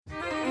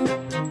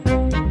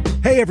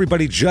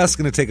everybody. Just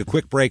going to take a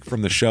quick break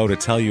from the show to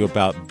tell you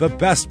about the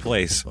best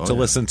place to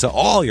listen to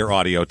all your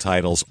audio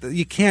titles.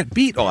 You can't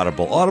beat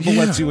Audible. Audible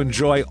lets you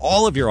enjoy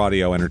all of your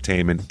audio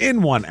entertainment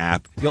in one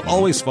app. You'll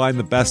always find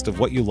the best of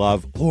what you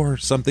love or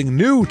something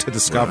new to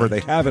discover. They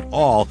have it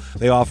all.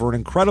 They offer an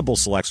incredible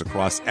selection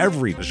across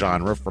every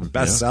genre, from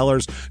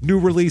bestsellers, new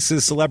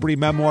releases, celebrity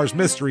memoirs,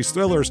 mysteries,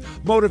 thrillers,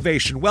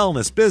 motivation,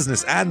 wellness,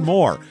 business, and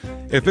more.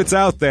 If it's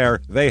out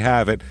there, they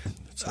have it.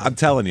 I'm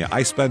telling you,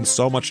 I spend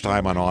so much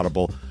time on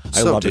Audible.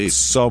 I love it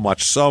so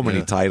much. So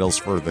many titles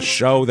for the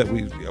show that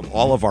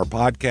all of our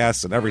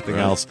podcasts and everything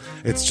else.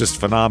 It's just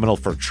phenomenal.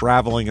 For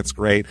traveling, it's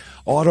great.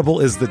 Audible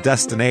is the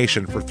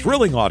destination for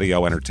thrilling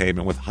audio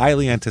entertainment with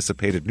highly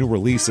anticipated new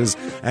releases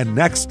and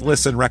next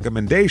listen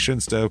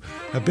recommendations to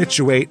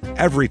habituate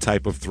every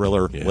type of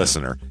thriller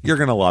listener. You're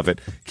going to love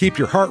it. Keep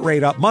your heart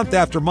rate up month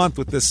after month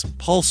with this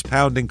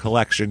pulse-pounding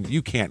collection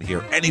you can't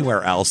hear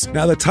anywhere else.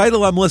 Now, the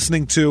title I'm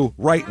listening to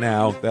right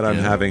now that I'm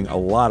having a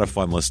lot of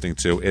fun listening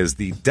to is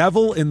The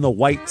Devil in the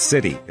White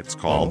City, it's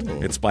called.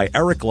 It's by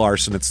Eric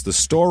Larson. It's the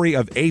story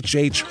of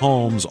H.H.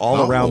 Holmes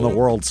all around the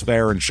World's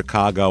Fair in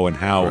Chicago and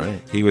how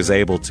he was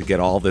able to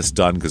get all this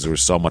done because there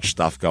was so much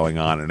stuff going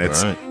on. And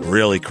it's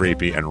really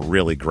creepy and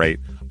really great.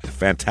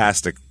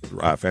 Fantastic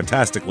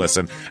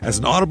listen. As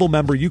an Audible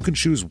member, you can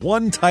choose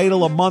one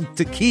title a month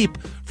to keep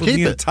from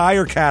the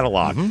entire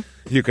catalog.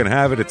 You can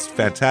have it. It's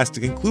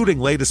fantastic, including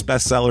latest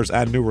bestsellers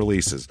and new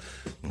releases.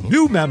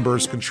 New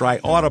members can try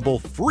Audible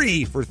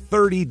free for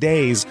 30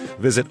 days.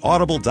 Visit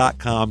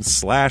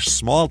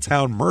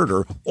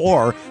audible.com/smalltownmurder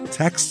or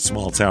text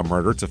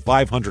smalltownmurder to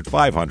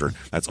 500-500.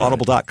 That's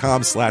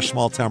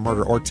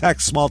audible.com/smalltownmurder or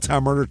text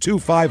smalltownmurder to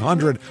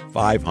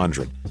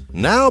 500-500.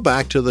 Now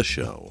back to the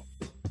show.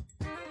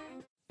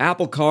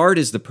 Apple Card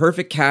is the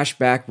perfect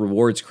cashback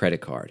rewards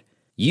credit card.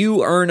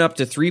 You earn up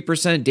to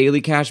 3%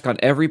 daily cash on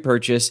every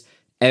purchase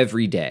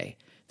every day.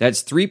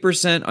 That's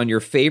 3% on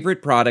your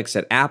favorite products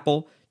at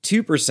Apple,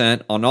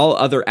 2% on all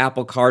other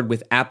Apple Card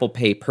with Apple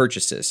Pay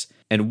purchases,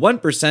 and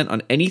 1%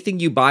 on anything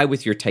you buy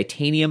with your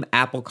titanium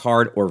Apple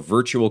Card or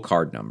virtual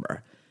card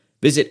number.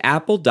 Visit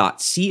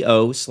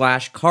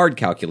apple.co/card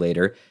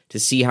calculator to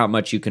see how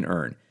much you can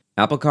earn.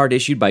 Apple Card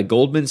issued by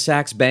Goldman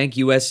Sachs Bank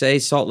USA,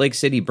 Salt Lake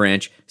City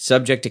branch,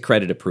 subject to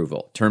credit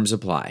approval. Terms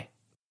apply.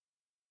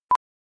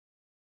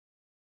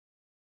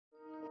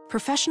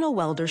 Professional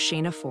welder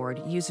Shayna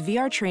Ford used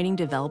VR training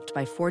developed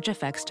by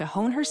ForgeFX to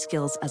hone her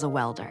skills as a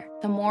welder.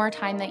 The more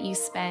time that you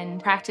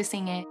spend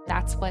practicing it,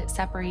 that's what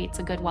separates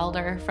a good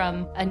welder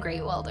from a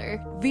great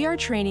welder. VR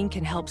training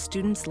can help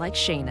students like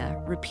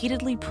Shayna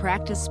repeatedly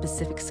practice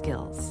specific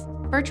skills.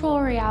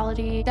 Virtual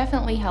reality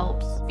definitely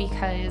helps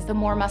because the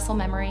more muscle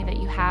memory that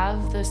you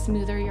have, the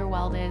smoother your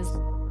weld is.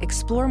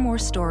 Explore more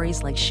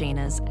stories like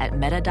Shayna's at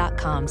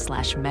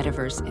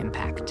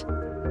meta.com/metaverseimpact.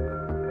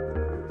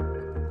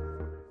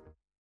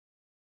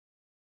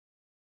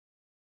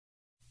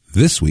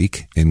 This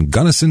week, in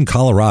Gunnison,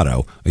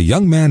 Colorado, a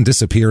young man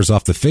disappears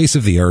off the face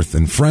of the earth,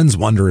 and friends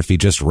wonder if he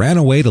just ran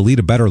away to lead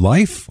a better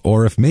life,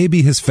 or if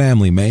maybe his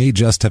family may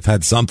just have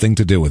had something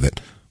to do with it.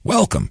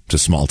 Welcome to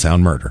Small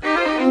Town Murder.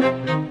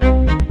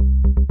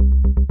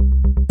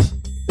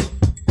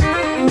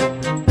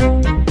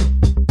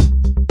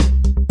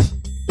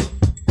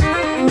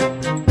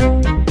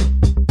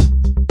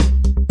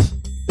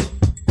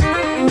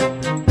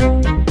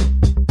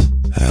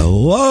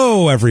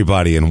 Hello,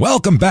 everybody, and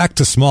welcome back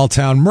to Small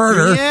Town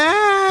Murder.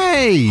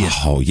 Yay!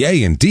 Oh,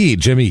 yay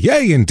indeed, Jimmy.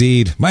 Yay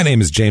indeed. My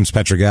name is James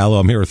Petrogallo.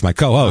 I'm here with my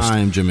co-host.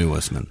 I'm Jimmy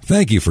Wissman.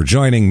 Thank you for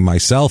joining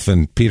myself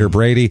and Peter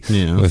Brady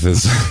with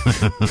his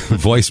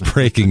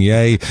voice-breaking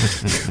yay.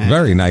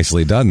 Very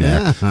nicely done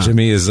there. Yeah.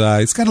 Jimmy is,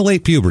 it's got a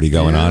late puberty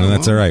going on, and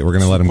that's all right. We're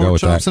going to let him go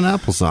with that. Pork chops and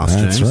applesauce,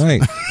 That's James.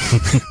 right.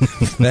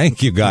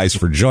 Thank you guys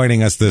for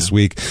joining us this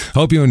week.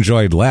 Hope you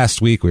enjoyed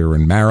last week. We were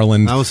in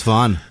Maryland. That was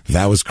fun.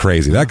 That was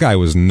crazy. That guy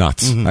was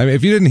nuts. I mean,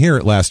 if you didn't hear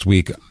it last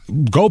week,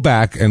 go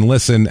back and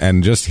listen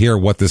and just hear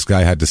what this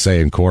guy had to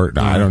say in court.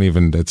 I don't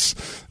even,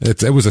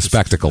 it was a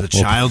spectacle. The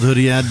childhood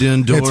he had to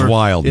endure. It's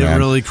wild, man. It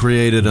really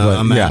created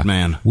a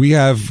madman. We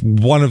have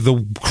one of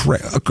the,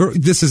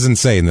 this is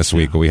insane this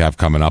week, what we have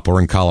coming up. We're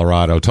in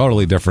Colorado,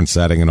 totally different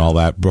setting and all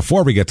that.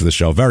 Before we get to the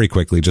show, very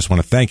quickly, just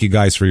want to thank you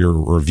guys for your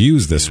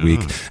reviews this week.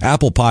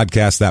 Apple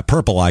Podcast, that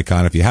purple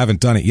icon. If you haven't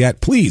done it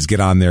yet, please get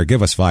on there.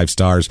 Give us 5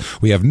 stars.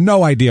 We have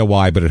no idea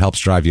why, but it helps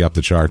drive you up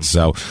the charts.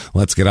 So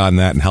let's get on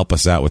that and help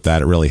us out with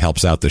that. It really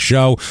helps out the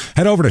show.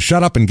 Head over to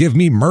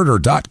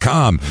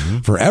shutupandgivememurder.com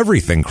for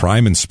everything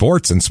crime and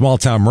sports and small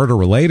town murder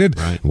related.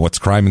 Right. What's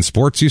crime and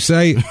sports, you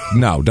say?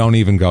 No, don't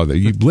even go there.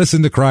 You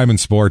listen to crime and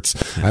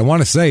sports. I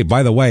want to say,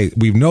 by the way,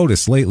 we've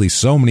noticed lately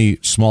so many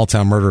small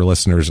town murder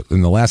listeners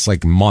in the last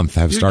month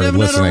have started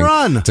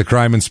listening to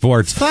crime and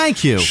sports.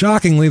 Thank you.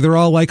 Shockingly, they're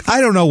all like,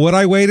 I don't know what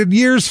I waited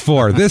years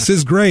for. This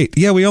is great.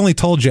 Yeah, we only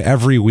told you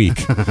every week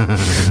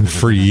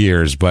for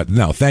years, but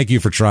no, thank you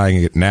for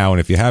trying it now. And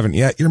if you haven't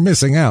yet, you're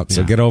missing out.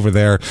 So get over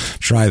there,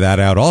 try that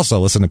out. Also,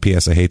 listen listen to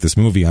P.S. I Hate This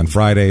Movie on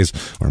Fridays,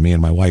 where me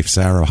and my wife,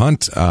 Sarah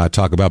Hunt,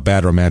 talk about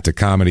bad romantic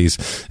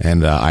comedies,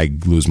 and I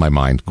lose my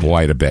mind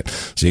quite a bit.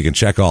 So you can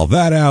check all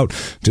that out,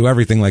 do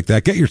everything like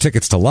that. Get your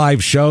tickets to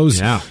live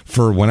shows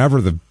for whenever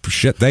the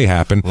shit they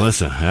happen.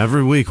 Listen,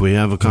 every week we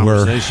have a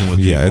conversation with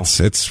people. Yeah,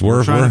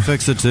 we're trying to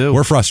fix it too.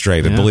 We're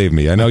frustrated, believe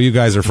me. I know you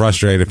guys are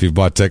frustrated if you've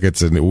bought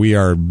tickets, and we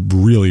are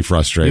really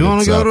frustrated. You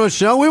want to go to a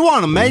show? We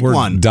want to make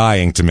one. We're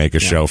dying to make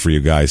a show for you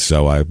guys.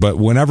 So, but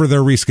whenever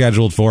they're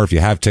rescheduled for, if you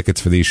have tickets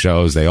for these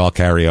shows, they all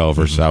carry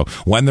over. So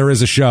when there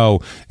is a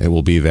show, it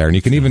will be there. And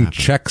you can even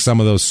check some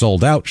of those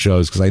sold out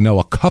shows, because I know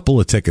a couple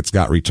of tickets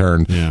got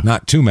returned.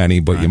 Not too many,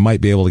 but you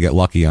might be able to get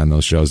lucky on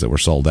those shows that were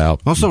sold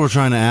out. Also, we're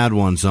trying to add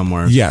one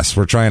somewhere. Yes,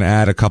 we're trying to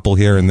add a couple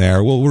here and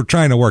there. Well, we're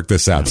trying to work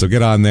this out. So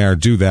get on there,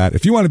 do that.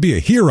 If you want to be a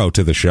hero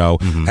to the show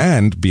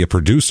and be a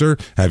producer,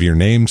 have your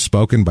name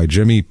spoken by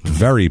Jimmy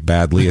very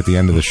badly at the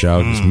end of the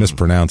show, just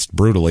mispronounced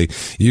brutally,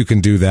 you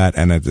can do that.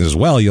 And as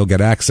well, you'll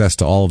get access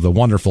to all of the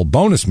wonderful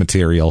bonus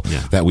material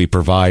that we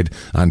provide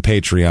on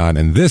Patreon.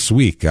 And this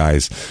week,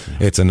 guys,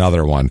 it's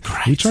another one.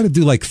 Great. We try to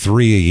do like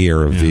 3 a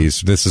year of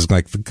these. This is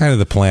like kind of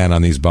the plan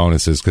on these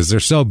bonuses, because they're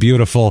so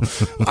beautiful.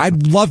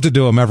 I'd love to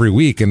do them every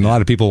week, and a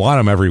lot of people want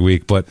them every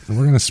week, but we're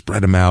going to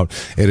spread them out.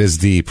 It is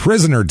the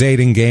Prisoner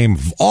Dating Game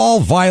All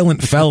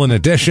Violent Felon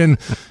Edition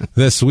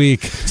this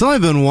week. It's only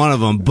been one of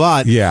them,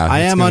 but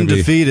I am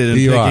undefeated in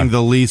picking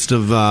the least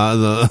of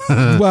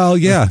the... Well,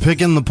 yeah.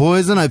 Picking the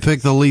poison, I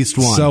pick the least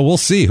one. So we'll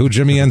see who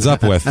Jimmy ends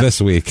up with this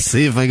week.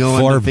 See if I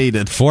go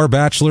undefeated. 4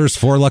 bachelors,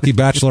 4 lucky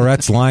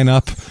bachelorettes line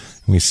up.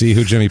 We see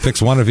who Jimmy picks,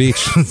 one of each.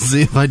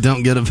 See if I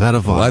don't get a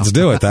pedophile. Let's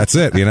do it. That's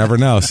it. You never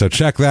know. So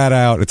check that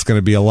out. It's going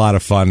to be a lot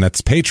of fun.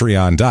 That's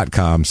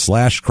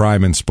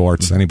patreon.com/crime and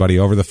sports. Anybody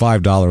over the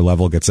 $5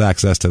 level gets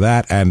access to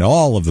that and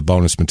all of the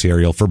bonus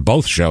material for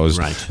both shows,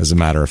 as a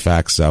matter of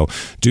fact. So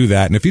do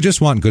that. And if you just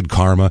want good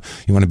karma,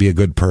 you want to be a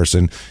good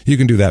person, you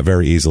can do that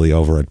very easily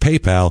over at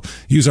PayPal.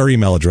 Use our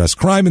email address,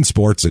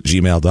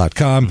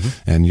 crimeandsports@gmail.com,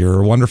 and you're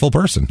a wonderful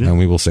person. And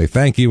we will say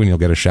thank you, and you'll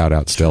get a shout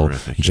out still.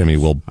 Terrific. Jimmy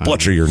will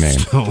butcher your name.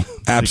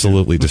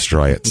 Absolutely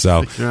destroy it.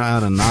 So figure out how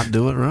to not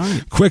do it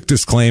right. Quick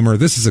disclaimer: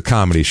 this is a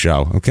comedy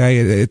show.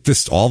 Okay,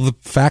 all the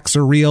facts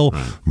are real.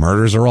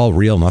 Murders are all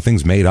real.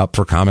 Nothing's made up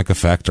for comic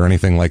effect or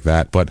anything like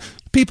that. But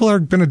people are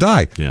going to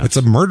die. It's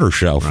a murder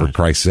show, for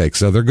Christ's sake.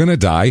 So they're going to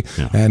die,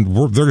 and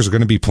there's going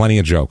to be plenty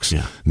of jokes.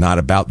 Not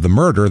about the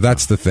murder.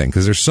 That's the thing,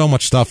 because there's so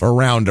much stuff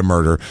around a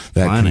murder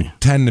that can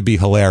tend to be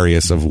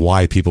hilarious of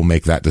why people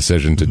make that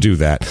decision to do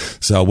that.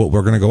 So what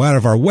we're going to go out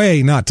of our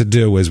way not to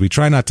do is we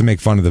try not to make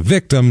fun of the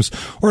victims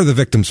or the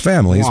victims'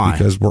 families,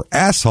 because we're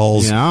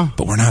assholes,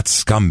 but we're not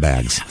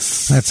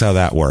scumbags. That's how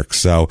that works.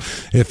 So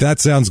if that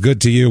sounds good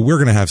to you, we're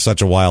going to have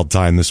such a wild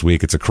time this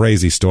week. It's a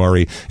crazy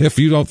story. If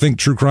you don't think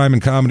true crime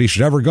and comedy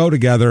should ever go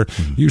together,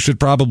 you should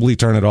probably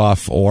turn it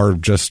off or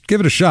just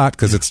give it a shot,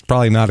 because it's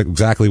probably not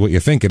exactly what you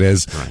think it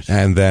is.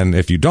 And then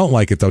if you don't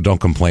like it, though,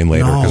 don't complain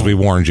later, because we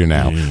warned you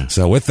now.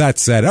 So with that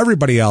said,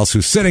 everybody else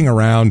who's sitting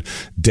around,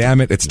 damn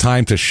it, it's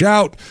time to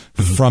shout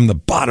from the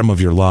bottom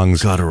of your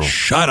lungs,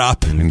 shut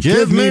up and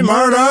give me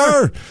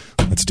murder.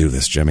 Let's do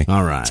this, Jimmy.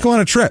 All right. Let's go on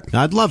a trip.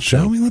 I'd love to.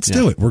 Shall we? Let's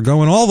do it. We're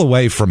going all the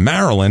way from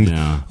Maryland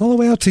all the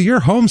way out to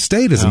your home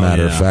state, as a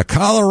matter of fact,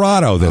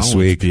 Colorado this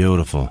week. It's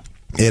beautiful.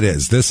 It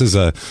is. This is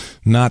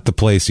not the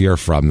place you're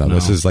from, though. No.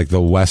 This is like the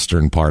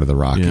western part of the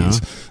Rockies,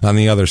 on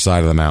the other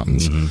side of the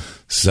mountains.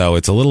 So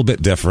it's a little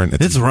bit different.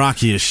 It's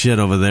rocky as shit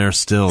over there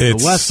still. The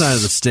west side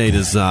of the state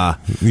is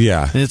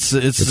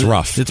it's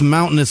rough. It's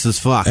mountainous as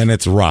fuck. And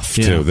it's rough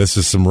too. This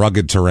is some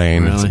rugged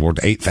terrain. Really? It's about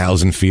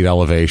 8,000 feet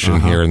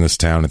elevation here in this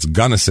town. It's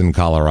Gunnison,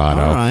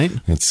 Colorado. All right.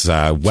 It's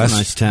west. It's a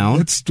nice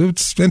town.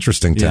 It's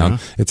interesting town.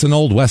 It's an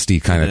old westy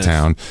kind of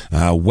town.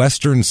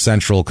 Western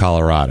central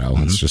Colorado.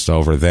 It's just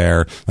over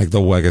there, like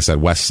I said,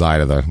 west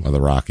side of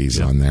the Rockies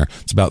on there.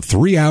 It's about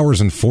 3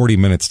 hours and 40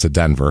 minutes to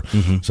Denver.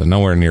 So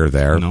nowhere near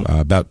there. No.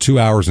 About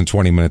 2 hours and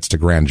 20 minutes to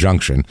Grand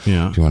Junction,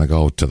 if you want to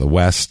go to the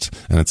west.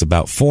 And it's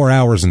about 4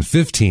 hours and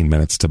 15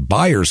 minutes to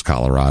Byers,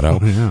 Colorado,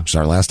 which is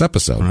our last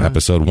episode.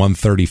 Episode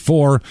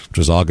 134, which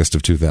was August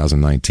of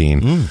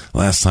 2019.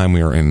 Last time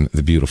we were in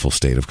the beautiful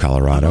state of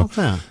Colorado.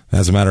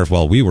 As a matter of,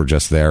 we were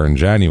just there in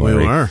January.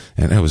 We were.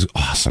 And it was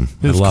awesome.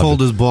 It was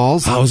cold as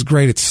balls. Oh, it was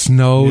great. It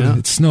snowed.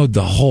 It snowed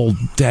the whole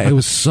day. It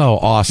was so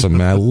awesome,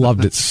 man. I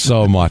loved it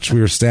so much. We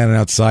were standing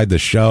outside the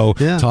show,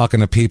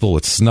 talking to people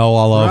with snow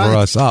all over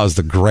us. Oh, it was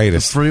the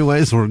greatest. The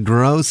freeways were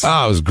gross.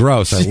 Oh, it was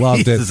gross. I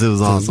loved it. It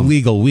was awesome.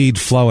 Legal weed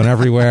flowing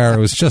everywhere. It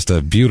was just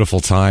a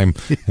beautiful time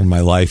in my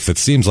life. It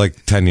seems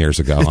like 10 years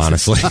ago,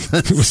 honestly.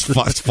 It was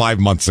 5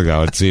 months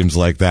ago. It seems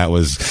like that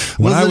was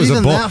when I was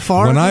a boy.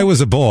 When I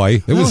was a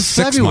boy, it was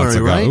 6 months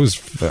ago. Right? It was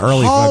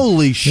early.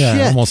 Holy shit!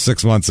 Almost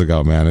 6 months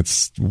ago, man.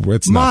 It's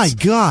nuts. My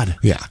God.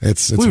 Yeah,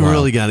 it's we wild.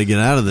 really got to get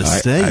out of this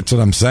state. That's what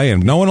I'm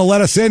saying. No one will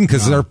let us in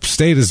because our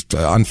state is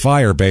on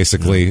fire.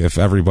 Basically, if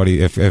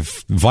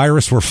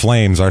virus were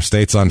flames, our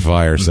state's on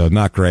fire. So so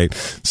not great.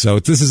 So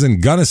this is in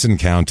Gunnison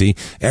County,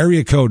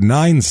 area code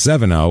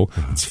 970.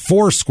 It's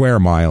 4 square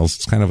miles.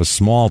 It's kind of a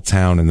small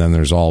town, and then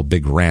there's all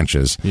big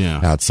ranches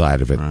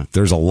outside of it. Right.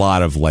 There's a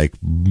lot of like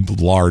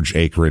large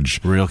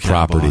acreage real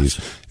properties.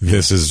 Cowboys.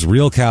 This is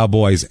real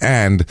cowboys,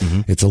 and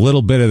it's a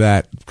little bit of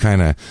that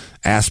kind of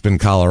Aspen,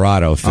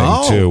 Colorado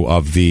thing too,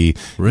 of the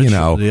rich,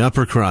 the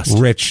upper crust,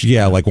 rich,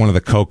 like one of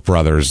the Koch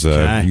brothers.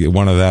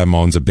 One of them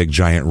owns a big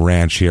giant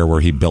ranch here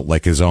where he built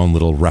like his own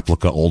little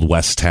replica Old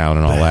West town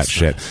and all that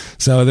shit.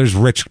 So there's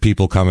rich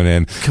people coming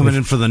in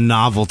for the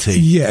novelty.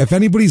 Yeah, if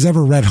anybody's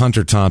ever read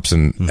Hunter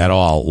Thompson at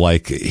all,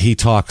 like he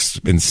talks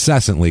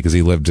incessantly because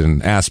he lived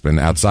in Aspen,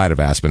 outside of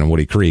Aspen, in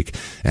Woody Creek,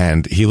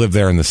 and he lived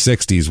there in the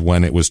 '60s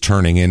when it was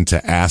turning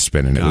into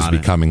Aspen, and it was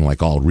becoming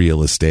like all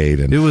real estate,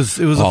 and it was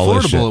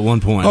affordable at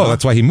one point. Oh,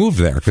 that's why he moved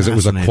there, because it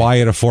was a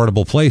quiet,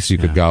 affordable place you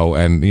could go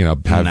and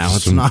have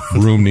some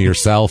room to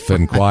yourself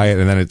and quiet.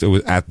 And then it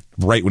was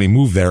right when he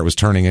moved there, it was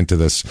turning into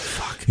this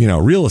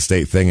real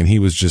estate thing, and he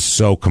was just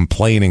so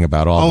complaining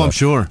about all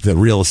the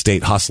real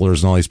estate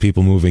hustlers and all these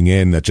people moving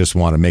in that just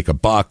want to make a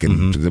buck,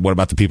 and what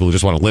about the people who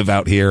just want to live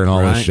out here and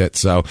all this shit.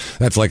 So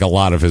that's like a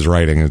lot of his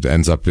writing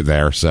ends up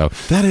there. So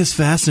that is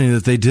fascinating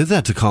that they did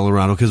that to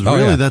Colorado, because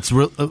that's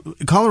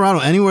Colorado.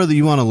 Anywhere that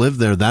you want to live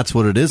there, that's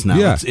what it is now.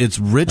 Yeah, it's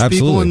rich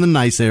people in the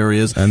nice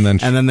areas, and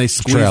then they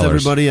squeeze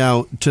everybody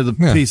out to the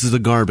pieces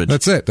of garbage.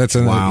 That's it.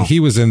 Wow. He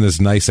was in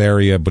this nice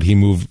area, but he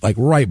moved like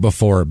right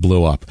before it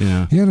blew up.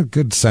 Yeah. He had a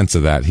good sense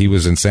of that. He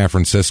was in San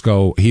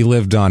Francisco. He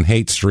lived on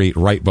Haight Street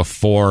right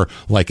before,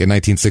 like in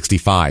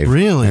 1965,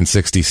 really, and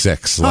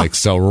 66. Like,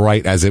 so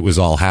right as it was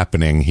all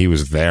happening, he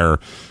was there.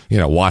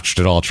 Watched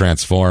it all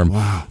transform.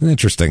 Wow.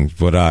 Interesting.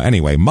 But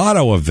anyway,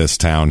 motto of this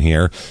town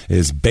here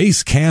is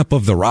Base Camp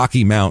of the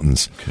Rocky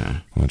Mountains. Okay.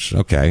 Which,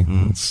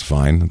 that's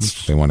fine. That's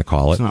what they want to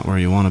call it. It's not where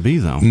you want to be,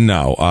 though.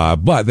 No.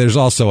 But there's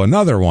also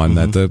another one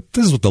that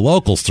this is what the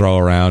locals throw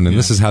around, and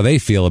this is how they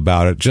feel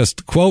about it.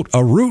 Just, quote,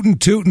 a rootin',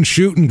 tootin',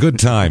 shootin' good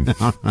time.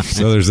 Right.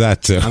 So there's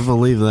that, too. I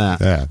believe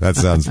that. Yeah, that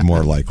sounds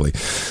more likely.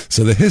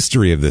 So the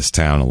history of this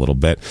town a little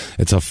bit.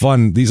 It's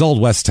these old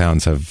West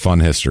towns have fun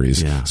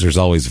histories. Yeah. So there's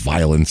always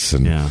violence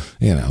and,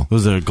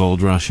 Was there a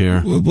gold rush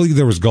here? Well,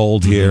 there was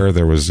gold here.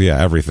 There was,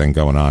 everything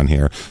going on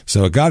here.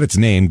 So it got its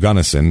name,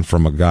 Gunnison,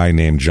 from a guy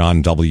named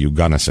John W.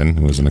 Gunnison,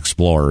 who was an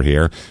explorer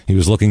here. He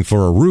was looking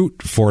for a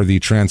route for the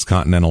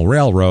Transcontinental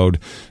Railroad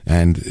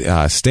and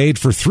stayed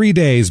for 3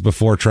 days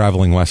before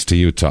traveling west to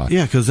Utah.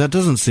 Yeah, because that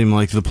doesn't seem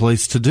like the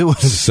place to do it.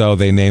 So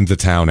they named the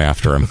town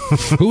after him.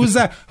 Who's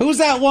that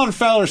one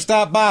feller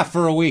stopped by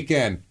for a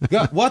weekend?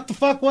 What the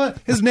fuck? What?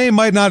 His name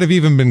might not have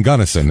even been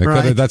Gunnison.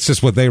 That's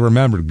just what they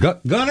remembered.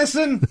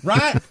 Gunnison?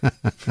 Right?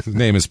 His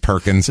name is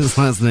Perkins. His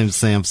last name's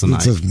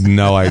Samsonite.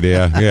 No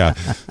idea. Yeah.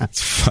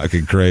 It's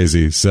fucking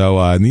crazy. So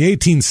in the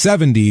 1870s,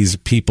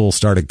 people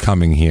started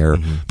coming here.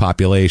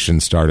 Population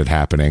started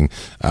happening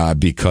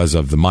because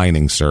of the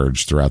mining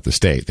surge throughout the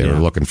state. They were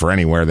looking for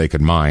anywhere they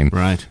could mine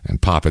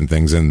and popping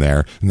things in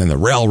there. And then the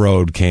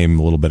railroad came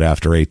a little bit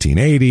after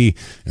 1880,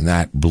 and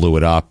that blew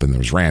it up, and there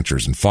was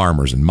ranchers and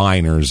farmers and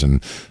miners.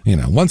 And,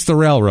 once the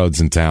railroad's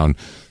in town,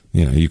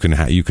 you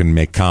can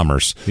make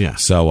commerce. Yeah.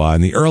 So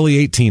in the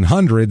early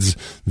 1800s,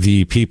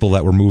 the people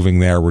that were moving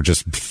there were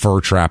just fur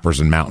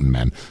trappers and mountain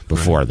men.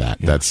 Before that,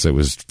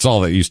 it's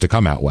all that used to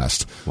come out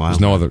west. Wow.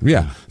 There's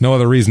no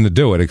other reason to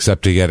do it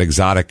except to get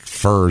exotic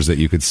furs that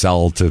you could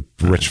sell to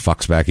rich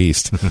fucks back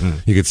east.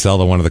 You could sell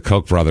to one of the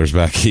Koch brothers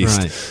back east.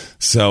 Right.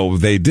 So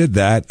they did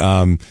that.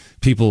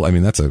 People,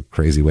 that's a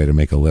crazy way to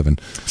make a living.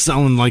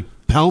 Selling like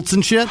pelts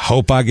and shit.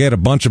 Hope I get a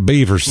bunch of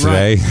beavers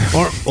today,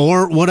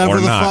 or whatever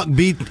or the not. fuck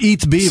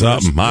eats beavers.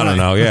 Something I don't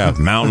know. Yeah,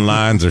 mountain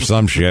lions or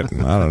some shit.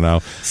 I don't know.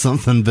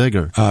 Something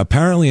bigger.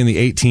 Apparently, in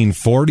the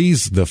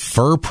 1840s, the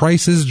fur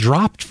prices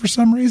dropped for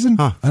some reason.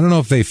 I don't know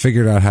if they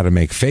figured out how to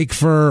make fake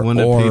fur. When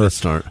did PETA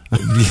start?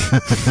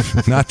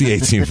 Not the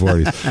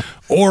 1840s,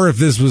 or if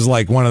this was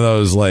like one of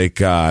those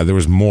there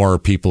was more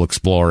people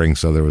exploring,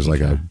 so there was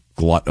like a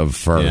glut of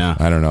fur. Yeah.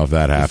 I don't know if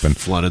that happened.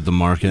 Flooded the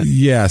market.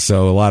 Yeah,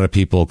 so a lot of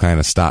people kind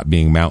of stopped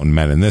being mountain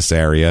men in this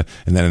area.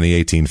 And then in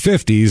the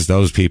 1850s,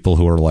 those people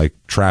who were like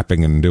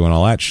trapping and doing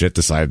all that shit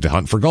decided to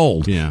hunt for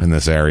gold in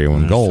this area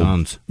when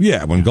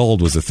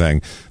gold was a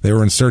thing. They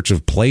were in search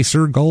of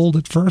placer gold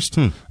at first.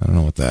 I don't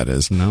know what that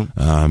is. No.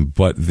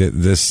 But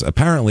this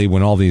apparently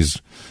when all these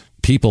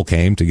people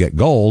came to get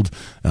gold,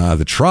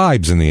 the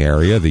tribes in the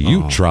area, the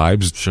Ute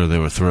tribes. Sure, they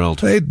were thrilled.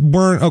 They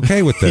weren't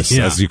okay with this,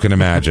 as you can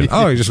imagine.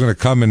 Oh, you're just going to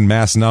come in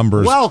mass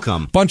numbers.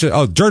 Welcome. Bunch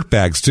of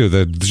dirtbags too.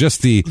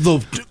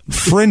 The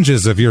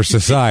fringes of your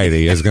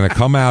society is going to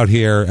come out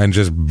here and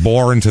just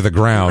bore into the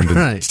ground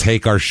and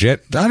take our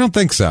shit. I don't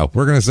think so.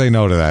 We're going to say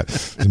no to that,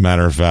 as a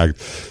matter of fact.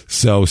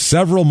 So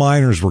several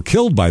miners were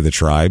killed by the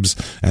tribes,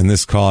 and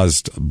this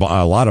caused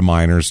a lot of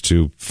miners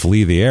to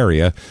flee the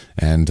area.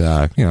 And,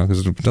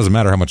 because it doesn't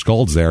matter how much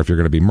gold's there if you're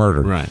going to be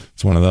murdered. Right.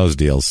 It's one of those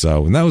deals.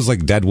 So, and that was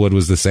like Deadwood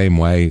was the same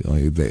way.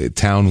 Like, the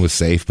town was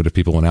safe, but if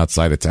people went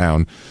outside of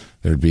town,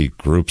 there'd be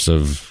groups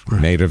of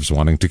natives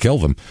wanting to kill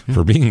them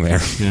for being there.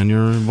 And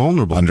you're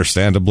vulnerable.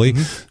 Understandably.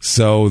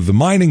 So the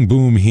mining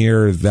boom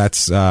here,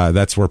 that's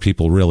where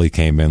people really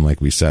came in.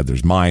 Like we said,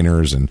 there's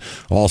miners and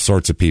all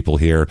sorts of people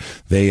here.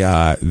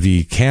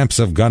 The camps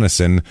of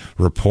Gunnison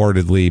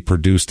reportedly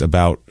produced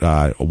about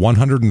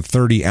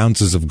 130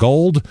 ounces of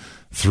gold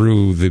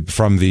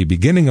from the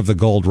beginning of the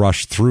gold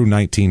rush through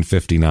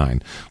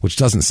 1959, which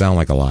doesn't sound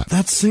like a lot.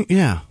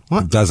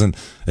 What?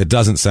 It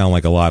doesn't sound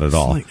like a lot at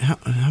all. Like,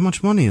 how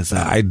much money is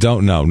that? I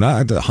don't know.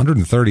 Not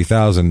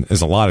 130,000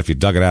 is a lot if you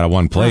dug it out of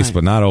one place,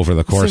 but not over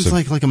the course of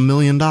like $1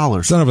 million.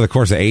 It's not over the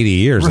course of 80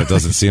 years. It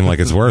doesn't seem like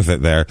it's worth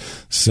it there.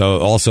 So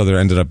also there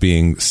ended up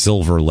being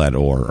silver lead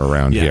ore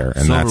around here,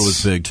 and silver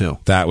was big too.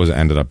 That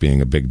ended up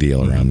being a big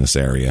deal around this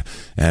area.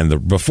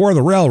 And before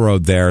the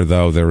railroad there,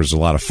 though, there was a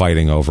lot of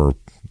fighting over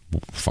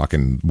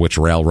fucking which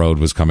railroad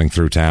was coming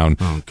through town.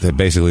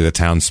 Basically the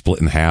town split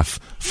in half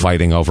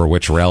fighting over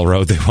which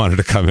railroad they wanted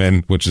to come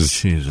in, which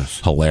is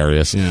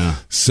hilarious. Yeah.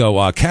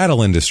 So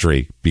cattle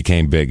industry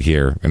became big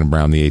here in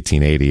around the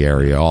 1880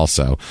 area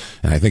also,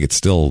 and I think it's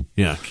still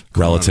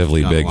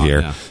relatively big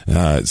here.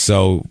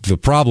 So the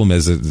problem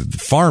is that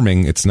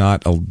farming, it's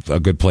not a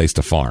good place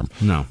to farm.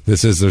 No.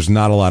 There's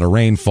not a lot of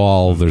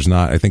rainfall.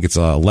 I think it's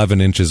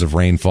 11 inches of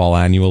rainfall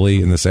annually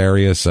in this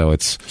area, so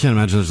it's can't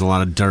imagine there's a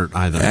lot of dirt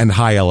either. And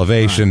high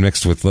elevation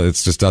mixed with it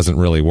just doesn't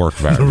really work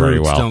very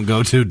well. Don't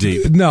go too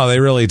deep. No, they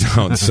really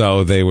don't.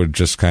 So they would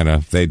just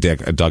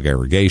dug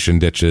irrigation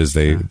ditches.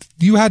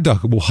 You had to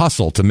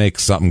hustle to make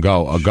something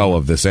go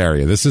of this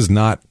area. This is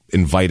not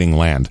inviting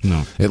land.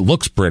 No. It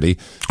looks pretty.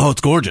 Oh,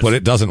 it's gorgeous. But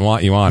it doesn't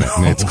want you on it.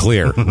 And it's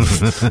clear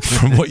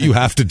from what you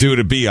have to do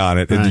to be on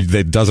it.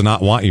 It does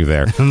not want you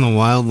there. And the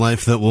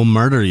wildlife that will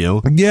murder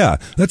you. Yeah.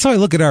 That's how I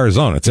look at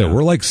Arizona, too.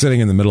 We're like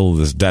sitting in the middle of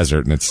this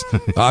desert, and it's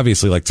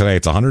obviously like today,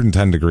 it's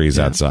 110 degrees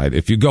outside.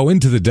 If you go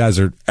into the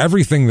desert,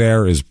 everything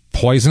there is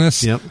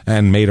poisonous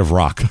and made of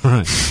rock.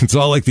 Right. It's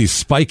all like these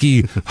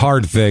spiky,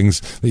 hard things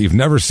that you've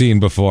never seen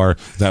before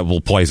that will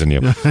poison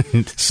you.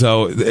 Right.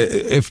 So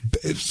if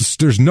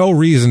there's no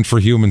reason for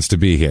humans to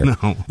be here.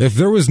 No. If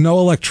there was no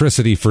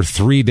electricity for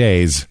 3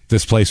 days,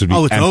 this place would be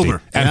it's empty.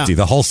 over. Empty. Yeah.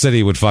 The whole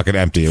city would fucking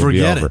empty. It would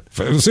be over.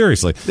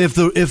 Seriously. If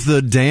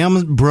the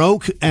dam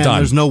broke and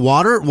there's no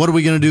water, what are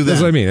we going to do then?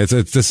 That's what I mean.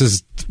 This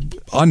is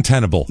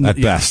untenable at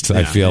best,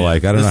 I feel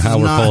like. I don't know how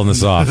we're pulling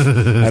this off.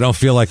 I don't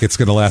feel like it's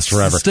going to last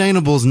forever.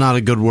 Sustainable is not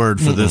a good word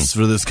for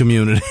this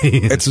community.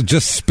 It's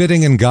just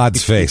spitting in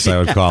God's face, I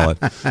would call it.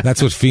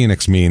 That's what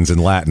Phoenix means in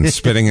Latin,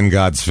 spitting in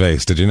God's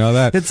face. Did you know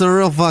that? It's a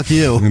real fuck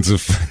you.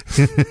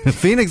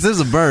 Phoenix is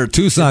a bird.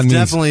 Tucson means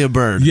definitely a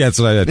bird. Yeah, that's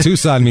what I did.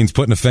 Tucson means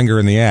putting a finger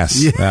in the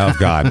ass of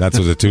God. That's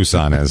what a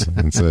Tucson is.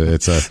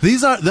 It's a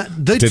These are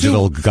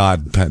digital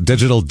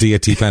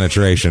deity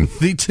penetration.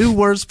 The two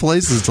worst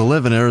places to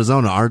live in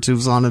Arizona are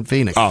Tucson and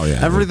Phoenix. Oh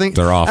yeah,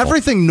 they're awful.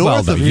 Everything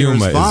north of here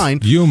is fine.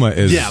 Yuma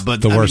is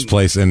the worst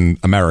place in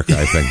America,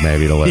 I think,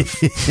 maybe to live.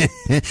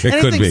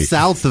 It could be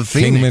south of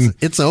Phoenix. Kingman,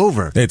 it's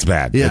over. It's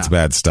bad. Yeah. It's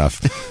bad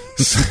stuff.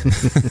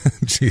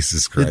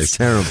 Jesus Christ. It's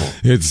terrible.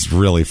 It's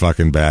really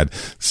fucking bad.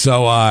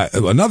 So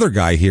another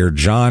guy here,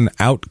 John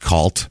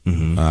Outcalt,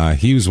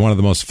 he was one of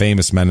the most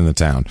famous men in the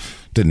town.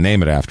 Didn't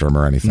name it after him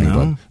or anything,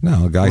 but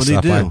a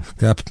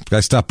guy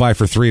stopped by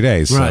for 3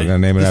 days. So I'm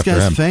going to name it after him.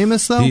 This guy's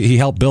famous, though? He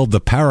helped build the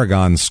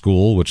Paragon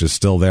School, which is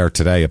still there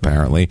today,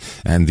 apparently,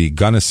 and the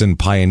Gunnison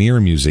Pioneer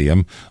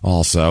Museum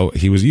also.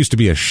 He used to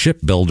be a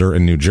shipbuilder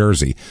in New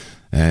Jersey,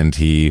 and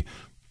he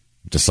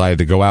decided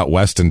to go out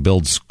west and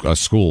build a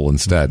school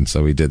instead. And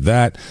so he did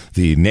that.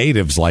 The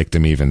natives liked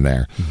him even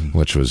there,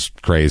 which was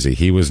crazy.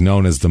 He was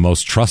known as the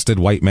most trusted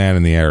white man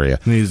in the area.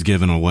 He was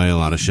giving away a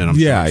lot of shit.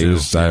 He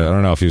was. I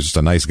don't know if he was just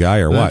a nice guy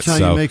or what. That's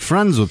how you make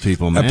friends with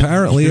people, man.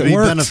 Apparently it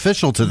worked.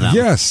 Beneficial to them.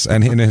 Yes.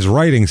 And in his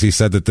writings, he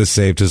said that this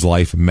saved his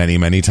life many,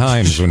 many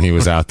times when he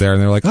was out there.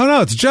 And they're like, oh,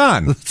 no, it's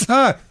John.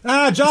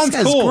 John's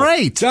cool.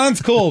 Great.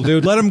 John's cool,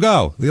 dude. Let him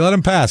go. You let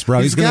him pass, bro.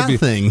 He's gonna be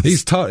things.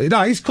 He's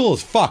cool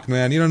as fuck,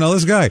 man. You don't know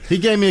this guy.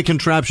 He gave me a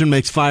contraption,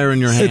 makes fire in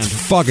your hand.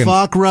 It's fucking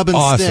rubbing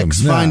awesome.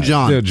 sticks. Find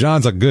John. Dude,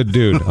 John's a good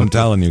dude. I'm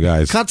telling you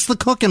guys. Cuts the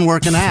cooking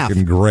work in half.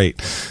 Fucking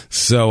great.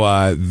 So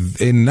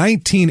in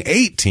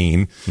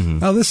 1918,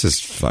 this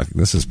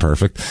is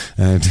perfect.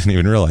 I didn't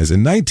even realize.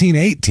 In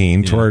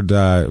 1918, toward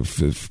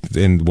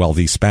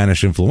the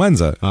Spanish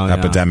influenza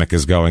epidemic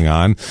is going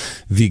on,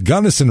 the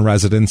Gunnison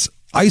residents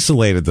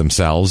isolated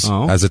themselves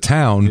as a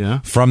town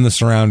from the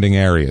surrounding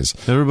areas.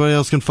 Everybody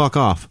else can fuck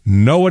off.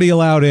 Nobody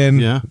allowed in.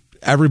 Yeah.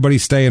 Everybody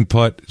staying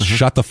put.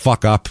 Shut the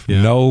fuck up.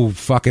 Yeah. No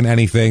fucking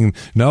anything.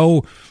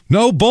 No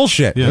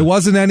bullshit. Yeah. It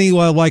wasn't any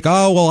I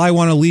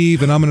want to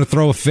leave and I'm going to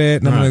throw a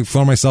fit and I'm going to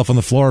throw myself on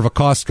the floor of a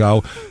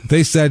Costco.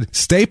 They said,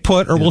 stay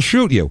put or we'll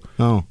shoot you.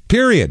 Oh.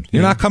 Period.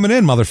 You're not coming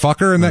in,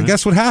 motherfucker. And then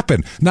guess what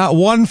happened? Not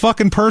one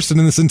fucking person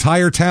in this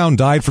entire town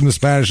died from the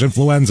Spanish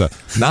influenza.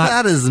 Not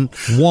that isn't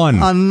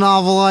one. A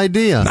novel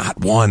idea. Not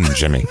one,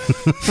 Jimmy.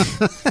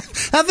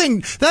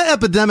 That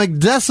epidemic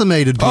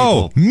decimated people.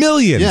 Oh,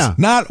 millions. Yeah.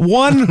 Not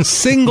one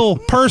single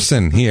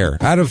person here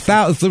out of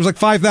thousands. There was like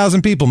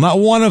 5,000 people. Not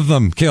one of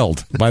them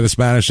killed by the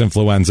Spanish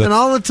influenza. And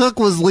all it took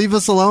was leave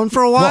us alone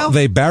for a while? Well,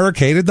 they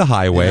barricaded the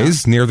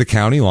highways near the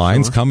county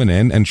lines coming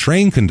in, and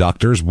train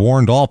conductors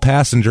warned all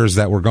passengers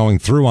that were going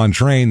through on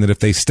train that if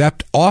they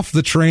stepped off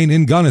the train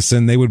in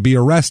Gunnison, they would be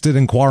arrested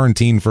and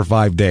quarantined for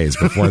 5 days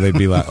before they'd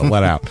be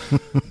let out.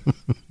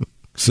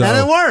 So, and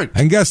it worked.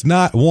 And guess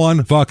not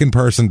one fucking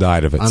person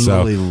died of it.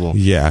 Unbelievable. So,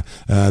 yeah.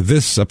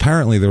 This,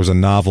 apparently, there was a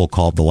novel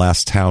called The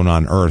Last Town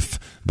on Earth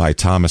by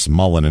Thomas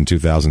Mullen in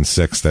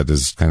 2006 that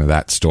is kind of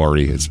that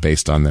story. It's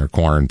based on their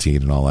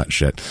quarantine and all that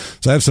shit.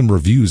 So I have some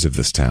reviews of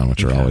this town,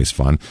 which are always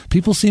fun.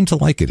 People seem to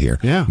like it here.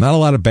 Yeah. Not a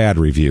lot of bad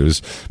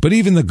reviews, but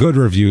even the good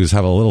reviews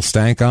have a little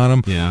stank on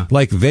them. Yeah.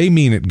 Like they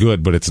mean it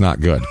good, but it's not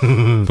good.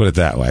 Put it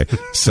that way.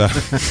 So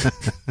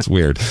it's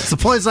weird. It's a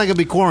place I could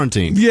be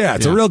quarantined. Yeah,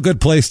 it's a real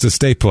good place to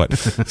stay put.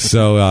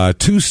 So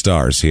 2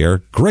 stars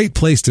here. Great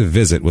place to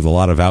visit with a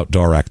lot of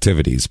outdoor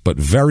activities, but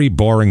very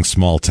boring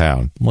small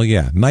town. Well,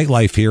 yeah,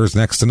 nightlife here is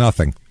next to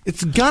nothing.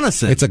 It's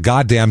Gunnison. It's a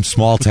goddamn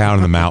small town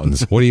in the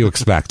mountains. What do you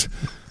expect?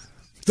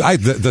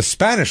 The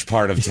Spanish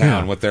part of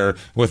town with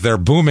their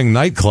booming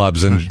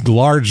nightclubs and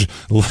large,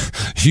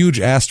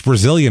 huge-assed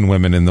Brazilian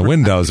women in the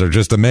windows are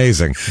just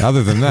amazing.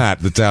 Other than that,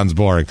 the town's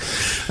boring.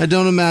 I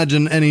don't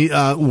imagine any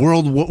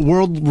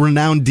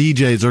world-renowned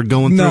DJs are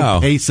going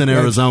through Pace in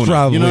Arizona.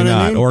 Probably you know what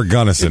not. I mean? Or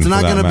Gunnison. It's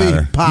not going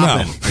to be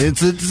popping. No.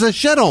 It's a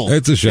shithole.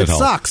 It's a shithole. It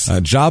sucks.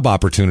 Job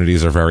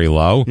opportunities are very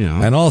low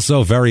and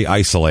also very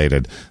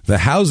isolated. The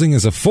housing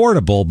is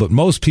affordable, but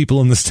most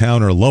people in this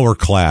town are lower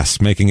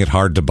class, making it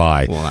hard to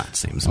buy. Well, that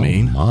seems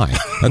mean. Oh my.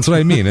 That's what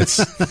I mean. It's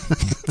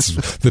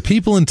the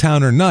people in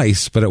town are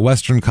nice, but at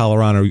Western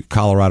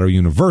Colorado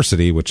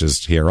University, which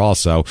is here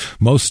also,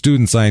 most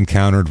students I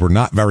encountered were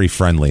not very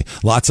friendly.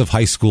 Lots of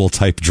high school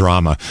type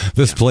drama.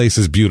 This place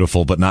is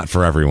beautiful, but not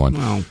for everyone.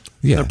 Well,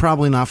 they're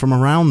probably not from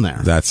around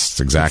there. That's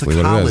exactly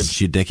what it is.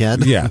 College, you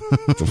dickhead. Yeah,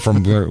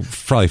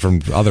 probably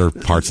from other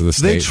parts of the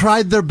state. They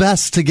tried their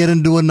best to get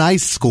into a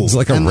nice school. It's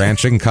like a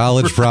ranching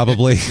college,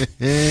 probably.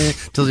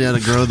 Tells you how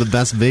to grow the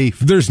best beef.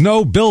 There's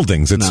no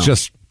buildings. It's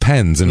just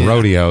pens and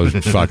rodeo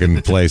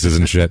fucking places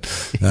and shit.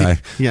 You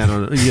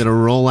gotta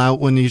roll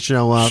out when you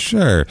show up.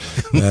 Sure.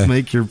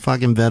 Make your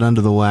fucking bed under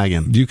the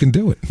wagon. You can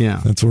do it.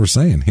 Yeah. That's what we're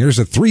saying. Here's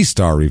a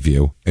 3-star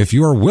review. If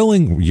you're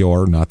willing,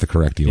 not the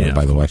correct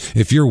by the way.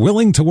 If you're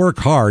willing to work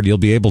hard, you'll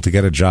be able to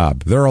get a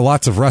job. There are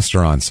lots of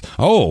restaurants.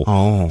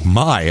 Oh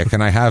my.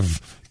 Can I have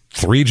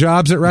 3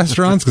 jobs at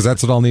restaurants? Because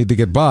that's what I'll need to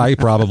get by,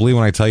 probably,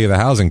 when I tell you the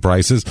housing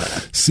prices.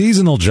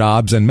 Seasonal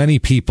jobs, and many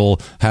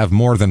people have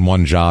more than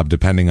 1 job,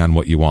 depending on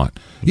what you want.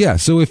 Yeah,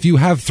 so if you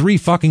have 3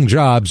 fucking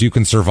jobs, you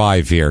can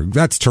survive here.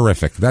 That's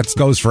terrific. That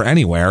goes for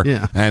anywhere,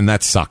 and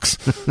that sucks.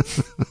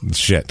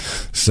 Shit.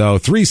 So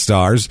 3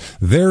 stars.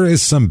 There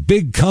is some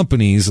big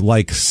companies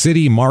like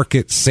City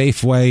Market,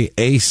 Safeway,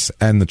 Ace,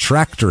 and the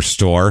Tractor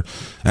Store,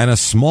 and a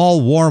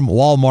small warm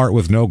Walmart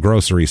with no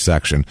grocery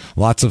section.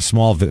 Lots of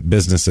small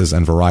businesses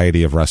and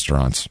variety of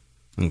restaurants.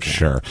 Okay.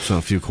 Sure. So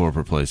a few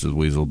corporate places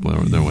weaseled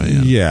their way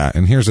in. Yeah,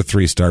 and here's a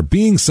 3-star.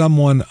 Being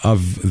someone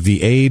of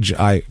the age,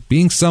 I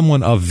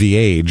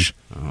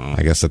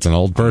guess that's an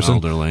old person.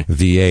 Elderly.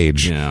 The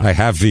age. Yeah. I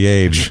have the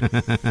age.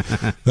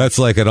 That's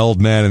like an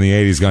old man in the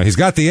 80s going, he's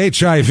got the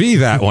HIV,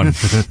 that one.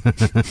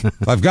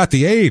 I've got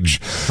the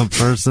age. A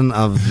person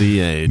of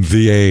the age.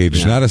 The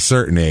age. Not a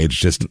certain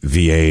age, just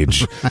the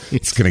age. Right.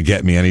 It's going to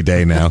get me any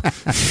day now.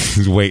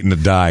 He's waiting to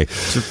die. Your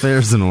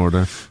affairs in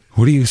order.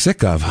 What are you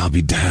sick of? I'll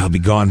be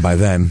gone by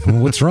then.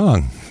 Well, what's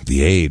wrong?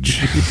 The age.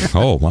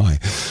 Oh, my.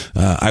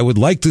 I would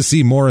like to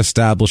see more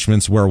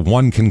establishments where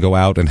one can go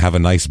out and have a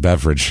nice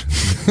beverage.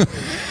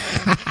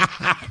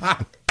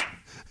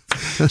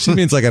 She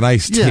means like an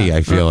iced tea,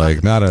 I feel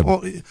like, not a...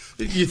 Well,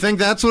 you think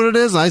that's what it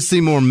is? I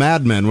see more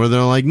Mad Men where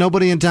they're like,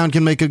 nobody in town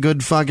can make a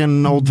good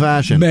fucking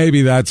old-fashioned.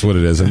 Maybe that's what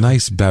it is, a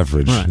nice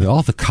beverage. Right.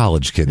 All the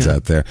college kids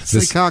out there.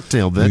 It's a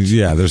cocktail, bitch.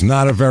 Yeah, there's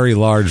not a very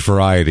large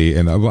variety.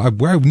 And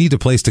where I need a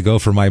place to go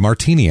for my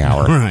martini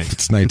hour. Right.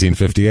 It's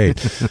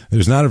 1958.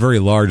 There's not a very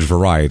large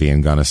variety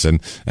in Gunnison.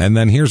 And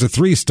then here's a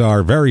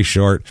 3-star, very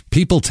short.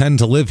 People tend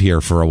to live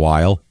here for a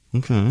while.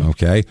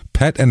 Okay.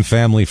 Pet and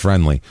family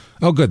friendly.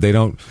 Oh, good. They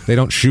don't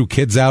shoo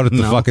kids out at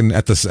the fucking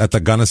at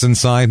the Gunnison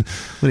sign.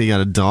 What, do you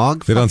got a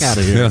dog? They don't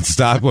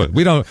stop. What?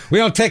 We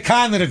don't take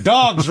kindly to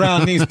dogs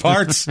around these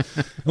parts.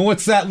 And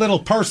what's that little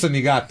person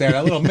you got there?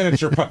 That little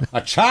miniature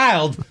a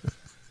child?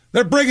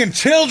 They're bringing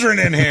children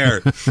in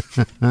here.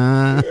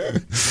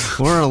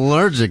 We're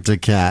allergic to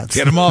cats.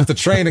 Get them off the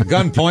train at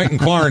gunpoint and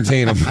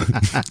quarantine them.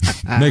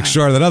 Make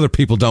sure that other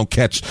people don't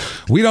catch.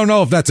 We don't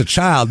know if that's a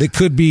child. It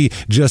could be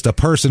just a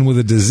person with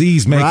a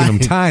disease making them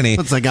tiny.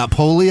 It's like got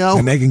polio.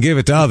 And they can give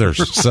it to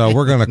others. So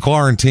we're going to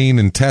quarantine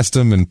and test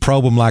them and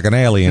probe them like an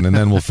alien, and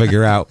then we'll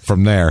figure out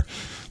from there.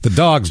 The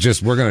dog's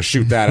just, we're going to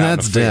shoot that out.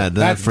 That's dead.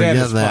 That's forget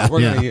dead as that. fuck.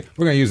 We're going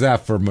to use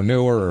that for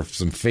manure or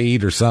some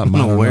feed or something.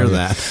 I'm going to wear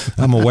that.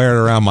 I'm going to wear it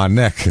around my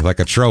neck like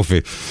a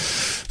trophy.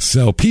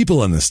 So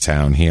people in this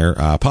town here,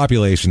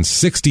 population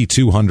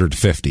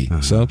 6,250.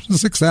 So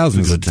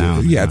 6,000 is a good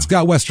town. Yeah, it's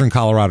got Western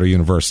Colorado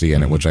University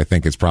in it, which I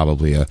think is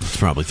probably it's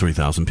probably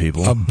 3,000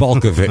 people. A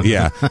bulk of it,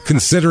 yeah.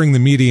 Considering the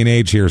median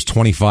age here is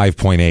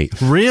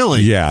 25.8.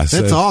 Really? Yeah.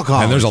 It's all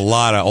college. And there's a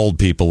lot of old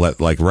people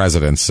like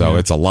residents, so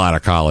it's a lot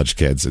of college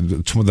kids.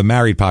 The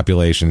married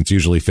population, it's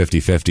usually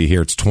 50-50.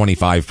 Here it's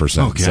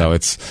 25%. Okay. So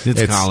it's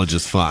college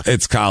as fuck.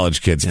 It's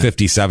college kids.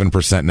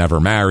 57% never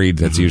married.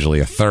 That's usually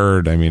a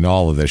third. I mean,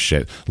 all of this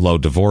shit. Low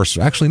divorce.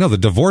 Actually, no, the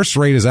divorce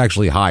rate is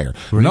actually higher.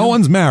 Really? No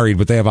one's married,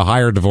 but they have a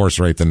higher divorce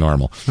rate than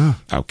normal. Huh.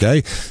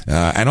 Okay.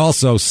 And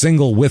also,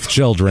 single with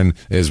children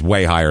is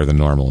way higher than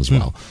normal as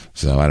well.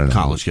 So I don't know.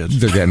 College kids.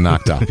 They're getting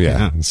knocked up.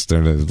 Yeah.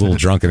 They're a little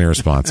drunk and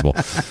irresponsible.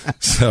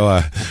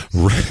 So,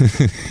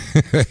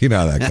 you know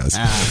how that goes.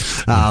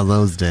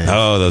 Those days.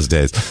 Oh, those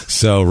days.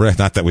 So,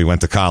 not that we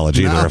went to college,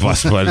 either of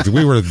us, but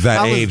we were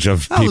that age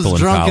of people in college.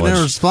 Drunk and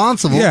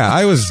irresponsible. Yeah,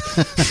 I was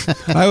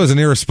an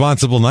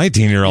irresponsible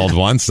 19-year-old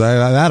once.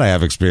 That I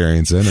have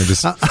experience in. I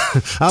just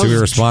too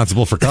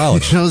irresponsible for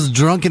college. I was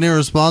drunk and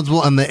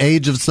irresponsible and the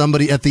age of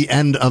somebody at the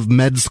end of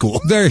med school.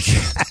 There you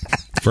go.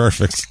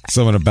 Perfect.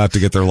 Someone about to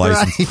get their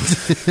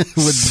license. Right.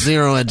 With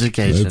zero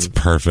education. It's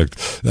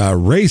perfect.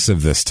 Race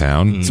of this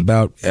town, it's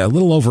about a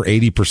little over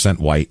 80%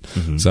 white.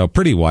 So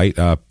pretty white.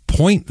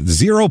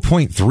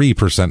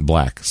 0.3%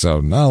 black. So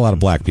not a lot of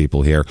black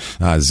people here.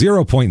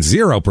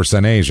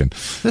 0.0% Asian.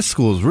 This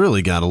school's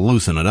really got to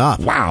loosen it up.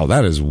 Wow,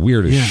 that is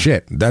weird as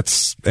shit.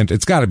 And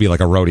it's got to be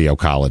like a rodeo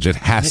college. It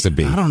has to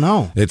be. I don't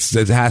know. It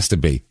has to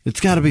be. It's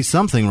got to be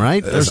something,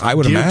 right? I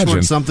would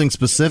imagine something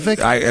specific.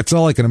 It's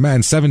all I can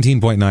imagine.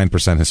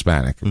 17.9%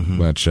 Hispanic,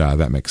 which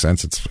that makes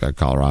sense. It's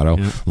Colorado.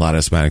 Yeah. A lot of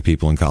Hispanic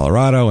people in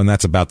Colorado, and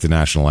that's about the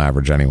national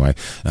average anyway.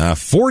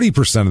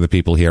 40% of the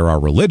people here are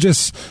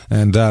religious,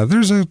 and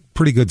there's a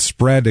pretty good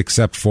spread,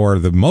 except for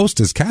the most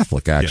is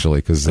Catholic,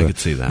 actually. Because I could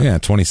see that. Yeah,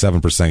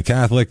 27%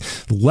 Catholic,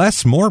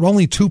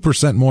 only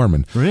 2%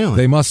 Mormon. Really?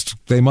 They must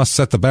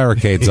set the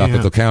barricades up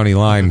at the county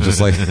line, just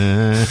like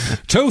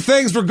two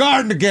things we're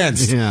guarding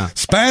against: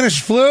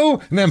 Spanish flu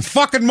and them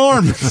fucking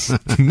Mormons.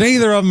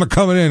 Neither of them are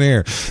coming in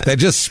here. They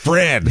just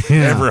spread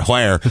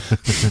everywhere,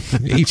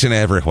 each and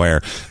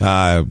everywhere.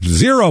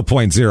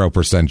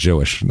 0.0%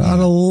 Jewish. Not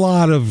a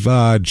lot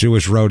of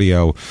Jewish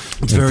rodeo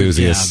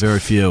enthusiasts. Very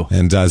few.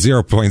 And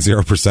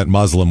 0.0%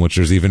 Muslim, which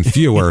there's even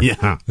fewer.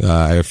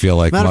 I feel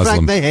like Matter Muslim.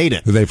 Of fact, they hate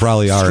it. They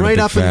probably are Straight a big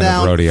up fan and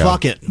down, of rodeo.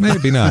 fuck it.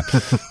 Maybe not.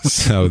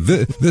 So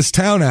this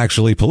town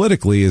actually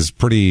politically is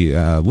pretty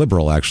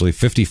liberal. Actually,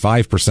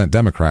 55%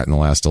 Democrat in the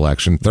last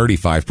election,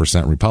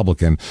 35%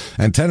 Republican,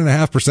 and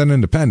 10.5%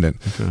 Independent.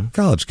 Okay.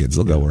 College kids,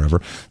 they'll go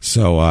wherever.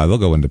 So they'll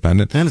go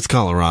independent. And it's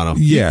Colorado.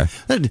 Yeah,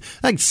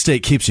 that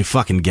state keeps you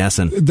fucking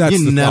guessing. That's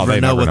you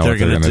never know what they're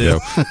going to do.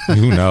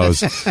 Who knows?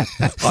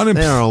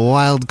 They're a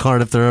wild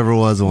card if there ever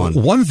was one.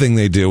 One thing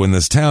they do in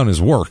this town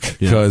is work,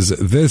 because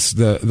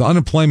the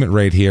unemployment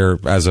rate here,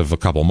 as of a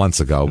couple months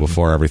ago,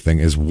 before everything,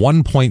 is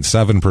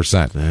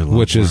 1.7%,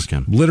 which is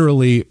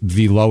literally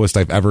the lowest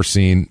I've ever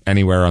seen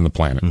anywhere on the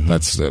planet.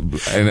 That's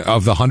and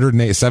of the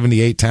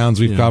 178 towns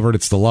we've covered,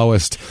 it's the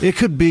lowest. It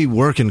could be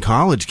working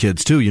college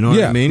kids too. You know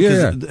what I mean?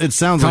 It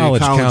sounds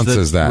college like a college counts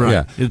as that. Right.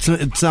 Yeah,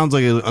 it sounds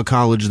like a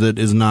college that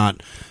is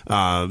not.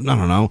 I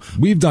don't know.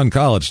 We've done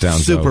college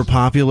towns super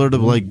popular to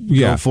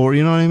go for.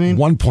 You know what I mean?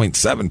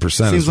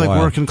 1.7% seems like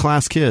working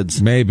class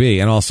kids. Maybe,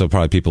 and also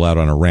probably people out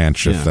on a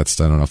ranch. If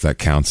that's, I don't know if that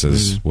counts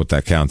as what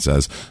that counts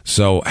as.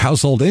 So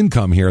household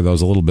income here though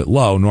is a little bit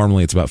low.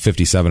 Normally it's about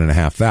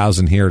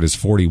 $57,500. Here it is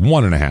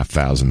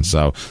 $41,500.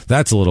 So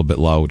that's a little bit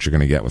low, which you're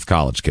going to get with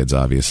college kids.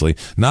 Obviously,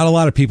 not a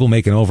lot of people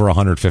making over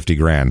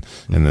 $150,000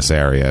 in this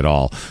area at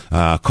all.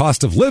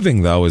 Cost of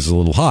living though is a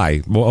little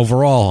high. Well,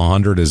 overall,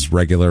 100 is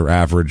regular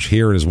average.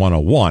 Here it is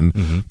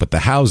 101, but the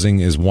housing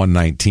is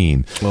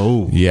 119.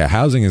 Oh, yeah,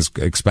 housing is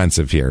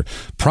expensive here.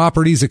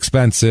 Property's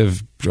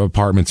expensive.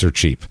 Apartments are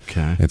cheap.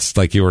 Okay. It's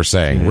like you were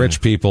saying, rich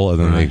people, and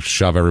then they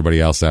shove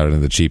everybody else out into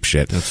the cheap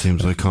shit. That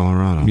seems like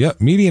Colorado. Yep.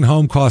 Median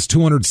home costs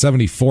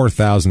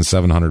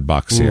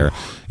 $274,700 here.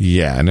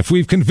 Yeah. And if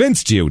we've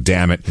convinced you,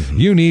 damn it,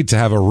 you need to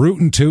have a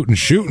rootin' tootin'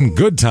 shootin'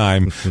 good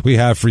time, we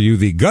have for you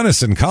the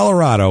Gunnison,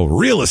 Colorado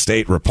Real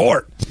Estate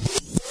Report.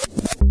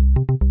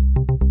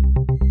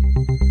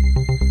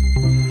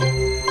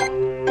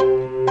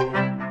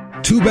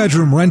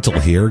 Two-bedroom rental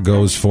here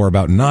goes for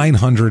about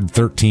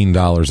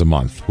 $913 a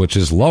month, which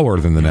is lower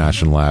than the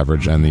national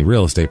average, and the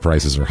real estate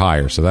prices are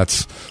higher. So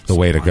that's the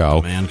way to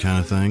go. Man, kind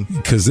of thing.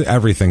 Because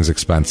everything's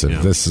expensive.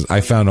 Yeah.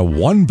 I found a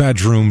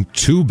one-bedroom,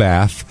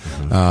 two-bath,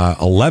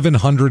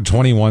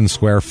 1,121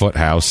 square foot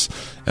house,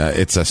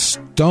 It's a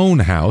stone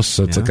house,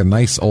 so it's like a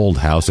nice old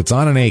house. It's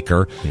on an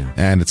acre,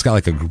 and it's got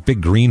like a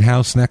big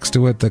greenhouse next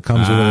to it that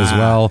comes with it as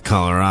well.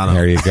 Colorado.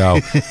 There you go.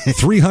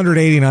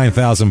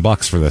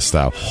 $389,000 for this,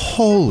 though.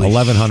 Holy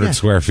 1,100 shit.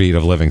 square feet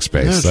of living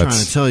space. They're trying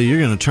to tell you you're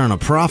going to turn a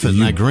profit in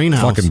that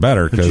greenhouse. Fucking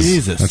better,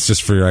 because that's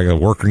just for your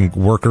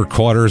worker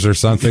quarters or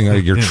something.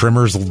 Your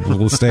trimmers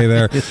will stay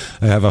there.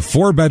 I have a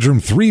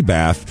 4-bedroom,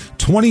 3-bath,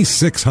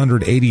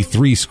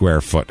 2,683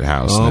 square foot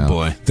house. Oh, now.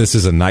 boy. This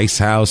is a nice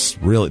house,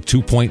 really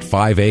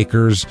 2.5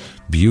 acres.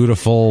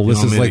 Beautiful.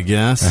 This is like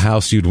a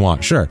house you'd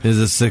want. Sure. Is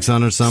it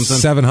 600 something?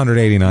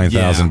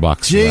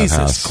 $789,000.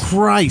 Jesus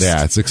Christ.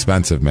 Yeah, it's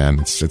expensive,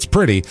 man. It's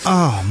pretty.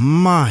 Oh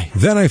my.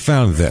 Then I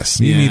found this.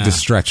 You need to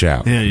stretch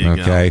out. There you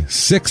go.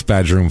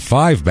 6-bedroom,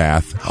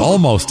 5-bath,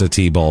 almost a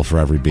T-bowl for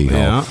every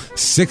beehole.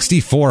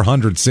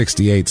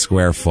 6,468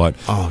 square foot.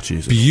 Oh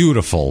Jesus.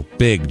 Beautiful,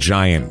 big,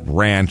 giant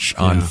ranch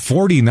on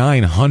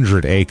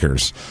 4,900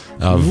 acres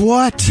of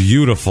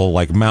beautiful,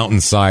 like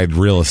mountainside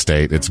real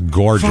estate. It's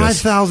gorgeous.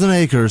 5,000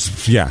 acres.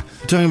 Yeah.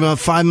 You're talking about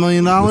 $5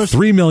 million?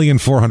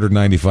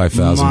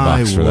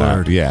 $3,495,000 for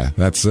that. Yeah,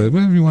 that's if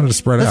you wanted to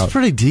spread out. That's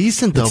pretty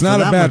decent, though. It's for not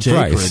that a bad much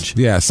price. Acreage.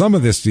 Yeah, some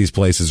of these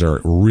places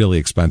are really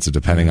expensive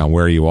depending on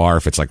where you are.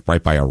 If it's like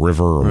right by a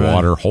river or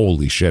water,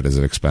 holy shit, is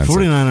it expensive?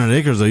 4,900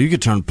 acres, though. You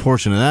could turn a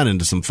portion of that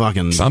into some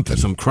fucking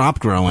some crop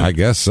growing. I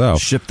guess so.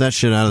 Ship that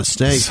shit out of the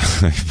state.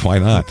 Why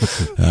not?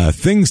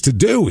 Things to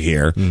do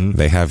here.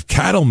 They have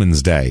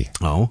Cattleman's Day.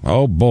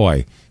 Oh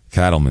boy.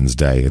 Cattleman's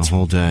Day. It's a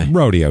whole day.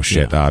 Rodeo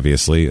shit,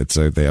 obviously. It's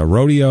a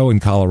rodeo in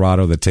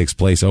Colorado that takes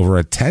place over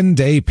a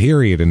 10-day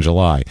period in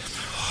July.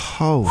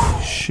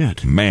 Holy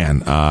shit.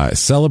 Man,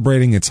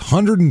 celebrating its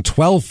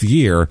 112th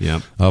year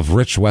of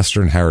rich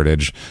Western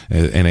heritage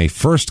in a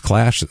first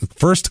class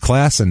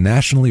and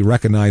nationally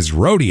recognized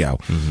rodeo.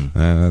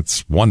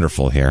 That's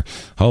wonderful here.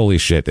 Holy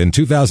shit. In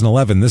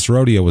 2011, this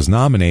rodeo was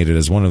nominated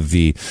as one of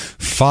the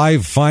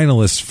 5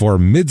 finalists for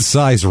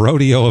Mid-Size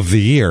Rodeo of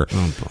the Year,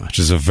 which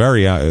is a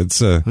very,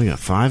 we got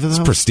 5 of those? It's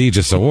a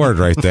prestigious award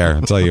right there.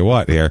 I'll tell you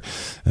what here.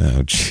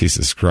 Oh,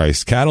 Jesus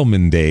Christ.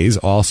 Cattleman Days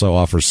also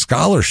offers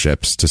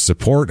scholarships to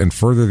support and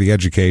further the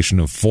education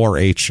of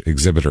 4-H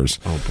exhibitors.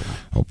 Oh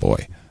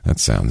boy. That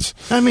sounds...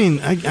 I mean,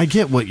 I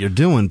get what you're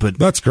doing, but...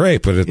 That's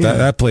great, but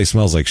that place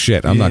smells like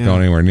shit. I'm not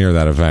going anywhere near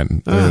that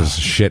event. There's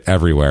shit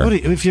everywhere.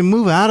 If you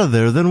move out of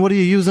there, then what are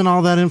you using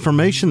all that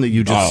information that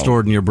you just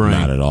stored in your brain?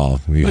 Not at all.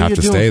 You have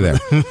to stay there.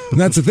 And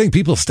that's the thing.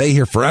 People stay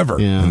here forever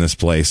in this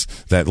place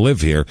that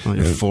live here. Well,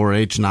 your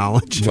 4-H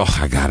knowledge. Oh,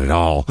 I got it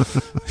all.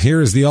 Here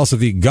is also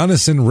the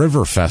Gunnison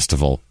River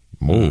Festival.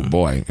 Oh,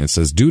 boy. It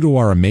says, due to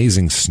our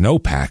amazing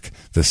snowpack,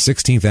 the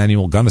 16th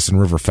annual Gunnison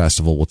River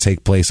Festival will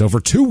take place over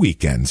 2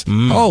 weekends.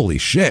 Holy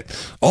shit.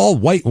 All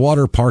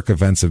Whitewater Park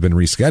events have been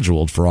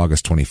rescheduled for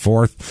August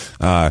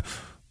 24th.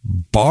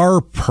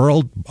 Bar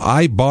Pearl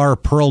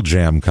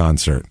Jam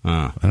concert.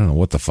 I don't know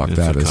what the fuck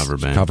that is.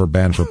 Cover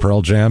band for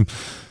Pearl Jam.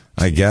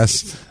 I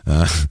guess.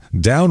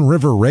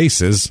 Downriver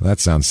Races. That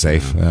sounds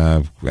safe.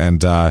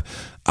 And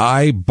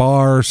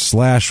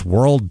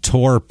I-Bar/World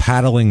Tour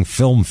Paddling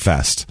Film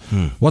Fest.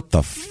 What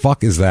the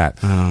fuck is that?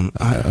 I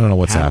don't know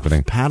what's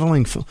happening.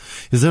 Paddling?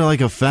 Is there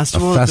like a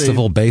festival? A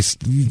festival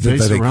based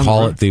that they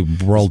call it the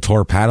World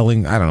Tour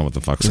Paddling? I don't know what the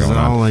fuck's going on. Is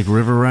it all like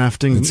river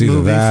rafting? It's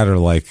either that or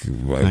like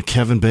a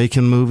Kevin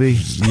Bacon movie?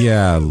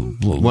 Yeah.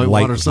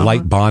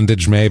 Light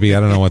bondage, maybe. I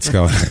don't know what's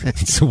going on.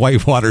 It's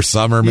Whitewater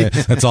Summer.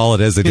 That's all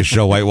it is. They just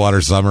show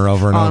Whitewater Summer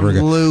over and over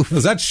again.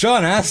 Is that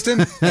Sean Astin?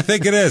 I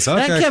think it is.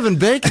 Okay. That Kevin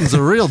Bacon's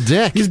a real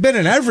dick. He's been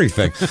in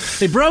everything.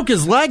 He broke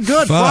his leg.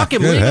 Good. Fuck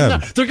him. Leave him.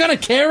 They're going to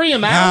carry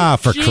him out.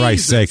 For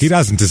Christ's sake. He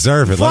doesn't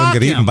deserve it. Let him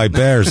get eaten by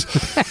bears.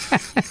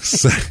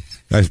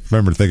 I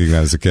remember thinking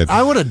that as a kid.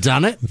 I would have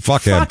done it.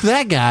 Fuck him. Fuck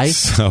that guy.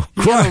 So,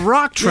 you got a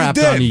rock trapped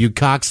on you, you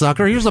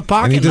cocksucker. Here's a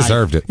pocket knife. And he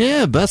deserved it.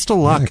 Yeah, best of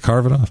luck. Yeah,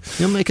 carve it off.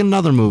 He'll make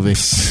another movie.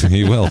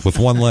 He will, with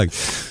one leg.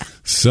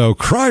 So,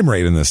 crime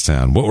rate in this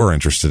town, what we're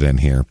interested in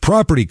here.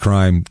 Property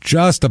crime,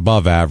 just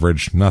above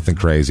average, nothing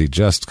crazy,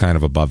 just kind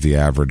of above the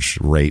average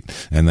rate.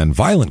 And then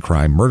violent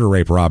crime, murder,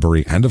 rape,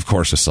 robbery, and of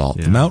course assault.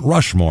 The Mount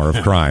Rushmore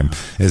of crime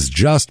is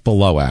just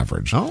below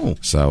average. Oh.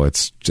 So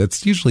it's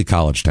usually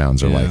college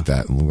towns are like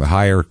that.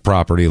 Higher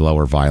property,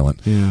 lower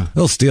violent. Yeah.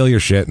 They'll steal your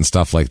shit and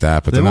stuff like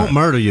that, but they won't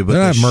murder you, but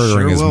they're not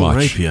murdering sure as will much.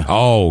 Rape you.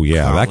 Oh,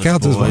 yeah, College that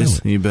counts as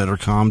violent. You better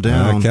calm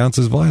down. That counts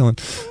as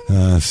violent.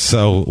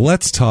 So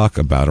let's talk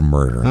about a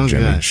murder,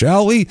 Jimmy,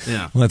 shall we?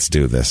 Yeah. Let's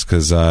do this,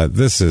 because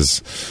this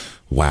is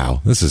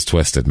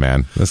twisted,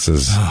 man. This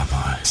is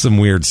some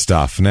weird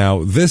stuff.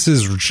 Now, this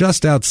is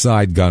just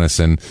outside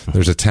Gunnison.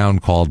 There's a town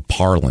called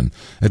Parlin.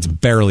 It's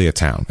barely a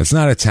town. It's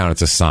not a town.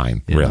 It's a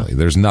sign, really.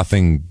 There's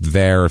nothing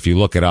there. If you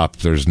look it up,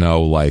 there's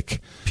no,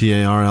 like...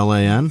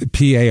 Parlin?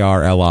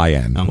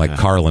 Parlin, like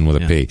Carlin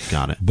with a P.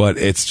 Got it. But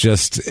it's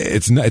just,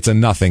 it's a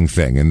nothing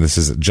thing. And this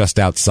is just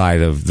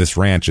outside of, this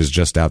ranch is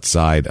just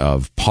outside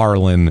of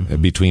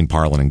Parlin, between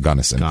Parlin and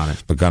Gunnison. Got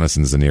it. But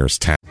Gunnison's the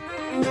nearest town.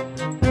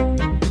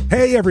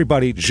 Hey,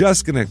 everybody,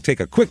 just going to take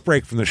a quick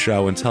break from the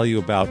show and tell you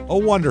about a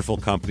wonderful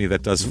company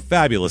that does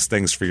fabulous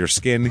things for your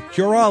skin,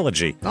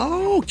 Curology.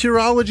 Oh,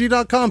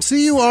 Curology.com,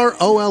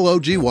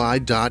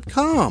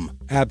 Curology.com.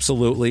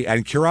 Absolutely.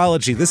 And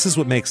Curology, this is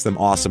what makes them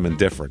awesome and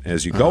different.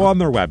 As you go on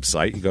their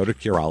website, you go to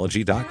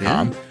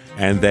Curology.com,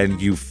 and then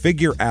you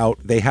figure out,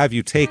 they have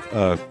you take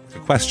a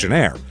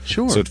questionnaire.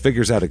 Sure. So it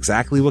figures out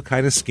exactly what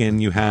kind of skin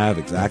you have,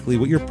 exactly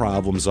what your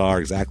problems are,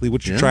 exactly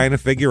what you're trying to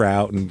figure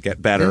out and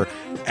get better,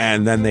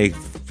 and then they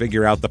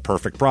figure out the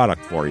perfect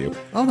product for you.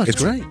 Oh, that's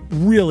it's great.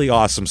 Really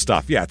awesome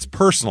stuff. Yeah, it's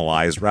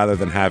personalized rather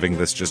than having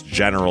this just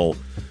general...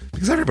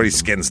 Because everybody's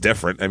skin's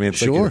different. I mean,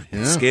 it's like your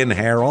skin,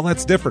 hair, all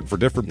that's different for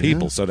different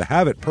people. So to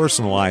have it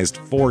personalized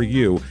for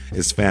you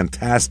is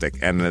fantastic.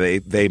 And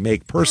they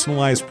make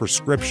personalized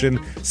prescription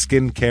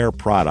skincare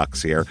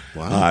products here.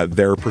 Wow.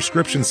 Their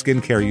prescription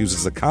skincare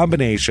uses a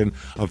combination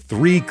of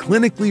 3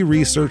 clinically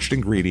researched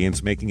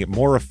ingredients, making it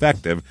more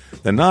effective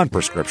than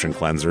non-prescription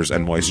cleansers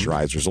and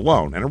moisturizers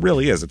alone. And it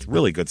really is. It's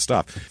really good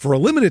stuff. For a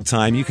limited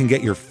time, you can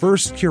get your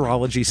first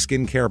Curology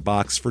skincare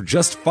box for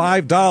just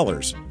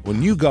 $5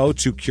 when you go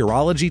to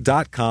Curology.com/smalltown.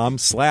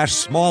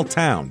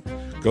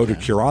 Go to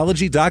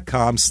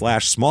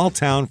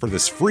Curology.com/smalltown for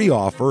this free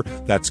offer.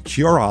 That's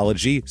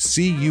Curology,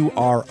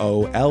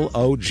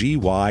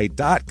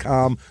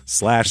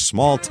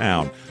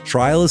 Curology.com/smalltown.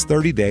 Trial is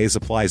 30 days,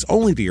 applies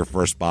only to your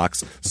first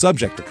box,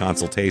 subject to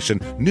consultation,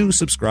 new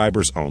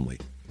subscribers only.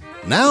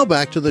 Now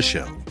back to the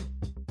show.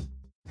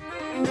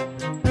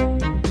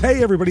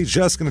 Hey, everybody,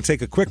 just going to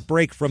take a quick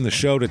break from the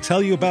show to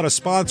tell you about a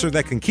sponsor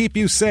that can keep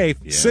you safe,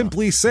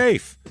 Simply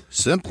Safe.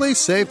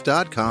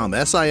 SimplySafe.com,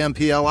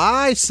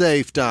 SIMPLI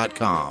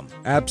Safe.com.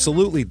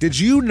 Absolutely. Did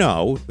you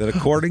know that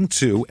according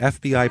to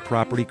FBI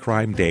property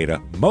crime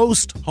data,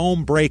 most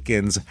home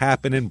break-ins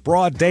happen in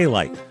broad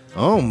daylight?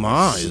 Oh,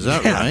 my. Is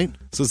that right?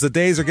 So as the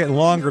days are getting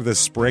longer this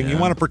spring, you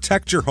want to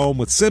protect your home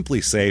with Simply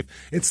Safe.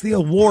 It's the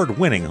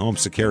award-winning home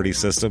security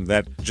system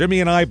that Jimmy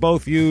and I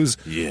both use.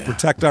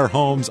 Protect our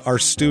homes, our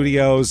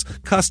studios,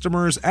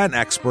 customers, and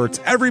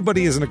experts.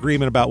 Everybody is in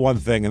agreement about one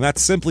thing, and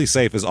that's Simply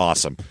Safe is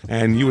awesome.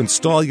 And you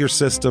install your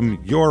system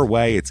your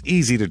way. It's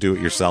easy to do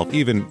it yourself.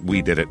 Even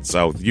we did it,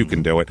 so you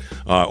can do it.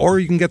 Or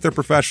you can get their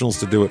professionals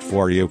to do it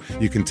for you.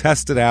 You can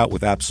test it out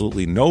with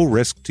absolutely no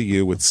risk to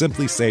you with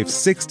Simply Safe's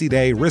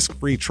 60-day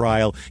risk-free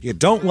trial. You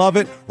don't love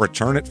it?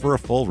 Return it for a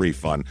full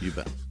refund. You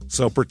bet.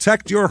 So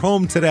protect your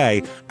home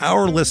today.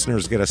 Our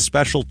listeners get a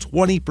special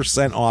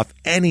 20% off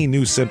any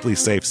new Simply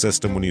Safe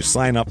system when you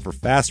sign up for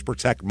Fast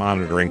Protect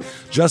monitoring.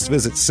 Just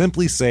visit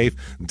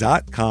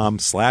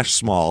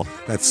simplysafe.com/small.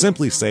 That's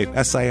SimplySafe,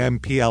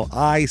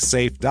 SIMPLI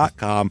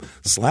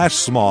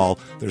safe.com/small.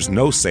 There's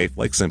no safe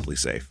like Simply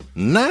Safe.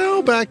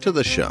 Now back to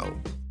the show.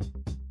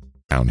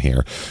 Down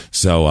here.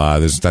 So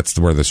that's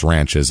where this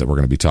ranch is that we're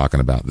going to be talking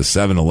about. The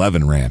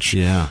 7-Eleven ranch.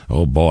 Yeah.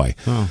 Oh, boy.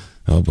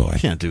 Oh, boy.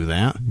 Can't do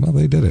that. Well,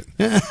 they did it.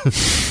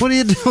 What are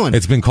you doing?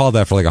 It's been called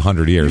that for like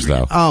 100 years,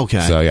 though. Oh,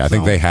 okay. So, yeah, I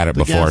think they had it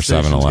before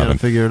 7-Eleven.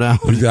 Figure it out.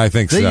 I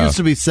think they so. used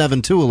to be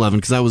 7-11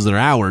 because that was their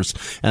hours,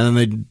 and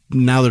then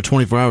now they're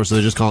 24 hours, so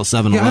they just call it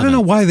 7-Eleven. Yeah, I don't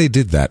know why they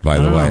did that, by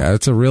the way.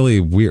 It's a really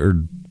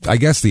weird... I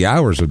guess the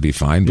hours would be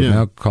fine, but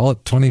now call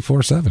it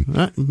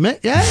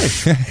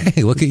 24/7.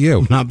 Hey, look at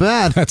you. Not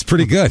bad. That's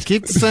pretty good.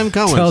 Keep the same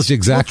colors. Tells you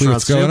exactly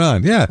what's going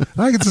on. Yeah,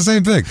 I think it's the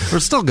same thing. We're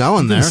still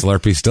going there.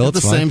 Slurpee still, Get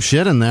it's the fine. same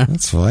shit in there.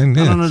 That's fine.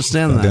 Yeah. I don't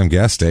understand that. Damn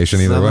gas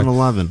station either way.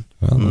 7-Eleven.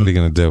 Well, what are you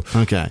going to do?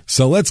 Okay.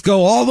 So let's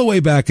go all the way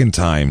back in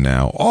time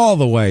now, all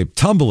the way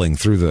tumbling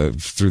through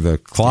the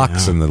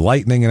clocks and the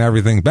lightning and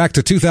everything back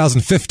to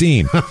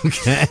 2015.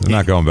 Okay. I'm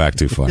not going back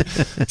too far.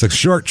 It's a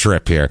short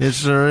trip here. It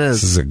sure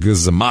is. This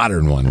is a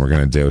modern one we're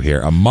going to do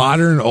here. A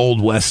modern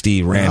old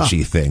westy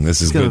ranchy thing.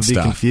 This is good stuff. It's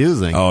going to be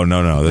confusing. Oh,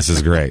 no. This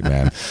is great,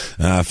 man.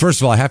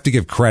 First of all, I have to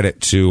give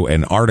credit to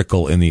an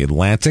article in The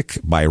Atlantic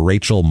by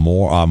Rachel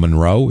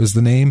Monroe is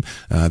the name.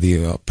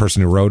 The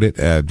person who wrote it.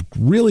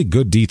 Really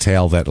good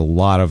detail that a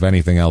lot of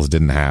anything else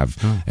didn't have.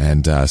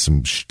 And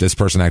this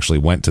person actually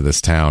went to this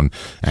town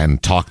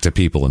and talked to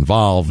people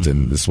involved.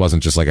 And this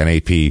wasn't just like an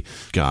AP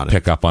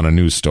pickup on a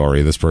news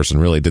story. This person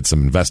really did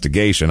some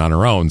investigation on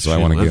her own. So I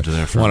want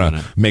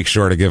to make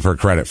sure to give her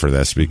credit for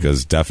this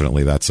because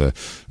definitely that's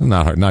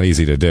not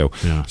easy to do.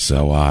 Yeah.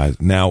 So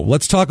now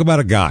let's talk about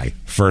a guy.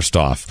 First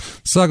off,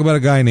 let's talk about a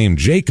guy named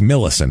Jake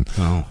Millison.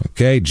 Oh.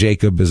 Okay,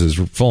 Jacob is his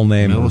full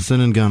name.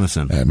 Millison and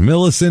Gunnison.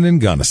 Millison and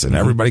Gunnison.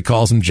 Everybody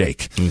calls him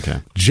Jake. Okay.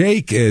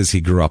 Jake he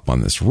grew up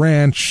on this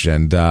ranch,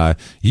 and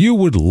you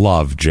would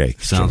love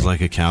Jake. Sounds like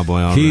a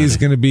cowboy already. He's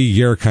going to be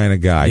your kind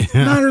of guy.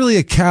 Yeah. Not really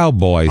a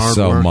cowboy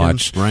so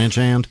much. Ranch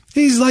hand.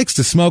 He likes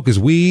to smoke his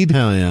weed.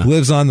 Hell yeah.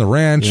 Lives on the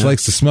ranch,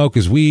 likes to smoke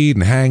his weed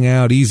and hang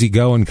out,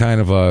 easygoing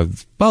kind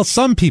of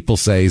some people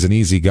say he's an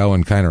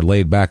easygoing kind of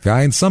laid back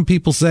guy, and some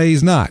people say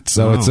he's not.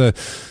 So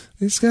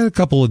He's got a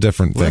couple of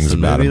different things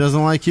about maybe him. He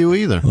doesn't like you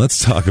either.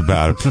 Let's talk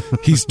about him.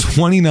 He's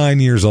 29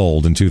 years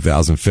old in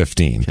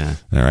 2015. Okay.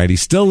 All right. He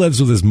still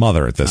lives with his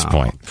mother at this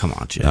point. Come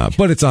on, Jake.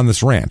 But it's on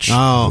this ranch.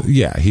 Oh.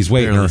 Yeah. He's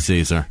waiting her.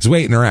 Caesar. He's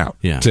waiting her out,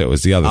 too,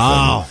 is the other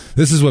thing.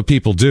 This is what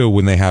people do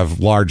when they have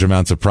large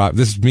amounts of property.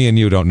 This me and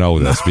you don't know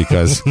this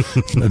because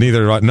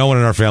no one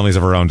in our family's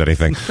ever owned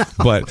anything.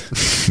 But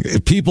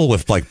people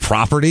with like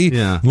property,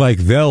 like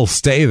they'll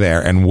stay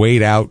there and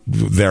wait out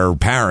their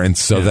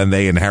parents so then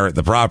they inherit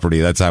the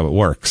property. That's how it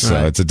works.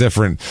 So it's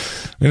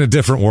in a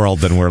different world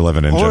than we're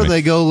living in. Or Jimmy.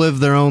 they go live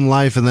their own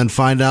life and then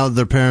find out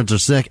their parents are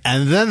sick,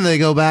 and then they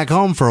go back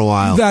home for a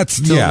while.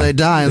 Till they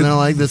die, and they're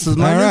like, "This is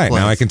my all new right. place.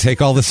 Now I can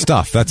take all this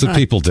stuff." That's what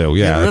people do.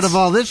 Yeah, get rid of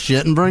all this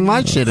shit and bring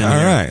my shit in. All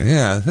here. right,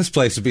 yeah, this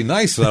place would be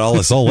nice without all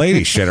this old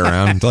lady shit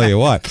around. I'll tell you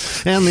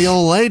what, and the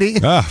old lady,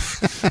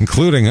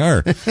 including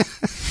her.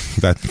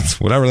 That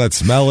whatever that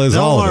smell is.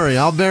 Don't worry,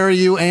 I'll bury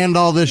you and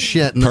all this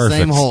shit in Perfect. the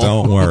same hole.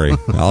 Don't worry,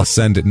 I'll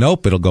send it.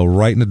 Nope, it'll go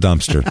right in the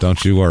dumpster.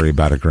 Don't you worry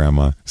about it,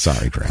 Grandma.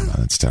 Sorry, Grandma,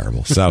 that's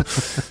terrible. So,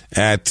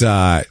 at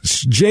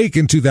Jake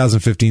in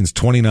 2015 is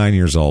 29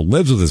 years old,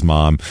 lives with his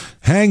mom,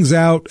 hangs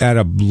out at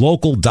a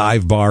local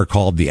dive bar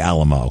called the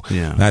Alamo.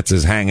 Yeah, that's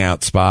his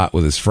hangout spot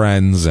with his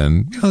friends,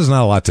 and there's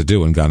not a lot to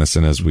do in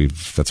Gunnison.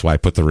 That's why I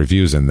put the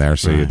reviews in there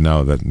so you'd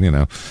know that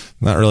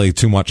not really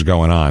too much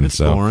going on. It's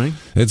boring.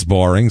 It's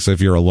boring. So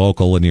if you're a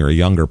local and you're a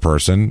younger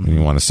person and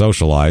you want to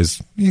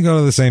socialize, you go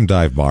to the same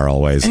dive bar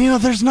always.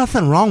 And there's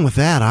nothing wrong with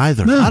that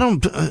either. No. I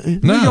don't.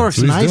 New York's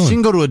nice. You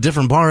can go to a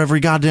different bar every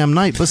goddamn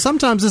night, but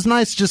sometimes it's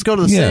nice to just go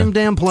to the same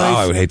damn place. Oh,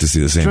 I would hate to see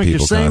the same drink people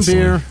your same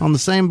constantly. beer on the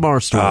same bar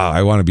stool.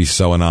 I want to be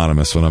so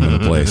anonymous when I'm in a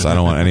place. I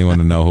don't want anyone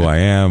to know who I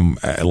am.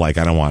 Like,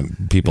 I don't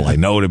want people I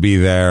know to be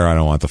there. I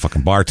don't want the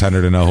fucking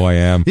bartender to know who I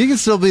am. You can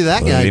still be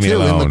that guy, Leave me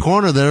too, in alone. the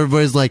corner that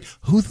everybody's like,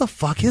 who the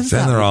fuck is that?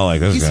 Then they're all like,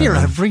 this he's guy. here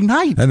every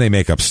night. And they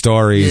make up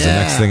stories, and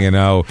next thing you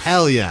know.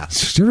 Hell yeah.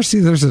 Did you ever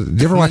see,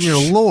 did you ever watch, your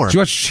lore. Did you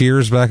watch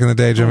Cheers back in the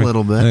day, Jimmy? A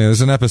little bit.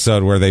 There's an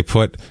episode where they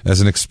put, as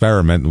an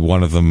experiment,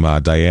 one of them,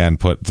 Diane,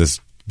 put this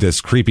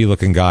creepy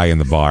looking guy in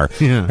the bar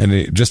and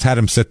it just had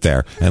him sit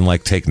there and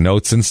like take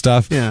notes and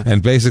stuff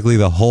and basically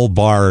the whole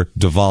bar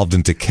devolved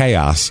into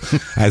chaos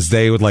as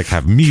they would like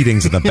have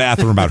meetings in the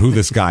bathroom about who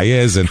this guy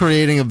is and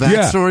creating a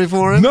backstory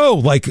for him. No,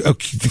 like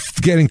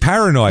getting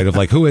paranoid of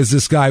like, who is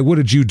this guy? What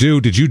did you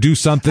do? Did you do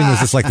something? Is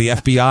this like the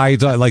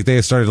FBI? Like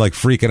they started like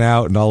freaking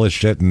out and all this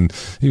shit, and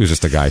he was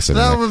just a guy sitting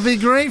there. That would be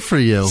great for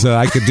you. So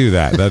I could do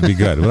that. That'd be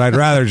good. But I'd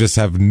rather just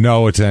have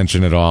no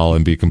attention at all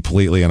and be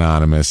completely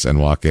anonymous and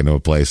walk into a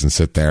place and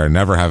sit there and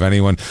never have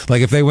anyone.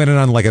 Like if they went in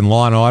on like in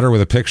Law and Order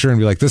with a picture and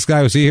be like, this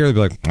guy was he here? They'd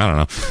be like, I don't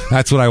know.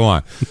 That's what I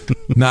want.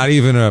 Not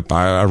even a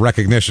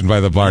recognition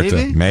by the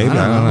bartender. Maybe?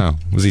 I don't know.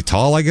 Was he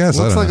tall, I guess?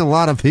 Looks I like know. a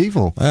lot of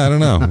people. I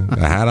don't know.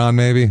 A hat on,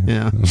 maybe?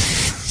 Yeah.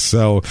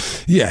 So,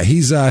 yeah,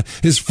 he's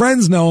his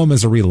friends know him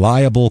as a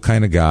reliable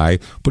kind of guy,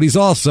 but he's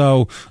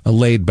also a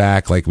laid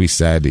back, like we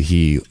said.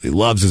 He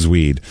loves his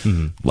weed,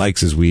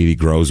 likes his weed. He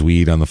grows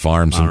weed on the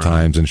farm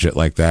sometimes and shit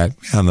like that.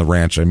 On the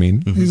ranch, I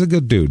mean, he's a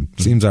good dude.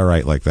 Seems all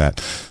right like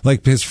that.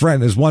 Like his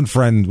one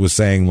friend was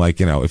saying,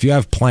 like, if you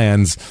have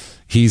plans,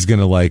 he's going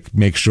to like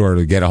make sure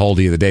to get a hold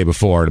of you the day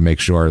before to make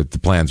sure that the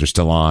plans are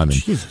still on. And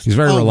he's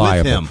very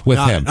reliable with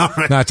him.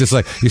 Right. Not just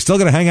like, you still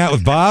going to hang out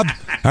with Bob?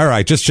 All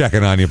right, just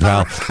checking on you,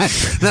 pal.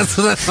 That's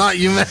what I thought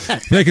you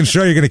meant. Making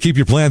sure you're going to keep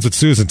your plans with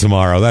Susan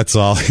tomorrow. That's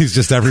all. He's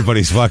just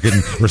everybody's fucking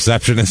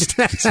receptionist.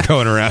 He's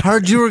going around.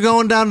 Heard you were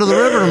going down to the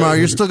river tomorrow.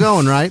 You're still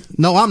going, right?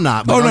 No, I'm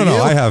not. But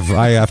no. I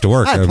have to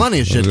work. I have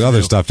plenty of shit to other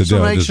do. stuff to So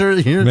do.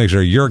 make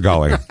sure you're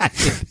going.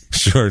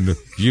 Sure,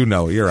 you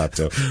know what you're up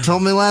to.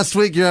 Told me last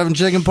week you're having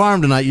chicken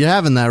parm tonight. You're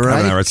having that,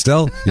 right? All right,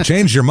 still? You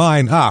changed your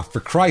mind? For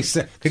Christ's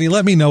sake. Can you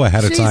let me know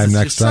ahead of time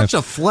next time? You're such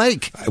a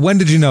flake. When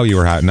did you know you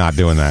were not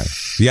doing that?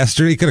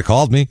 Yesterday? You could have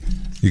called me.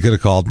 You could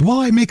have called. Well,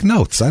 I make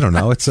notes. I don't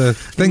know. It's a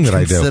thing that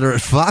I do.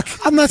 Considerate fuck.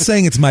 I'm not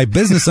saying it's my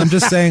business. I'm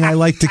just saying I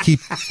like to keep,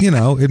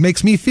 it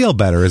makes me feel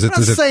better. I'm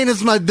not saying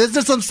it's my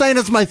business. I'm saying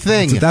it's my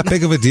thing. Is it that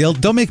big of a deal?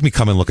 Don't make me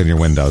come and look in your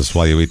windows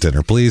while you eat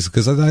dinner, please,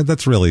 because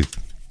that's really...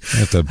 I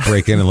have to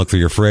break in and look through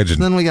your fridge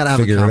and then we gotta have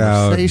figure a it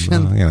out. conversation.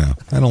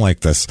 I don't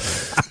like this.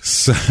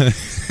 So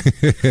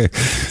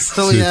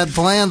he had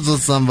plans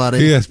with somebody.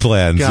 He has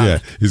plans. God. Yeah,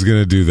 he's going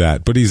to do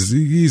that. But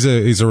he's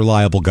a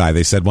reliable guy.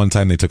 They said one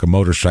time they took a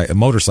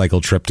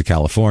motorcycle trip to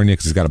California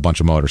because he's got a bunch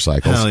of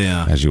motorcycles. Hell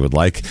yeah, as you would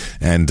like.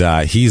 And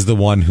he's the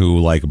one who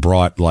like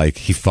brought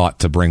he thought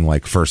to bring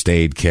like first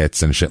aid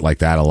kits and shit like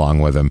that along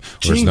with him,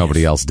 whereas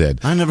nobody else did.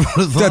 I never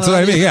thought That's what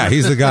I mean. Yeah,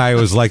 he's the guy who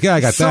was like, I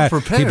got that.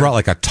 Prepared. He brought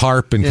like a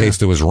tarp in case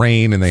there was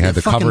rain and they had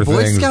to cover Boy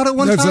things. Scout at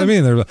one That's time? what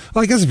I mean.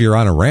 I guess if you're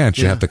on a ranch,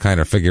 you have to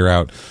kind of figure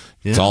out,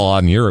 It's all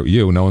on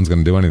you. No one's going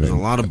to do anything. There's a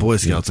lot of Boy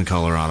Scouts in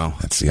Colorado.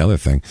 That's the other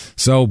thing.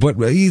 So, but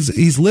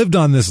he's lived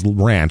on this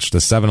ranch, the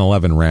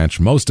 7-Eleven ranch,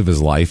 most of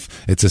his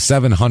life. It's a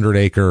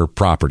 700-acre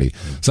property.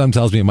 Some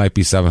tells me it might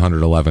be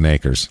 711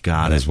 acres.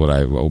 Got it. That's what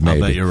maybe. I'll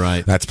bet you're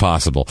right. That's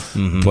possible.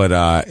 Mm-hmm.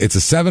 But it's a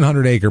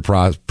 700-acre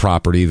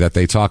property that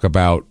they talk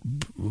about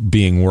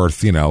being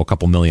worth, a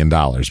couple $1 million,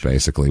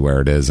 basically,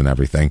 where it is and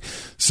everything.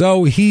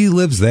 So he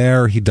lives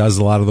there. He does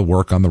a lot of the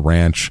work on the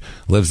ranch,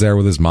 lives there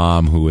with his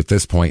mom, who at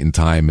this point in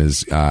time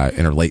is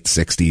in her late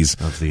 60s.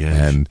 Of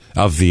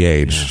the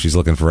age. Yeah. She's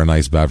looking for a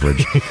nice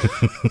beverage.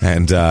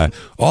 And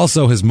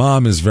also his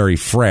mom is very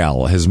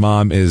frail. His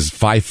mom is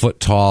 5 foot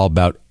tall,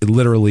 about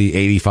literally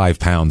 85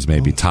 pounds,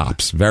 maybe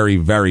tops. Very,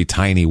 very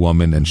tiny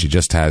woman. And she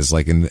just has,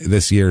 in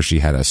this year, she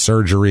had a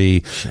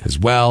surgery as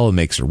well. It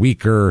makes her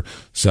weaker.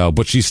 So,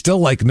 but she's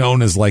still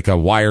known as a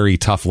wiry,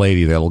 tough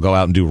lady that'll go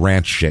out and do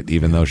ranch shit,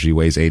 even though she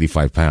weighs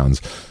 85 pounds.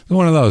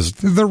 One of those.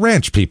 They're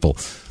ranch people.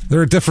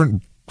 They're a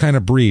different kind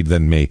of breed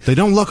than me. They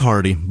don't look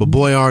hardy, but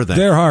boy are they.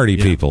 They're hardy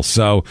people.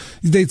 So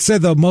they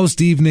said that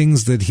most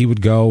evenings that he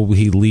would go,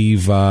 he'd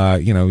leave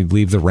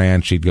the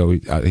ranch. He'd go,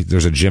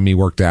 there's a gym he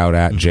worked out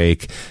at,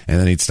 Jake, and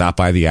then he'd stop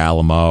by the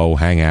Alamo,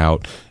 hang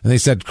out. And they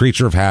said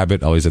creature of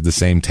habit, always at the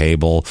same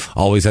table,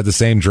 always had the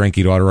same drink.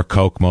 He'd order a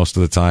Coke most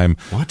of the time.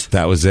 What?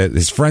 That was it.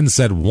 His friends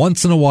said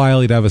once in a while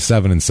he'd have a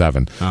 7 and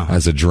 7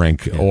 as a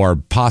drink, or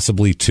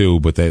possibly 2,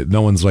 but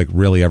no one's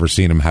really ever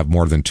seen him have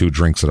more than 2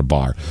 drinks at a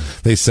bar.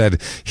 They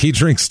said he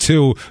drinks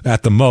 2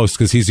 at the most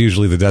because he's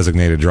usually the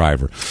designated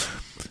driver.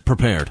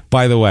 Prepared.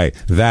 By the way,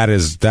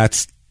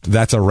 that's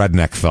a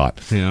redneck thought.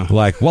 Yeah.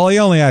 He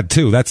only had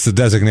 2. That's the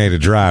designated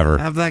driver.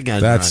 Have that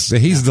guy drive.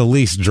 He's the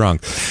least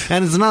drunk.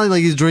 And it's not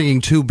like he's drinking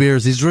 2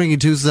 beers. He's drinking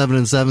 2 7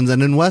 and 7s.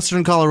 And in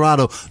Western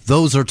Colorado,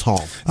 those are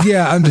tall.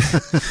 Yeah.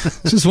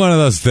 It's just one of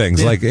those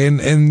things. Yeah.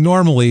 And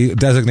normally,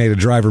 designated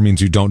driver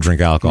means you don't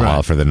drink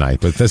alcohol for the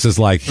night. But this is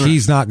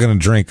he's not going to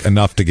drink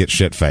enough to get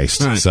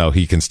shit-faced. So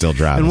he can still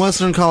drive. In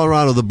Western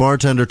Colorado, the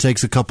bartender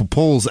takes a couple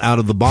pulls out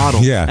of the bottle.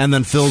 And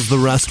then fills the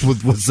rest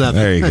with 7.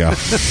 There you go.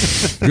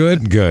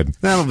 Good.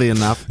 That'll be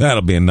enough.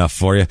 That'll be enough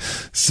for you.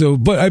 So,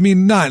 but I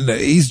mean,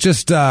 he's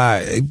just,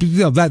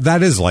 that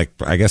is I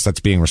guess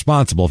that's being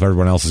responsible if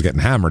everyone else is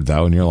getting hammered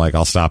though. And you're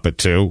I'll stop at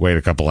 2, wait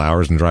a couple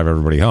hours and drive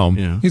everybody home.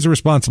 Yeah. He's a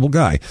responsible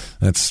guy.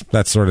 That's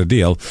that sort of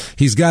deal.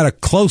 He's got a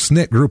close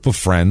knit group of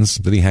friends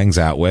that he hangs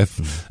out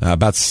with,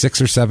 about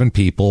 6 or 7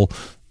 people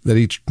that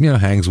he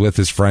hangs with,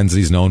 his friends that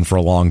he's known for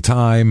a long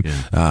time.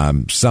 Yeah.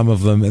 Some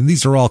of them, and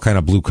these are all kind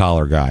of blue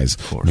collar guys,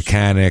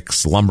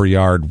 mechanics,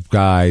 lumberyard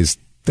guys.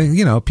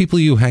 People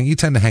you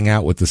tend to hang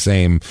out with the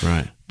same,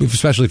 right?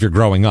 Especially if you're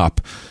growing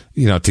up,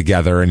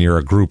 together and you're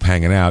a group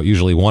hanging out.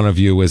 Usually one of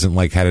you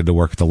isn't headed to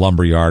work at the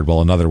lumberyard while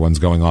another one's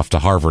going off to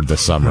Harvard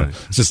this summer.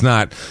 Right. It's just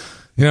not,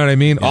 you know what I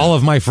mean? Yeah. All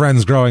of my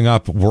friends growing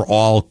up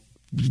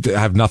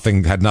had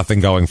nothing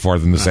going for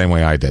them the same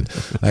way I did.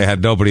 I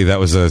had nobody that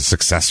was a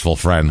successful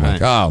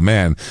friend. Oh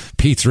man,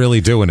 Pete's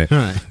really doing it.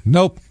 Right.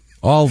 Nope.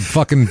 All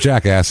fucking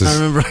jackasses. I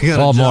remember I got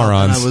all a job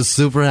morons. And I was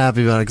super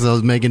happy about it because I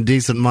was making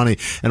decent money.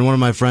 And one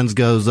of my friends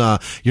goes,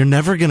 "You're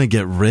never going to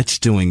get rich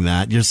doing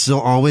that. You're still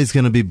always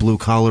going to be blue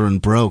collar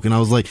and broke." And I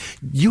was like,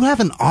 "You have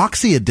an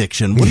oxy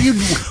addiction. Why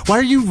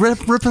are you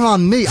ripping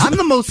on me? I'm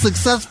the most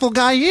successful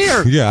guy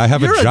here." Yeah, I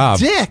have You're a job.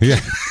 Dick. Yeah.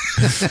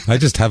 I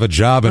just have a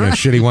job in a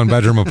shitty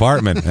 1-bedroom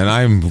aparment, and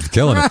I'm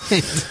killing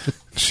it.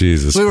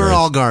 Jesus we Christ. were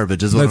all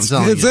garbage is what I'm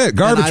telling you. That's it.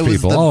 Garbage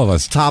people, all of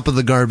us. Top of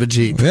the garbage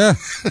heap. Yeah.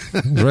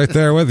 Right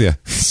there with you.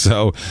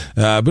 So,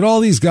 but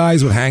all these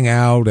guys would hang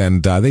out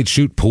and they'd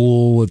shoot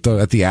pool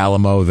at the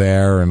Alamo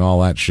there and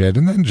all that shit.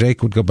 And then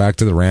Jake would go back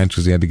to the ranch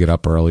because he had to get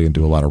up early and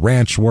do a lot of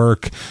ranch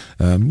work,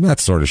 that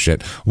sort of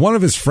shit. One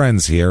of his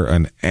friends here,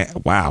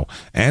 Antranik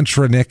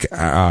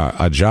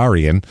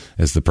Ajarian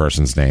is the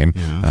person's name.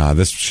 Yeah.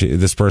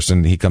 This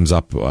person, he comes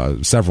up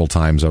several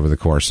times over the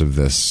course of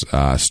this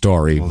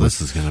story. Well,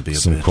 this is going to be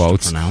some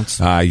quotes. To pronounce.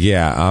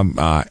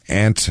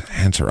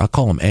 I'll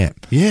call him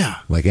Ant. Yeah.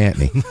 Like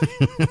Antony.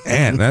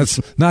 Ant. That's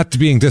not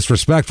being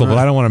disrespectful, but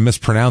I don't want to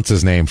mispronounce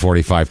his name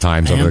 45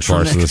 times over the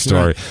course of the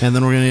story. Right. And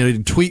then we're going to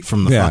get a tweet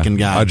from the fucking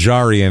guy.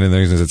 Ajarian, and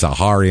it's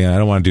Aharian. I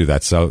don't want to do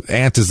that. So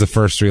Ant is the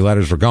first 3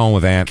 letters. We're going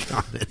with Ant.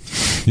 Got it.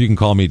 You can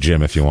call me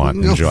Jim if you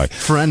want. Enjoy.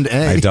 Friend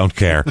A. I don't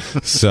care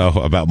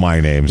about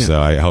my name,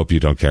 so I hope you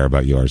don't care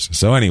about yours.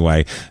 So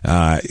anyway,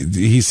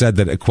 he said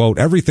that, quote,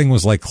 everything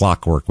was like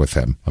clockwork with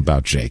him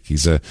about Jake.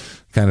 He's a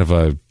kind of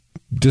a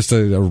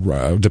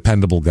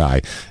dependable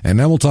guy. And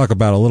then we'll talk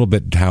about a little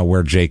bit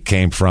where Jake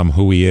came from,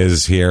 who he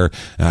is here.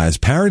 His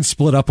parents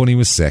split up when he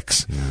was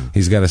 6. Yeah.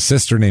 He's got a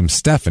sister named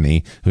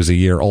Stephanie, who's a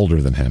year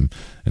older than him.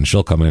 And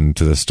she'll come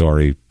into the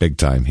story big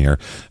time here.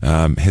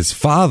 His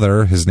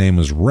father, his name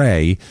was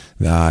Ray,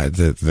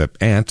 the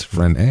Ant,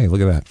 friend A, look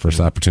at that, first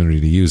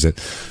opportunity to use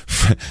it.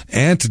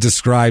 Ant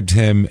described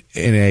him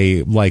in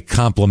a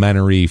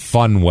complimentary,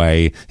 fun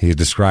way. He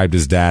described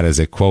his dad as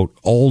a, quote,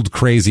 old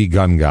crazy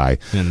gun guy.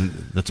 And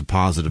that's a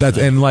positive.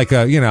 And like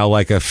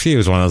a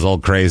fuse, one of those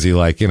old crazy,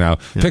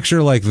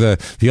 picture like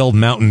the old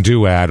Mountain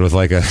Dew ad with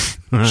like a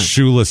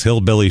shoeless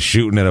hillbilly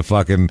shooting at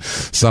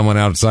someone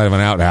outside of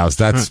an outhouse.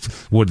 That's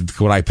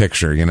what I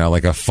picture,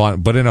 like a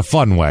fun, but in a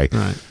fun way,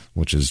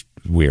 which is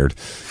weird.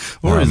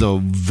 Or he's a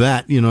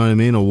vet, you know what I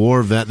mean? A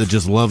war vet that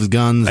just loves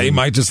guns. They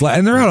might just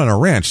and they're out on a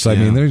ranch, so I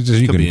mean,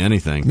 you could be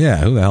anything. Yeah,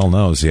 who the hell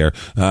knows here?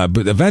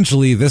 But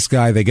eventually, this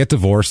guy, they get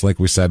divorced, like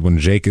we said, when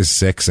Jake is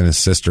 6 and his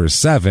sister is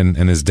 7,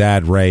 and his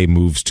dad Ray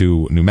moves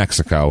to New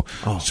Mexico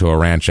to a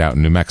ranch out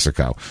in New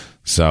Mexico.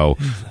 So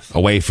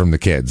away from the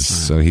kids.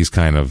 So he's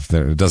kind of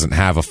doesn't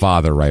have a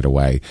father right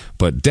away.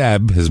 But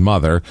Deb, his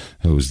mother,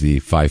 who's the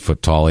 5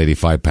 foot tall,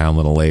 85-pound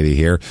little lady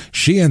here,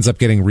 she ends up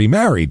getting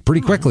remarried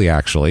pretty quickly,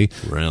 actually.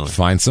 Really?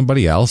 Finds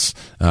somebody else,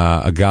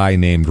 a guy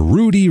named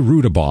Rudy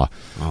Rudabaugh.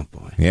 Oh,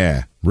 boy.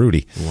 Yeah.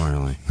 Rudy.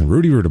 Really?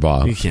 Rudy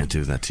Rudabaugh. You can't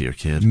do that to your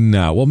kid.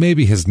 No. Well,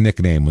 maybe his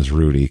nickname was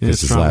Rudy because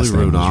his last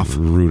name was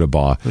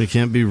Rudabaugh. He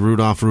can't be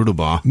Rudolph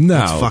Rudabaugh. No.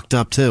 That's fucked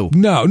up, too.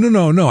 No.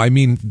 I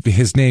mean,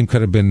 his name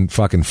could have been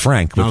fucking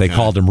Frank, but they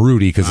called him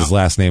Rudy because his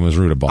last name was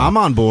Rudabaugh. I'm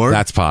on board.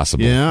 That's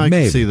possible. Yeah, I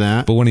can see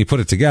that. But when you put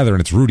it together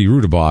and it's Rudy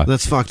Rudabaugh,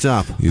 that's fucked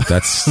up.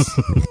 That's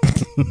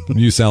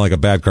you sound like a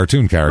bad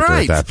cartoon character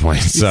at that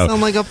point. So you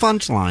sound like a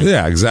punchline.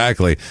 Yeah,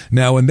 exactly.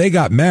 Now, when they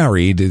got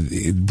married,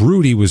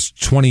 Rudy was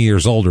 20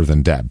 years older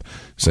than Deb.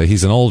 So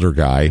he's an older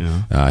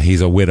guy. Yeah.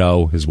 He's a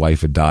widow. His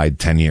wife had died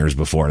 10 years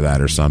before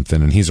that or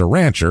something. And he's a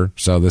rancher.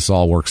 So this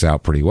all works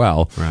out pretty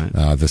well.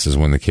 Right. This is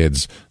when the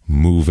kids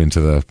move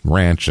into the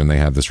ranch and they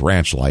have this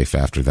ranch life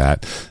after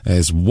that.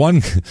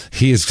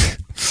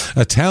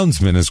 A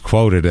townsman is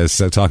quoted as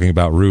talking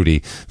about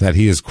Rudy that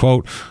he is,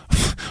 quote,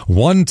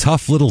 one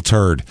tough little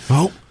turd.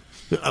 Oh.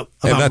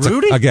 That's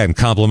Rudy? Again,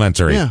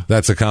 complimentary. Yeah.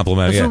 That's a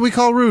compliment. That's what we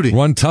call Rudy.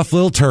 One tough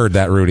little turd,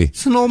 that Rudy.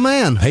 It's an old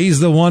man. He's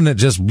the one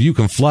that you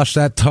can flush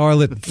that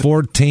toilet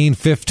 14,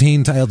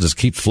 15 times. He'll just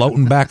keep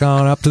floating back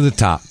on up to the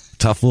top.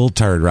 Tough little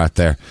turd right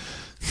there.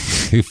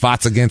 He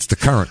fights against the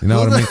current. You know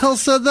what I mean? Who the hell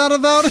said that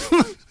about him?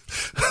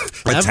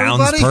 A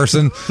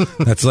townsperson.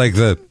 That's like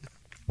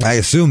I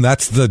assume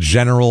that's the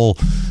general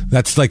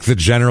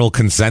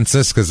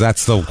consensus because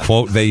that's the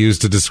quote they use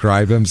to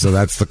describe him. So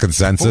that's the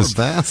consensus.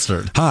 Poor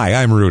bastard. Hi,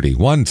 I'm Rudy.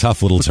 One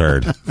tough little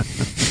turd.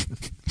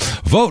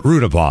 Vote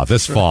Rudabaugh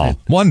this fall.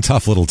 One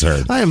tough little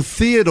turd. I am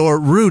Theodore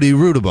Rudy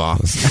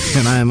Rudabaugh,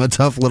 and I am a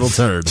tough little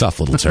turd. Tough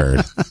little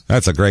turd.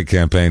 That's a great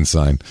campaign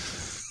sign.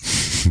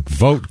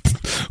 Vote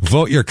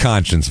your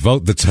conscience.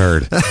 Vote the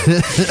turd.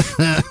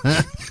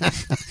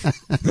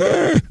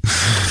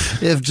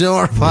 If Joe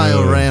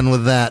Arpaio ran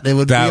with that, it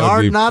would be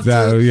hard not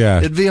to. Yeah.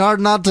 It'd be hard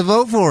not to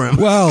vote for him.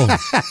 Well,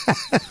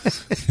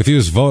 if he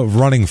was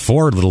running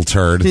for little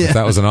turd, if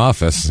that was an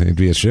office, he'd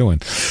be a shoo-in.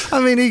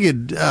 I mean, he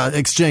could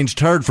exchange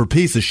turd for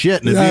piece of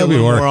shit, and it'd be a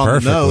little work more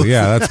on the nose.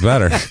 Yeah, that's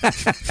better.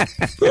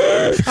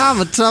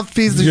 I'm a tough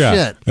piece of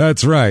shit.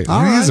 That's right.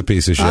 He is a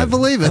piece of shit. I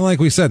believe it. And like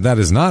we said, that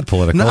is not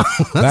political. No,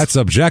 that's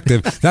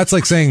objective. That's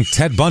like saying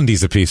Ted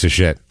Bundy's a piece of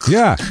shit.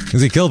 Yeah,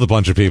 because he killed a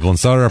bunch of people, and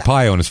so did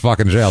Arpaio in his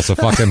fucking jail, so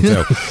fuck him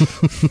too.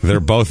 They're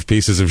both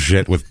pieces of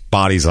shit with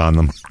bodies on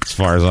them, as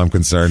far as I'm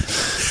concerned.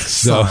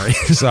 So,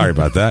 sorry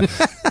about that.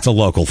 It's a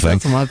local thing.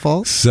 That's my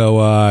fault.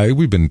 So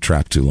we've been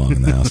trapped too long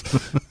in the house.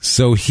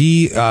 So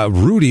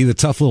Rudy, the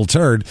tough little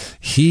turd,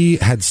 he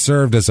had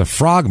served as a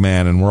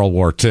frogman in World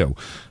War II,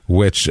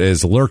 which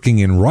is lurking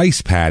in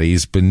rice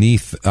paddies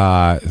beneath,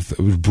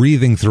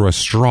 breathing through a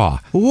straw.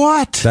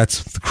 What?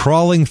 That's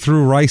crawling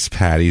through rice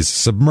paddies,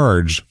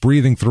 submerged,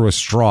 breathing through a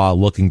straw,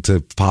 looking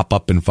to pop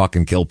up and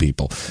fucking kill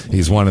people.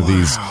 He's one of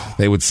these.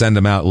 They would send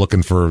him out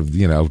looking for,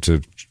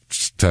 to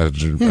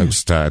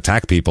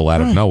attack people out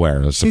of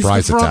nowhere, a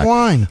surprise He's the front attack.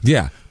 line.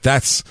 Yeah,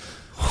 that's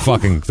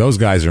fucking. Those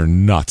guys are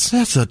nuts.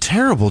 That's a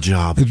terrible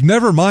job.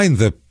 Never mind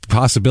the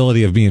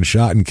possibility of being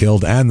shot and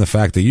killed and the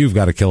fact that you've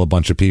got to kill a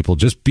bunch of people.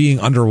 Just being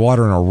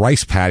underwater in a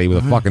rice paddy with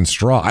a fucking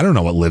straw. I don't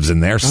know what lives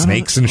in there.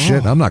 Snakes and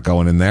shit. I'm not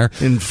going in there.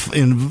 In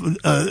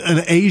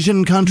an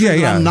Asian country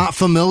that I'm not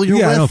familiar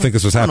with? I don't think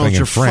this was happening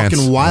in France.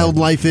 Fucking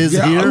wildlife is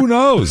here. Who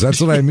knows? That's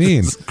what I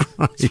mean.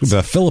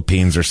 The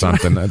Philippines or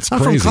something. That's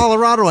crazy. I'm from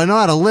Colorado. I know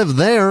how to live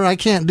there. I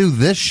can't do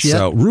this shit.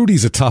 So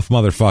Rudy's a tough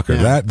motherfucker.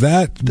 Yeah.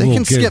 That they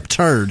can skip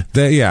turd.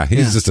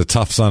 He's just a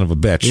tough son of a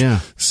bitch. Yeah.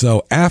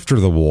 So after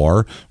the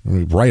war,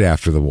 right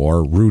after the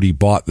war, Rudy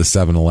bought the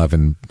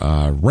 7-Eleven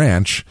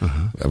ranch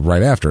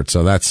right after it.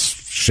 So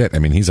that's shit. I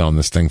mean, he's owned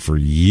this thing for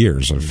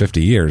years, or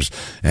 50 years.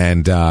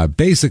 And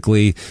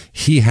basically,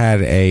 he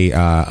had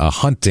a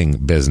hunting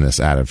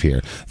business out of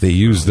here. They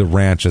used the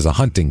ranch as a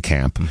hunting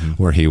camp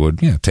where he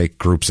would take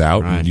groups out.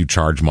 And you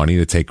charge money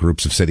to take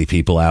groups of city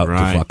people out to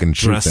fucking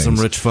shoot Dress things. some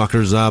rich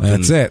fuckers up.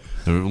 That's it.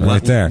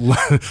 Right there.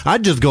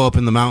 I'd just go up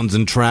in the mountains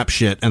and trap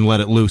shit and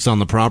let it loose on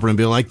the property and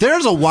be like,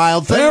 there's a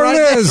wild thing there right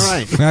it is. there.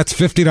 Right. That's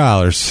 $50.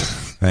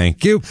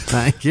 Thank you.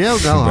 Thank you.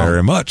 Go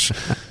very much.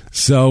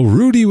 So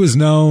Rudy was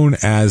known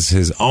as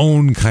his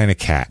own kind of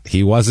cat.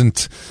 He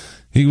wasn't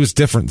He was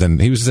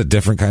a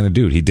different kind of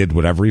dude. He did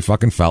whatever he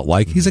fucking felt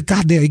like. He's a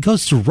goddamn, he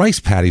goes through rice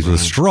patties with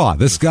a straw.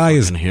 This guy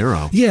is a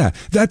hero. Yeah,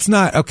 that's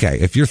not, okay,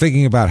 if you're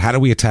thinking about how do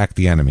we attack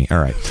the enemy, all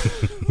right,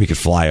 we could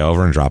fly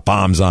over and drop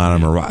bombs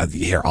on him, or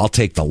here, I'll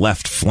take the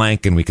left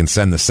flank and we can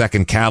send the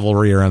 2nd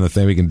Cavalry around the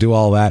thing. We can do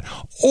all that.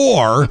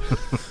 Or,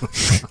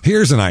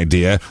 here's an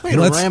idea.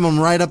 Let's ram them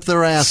right up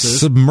their asses.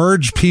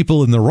 Submerge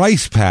people in the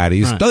rice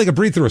patties. Right. They can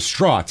breathe through a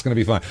straw. It's going to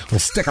be fine. We'll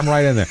stick them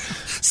right in there.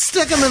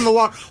 Stick them in the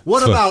water.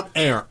 What about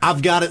air?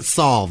 I've got it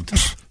solved.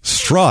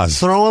 Straws.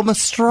 Throw them a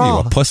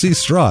straw. You pussy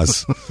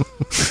straws.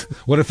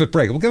 What if it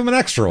breaks? We'll give him an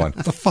extra one.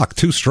 What the fuck?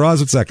 2 straws?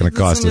 What's that going to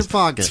cost us? In your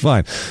pocket. It's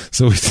fine.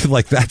 So we did,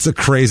 like, that's a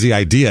crazy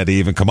idea to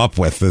even come up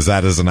with. Is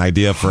that as an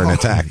idea for an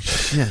attack?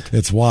 Shit.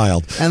 It's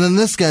wild. And then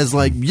this guy's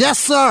like, yes,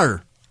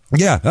 sir.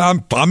 Yeah,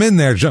 I'm in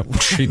there.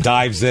 He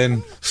dives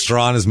in,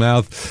 straw in his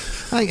mouth.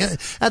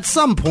 At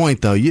some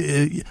point, though,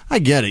 I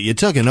get it. You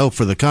took an oath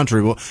for the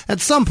country. Well,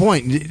 at some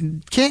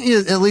point, can't you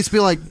at least be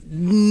like,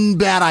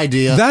 bad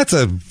idea? That's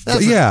a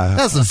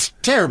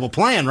terrible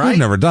plan, right? We've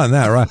never done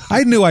that, right?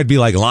 I knew I'd be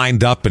like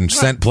lined up and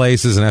sent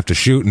places and have to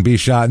shoot and be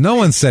shot. No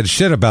one said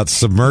shit about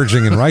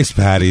submerging in rice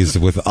patties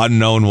with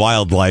unknown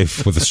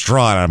wildlife with a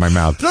straw out of my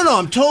mouth. No,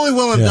 I'm totally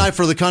willing to die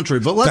for the country,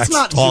 but let's That's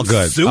not all do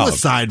good.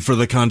 suicide for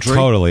the country.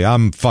 Totally,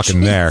 I'm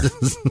fucking there.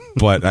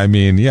 But I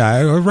mean, yeah,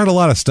 I read a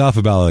lot of stuff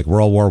about like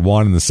World War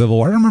I and the Civil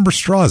War. I don't remember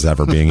straws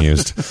ever being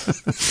used.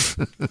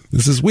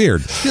 This is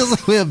weird. Feels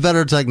like we have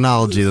better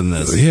technology than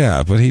this.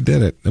 Yeah, but he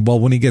did it.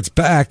 Well, when he gets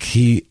back,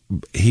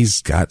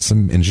 he's got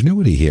some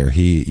ingenuity here.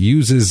 He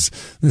uses,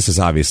 this is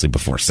obviously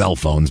before cell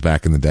phones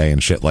back in the day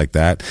and shit like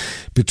that,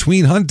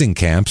 between hunting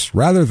camps,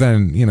 rather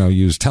than,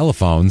 use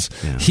telephones,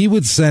 he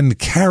would send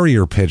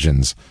carrier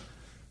pigeons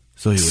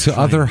to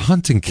other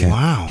hunting camps.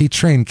 Wow. He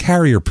trained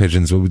carrier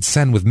pigeons we would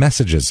send with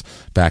messages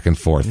back and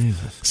forth.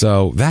 Jesus.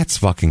 So that's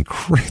fucking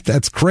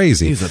that's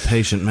crazy. He's a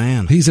patient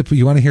man.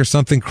 You want to hear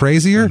something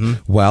crazier?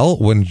 Mm-hmm. Well,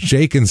 when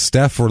Jake and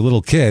Steph were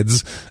little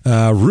kids,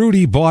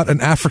 Rudy bought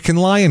an African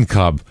lion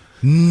cub.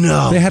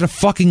 No. They had a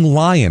fucking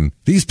lion.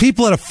 These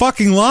people had a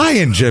fucking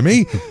lion,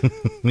 Jimmy.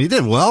 He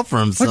did well for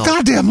himself. A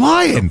goddamn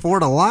lion.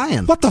 Afford a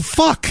lion. What the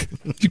fuck?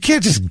 You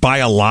can't just buy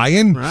a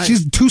lion. Right.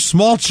 She's 2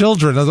 small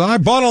children. I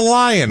bought a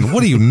lion.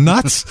 What are you,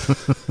 nuts?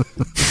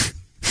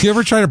 You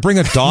ever try to bring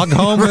a dog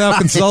home without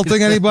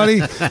consulting anybody?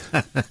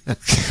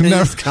 He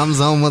just comes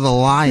home with a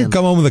lion. You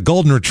come home with a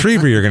golden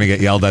retriever, you're going to get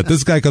yelled at.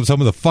 This guy comes home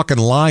with a fucking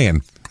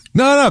lion.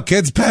 No,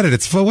 kids, pet it.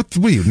 It's for what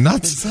are you,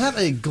 nuts? Is that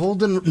a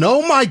golden?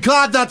 No, my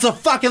God, that's a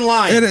fucking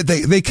lion.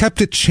 They kept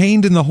it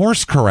chained in the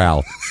horse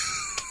corral.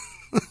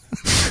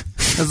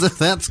 As if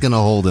that's going to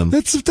hold him.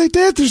 That's if they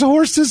did. There's a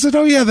horse that said,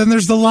 oh yeah, then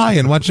there's the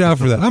lion. Watch out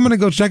for that. I'm going to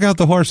go check out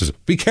the horses.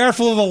 Be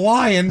careful of the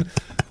lion.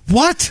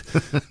 What?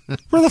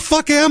 Where the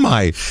fuck am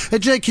I? Hey,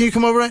 Jake, can you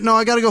come over right now?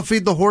 I got to go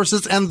feed the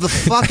horses and the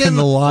fucking and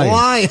the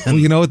lion. Well,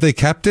 you know what they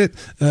kept it?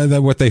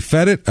 What they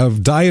fed it? A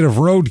diet of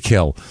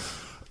roadkill.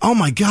 Oh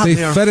my God!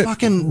 They are fed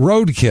fucking it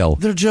roadkill.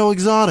 They're Joe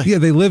Exotic. Yeah,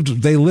 they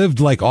lived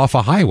like off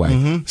a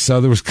highway, so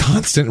there was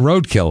constant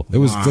roadkill. It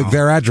was like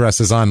their address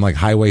is on like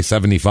Highway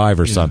 75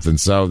 or something.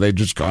 So they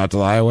just go out to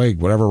the highway,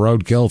 whatever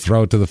roadkill,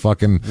 throw it to the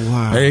fucking.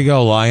 Wow. There you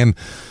go, lion.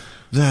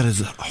 That is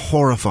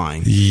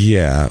horrifying.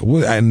 Yeah,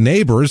 and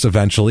neighbors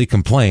eventually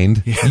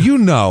complained. Yeah. You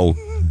know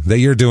that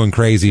you're doing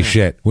crazy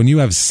shit when you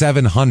have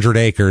 700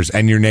 acres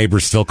and your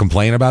neighbors still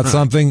complain about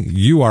something.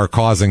 You are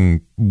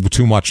causing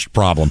too much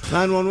problem.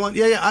 911.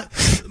 Yeah.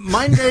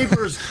 My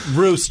neighbor's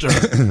rooster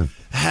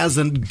has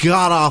a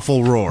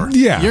god-awful roar.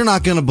 Yeah. You're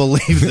not going to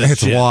believe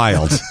this It's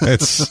wild.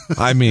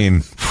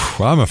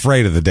 I'm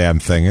afraid of the damn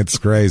thing. It's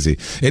crazy.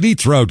 It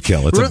eats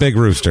roadkill. It's a big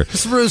rooster.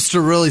 This rooster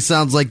really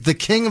sounds like the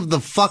king of the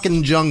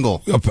fucking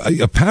jungle.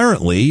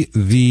 Apparently,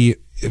 the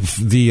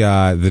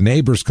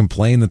neighbors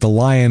complained that the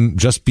lion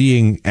just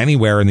being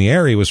anywhere in the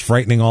area was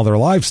frightening all their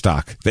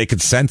livestock. They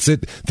could sense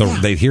it.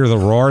 They'd hear the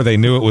roar. They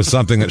knew it was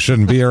something that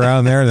shouldn't be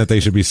around there and that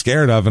they should be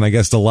scared of. And I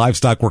guess the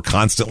livestock were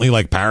constantly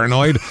like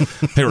paranoid.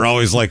 They were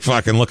always like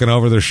fucking looking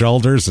over their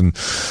shoulders. And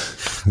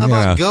how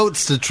about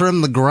goats to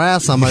trim the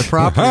grass on my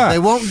property? They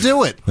won't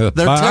do it. They're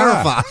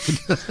terrified.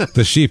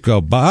 The sheep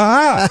go,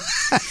 bah.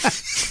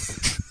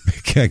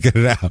 Can't get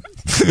it out.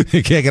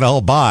 You can't get a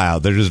whole baa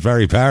out. They're just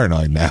very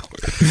paranoid now.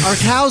 Our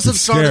cows have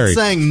started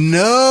saying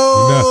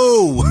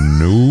no.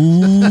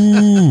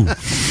 No.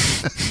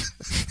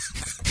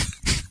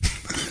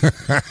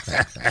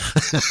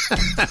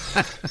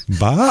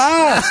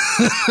 Baa.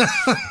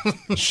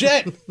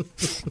 Shit.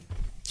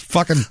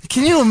 Fucking.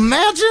 Can you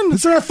imagine?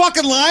 Is there a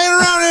fucking lion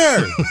around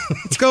here?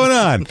 What's going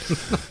on?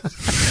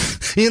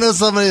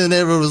 Somebody in the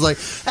neighborhood was like,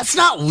 "That's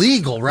not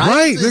legal, right?"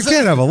 Right? They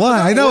can't have a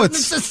lion. I know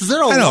it's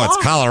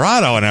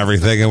Colorado and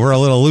everything, and we're a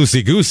little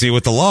loosey goosey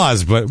with the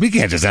laws, but we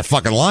can't just have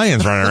fucking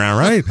lions running around,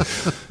 right?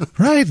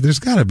 Right? There's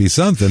got to be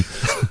something.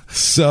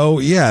 So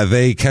yeah,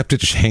 they kept it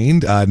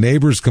chained.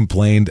 Neighbors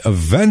complained.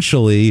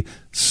 Eventually,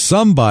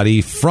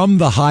 somebody from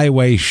the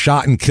highway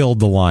shot and killed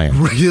the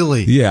lion.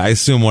 Really? Yeah, I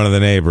assume one of the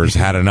neighbors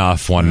had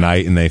enough one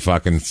night, and they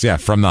from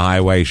the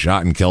highway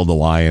shot and killed the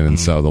lion, and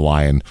so the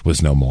lion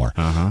was no more.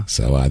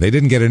 So they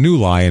didn't get a new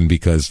lion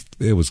because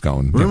it was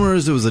going. Rumor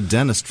is it was a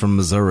dentist from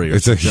Missouri or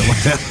something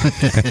like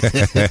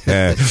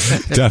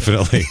that.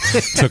 Definitely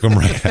took him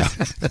right out.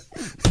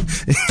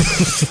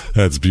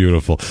 That's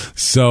beautiful.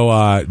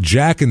 So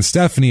Jack and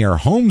Stephanie are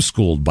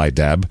homeschooled by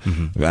Deb,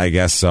 I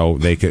guess. So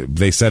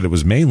they said it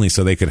was mainly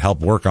so they could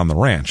help work on the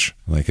ranch.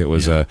 Like it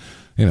was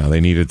they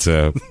needed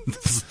to.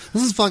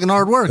 This is fucking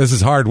hard work. This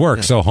is hard work.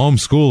 Yeah. So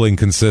homeschooling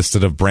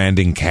consisted of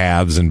branding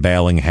calves and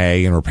baling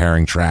hay and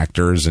repairing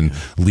tractors and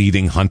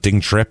leading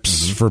hunting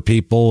trips for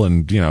people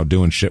and,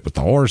 doing shit with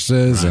the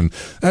horses. Right. And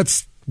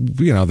that's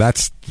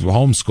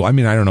homeschool. I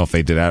mean, I don't know if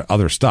they did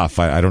other stuff.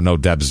 I don't know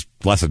Deb's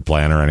lesson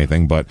plan or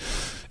anything, but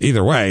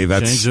either way,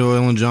 that's... Change the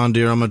oil and John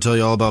Deere. I'm going to tell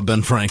you all about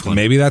Ben Franklin.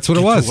 Maybe that's what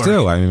it was,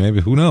 too. I mean,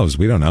 maybe, who knows?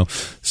 We don't know.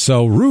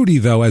 So Rudy,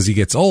 though, as he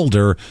gets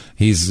older,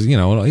 he's, he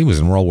was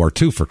in World War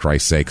II, for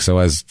Christ's sake. So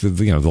as, the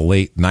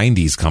late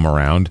 90s come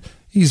around,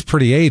 he's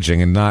pretty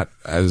aging and not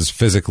as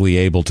physically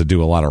able to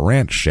do a lot of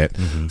ranch shit.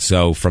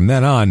 So from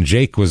then on,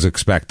 Jake was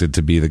expected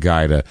to be the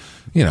guy to,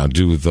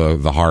 do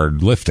the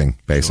hard lifting,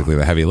 basically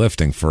the heavy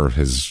lifting for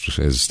his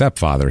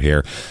stepfather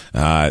here.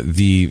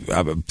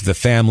 The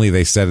family,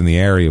 they said in the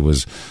area,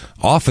 was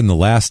often the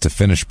last to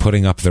finish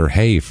putting up their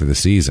hay for the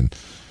season.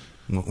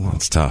 Well,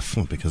 it's tough.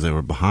 Well, because they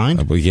were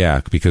behind?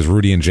 Yeah, because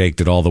Rudy and Jake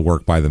did all the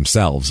work by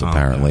themselves,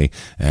 apparently.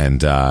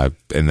 Okay.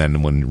 And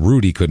then when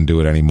Rudy couldn't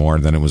do it anymore,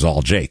 then it was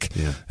all Jake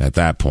at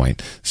that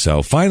point.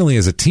 So finally,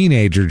 as a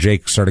teenager,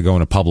 Jake started going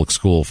to public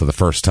school for the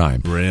first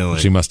time. Really?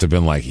 She must have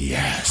been like,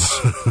 yes,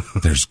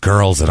 there's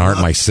girls that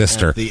aren't my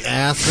sister. The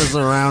asses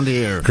around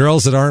here.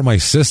 Girls that aren't my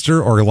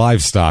sister or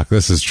livestock.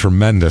 This is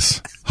tremendous.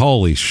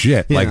 Holy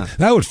shit. Yeah. Like,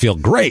 that would feel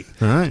great.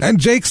 Right. And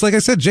Jake's, like I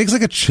said, Jake's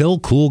like a chill,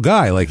 cool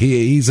guy. Like,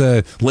 he's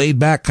a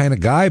laid-back kind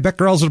of guy. I bet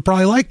girls would have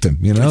probably liked him,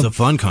 He's a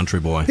fun country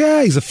boy.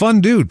 Yeah, he's a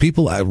fun dude.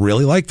 People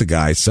really like the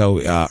guy.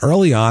 So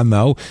early on,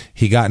 though,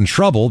 he got in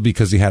trouble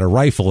because he had a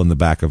rifle in the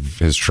back of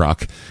his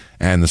truck,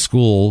 and the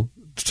school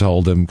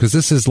told him, because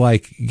this is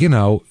like,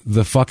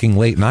 the fucking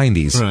late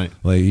 90s. Right.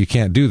 Like, you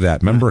can't do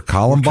that. Remember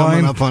Columbine? We're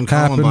coming up on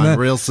Columbine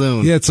real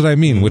soon. Yeah, that's what I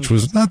mean, which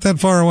was not that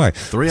far away.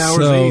 3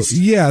 hours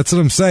east. Yeah, that's what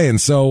I'm saying.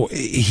 So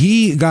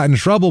he got in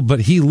trouble,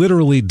 but he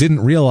literally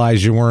didn't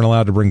realize you weren't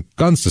allowed to bring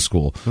guns to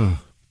school.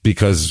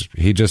 Because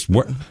he just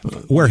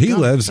where he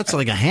lives, that's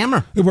like a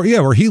hammer.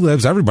 Where he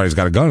lives, everybody's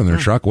got a gun in their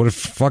truck. What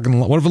if a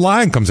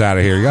lion comes out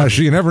of here?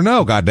 You never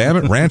know. God damn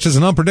it, ranch is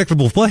an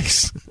unpredictable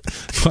place.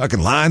 Fucking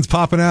lions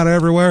popping out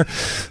everywhere.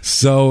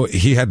 So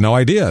he had no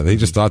idea. They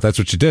just thought that's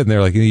what you did, and they're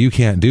like, you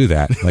can't do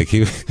that. Like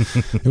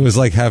it was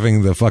like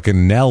having the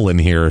fucking Nell in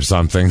here or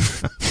something.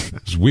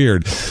 It's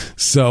weird.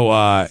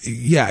 So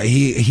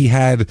he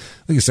had,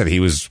 like I said, he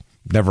was.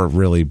 Never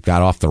really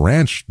got off the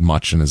ranch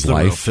much in his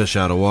life. Real fish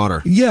out of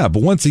water. Yeah,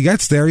 but once he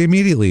gets there, he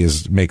immediately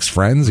makes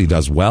friends. He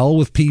does well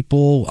with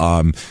people.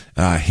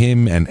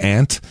 Him and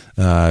Ant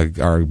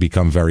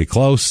become very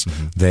close.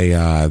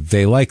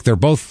 They're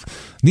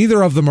both.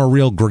 Neither of them are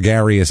real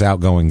gregarious,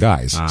 outgoing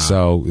guys.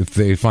 So if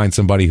they find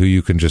somebody who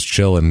you can just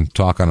chill and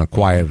talk on a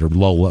quiet or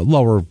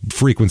lower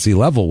frequency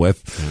level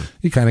with,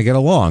 you kind of get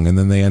along. And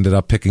then they ended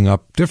up picking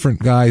up different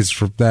guys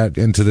from that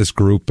into this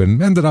group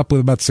and ended up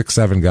with about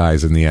 6-7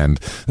 guys in the end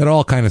that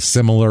all kind of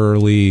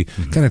similarly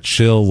kind of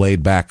chill,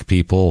 laid back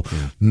people.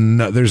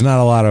 No, there's not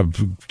a lot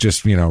of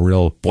just,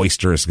 real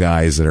boisterous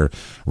guys that are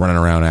running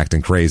around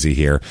acting crazy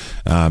here.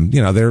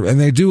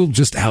 They do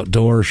just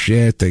outdoor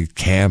shit. They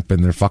camp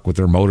and they fuck with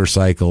their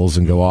motorcycles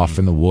and go off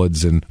in the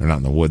woods or not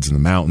in the woods, in the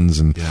mountains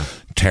and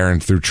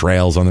tearing through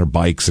trails on their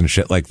bikes and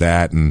shit like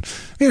that. And,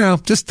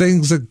 just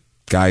things that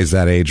guys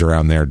that age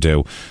around there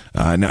do.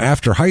 Now,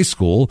 after high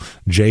school,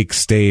 Jake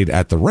stayed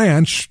at the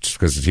ranch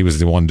because he was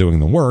the one doing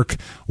the work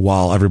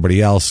while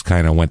everybody else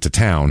kind of went to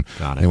town.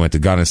 They went to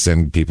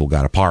Gunnison. People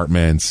got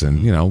apartments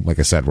and, like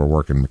I said, we're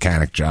working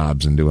mechanic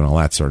jobs and doing all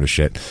that sort of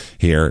shit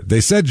here.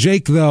 They said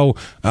Jake, though,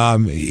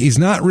 he's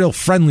not real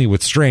friendly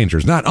with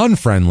strangers. Not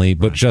unfriendly,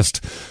 but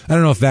just, I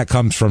don't know if that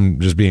comes from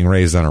just being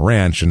raised on a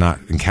ranch and not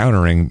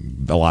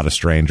encountering a lot of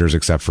strangers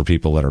except for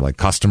people that are like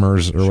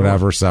customers or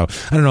whatever. So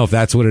I don't know if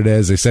that's what it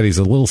is. They said he's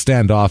a little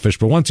standoffish,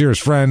 but once you're his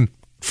friend,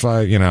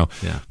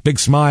 big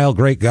smile,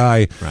 great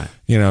guy, right.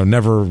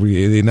 Never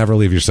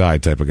leave your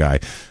side type of guy.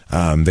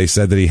 They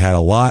said that he had a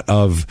lot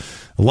of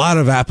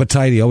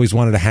appetite. He always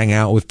wanted to hang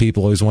out with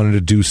people, always wanted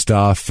to do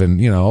stuff,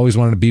 and always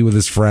wanted to be with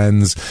his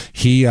friends.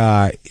 He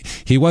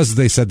was,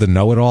 they said, the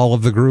know-it-all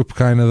of the group,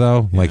 kind of,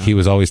 though. Yeah. Like, he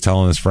was always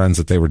telling his friends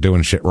that they were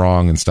doing shit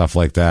wrong and stuff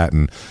like that,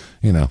 and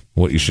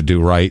what you should do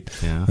right,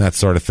 that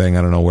sort of thing.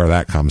 I don't know where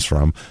that comes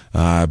from.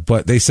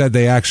 But they said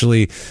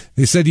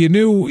you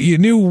knew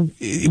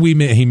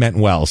he meant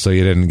well, so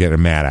you didn't get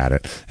mad at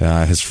it.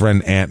 His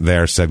friend Ant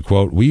there said,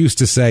 quote, "We used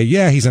to say,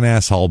 yeah, he's an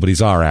asshole, but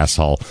he's our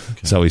asshole,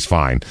 so he's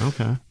fine."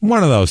 Okay.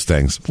 One of those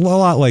things. A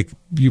lot like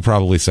you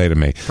probably say to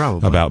me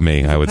about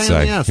me, I would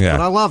say. Yes, yeah.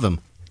 But I love him.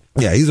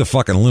 Yeah, he's a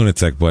fucking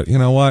lunatic, but you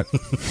know what?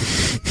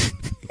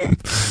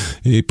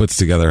 He puts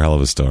together a hell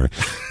of a story.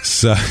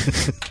 So,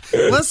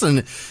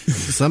 listen,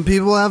 some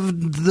people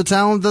have the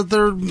talent that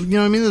they're,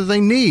 that they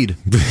need.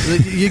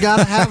 You got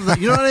to have that.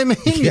 You know what I mean?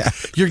 Yeah.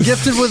 You're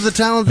gifted with the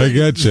talent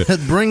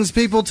that brings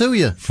people to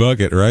you.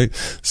 Fuck it, right?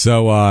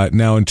 So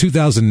now in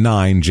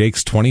 2009,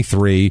 Jake's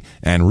 23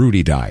 and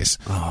Rudy dies.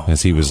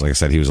 As he was, like I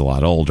said, he was a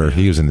lot older.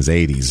 He was in his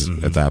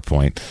 80s at that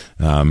point.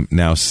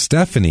 Now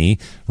Stephanie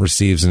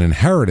receives an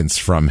inheritance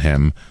from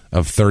him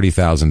of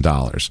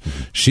 $30,000.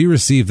 She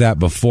received that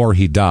before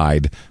he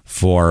died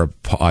for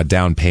a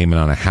down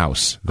payment on a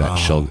house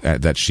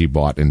that she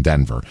bought in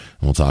Denver.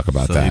 And we'll talk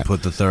about that. So he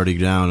put the 30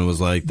 down and was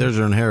like, there's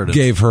your inheritance.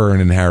 Gave her an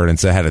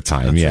inheritance ahead of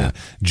time. That's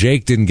it.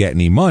 Jake didn't get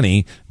any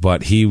money,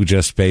 but he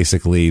just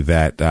basically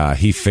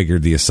he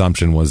figured the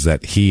assumption was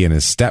that he and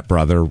his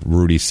stepbrother,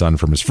 Rudy's son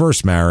from his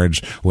first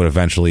marriage, would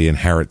eventually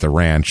inherit the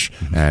ranch,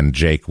 and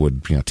Jake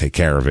would take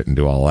care of it and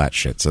do all that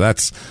shit. So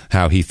that's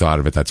how he thought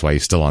of it. That's why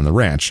he's still on the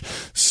ranch.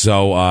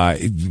 So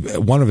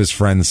one of his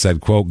friends said,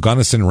 quote,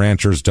 Gunnison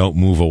ranchers don't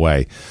move away.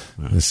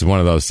 This is one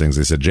of those things.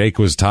 They said Jake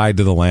was tied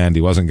to the land.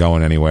 He wasn't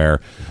going anywhere.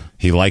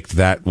 He liked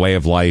that way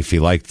of life. He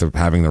liked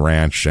having the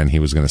ranch, and he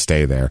was going to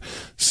stay there.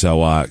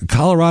 So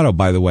Colorado,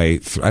 by the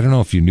way, I don't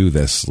know if you knew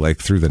this, like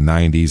through the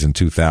 90s and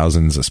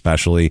 2000s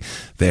especially,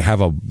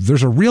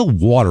 there's a real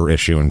water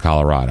issue in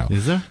Colorado.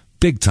 Is there?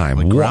 Big time.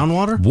 Like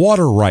groundwater?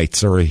 Water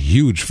rights are a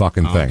huge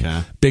fucking thing.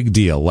 Okay. Big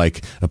deal.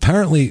 Like,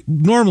 apparently,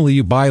 normally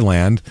you buy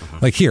land.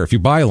 Like here, if you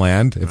buy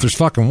land, if there's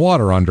fucking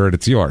water under it,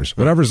 it's yours.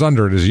 Whatever's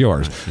under it is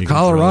yours.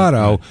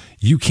 Colorado,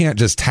 you can't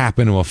just tap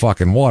into a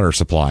fucking water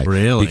supply.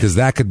 Really? Because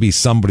that could be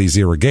somebody's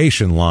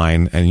irrigation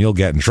line, and you'll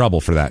get in trouble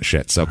for that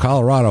shit. So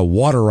Colorado,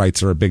 water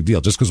rights are a big deal.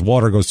 Just because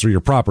water goes through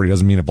your property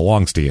doesn't mean it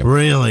belongs to you.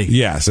 Really?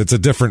 Yes, it's a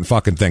different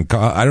fucking thing.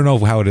 I don't know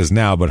how it is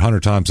now, but Hunter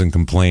Thompson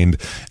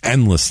complained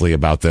endlessly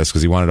about this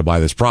because he wanted to buy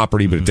this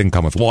property, but it didn't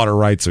come with water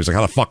rights. So he's like,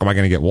 how the fuck am I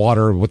going to get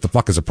water? What the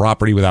fuck is a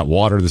property without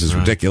water? This is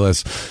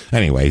ridiculous.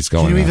 Anyway, he's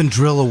going. Can you even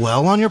drill a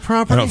well on your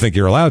property? I don't think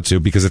you're allowed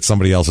to because it's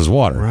somebody else's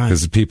water.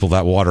 Because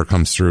that water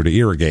comes through to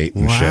irrigate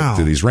and shit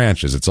through these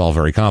ranches. It's all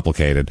very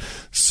complicated.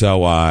 So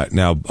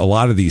now a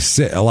lot of the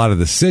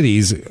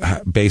cities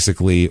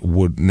basically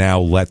would now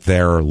let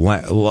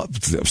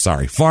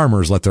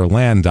farmers let their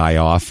land die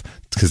off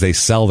because they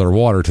sell their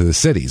water to the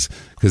cities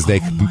because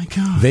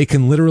they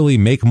can literally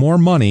make more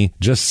money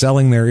just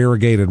selling their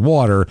irrigated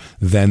water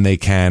than they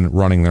can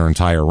running their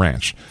entire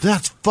ranch.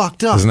 That's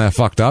fucked up. Isn't that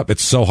fucked up?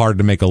 It's so hard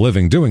to make a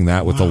living doing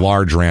that with the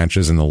large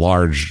ranches and the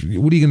large.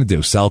 What are you going to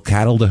do? Sell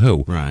cattle to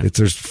who? Right.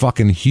 There's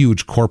fucking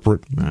huge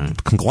corporate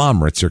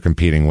conglomerates you're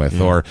competing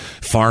with, or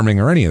farming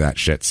or any of that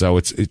shit.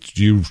 So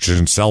you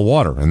should sell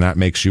water, and that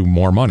makes you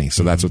more money.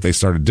 So that's what they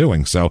started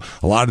doing. So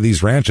a lot of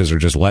these ranches are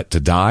just let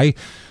to die.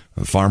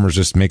 The farmers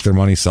just make their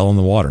money selling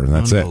the water, and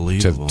that's it.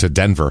 To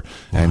Denver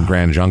and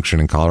Grand Junction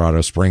and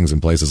Colorado Springs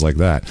and places like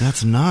that.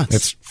 That's nuts.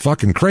 It's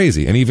fucking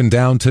crazy. And even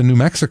down to New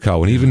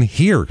Mexico and even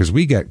here, because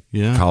we get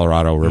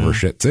Colorado River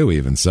shit too,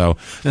 even. So,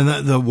 and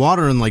the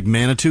water in like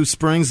Manitou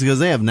Springs, because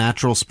they have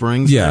natural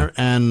springs there,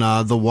 and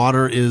the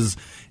water is...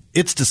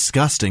 It's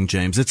disgusting,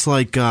 James. It's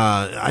like,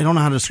 I don't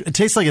know how to... It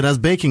tastes like it has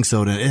baking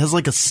soda. It has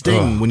like a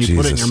sting when you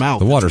put it in your mouth.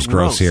 The water's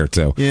gross here,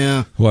 too.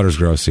 Yeah. Water's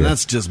gross here.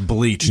 That's just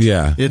bleached.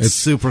 Yeah. It's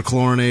super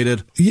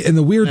chlorinated. Yeah, and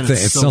the weird thing,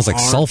 it smells like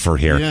sulfur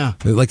here. Yeah.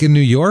 Like in New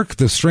York,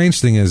 the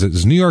strange thing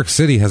is New York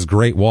City has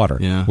great water,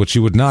 which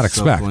you would not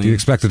expect. You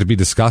expect it to be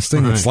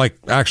disgusting. Right. It's like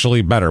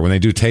actually better. When they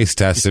do taste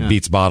tests, it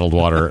beats bottled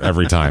water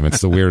every time.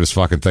 It's the weirdest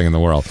fucking thing in the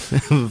world.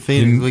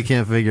 We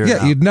can't figure it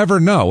out. Yeah, you'd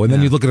never know. And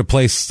then you look at a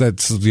place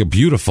that's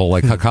beautiful,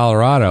 like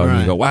Colorado,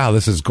 and you go, wow,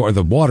 this is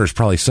the water's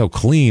probably so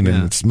clean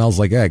and it smells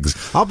like eggs.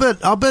 I'll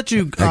bet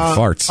you egg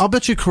farts. I'll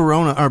bet you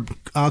Corona or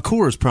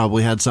Coors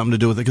probably had something to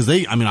do with it because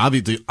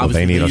obviously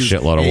they need a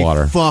shitload of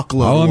water.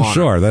 Fuckload of water. I'm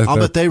sure. I'll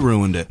bet they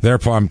ruined it.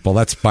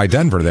 That's by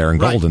Denver there in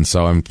Golden,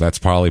 so that's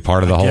probably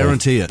part of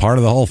the part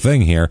of the whole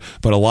thing here.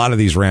 But a lot of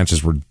these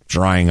ranches were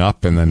drying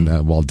up, and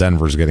then while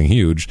Denver's getting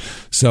huge.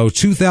 So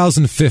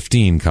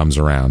 2015 comes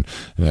around.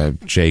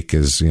 Jake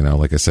is,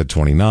 like I said,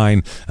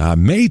 29.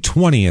 May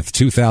 20th,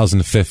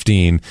 2015.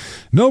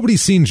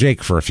 Nobody's seen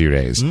Jake for a few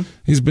days.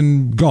 He's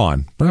been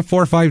gone. About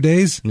 4 or 5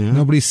 days. Yeah.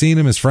 Nobody's seen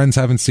him. His friends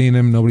haven't seen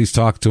him. Nobody's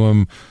talked to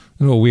him.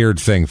 A weird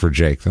thing for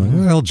Jake. Like,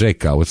 where the hell Jake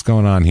go? What's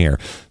going on here?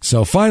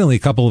 So finally, a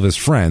couple of his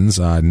friends,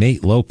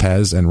 Nate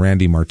Lopez and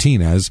Randy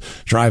Martinez,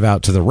 drive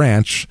out to the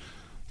ranch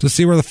to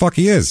see where the fuck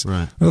he is.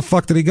 Right. Where the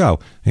fuck did he go?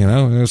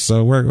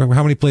 So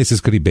how many places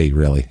could he be,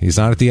 really? He's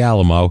not at the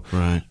Alamo.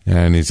 Right.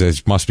 And he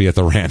says, must be at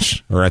the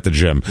ranch or at the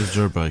gym. His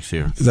dirt bike's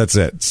here. That's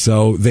it.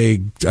 So they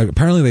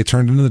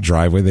turned into the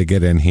driveway. They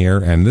get in here,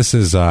 and this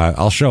is,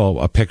 I'll show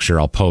a picture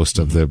I'll post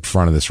of the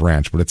front of this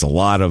ranch, but it's a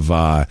lot of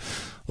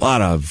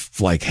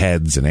like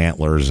heads and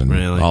antlers and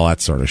all that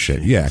sort of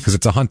shit. Yeah, because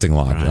it's a hunting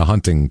lodge, a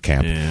hunting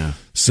camp. Yeah.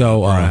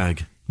 So,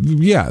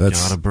 Yeah,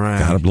 that's gotta brag.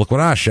 Gotta look what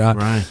I shot.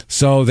 Right.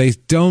 So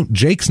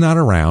Jake's not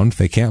around.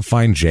 They can't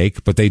find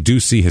Jake, but they do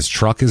see his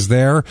truck is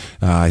there.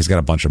 He's got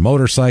a bunch of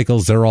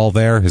motorcycles. They're all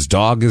there. His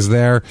dog is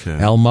there. Okay.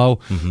 Elmo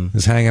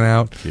is hanging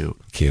out.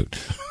 Cute.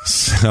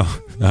 So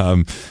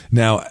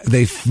now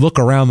they look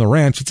around the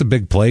ranch. It's a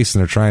big place,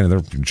 and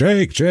they're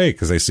Jake,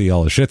 because they see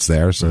all the shit's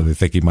there, so they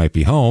think he might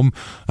be home.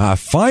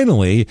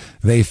 Finally,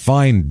 they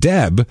find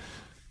Deb.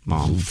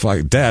 Mom.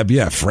 Deb,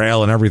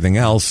 frail and everything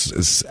else,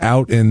 is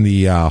out in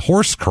the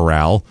horse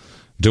corral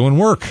doing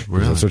work.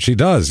 Really? That's what she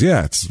does.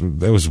 Yeah,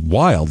 it was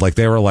wild. Like,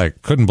 they were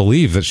couldn't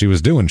believe that she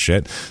was doing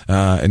shit.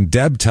 And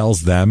Deb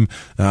tells them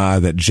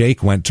that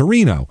Jake went to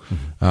Reno,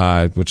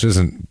 which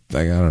isn't,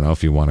 I don't know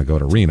if you want to go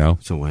to Reno.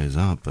 It's a ways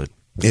out, but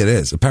it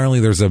is. Apparently,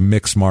 there's a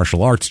mixed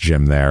martial arts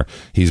gym there.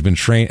 He's been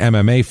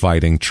MMA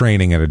fighting,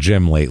 training at a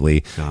gym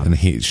lately. And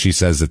she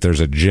says that there's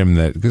a gym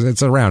because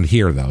it's around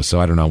here, though, so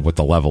I don't know what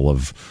the level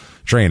of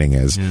training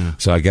is. Yeah.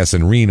 So I guess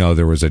in Reno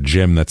there was a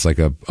gym that's like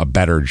a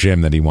better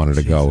gym that he wanted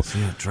to go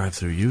drive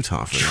through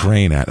Utah for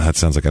train at. That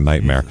sounds like a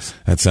nightmare. Jesus.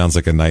 That sounds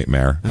like a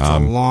nightmare. That's a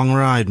long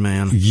ride,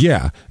 man.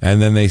 Yeah.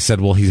 And then they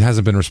said, well, he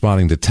hasn't been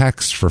responding to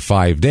texts for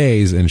 5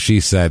 days. And she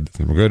said,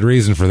 a good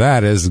reason for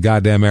that is the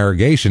goddamn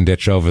irrigation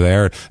ditch over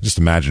there. Just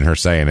imagine her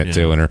saying it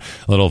too in her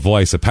little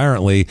voice.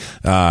 Apparently,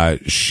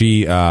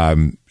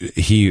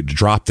 he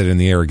dropped it in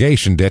the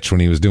irrigation ditch when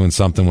he was doing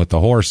something with the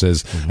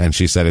horses, and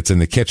she said it's in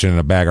the kitchen in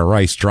a bag of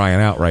rice drying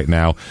out right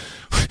now.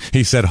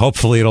 He said,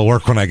 hopefully it'll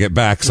work when I get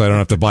back so I don't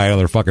have to buy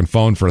another fucking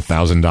phone for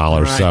 $1,000.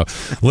 Right. So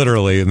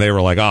literally, and they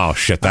were like, oh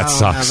shit, that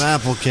sucks. I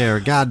have Apple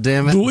Care. God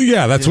damn it. Well,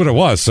 yeah, that's what it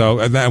was. So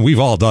and we've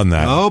all done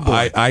that. Oh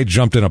boy. I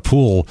jumped in a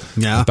pool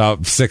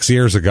about 6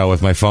 years ago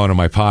with my phone in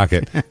my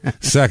pocket.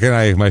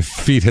 Second, my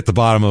feet hit the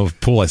bottom of the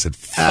pool. I said,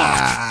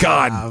 fuck,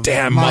 god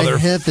damn motherfucker. My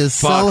hip is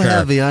so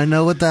heavy. I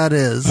know what that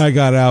is. I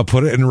got out,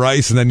 put it in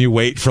rice, and then you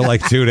wait for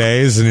 2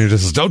 days, and you're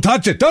just, don't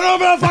touch it. Don't open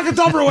that fucking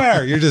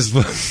Tupperware. You're just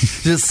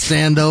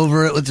stand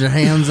over it with your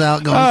hands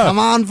out going, come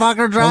on,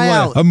 fucker, dry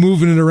out. I'm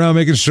moving it around,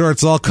 making sure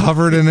it's all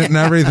covered in it and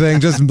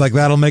everything. Just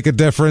that'll make a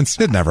difference.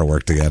 It never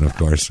worked again, of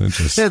course.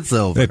 It's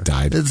over. It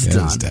died. It's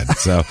done. It's dead.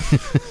 So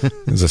it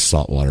was a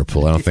saltwater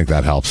pool. I don't think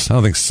that helps. I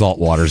don't think salt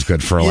water is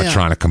good for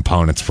electronic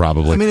components,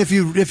 probably. I mean,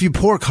 if you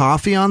pour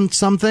coffee on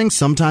something,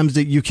 sometimes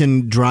you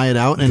can dry it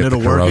out and it'll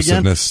work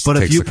again.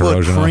 But if you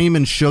put cream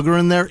and sugar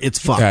in there, it's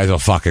fucked. Yeah, it'll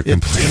fuck it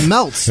completely. It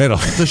melts.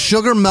 The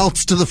sugar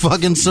melts to the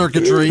fucking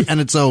circuitry and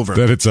it's over.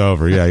 Then it's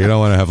over. Yeah, you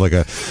don't want to have a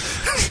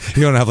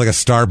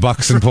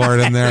Starbucks and pour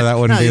it in there. That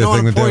wouldn't be the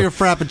thing to do. Pour your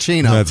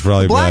Frappuccino. That's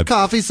probably black bad.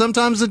 Coffee.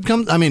 Sometimes it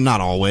comes. I mean,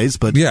 not always,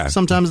 but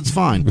sometimes it's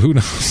fine. Who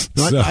knows?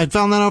 I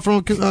found that out from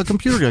a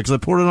computer guy because I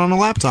poured it on a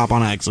laptop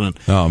on accident.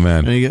 Oh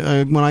man!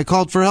 And when I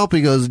called for help,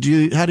 he goes,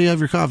 "How do you have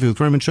your coffee with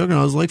cream and sugar?"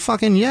 And I was like,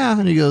 "Fucking yeah!"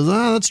 And he goes,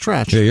 "That's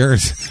trash." Yeah,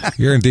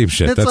 you're in deep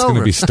shit. That's going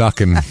to be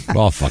stuck and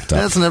all fucked up.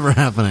 That's never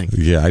happening.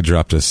 Yeah, I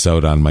dropped a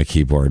soda on my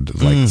keyboard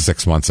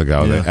 6 months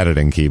ago. The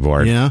editing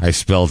keyboard. Yeah. I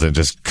spilled it,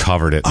 just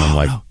covered it, and I'm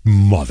like,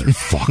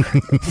 motherfucker.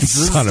 Does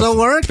it still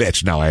work?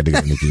 Bitch, no, I had to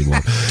get a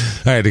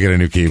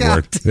new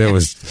keyboard. It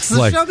was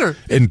sugar.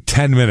 In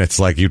 10 minutes,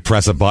 you'd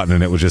press a button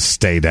and it would just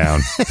stay down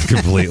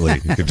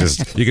completely. You could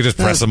just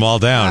press them all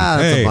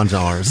down. That's a bunch of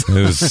hours. It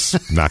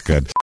was not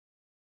good.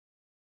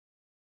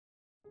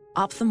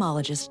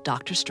 Ophthalmologist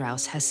Dr.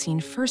 Strauss has seen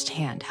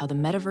firsthand how the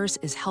metaverse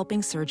is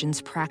helping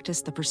surgeons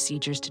practice the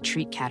procedures to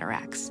treat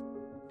cataracts.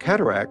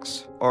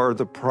 Cataracts are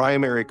the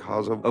primary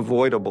cause of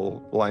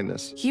avoidable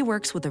blindness. He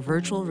works with a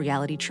virtual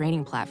reality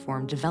training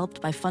platform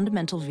developed by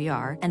Fundamental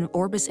VR and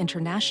Orbis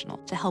International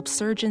to help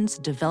surgeons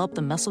develop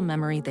the muscle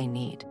memory they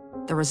need.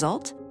 The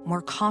result?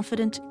 More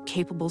confident,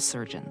 capable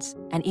surgeons.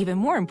 And even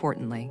more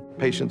importantly,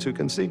 patients who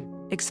can see.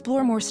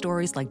 Explore more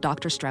stories like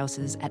Dr.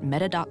 Strauss's at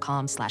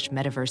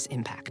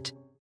meta.com/metaverseimpact.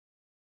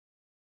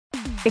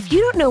 If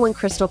you don't know when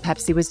Crystal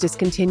Pepsi was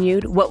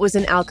discontinued, what was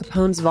in Al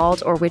Capone's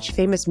vault, or which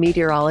famous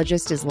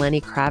meteorologist is Lenny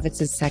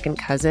Kravitz's second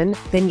cousin,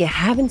 then you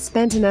haven't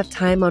spent enough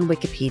time on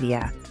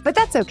Wikipedia. But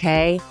that's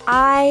okay.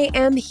 I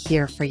am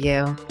here for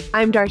you.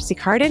 I'm Darcy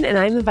Carden, and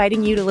I'm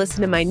inviting you to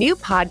listen to my new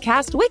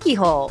podcast,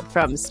 WikiHole,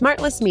 from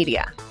Smartless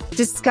Media.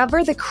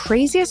 Discover the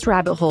craziest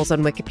rabbit holes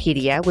on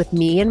Wikipedia with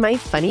me and my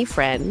funny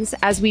friends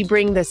as we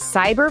bring the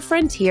cyber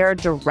frontier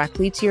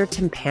directly to your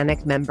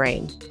tympanic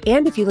membrane.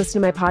 And if you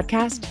listen to my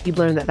podcast, you'd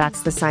learn that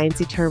that's the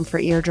sciencey term for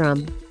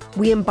eardrum.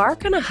 We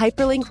embark on a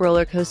hyperlink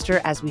roller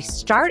coaster as we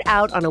start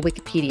out on a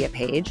Wikipedia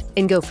page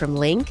and go from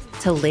link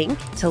to link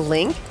to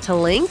link to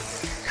link,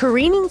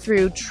 careening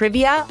through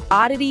trivia,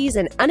 oddities,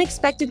 and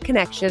unexpected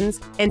connections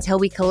until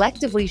we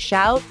collectively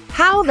shout,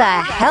 "How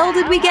the hell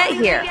did we get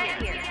here?"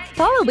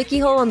 Follow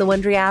WikiHole on the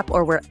Wondery app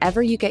or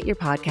wherever you get your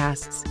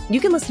podcasts. You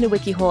can listen to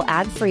WikiHole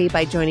ad-free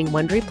by joining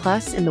Wondery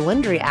Plus in the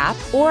Wondery app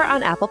or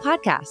on Apple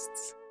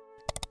Podcasts.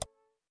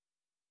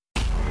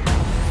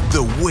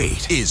 The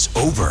wait is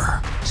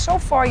over. So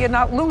far, you're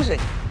not losing.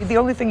 The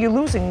only thing you're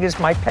losing is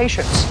my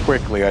patience.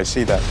 Quickly, I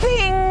see that.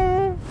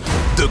 Bing!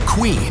 The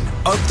queen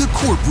of the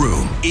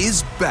courtroom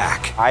is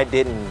back. I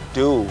didn't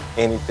do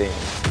anything.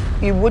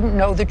 You wouldn't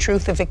know the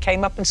truth if it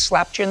came up and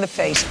slapped you in the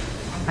face.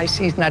 I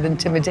see he's not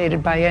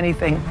intimidated by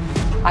anything.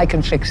 I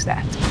can fix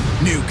that.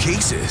 New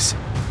cases.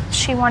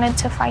 She wanted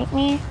to fight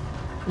me.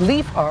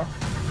 Leave her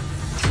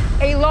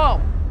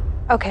alone.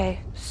 Okay,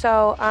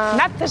 so,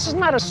 This is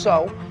not a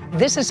so.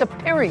 This is a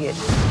period.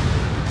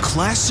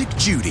 Classic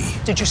Judy.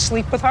 Did you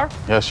sleep with her?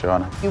 Yes, Your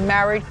Honor. You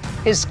married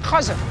his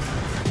cousin.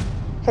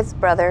 his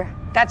brother.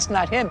 That's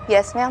not him.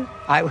 Yes, ma'am?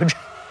 I would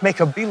make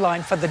a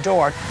beeline for the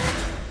door.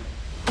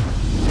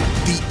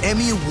 The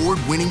Emmy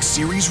Award-winning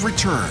series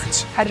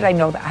returns. How did I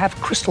know that? I have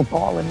a crystal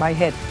ball in my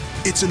head.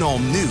 It's an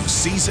all-new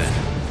season.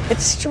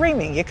 It's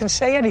streaming. You can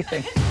say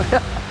anything.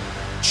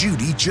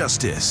 Judy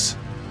Justice.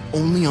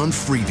 Only on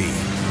Freevee.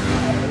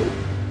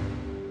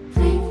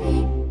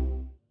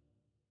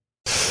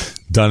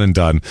 Done and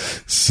done.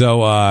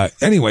 So,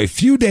 anyway,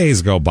 few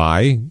days go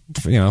by,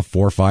 4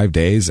 or 5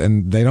 days,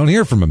 and they don't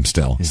hear from him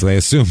still. So they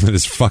assume that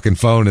his fucking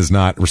phone is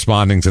not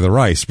responding to the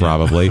rice,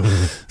 probably.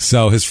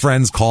 So his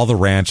friends call the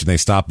ranch and they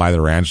stop by the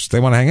ranch. They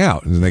want to hang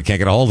out and they can't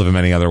get a hold of him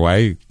any other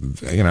way,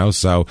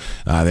 so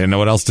they didn't know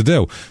what else to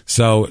do.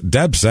 So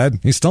Deb said,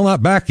 he's still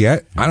not back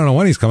yet. I don't know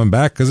when he's coming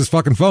back because his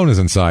fucking phone is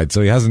inside. So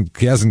he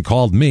hasn't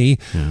called me.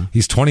 Yeah.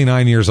 He's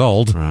 29 years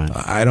old. Right.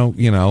 I don't,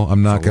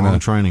 I'm not going to. Long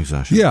training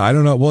session. Yeah, I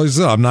don't know. Well,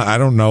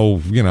 I don't know,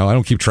 I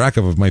don't keep track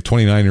of my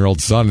 29-year-old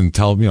son and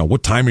tell him,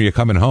 what time are you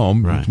coming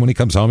home? Right. When he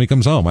comes home, he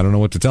comes home. I don't know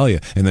what to tell you.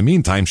 In the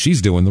meantime,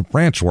 she's doing the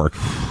ranch work.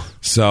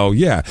 So,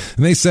 yeah.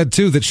 And they said,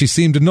 too, that she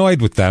seemed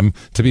annoyed with them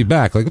to be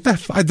back. Like,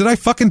 did I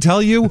fucking tell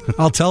you?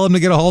 I'll tell him to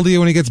get a hold of you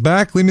when he gets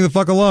back. Leave me the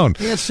fuck alone.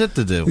 He has shit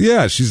to do.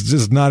 Yeah, she's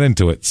just not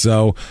into it.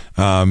 So,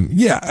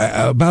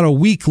 about a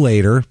week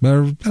later,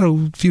 about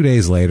a few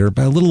days later,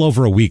 about a little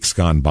over a week's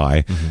gone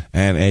by,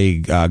 and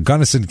a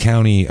Gunnison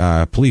County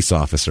police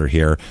officer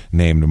here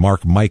named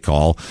Mark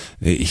Michael,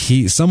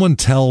 someone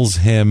tells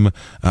him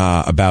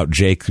about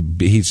Jake.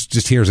 He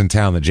just hears in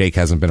town that Jake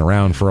hasn't been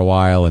around for a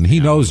while, and he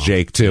knows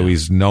Jake, too. Yeah.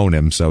 He's known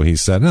him, so he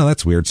said, no,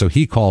 that's weird. So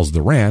he calls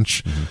the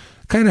ranch,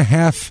 kind of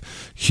half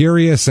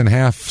curious and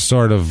half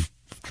sort of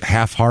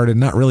half-hearted,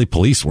 not really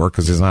police work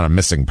because he's not a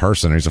missing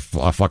person. He's a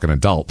fucking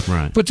adult.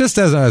 Right. But just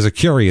as a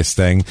curious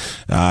thing,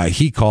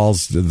 he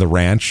calls the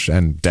ranch,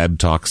 and Deb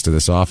talks to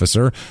this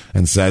officer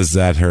and says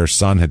that her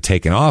son had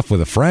taken off with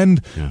a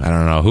friend. Yeah. I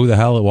don't know who the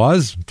hell it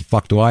was. What the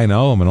fuck do I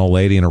know? I'm an old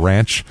lady in a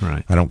ranch.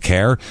 Right. I don't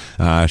care.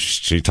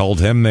 She told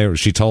them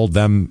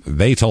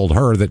they told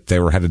her that they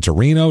were headed to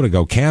Reno to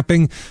go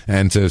camping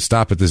and to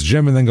stop at this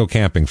gym and then go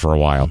camping for a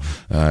while.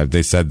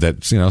 They said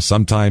that,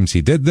 sometimes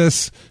he did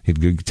this.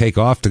 He'd take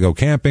off to go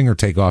camping or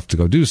take off to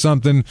go do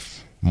something.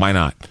 Why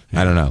not?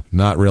 Yeah. I don't know.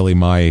 Not really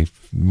my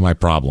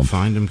problem.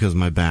 Find him because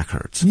my back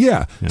hurts.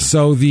 Yeah.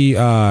 So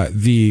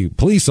the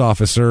police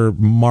officer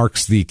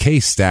marks the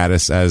case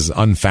status as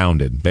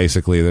unfounded.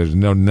 Basically, there's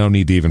no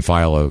need to even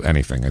file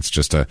anything. It's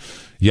just a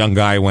young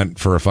guy went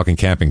for a fucking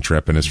camping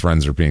trip and his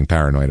friends are being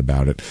paranoid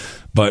about it.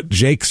 But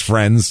Jake's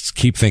friends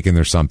keep thinking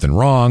there's something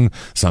wrong.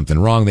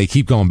 They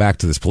keep going back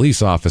to this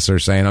police officer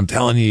saying, I'm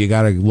telling you, you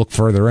got to look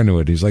further into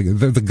it. He's like,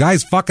 the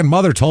guy's fucking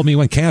mother told me he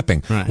went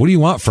camping. Right. What do you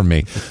want from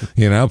me?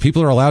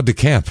 People are allowed to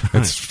camp.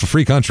 It's a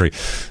free country.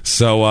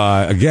 So,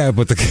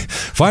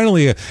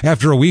 finally,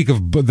 after a week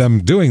of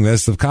them doing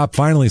this, the cop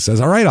finally says,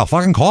 all right, I'll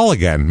fucking call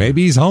again.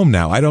 Maybe he's home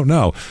now. I don't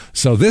know.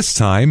 So this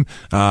time,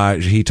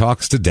 he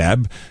talks to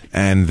Deb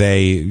and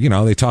they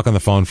talk on the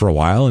phone for a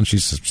while and she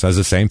says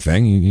the same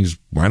thing. He's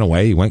ran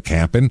away. He went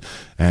camping,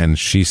 and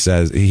he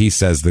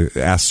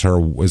asks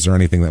her, is there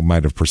anything that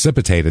might have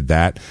precipitated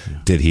that? Yeah.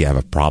 Did he have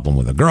a problem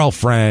with a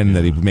girlfriend?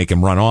 Did he make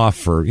him run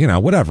off or,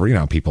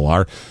 whatever, people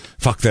are.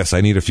 Fuck this,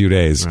 I need a few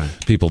days. Right.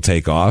 People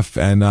take off.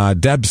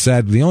 And Deb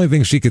said the only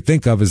thing she could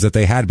think of is that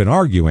they had been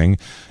arguing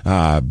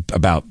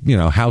about,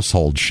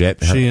 household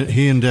shit.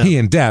 He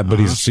and Deb.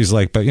 But she's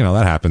like, but,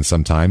 that happens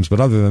sometimes. But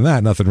other than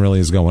that, nothing really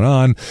is going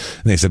on.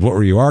 And they said, what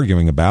were you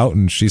arguing about?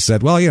 And she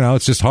said, well,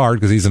 it's just hard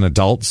because he's an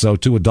adult. So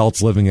two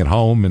adults living at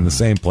home in the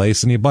same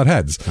place and you butt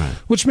heads,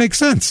 which makes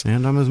sense.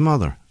 And I'm his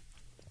mother.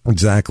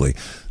 Exactly.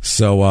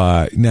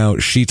 So now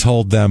she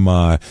told them,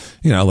 like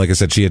I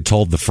said, she had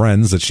told the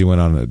friends that he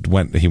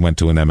went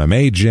to an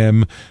MMA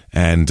gym,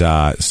 and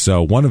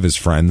so one of his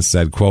friends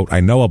said, "quote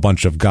I know a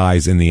bunch of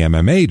guys in the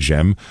MMA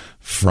gym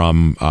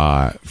from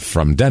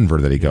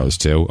Denver that he goes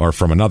to, or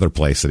from another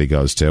place that he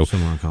goes to,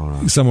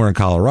 somewhere in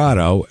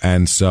Colorado."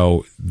 And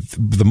so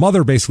the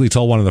mother basically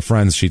told one of the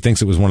friends she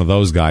thinks it was one of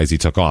those guys he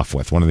took off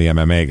with, one of the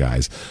MMA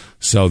guys.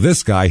 So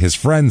this guy, his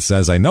friend,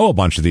 says, "I know a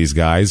bunch of these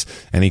guys,"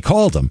 and he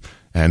called him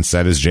and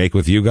said, is Jake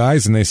with you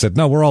guys? And they said,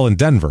 no, we're all in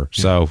Denver.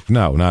 So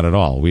no, not at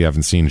all. We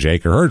haven't seen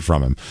Jake or heard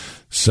from him.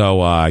 So,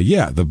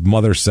 the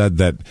mother said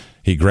that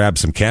he grabbed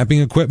some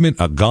camping equipment,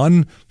 a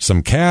gun,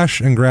 some cash,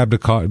 and grabbed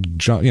a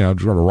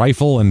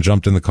rifle and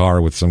jumped in the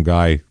car with some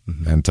guy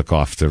and took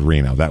off to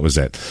Reno. That was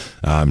it.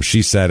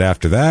 She said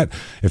after that,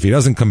 if he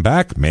doesn't come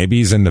back, maybe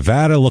he's in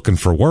Nevada looking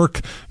for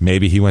work.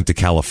 Maybe he went to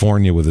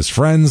California with his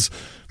friends.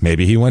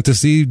 Maybe he went to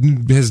see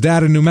his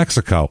dad in New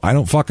Mexico. I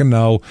don't fucking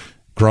know.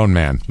 grown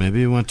man. Maybe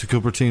he went to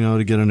Cupertino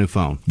to get a new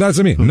phone. That's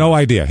what I mean. No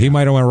idea. He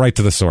might have went right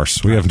to the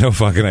source. We have no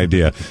fucking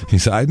idea. He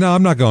said, no,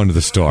 I'm not going to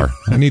the store.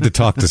 I need to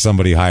talk to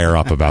somebody higher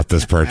up about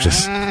this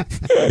purchase.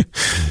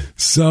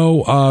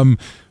 So,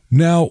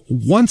 now,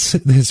 once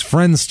his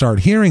friends start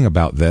hearing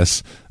about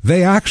this,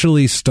 they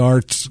actually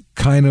start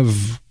kind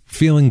of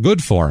feeling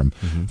good for him.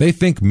 Mm-hmm. They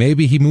think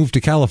maybe he moved to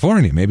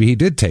California. Maybe he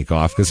did take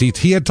off because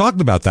he had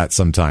talked about that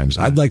sometimes.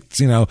 I'd like,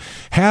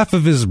 half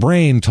of his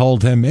brain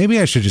told him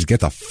maybe I should just get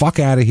the fuck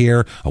out of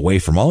here, away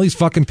from all these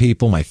fucking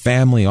people, my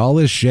family, all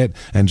this shit,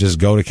 and just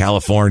go to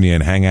California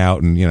and hang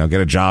out and, get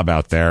a job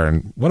out there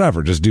and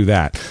whatever, just do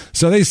that.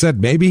 So they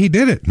said maybe he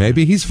did it.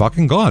 Maybe he's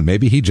fucking gone.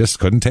 Maybe he just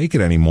couldn't take it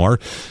anymore.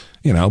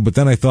 But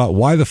then I thought,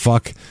 why the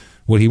fuck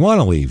would he want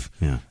to leave?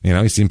 Yeah.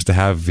 He seems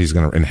to he's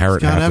going to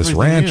inherit half this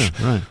ranch.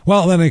 Right.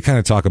 Well, then I kind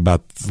of talk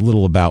a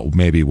little about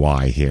maybe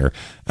why here.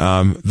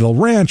 The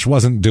ranch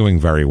wasn't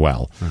doing very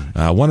well.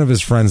 Right. One of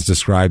his friends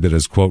described it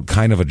as, quote,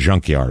 kind of a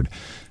junkyard.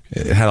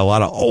 It had a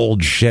lot of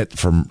old shit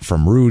from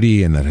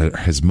Rudy and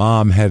that his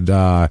mom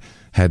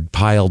had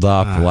piled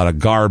up, a lot of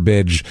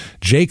garbage.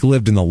 Jake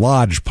lived in the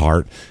lodge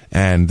part,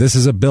 and this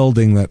is a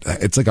building that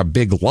it's like a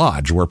big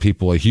lodge where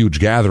a huge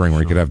gathering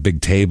where you could have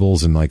big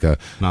tables and like a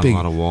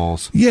lot of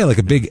walls. Yeah, like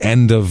a big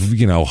end of,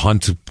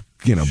 hunt,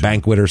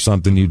 banquet or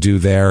something you do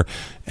there.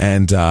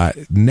 And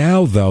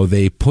now, though,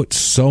 they put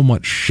so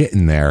much shit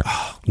in there,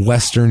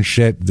 Western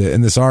shit.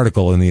 In this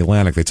article in The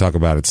Atlantic, they talk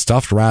about it,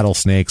 stuffed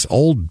rattlesnakes,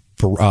 old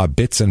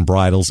bits and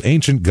bridles,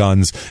 ancient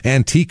guns,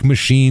 antique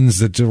machines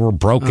that were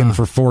broken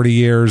for 40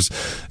 years.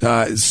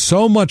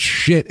 So much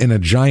shit in a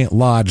giant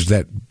lodge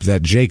that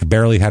Jake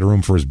barely had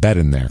room for his bed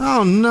in there.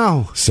 Oh,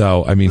 no.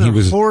 So, I mean, he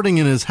was hoarding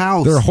in his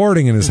house. They're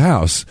hoarding in his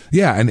house.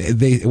 Yeah,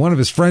 and one of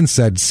his friends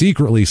said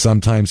secretly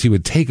sometimes he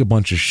would take a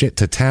bunch of shit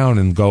to town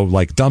and go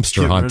like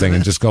dumpster hunting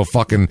and just go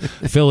fucking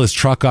fill his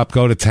truck up,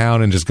 go to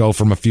town and just go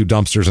from a few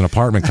dumpsters and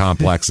apartment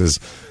complexes.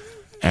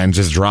 And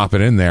just drop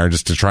it in there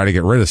just to try to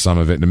get rid of some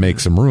of it and to make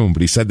some room. But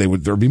he said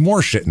there'd be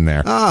more shit in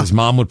there. His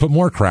mom would put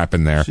more crap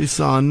in there. She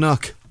saw a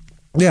nook.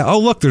 Yeah. Oh,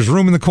 look, there's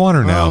room in the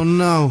corner now. Oh,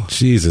 no.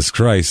 Jesus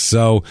Christ.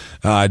 So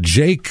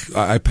Jake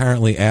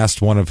apparently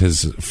asked one of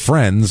his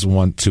friends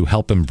to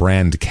help him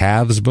brand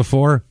calves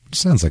before.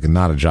 Sounds like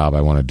not a job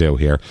I want to do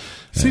here.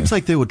 Seems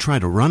like they would try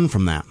to run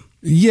from that.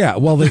 Yeah,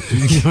 well, you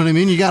know what I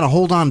mean? You got to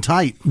hold on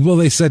tight. Well,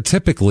 they said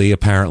typically,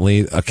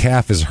 apparently, a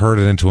calf is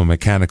herded into a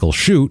mechanical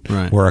chute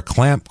where a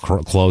clamp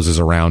closes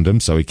around him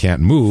so he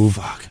can't move,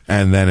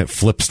 and then it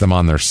flips them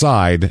on their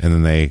side, and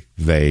then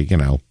they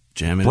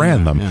jam it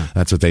brand them. Yeah.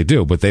 That's what they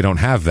do, but they don't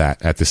have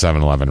that at the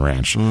 7-Eleven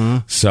ranch.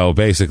 Mm-hmm. So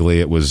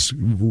basically, it was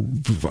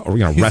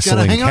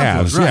wrestling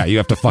calves. Yeah, you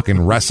have to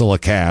fucking wrestle a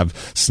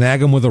calf, snag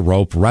them with a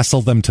rope,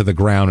 wrestle them to the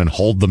ground, and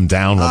hold them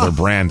down while they're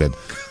branded,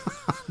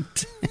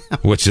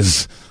 which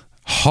is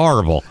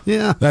horrible.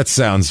 Yeah. That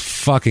sounds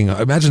fucking...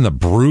 Imagine the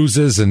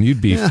bruises, and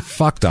you'd be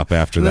fucked up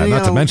after that.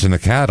 Not to mention the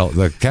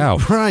cow.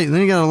 Right.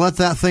 Then you got to let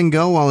that thing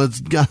go while it's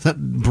got that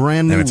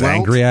brand new and it's welt.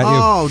 angry at you.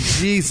 Oh,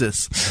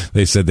 Jesus.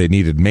 They said they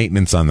needed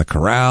maintenance on the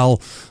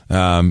corral.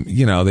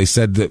 They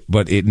said that,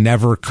 but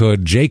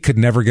Jake could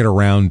never get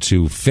around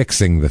to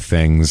fixing the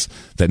things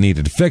that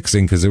needed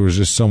fixing because there was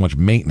just so much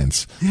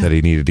maintenance that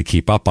he needed to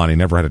keep up on. He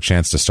never had a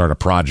chance to start a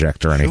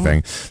project or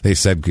anything. Sure. They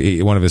said,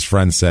 one of his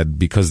friends said,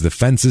 because the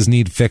fences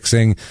need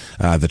fixing,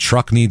 the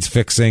truck needs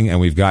fixing, and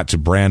we've got to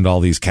brand all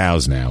these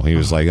cows now. He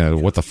was like,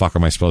 what the fuck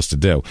am I supposed to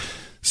do?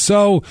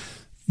 So,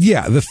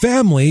 yeah, the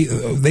family,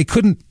 they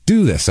couldn't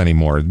do this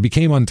anymore. It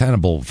became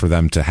untenable for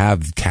them to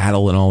have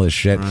cattle and all this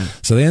shit. Right.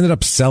 So they ended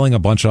up selling a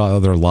bunch of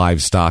other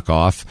livestock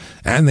off,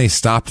 and they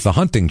stopped the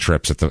hunting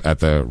trips at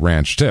the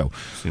ranch too.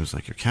 Seems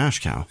like your cash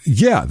cow.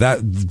 Yeah,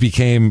 that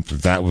became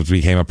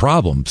a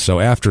problem. So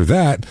after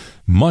that,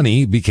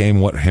 money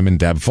became what him and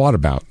Deb fought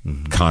about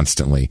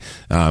constantly.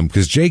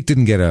 Because Jake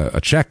didn't get a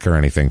check or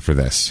anything for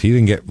this. He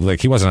didn't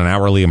get, he wasn't an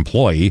hourly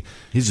employee.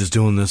 He's just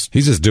doing this.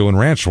 He's just doing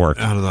ranch work.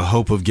 Out of the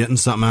hope of getting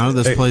something out of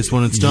this place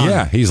when it's done.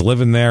 Yeah, he's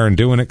living there and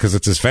doing it because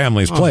it's his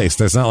family's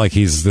place. It's not like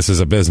this is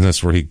a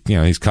business where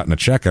he's cutting a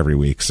check every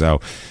week.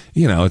 So,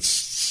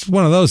 it's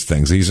one of those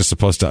things. He's just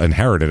supposed to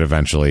inherit it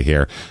eventually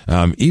here.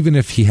 Even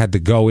if he had to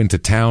go into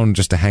town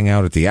just to hang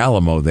out at the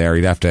Alamo there,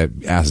 he'd have to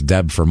ask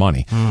Deb for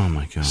money. Oh,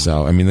 my God.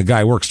 So, I mean, the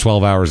guy works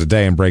 12 hours a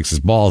day and breaks his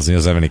balls and he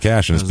doesn't have any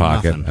cash in his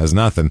pocket. Has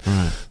nothing.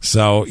 Right.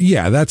 So,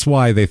 yeah, that's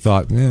why they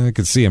thought, I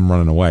could see him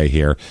running away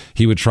here.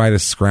 He would try to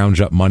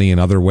scrounge up money in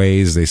other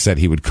ways. They said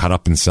he would cut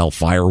up and sell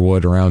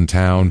firewood around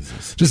town.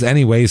 Just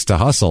any ways to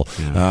hustle.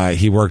 Yeah.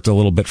 He worked a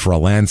little bit for a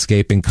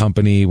landscaping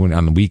company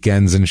on the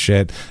weekends and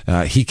shit.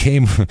 He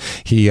came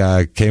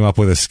up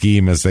with a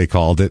scheme, as they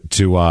called it,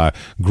 to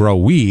grow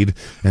weed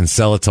and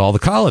sell it to all the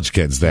college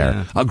kids there.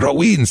 Yeah. I'll grow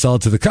weed and sell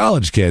it to the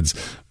college kids.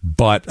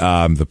 But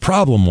the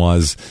problem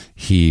was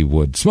he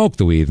would smoke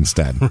the weed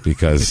instead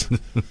because,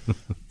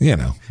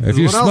 if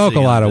you smoke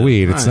a lot of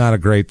weed, it's not a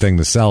great thing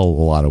to sell a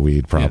lot of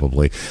weed,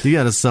 probably. Yeah. You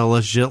got to sell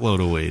a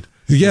shitload of weed.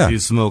 Yeah. If you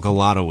smoke a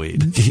lot of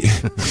weed.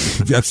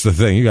 That's the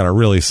thing. You got to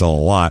really sell a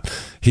lot.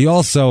 He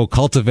also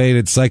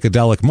cultivated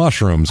psychedelic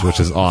mushrooms, which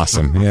is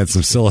awesome. He had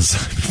some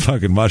psilocybin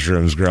fucking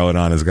mushrooms growing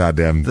on his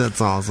goddamn.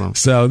 That's awesome.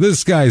 So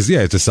this guy's,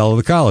 to sell to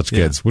the college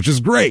kids, which is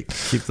great.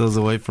 Keep those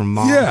away from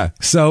mom. Yeah.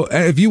 So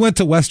if you went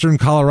to Western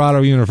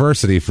Colorado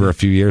University for a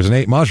few years and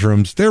ate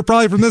mushrooms, they were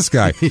probably from this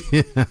guy.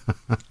 Yeah.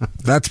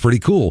 That's pretty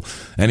cool.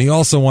 And he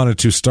also wanted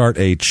to start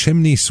a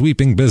chimney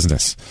sweeping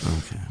business,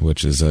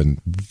 which is a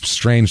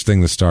strange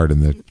thing to start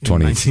in the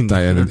 2015.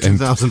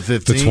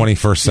 The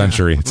 21st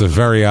century. It's a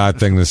very odd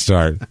thing to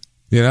start.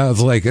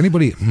 It's like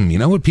anybody, you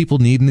know what people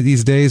need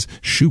these days?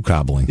 Shoe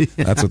cobbling. Yeah.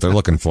 That's what they're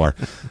looking for.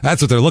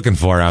 That's what they're looking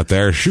for out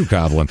there, shoe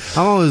cobbling.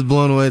 I'm always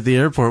blown away at the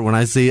airport when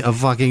I see a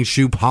fucking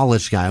shoe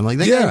polish guy. I'm like,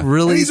 that guy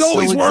really and he's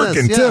always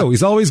working, too.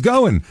 He's always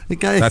going.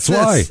 That's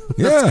why.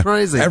 That's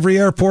crazy. Every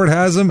airport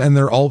has them, and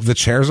the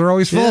chairs are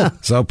always full. Yeah.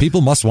 So people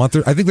must want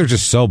I think they're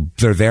just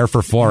they're there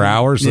for 4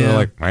 hours, so they're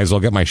like, might as well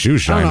get my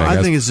shoes shined, I guess.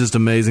 I think it's just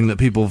amazing that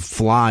people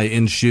fly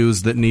in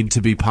shoes that need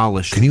to be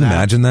polished. Can you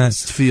imagine that?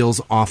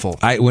 Feels awful.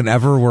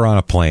 Whenever we're on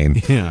a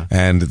plane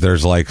and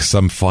there's like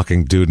some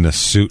fucking dude in a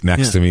suit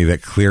next to me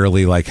that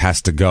clearly like has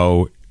to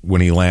go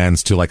when he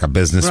lands to like a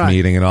business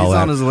meeting and all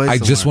that. I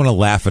just want to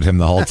laugh at him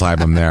the whole time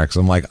I'm there because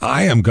I'm like,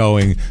 I am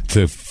going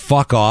to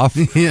fuck off,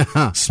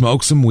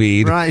 smoke some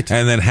weed, and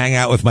then hang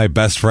out with my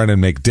best friend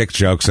and make dick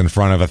jokes in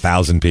front of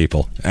 1,000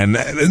 people. And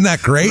isn't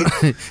that great?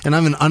 And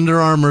I'm in Under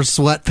Armour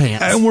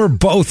sweatpants. And we're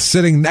both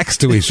sitting next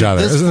to each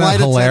other. Isn't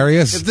that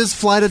hilarious? If this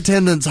flight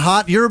attendant's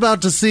hot, you're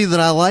about to see that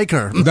I like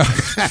her.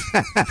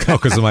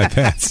 Because of my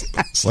pants.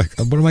 It's like,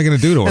 what am I going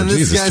to do to her?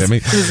 Jesus, Jimmy.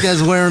 This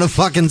guy's wearing a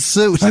fucking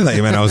suit. I thought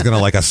you meant I was going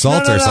to like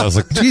assault her. So I was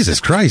like, Jesus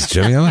Christ,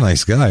 Jimmy, I'm a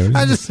nice guy.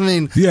 I just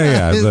mean...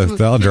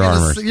 the Under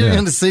Armour. You're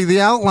going to see the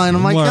outline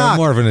of my cock.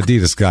 More of an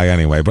Adidas guy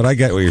anyway, but I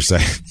get what you're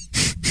saying.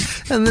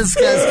 And this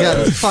guy's got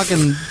his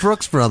fucking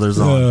Brooks Brothers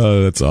on.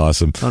 Oh, that's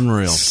awesome.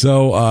 Unreal.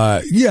 So,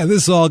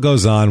 this all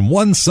goes on.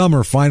 One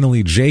summer,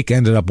 finally, Jake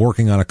ended up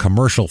working on a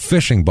commercial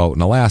fishing boat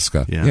in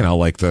Alaska. Yeah.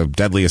 Like the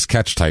Deadliest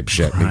Catch type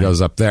shit. Right. He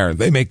goes up there.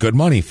 They make good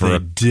money for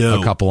a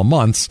couple of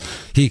months.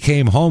 He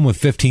came home with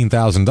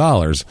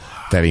 $15,000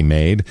 that he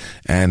made,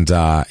 and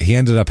he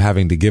ended up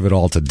having to give it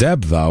all to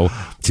Deb, though,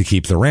 to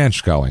keep the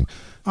ranch going.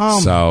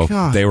 So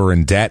they were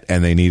in debt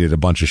and they needed a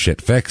bunch of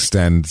shit fixed,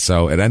 and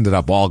so it ended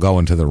up all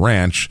going to the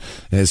ranch.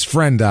 His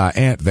friend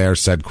Ant there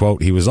said,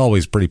 quote, he was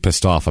always pretty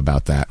pissed off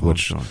about that,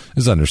 which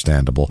is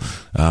understandable.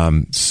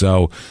 Now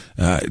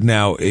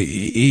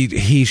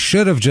he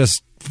should have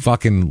just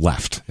fucking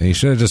left. He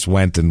should have just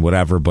went and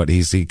whatever, but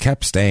he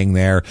kept staying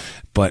there.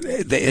 But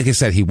like I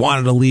said, he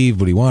wanted to leave,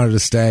 but he wanted to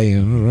stay.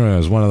 It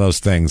was one of those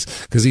things.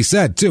 Because he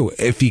said, too,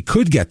 if he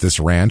could get this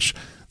ranch,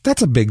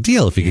 that's a big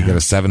deal. If he could get a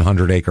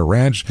 700-acre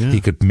ranch,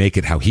 he could make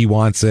it how he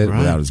wants it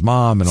without his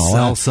mom and all that.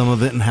 Sell some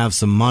of it and have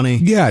some money.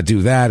 Yeah,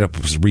 do that.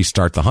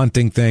 Restart the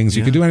hunting things.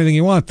 You could do anything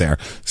you want there.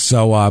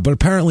 So, but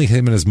apparently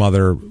him and his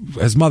mother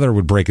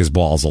would break his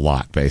balls a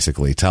lot,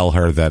 basically. Tell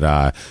her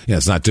that,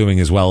 it's not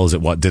doing as well as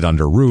it did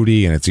under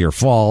Rudy and it's your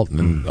fault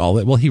and all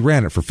that. Well, he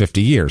ran it for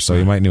 50 years, so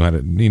he knew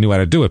how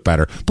to do it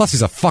better. Plus,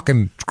 he's a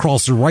fucking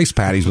crawls through rice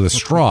paddies with a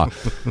straw.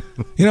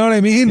 You know what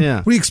I mean? Yeah.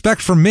 What do you expect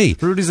from me?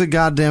 Rudy's a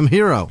goddamn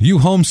hero. You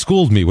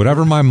homeschooled me.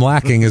 Whatever I'm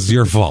lacking is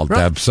your fault,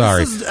 Deb.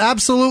 Sorry. This is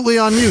absolutely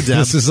on you, Deb.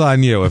 This is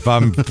on you. If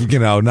I'm,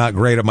 not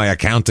great at my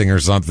accounting or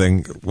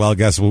something, well,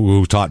 guess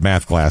who taught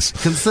math class?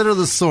 Consider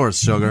the source,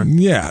 sugar.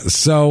 Yeah.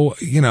 So,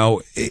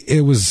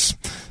 it was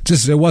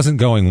just, it wasn't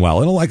going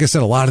well. And like I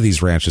said, a lot of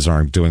these ranches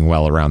aren't doing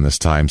well around this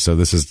time, so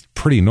this is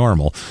pretty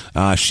normal.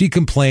 She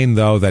complained,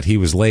 though, that he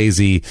was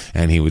lazy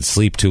and he would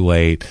sleep too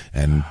late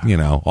and,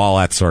 all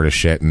that sort of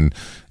shit. And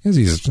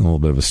he's a little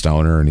bit of a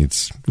stoner, and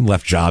he's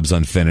left jobs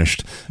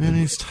unfinished. And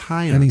he's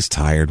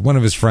tired. One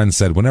of his friends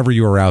said whenever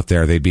you were out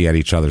there, they'd be at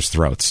each other's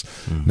throats.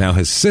 Now,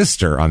 his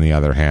sister, on the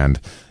other hand,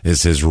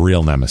 is his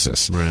real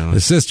nemesis. Really?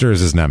 His sister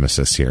is his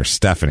nemesis here,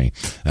 Stephanie,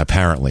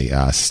 apparently.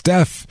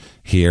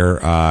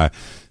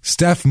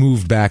 Steph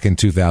moved back in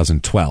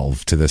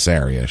 2012 to this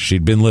area.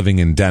 She'd been living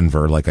in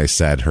Denver, like I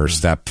said, her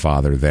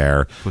stepfather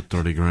there. Put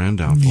 $30,000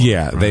 down for it,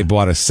 right? They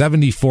bought a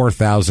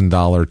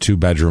 $74,000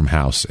 two-bedroom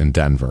house in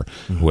Denver,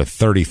 with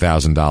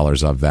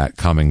 $30,000 of that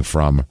coming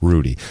from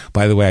Rudy.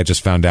 By the way, I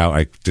just found out,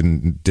 I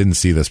didn't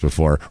see this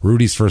before,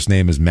 Rudy's first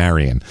name is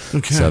Marion.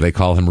 Okay. So they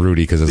call him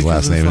Rudy because his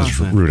last name is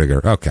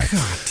Rudiger. Okay.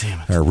 God damn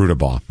it. Or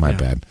Rudabaugh, my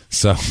bad.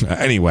 So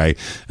anyway,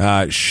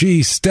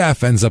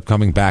 Steph ends up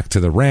coming back to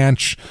the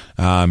ranch.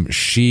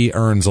 She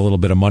earns a little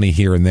bit of money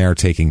here and there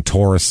taking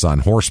tourists on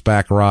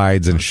horseback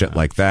rides and shit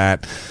like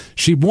that.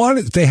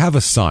 They have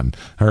a son.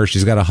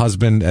 She's got a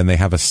husband and they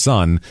have a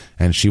son,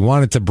 and she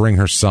wanted to bring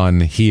her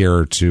son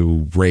here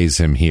to raise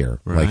him here,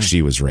 like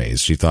she was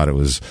raised. She thought it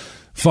was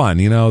fun,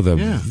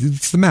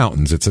 it's the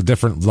mountains. It's a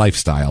different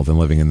lifestyle than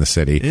living in the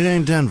city. It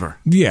ain't Denver.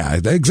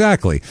 Yeah,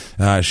 exactly.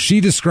 She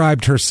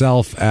described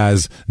herself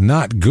as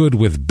not good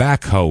with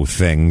backhoe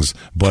things,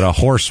 but a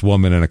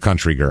horsewoman and a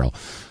country girl.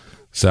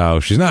 So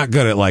she's not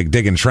good at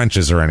digging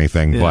trenches or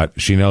anything, but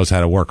she knows how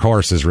to work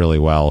horses really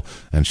well,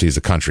 and she's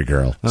a country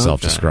girl,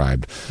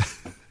 self-described.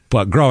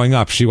 But growing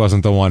up, she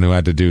wasn't the one who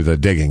had to do the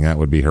digging. That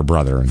would be her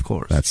brother, and of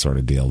course, that sort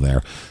of deal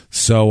there.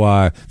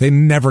 So they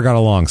never got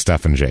along,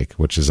 Steph and Jake,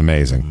 which is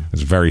amazing.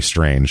 It's very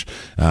strange.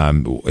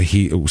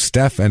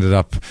 Steph ended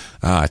up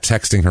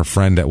texting her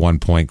friend at one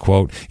point,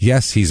 quote,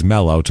 "Yes, he's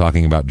mellow,"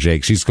 talking about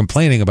Jake. She's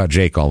complaining about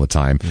Jake all the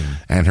time.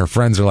 And her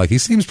friends are like, "He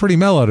seems pretty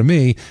mellow to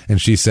me." And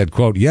she said,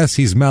 quote, "Yes,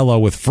 he's mellow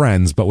with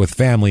friends, but with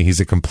family, he's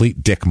a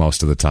complete dick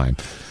most of the time."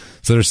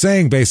 So they're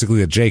saying basically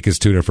that Jake is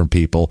two different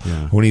people.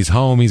 Yeah. When he's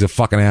home, he's a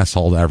fucking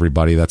asshole to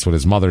everybody. That's what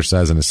his mother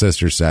says and his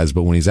sister says.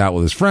 But when he's out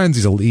with his friends,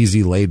 he's an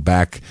easy,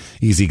 laid-back,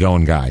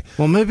 easy-going guy.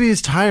 Well, maybe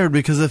he's tired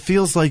because it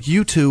feels like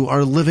you two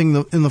are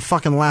living in the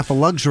fucking lap of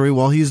luxury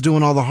while he's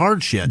doing all the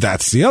hard shit.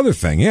 That's the other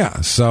thing,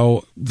 yeah.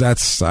 So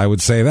I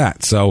would say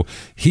that. So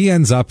he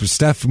ends up,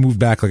 Steph moved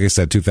back, like I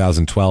said,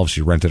 2012.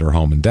 She rented her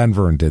home in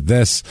Denver and did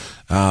this.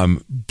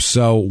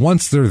 So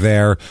once they're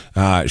there,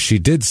 she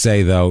did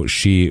say, though,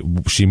 she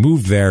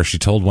moved there. She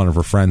told one of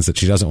her friends that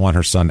she doesn't want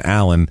her son,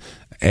 Alan,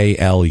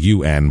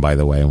 A-L-U-N, by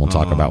the way, and we'll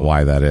talk about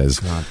why that is.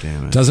 God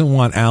damn it. Doesn't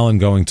want Alan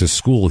going to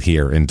school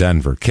here in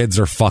Denver. Kids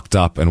are fucked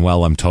up, and,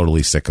 well, I'm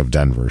totally sick of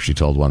Denver, she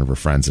told one of her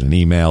friends in an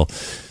email.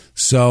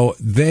 So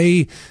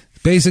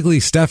basically,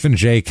 Steph and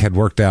Jake had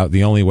worked out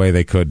the only way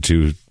they could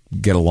to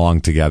get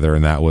along together,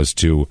 and that was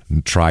to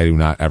try to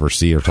not ever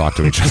see or talk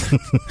to each other.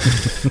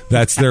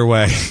 That's their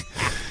way.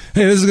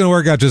 Hey, this is going to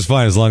work out just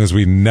fine as long as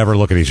we never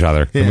look at each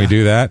other. Can we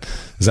do that?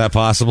 Is that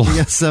possible? You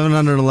got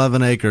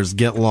 711 acres.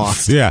 Get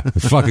lost. Yeah.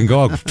 Fucking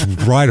go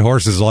ride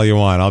horses all you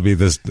want. I'll be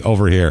this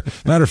over here.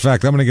 Matter of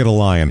fact, I'm going to get a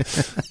lion.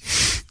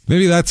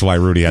 Maybe that's why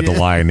Rudy had the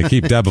lion, to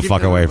keep Deb a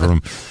fuck away from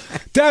him.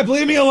 Deb,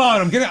 leave me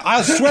alone.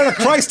 I swear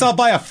to Christ, I'll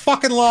buy a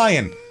fucking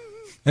lion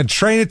and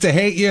train it to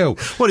hate you.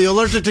 What, are you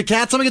allergic to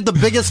cats? I'm going to get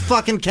the biggest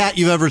fucking cat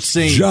you've ever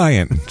seen.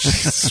 Giant.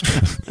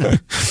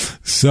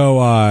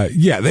 So,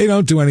 they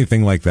don't do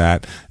anything like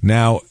that.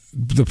 Now,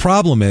 the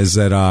problem is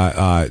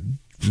that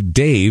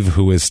Dave,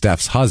 who is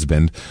Steph's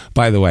husband,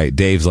 by the way,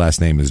 Dave's last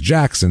name is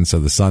Jackson, so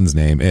the son's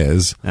name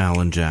is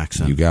Alan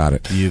Jackson. You got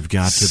it. You've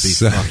got to be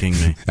fucking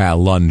me.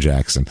 Alan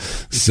Jackson.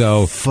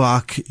 So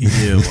fuck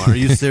you. Are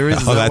you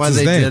serious? Is that why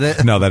they did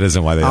it? No, that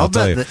isn't why they. I'll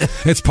tell you.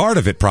 It's part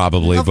of it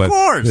probably, of but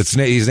course.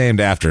 He's named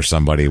after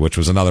somebody, which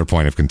was another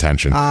point of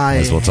contention,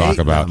 as we'll talk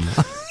about.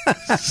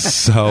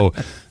 So.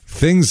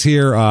 Things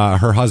here,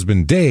 her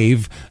husband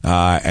Dave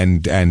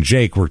and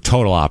Jake were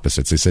total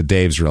opposites. They said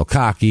Dave's real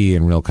cocky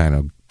and real kind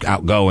of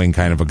outgoing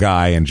kind of a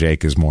guy, and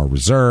Jake is more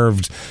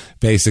reserved.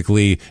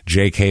 Basically,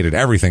 Jake hated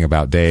everything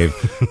about Dave,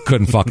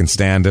 couldn't fucking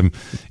stand him,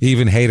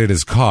 even hated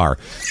his car.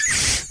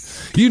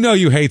 You know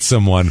you hate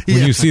someone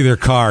when you see their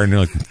car and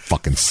you're like,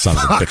 fucking son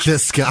of a bitch.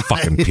 This guy.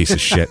 Fucking piece of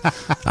shit.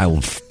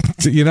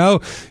 You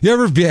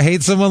ever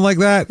hate someone like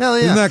that? Hell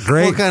yeah. Isn't that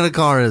great? What kind of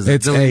car is it?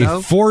 It's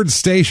a Ford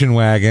station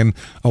wagon,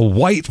 a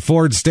white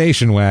Ford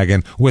station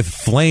wagon with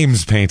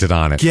flames painted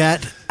on it.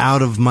 Get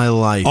out of my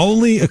life.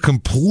 Only a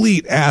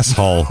complete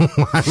asshole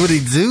Why would he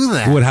do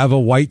that? would have a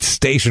white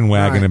station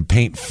wagon and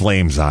paint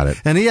flames on it.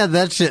 And he had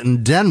that shit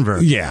in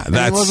Denver. Yeah, and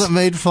he wasn't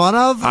made fun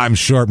of? I'm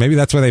sure. Maybe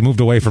that's why they moved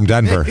away from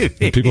Denver.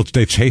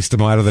 They chased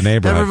him out of the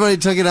neighborhood. Everybody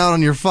took it out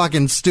on your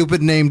fucking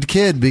stupid named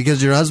kid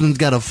because your husband's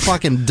got a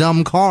fucking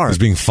dumb car. He's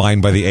being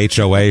fined by the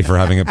HOA for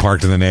having it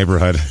parked in the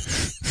neighborhood.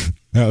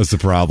 That was the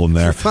problem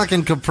there.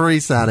 Fucking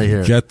Caprice out of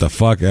here. Get the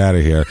fuck out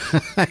of here.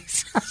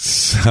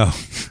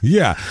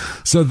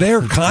 So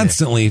they're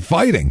constantly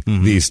fighting,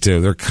 these two.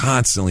 They're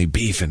constantly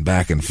beefing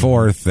back and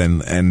forth,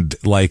 and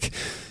like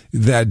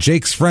that.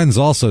 Jake's friends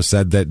also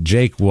said that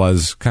Jake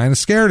was kind of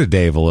scared of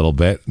Dave a little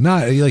bit.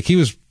 Not like he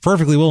was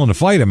perfectly willing to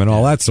fight him and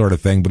all that sort of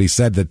thing, but he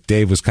said that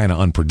Dave was kind of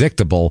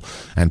unpredictable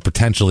and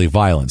potentially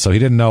violent. So he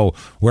didn't know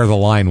where the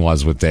line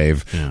was with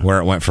Dave, where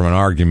it went from an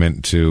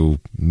argument to,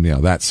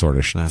 that sort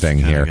of thing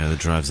here. That's the guy that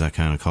drives that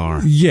kind of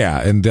car.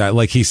 Yeah, and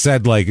like he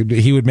said, like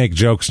he would make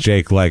jokes,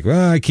 Jake, like,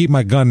 I keep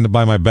my gun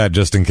by my bed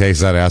just in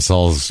case that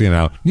asshole's, you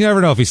never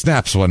know if he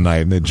snaps one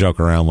night, and they'd joke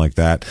around like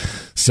that.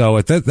 So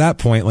at that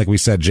point, like we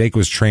said, Jake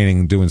was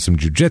training, doing some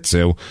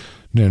jujitsu,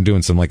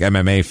 doing some like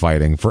MMA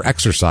fighting for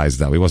exercise,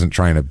 though. He wasn't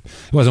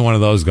one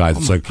of those guys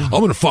that's like, I'm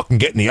going to fucking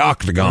get in the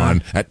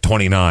octagon at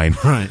 29.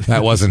 Right.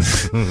 That wasn't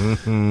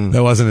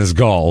his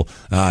goal.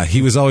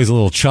 He was always a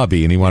little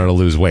chubby and he wanted to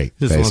lose weight.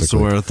 Just basically wants to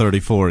wear a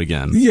 34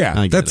 again.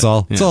 Yeah, that's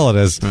all. That's all it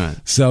is. Right.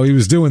 So he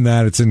was doing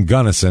that. It's in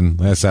Gunnison.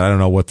 Like I said, I don't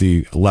know what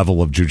the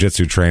level of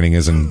jiu-jitsu training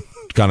is in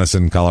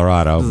Gunnison,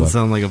 Colorado. Doesn't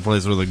sound like a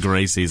place where the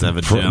Gracies have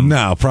a gym.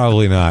 No,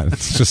 probably not.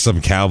 It's just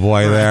some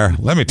cowboy there.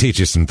 Let me teach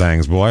you some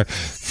things, boy.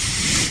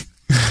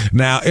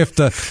 Now, if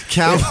the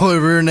cowboy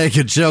rear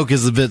naked choke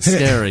is a bit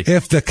scary.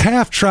 If the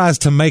calf tries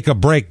to make a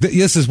break,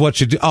 this is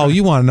what you do. Oh,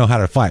 you want to know how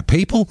to fight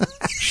people?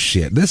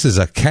 Shit, this is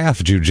a calf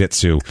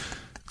jujitsu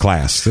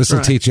class. This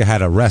will teach you how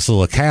to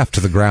wrestle a calf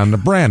to the ground to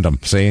brand them.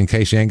 See, in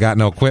case you ain't got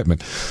no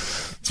equipment.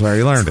 That's where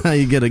he learned it. How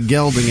you get a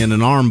gelding in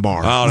an arm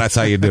bar. Oh, that's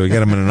how you do it.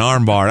 Get him in an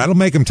arm bar. That'll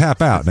make him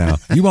tap out now.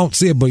 You won't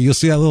see it, but you'll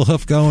see that little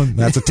hoof going.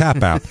 That's a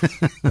tap out.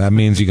 That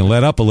means you can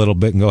let up a little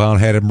bit and go on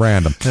ahead and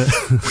brand him.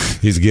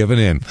 He's giving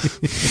in.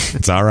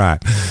 It's all right.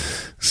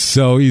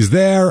 So he's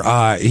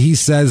there. He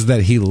says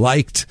that he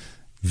liked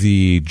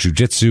the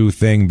jiu-jitsu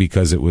thing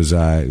because it was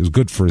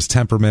good for his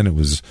temperament. It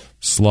was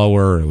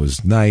slower. It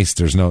was nice.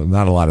 There's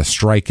not a lot of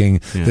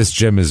striking. Yeah. This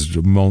gym is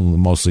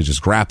mostly just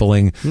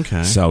grappling.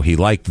 Okay. So he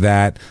liked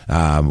that.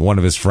 One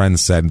of his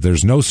friends said,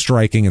 there's no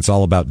striking. It's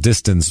all about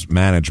distance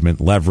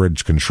management,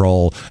 leverage,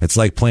 control. It's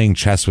like playing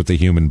chess with the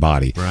human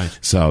body. Right.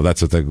 So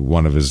that's what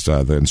one of his,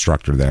 the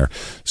instructor there.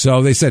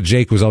 So they said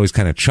Jake was always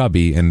kind of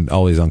chubby and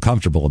always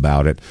uncomfortable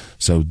about it.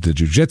 So the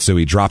jiu-jitsu,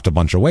 he dropped a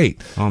bunch of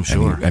weight. Oh, I'm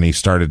sure. And he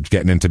started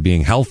getting into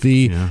being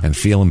healthy and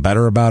feeling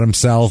better about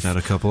himself. Had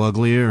a couple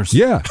ugly years.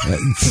 Yeah.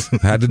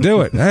 Had to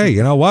do it. Hey,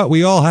 you know what?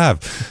 We all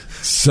have.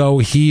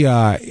 So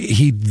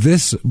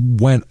this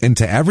went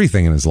into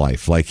everything in his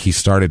life. Like, he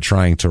started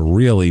trying to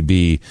really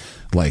be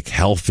like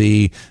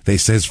healthy.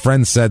 His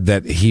friends said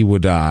that he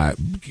would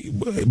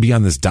be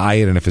on this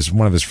diet, and if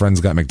one of his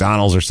friends got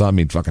McDonald's or something,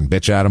 he'd fucking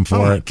bitch at him for it.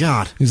 Oh my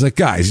God. He's like,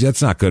 guys,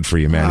 that's not good for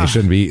you, man. You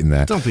shouldn't be eating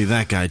that. Don't be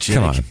that guy, Jake.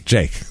 Come on,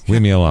 Jake,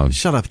 leave me alone.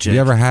 Shut up, Jake.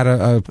 You ever had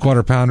a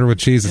quarter pounder with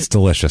cheese? It's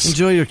delicious.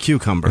 Enjoy your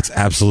cucumber. It's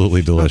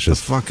absolutely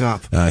delicious. Shut the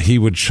fuck up. He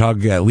would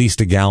chug at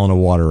least a gallon of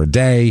water a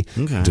day.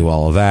 Okay. Do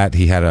all of that.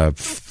 He had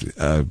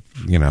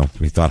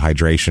he thought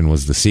hydration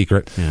was the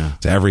secret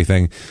to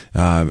everything.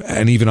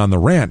 And even on the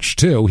ranch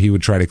too, he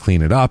would try to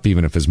clean it up.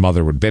 Even if his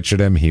mother would bitch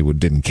at him,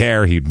 didn't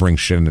care. He'd bring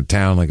shit into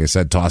town, like I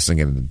said, tossing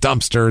it into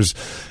dumpsters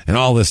and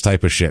all this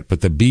type of shit.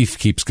 But the beef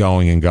keeps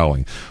going and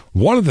going.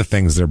 One of the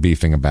things they're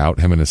beefing about,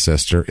 him and his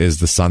sister, is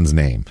the son's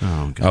name.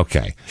 Oh, God.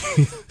 Okay.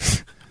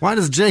 Why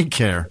does Jake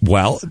care?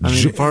 Well,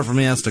 apart from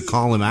he has to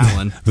call him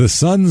Alan. The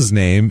son's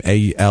name,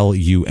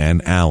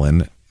 Alun,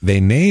 Alan,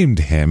 they named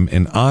him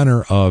in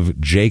honor of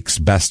Jake's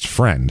best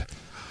friend,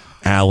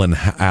 Alan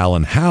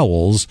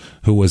Howells,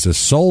 who was a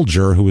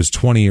soldier who was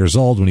 20 years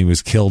old when he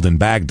was killed in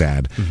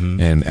Baghdad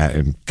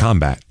in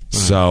combat.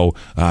 So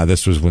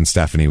this was when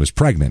Stephanie was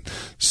pregnant.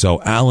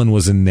 So Alan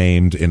was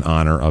named in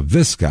honor of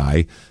this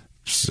guy.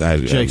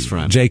 Jake's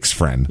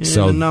friend. You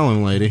so didn't know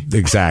him, lady.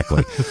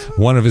 Exactly.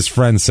 One of his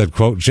friends said,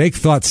 quote, Jake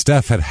thought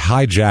Steph had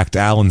hijacked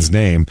Alan's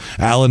name.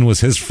 Alan was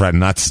his friend,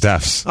 not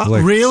Steph's.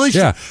 Really?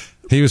 Yeah.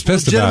 He was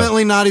pissed about it.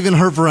 Legitimately not even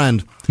her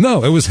friend.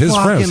 No, it was his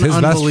friend, his best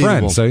unbelievable.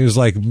 friend. So he was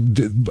like,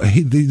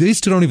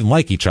 these two don't even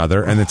like each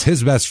other, and it's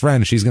his best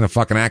friend. She's going to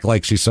fucking act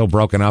like she's so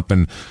broken up,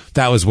 and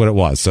that was what it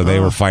was. So they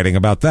were fighting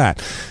about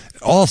that.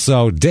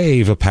 Also,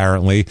 Dave,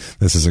 apparently,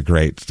 this is a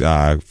great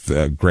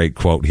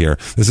quote here.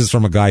 This is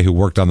from a guy who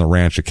worked on the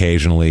ranch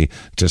occasionally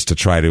just to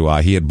try to,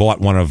 he had bought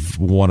one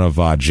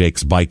of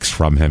Jake's bikes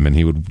from him, and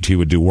he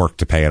would do work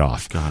to pay it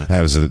off. Got it.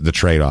 That was the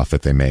trade-off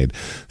that they made.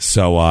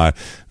 So,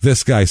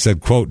 this guy said,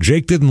 quote,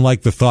 Jake didn't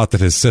like the thought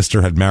that his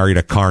sister had married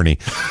a carny.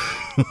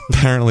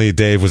 Apparently,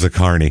 Dave was a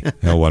carny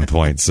at one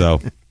point.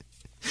 So,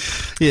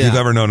 if you've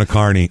ever known a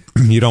carny,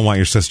 you don't want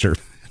your sister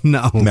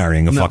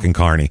marrying a fucking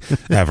carny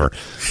ever.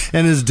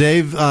 And is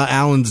Dave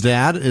Alan's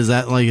dad? Is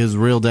that like his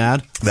real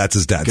dad? That's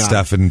his dad.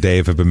 Steph and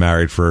Dave have been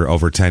married for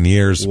over 10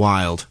 years.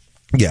 Wild.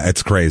 Yeah,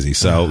 it's crazy.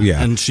 So,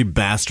 yeah. And she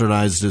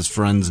bastardized his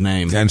friend's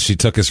name. And she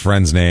took his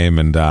friend's name.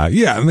 And,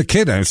 and the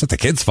kid, it's not the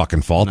kid's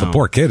fucking fault. No. The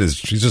poor kid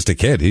she's just a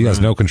kid. He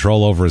has no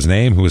control over his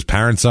name, who his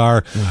parents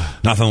are.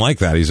 Nothing like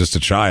that. He's just a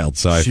child.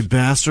 So she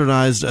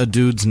bastardized a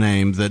dude's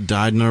name that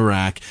died in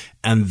Iraq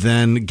and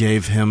then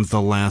gave him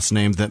the last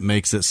name that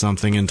makes it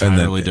something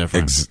entirely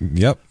different.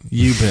 Yep.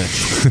 You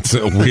bitch. It's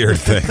a weird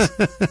thing.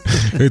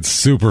 It's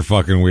super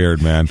fucking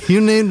weird, man.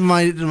 You named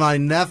my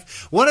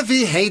nephew. What if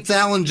he hates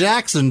Alan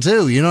Jackson,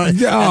 too? You know?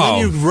 No. And then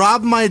you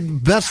rob my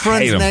best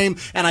friend's name,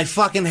 and I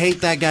fucking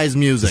hate that guy's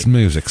music. His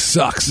music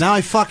sucks. Now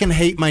I fucking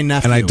hate my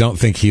nephew. And I don't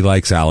think he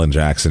likes Alan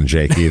Jackson,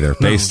 Jake, either.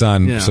 Based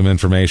on some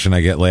information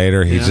I get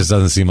later, he just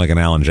doesn't seem like an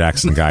Alan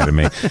Jackson guy to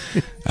me.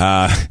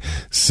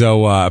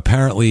 So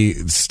apparently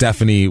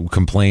Stephanie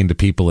complained to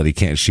people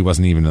that she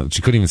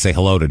couldn't even say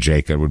hello to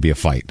Jake. It would be a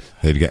fight.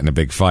 They'd get in a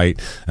big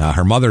fight.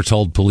 Her mother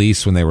told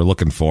police when they were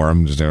looking for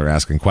him, they were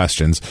asking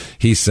questions.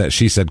 She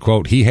said,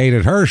 quote, he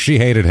hated her, she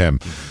hated him.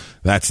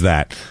 That's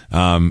that.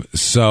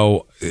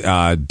 So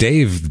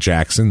Dave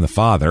Jackson, the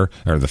father,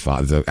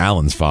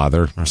 Alan's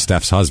father,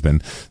 Steph's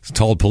husband,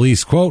 told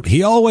police, quote,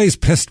 he always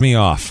pissed me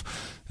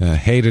off.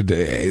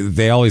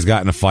 They always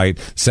got in a fight.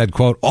 Said,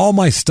 quote, all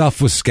my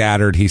stuff was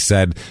scattered. He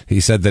said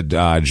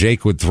that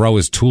Jake would throw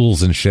his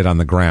tools and shit on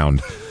the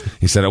ground.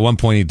 He said at one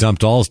point he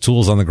dumped all his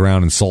tools on the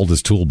ground and sold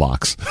his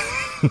toolbox.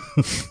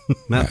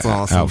 That's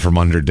awesome. Out from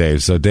under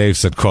Dave. So Dave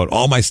said, quote,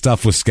 all my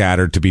stuff was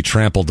scattered to be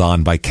trampled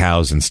on by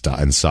cows and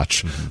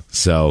such. Mm-hmm.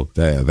 So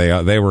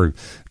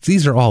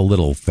these are all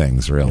little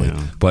things, really.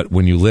 Yeah. But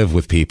when you live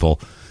with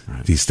people,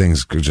 these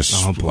things just,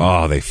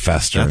 they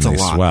fester and they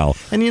swell.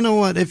 And you know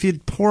what? If you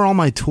pour all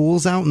my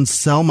tools out and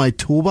sell my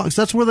toolbox,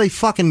 that's where they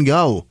fucking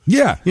go.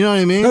 Yeah. You know what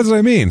I mean? That's what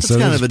I mean. That's so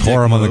kind just of a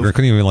pour them on the move. ground.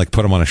 Couldn't even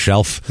put them on a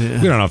shelf.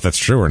 Yeah. We don't know if that's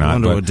true or not. I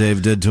wonder what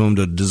Dave did to him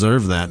to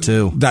deserve that,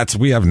 too.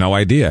 We have no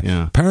idea.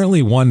 Yeah.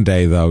 Apparently one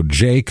day, though,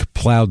 Jake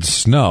plowed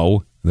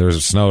snow. There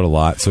snowed a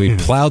lot, so he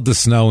plowed the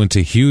snow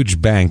into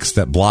huge banks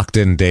that blocked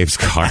in Dave's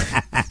car.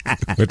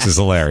 which is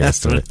hilarious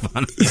to me.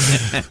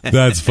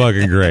 That's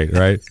fucking great,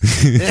 right? Drive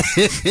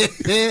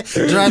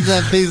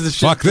that piece of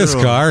shit. Fuck this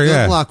through. car, Good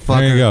yeah. luck, fucker.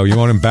 There you go. You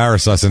won't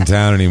embarrass us in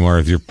town anymore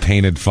if you're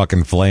painted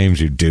fucking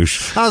flames, you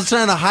douche. I was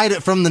trying to hide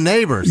it from the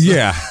neighbors.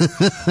 Yeah.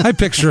 I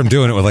picture him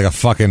doing it with like a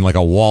fucking, like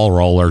a wall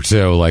roller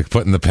too, like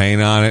putting the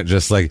paint on it,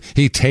 just like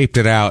he taped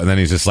it out and then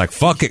he's just like,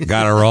 fuck it,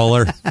 got a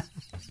roller.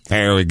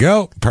 There we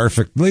go.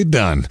 Perfectly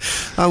done.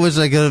 I wish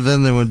I could have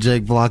been there when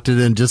Jake blocked it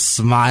in, just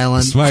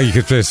smiling. Smile. You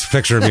could just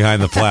picture him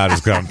behind the plow,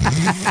 just going,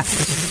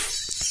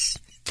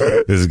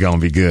 this is going to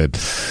be good.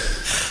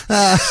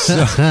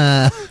 So,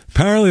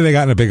 apparently they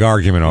got in a big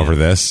argument over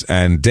this,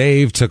 and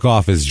Dave took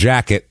off his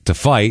jacket to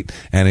fight,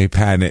 and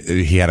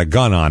he had a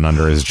gun on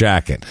under his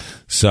jacket.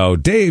 So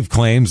Dave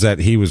claims that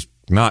he was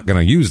not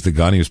going to use the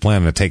gun. He was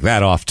planning to take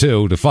that off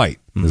too to fight,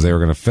 because they were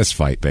going to fist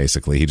fight,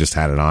 basically. He just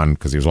had it on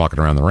because he was walking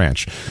around the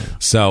ranch.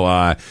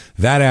 So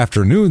that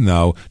afternoon,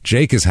 though,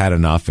 Jake has had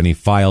enough, and he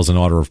files an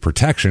order of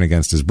protection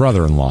against his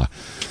brother-in-law.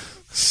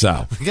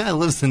 So the guy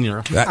lives in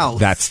your house.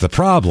 That's the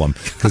problem,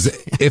 because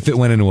if it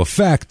went into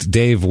effect,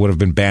 Dave would have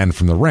been banned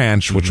from the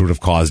ranch, which would have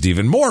caused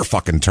even more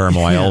fucking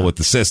turmoil with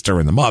the sister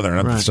and the mother.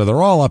 And so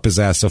they're all up his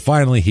ass. So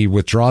finally, he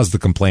withdraws the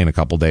complaint a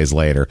couple days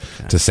later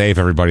to save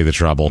everybody the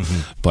trouble.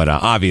 But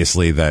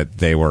obviously, that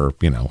they were,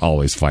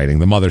 always fighting.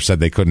 The mother said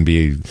they couldn't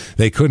be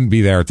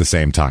there at the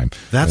same time.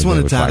 That's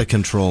when it's out of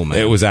control, man.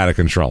 It was out of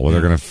control. Well,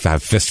 they're going to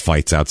have fist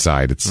fights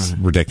outside. It's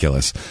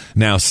ridiculous.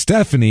 Now,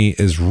 Stephanie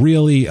is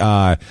really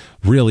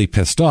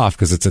pissed off,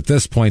 because it's at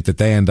this point that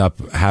they end up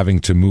having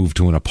to move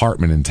to an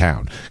apartment in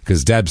town,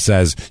 because Deb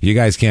says, you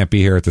guys can't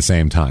be here at the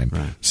same time.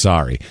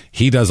 Sorry.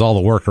 He does all the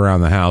work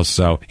around the house,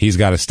 so he's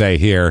got to stay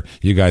here.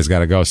 You guys got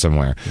to go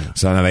somewhere.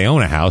 So now they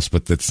own a house,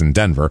 but it's in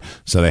Denver,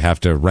 so they have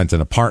to rent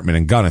an apartment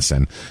in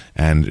Gunnison.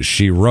 And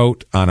she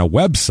wrote on a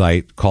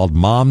website called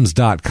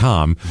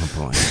moms.com. Oh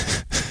boy.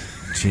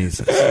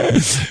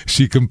 Jesus.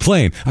 She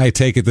complained. I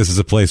take it this is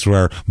a place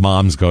where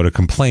moms go to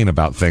complain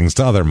about things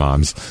to other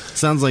moms.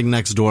 Sounds like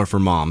next door for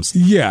moms.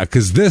 Yeah,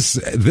 because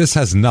this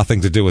has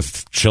nothing to do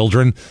with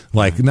children.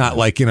 Like, not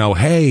like,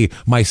 hey,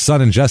 my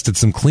son ingested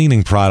some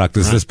cleaning product.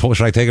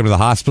 Should I take him to the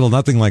hospital?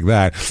 Nothing like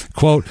that.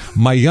 Quote,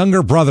 my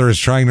younger brother is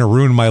trying to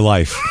ruin my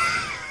life.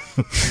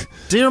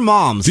 Dear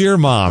moms. Dear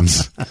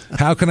moms.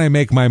 How can I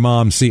make my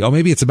mom see? Oh,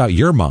 maybe it's about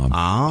your mom.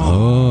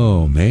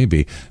 Oh,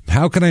 maybe.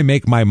 How can I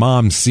make my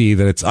mom see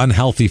that it's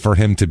unhealthy for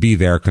him to be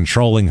there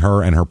controlling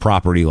her and her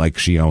property like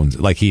he owns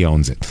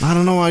it? I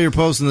don't know why you're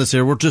posting this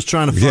here. We're just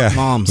trying to fuck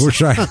moms. We're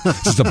trying.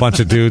 Just a bunch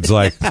of dudes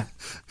like,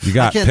 you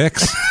got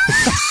pics?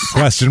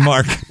 Question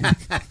mark.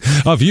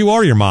 Of you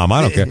or your mom.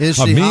 I don't care.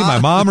 Of me, my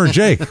mom, or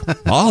Jake.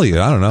 All of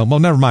you. I don't know. Well,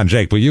 never mind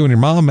Jake, but you and your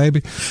mom,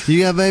 maybe. You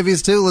got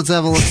babies too? Let's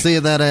have a look see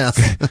at that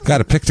ass. Got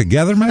to pick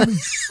together, maybe?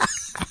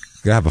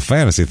 Gotta have a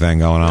fantasy thing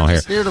going on here.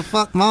 Just here to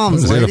fuck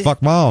moms. Here to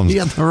fuck moms. You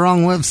got the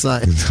wrong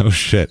website. Oh,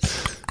 shit.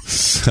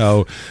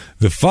 So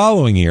the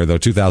following year, though,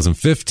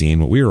 2015,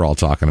 what we were all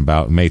talking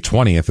about, May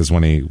 20th is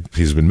when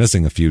he's been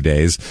missing a few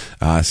days.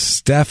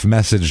 Steph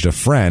messaged a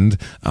friend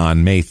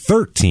on May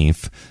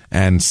 13th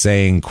and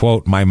saying,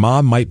 quote, my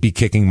mom might be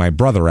kicking my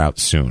brother out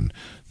soon,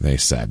 they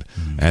said.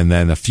 And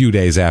then a few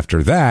days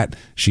after that,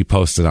 she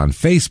posted on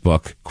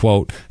Facebook,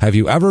 quote, have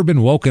you ever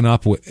been woken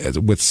up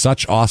with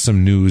such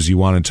awesome news you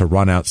wanted to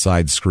run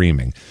outside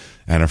screaming?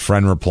 And a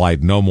friend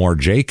replied, no more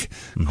Jake,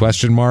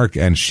 question mark.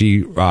 And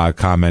she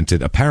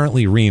commented,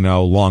 apparently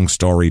Reno, long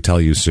story,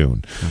 tell you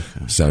soon.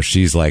 Okay. So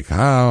she's like,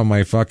 oh,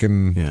 my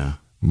fucking...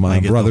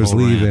 My brother's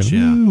leaving.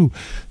 Ranch,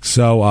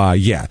 So,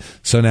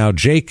 So now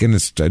Jake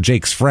and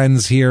Jake's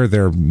friends here,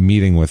 they're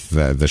meeting with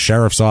the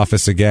sheriff's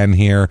office again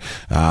here.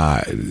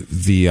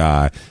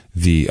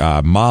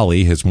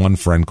 Molly, his one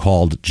friend,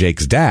 called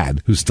Jake's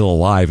dad, who's still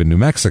alive in New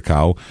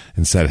Mexico,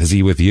 and said, is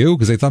he with you?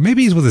 Because they thought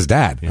maybe he's with his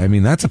dad. I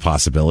mean, that's a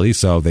possibility.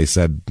 So they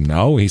said,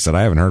 no. He said,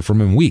 I haven't heard from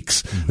him in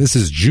weeks. This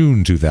is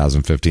June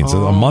 2015.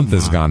 So a month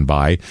has gone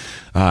by.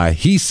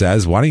 He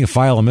says, why don't you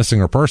file a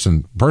missing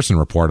person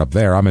report up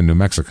there? I'm in New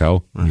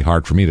Mexico. It'd be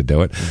hard for me to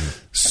do it.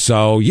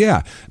 So,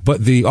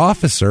 but the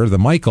officer, the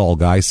Michael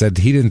guy, said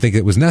he didn't think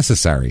it was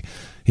necessary.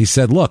 He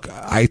said, look,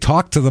 I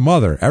talked to the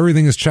mother.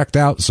 Everything is checked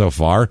out so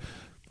far.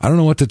 I don't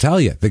know what to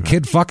tell you. The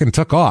kid fucking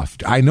took off.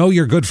 I know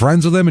you're good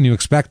friends with him and you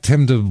expect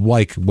him to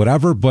like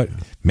whatever, but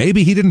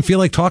maybe he didn't feel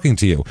like talking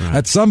to you.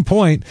 At some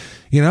point,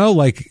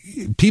 like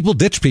people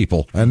ditch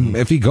people. And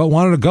if he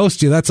wanted to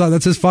ghost you, that's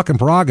his fucking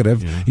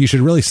prerogative. You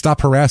should really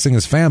stop harassing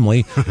his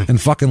family and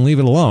fucking leave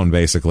it alone,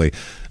 basically.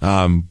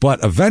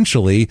 But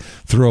eventually,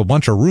 through a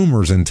bunch of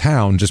rumors in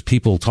town, just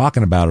people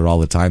talking about it all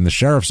the time, the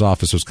sheriff's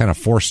office was kind of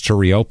forced to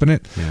reopen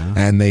it.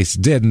 And they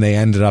did, and they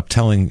ended up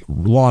telling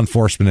law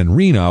enforcement in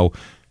Reno,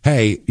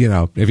 hey,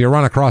 if you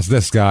run across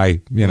this guy,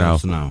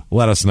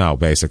 let us know,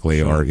 basically,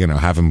 or,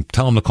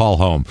 tell him to call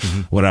home,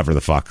 whatever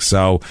the fuck.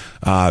 So,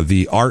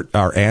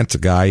 our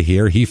aunt guy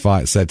here, he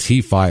tried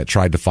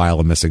to file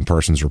a missing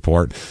persons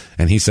report,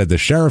 and he said the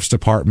sheriff's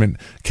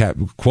department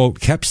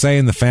kept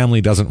saying the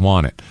family doesn't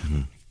want it.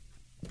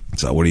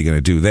 So what are you going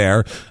to do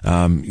there?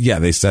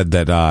 They said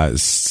that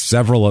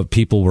several of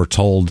people were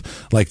told,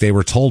 like they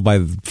were told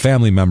by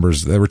family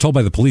members, they were told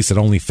by the police that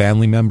only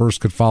family members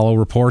could file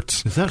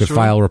reports. Is that could true?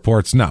 file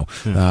reports. No.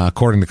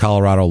 According to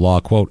Colorado law,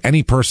 quote,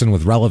 any person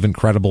with relevant,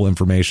 credible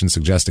information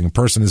suggesting a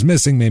person is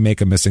missing may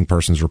make a missing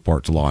persons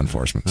report to law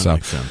enforcement. That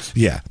makes sense.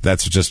 Yeah,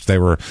 that's just,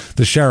 the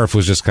sheriff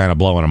was just kind of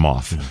blowing them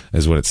off,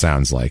 is what it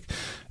sounds like.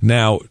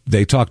 Now,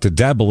 they talked to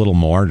Deb a little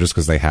more just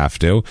because they have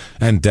to,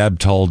 and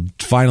Deb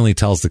finally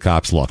tells the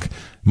cops, look,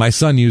 my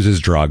son uses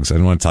drugs. I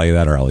didn't want to tell you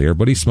that earlier,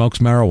 but he smokes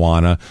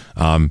marijuana.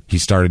 He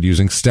started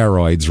using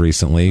steroids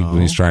recently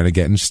when he's trying to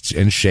get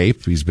in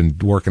shape. He's been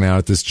working out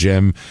at this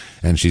gym,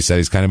 and she said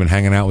he's kind of been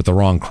hanging out with the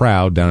wrong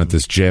crowd down at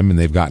this gym, and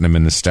they've gotten him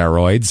into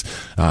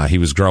steroids. He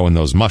was growing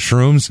those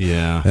mushrooms.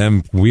 Yeah.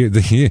 And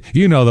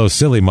those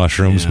silly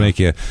mushrooms make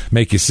you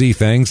see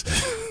things.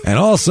 And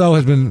also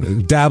has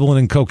been dabbling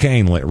in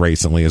cocaine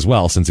recently as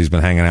well, since he's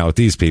been hanging out with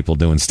these people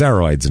doing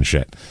steroids and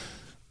shit.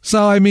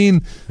 So, I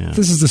mean,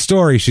 this is the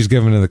story she's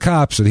giving to the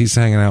cops, that he's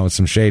hanging out with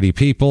some shady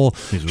people.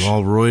 He's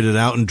all roided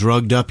out and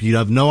drugged up. You'd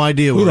have no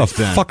idea where he's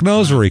been. Who the fuck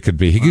knows where he could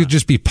be? He could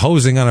just be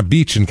posing on a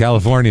beach in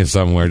California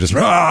somewhere, just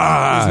There's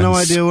no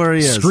idea where he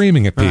is.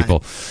 Screaming at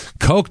people.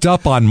 Coked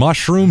up on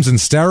mushrooms and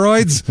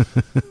steroids?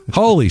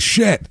 Holy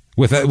shit.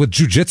 With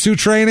jujitsu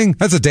training?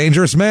 That's a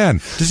dangerous man.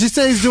 Did she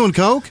say he's doing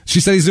coke? She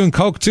said he's doing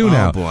coke too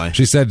now. Oh, boy.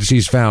 She said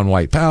she's found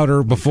white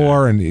powder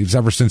before, and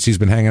ever since he's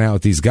been hanging out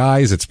with these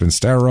guys, it's been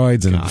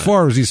steroids. And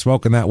before was he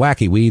smoking that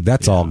wacky weed?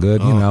 That's all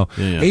good,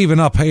 Yeah. Even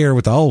up here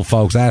with the old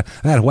folks, that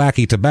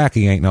wacky tobacco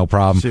ain't no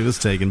problem. She was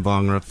taking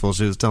bong rips while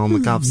she was telling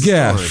the cops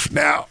Yeah. the story.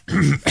 Now,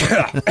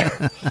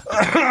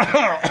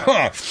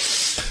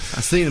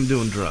 I seen him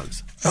doing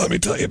drugs. let me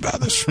tell you about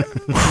this.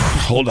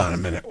 Hold on a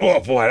minute. Oh,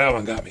 boy, that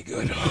one got me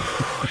good.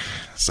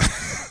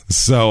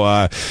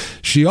 So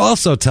she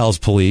also tells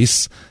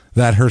police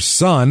that her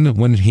son,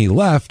 when he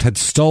left, had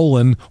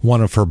stolen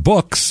one of her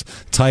books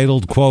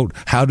titled, quote,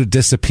 How to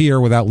Disappear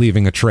Without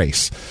Leaving a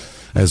Trace,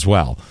 as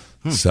well.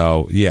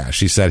 So, yeah,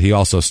 she said he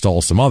also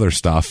stole some other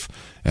stuff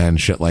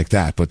and shit like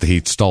that, but he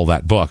stole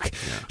that book.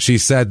 She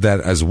said that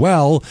as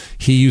well,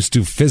 he used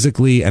to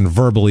physically and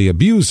verbally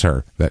abuse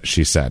her, that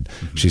she said.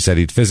 She said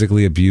he'd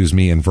physically abuse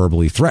me and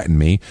verbally threaten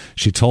me.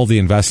 She told the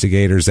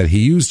investigators that he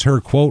used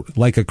her, quote,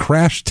 like a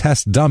crash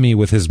test dummy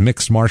with his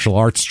mixed martial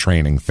arts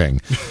training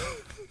thing.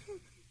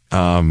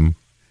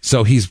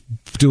 So he's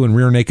doing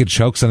rear naked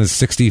chokes on his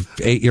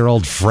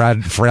 68-year-old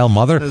frail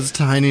mother. This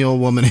tiny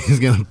old woman, he's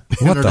going to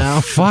pin her down.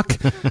 What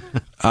the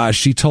fuck?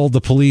 She told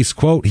the police,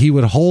 quote, he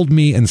would hold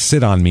me and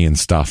sit on me and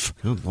stuff.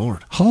 Good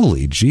Lord.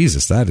 Holy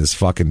Jesus, that is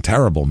fucking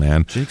terrible,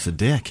 man. Jake's a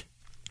dick.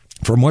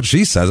 From what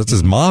she says, it's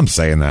his mom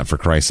saying that, for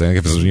Christ's sake,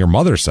 if your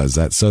mother says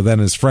that. So then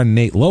his friend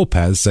Nate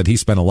Lopez said he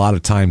spent a lot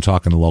of time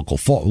talking to local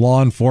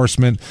law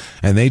enforcement,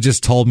 and they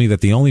just told me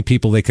that the only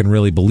people they can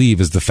really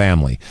believe is the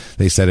family.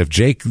 They said if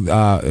Jake,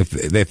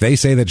 if they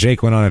say that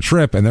Jake went on a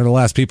trip and they're the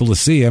last people to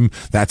see him,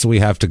 that's what we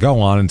have to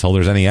go on until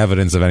there's any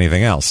evidence of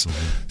anything else.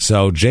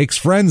 So Jake's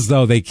friends,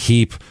 though, they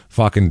keep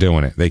fucking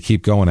doing it. They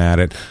keep going at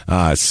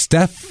it.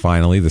 Steph,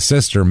 finally, the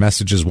sister,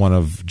 messages one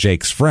of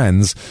Jake's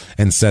friends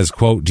and says,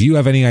 quote, do you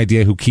have any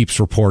idea who keeps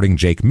reporting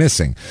Jake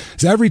missing?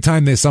 So every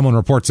time someone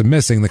reports him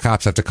missing, the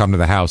cops have to come to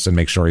the house and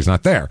make sure he's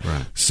not there.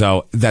 Right.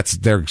 So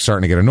they're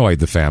starting to get annoyed,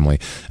 the family.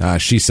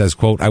 She says,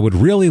 quote, I would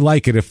really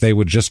like it if they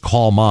would just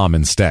call mom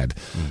instead.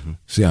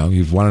 So,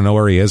 you want to know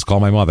where he is? Call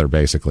my mother,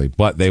 basically.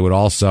 But they would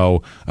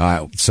also,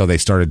 so they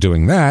started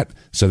doing that.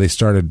 So they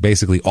started,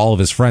 basically all of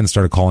his friends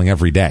started calling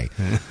every day.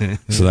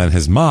 So then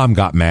his mom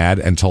got mad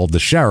and told the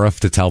sheriff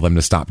to tell them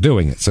to stop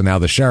doing it. So now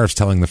the sheriff's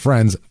telling the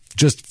friends,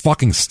 just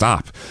fucking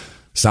stop.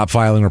 Stop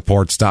filing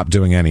reports. Stop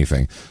doing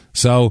anything.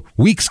 So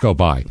weeks go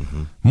by.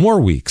 More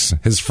weeks.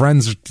 His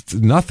friends,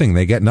 nothing.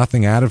 They get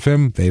nothing out of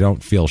him. They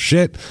don't feel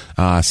shit.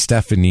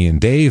 Stephanie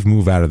and Dave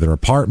move out of their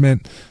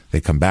apartment.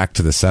 They come back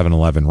to the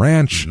 7-Eleven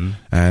ranch,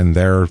 and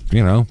they're,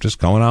 just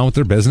going on with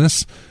their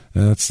business.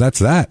 That's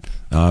that.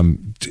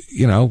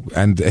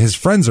 And his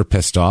friends are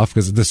pissed off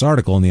because this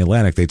article in the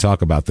Atlantic, they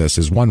talk about this.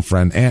 His one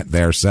friend, Ant,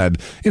 there said,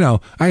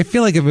 I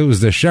feel like if it was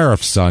the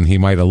sheriff's son, he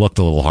might have looked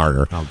a little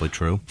harder. Probably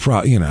true.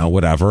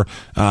 Whatever.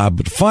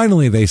 But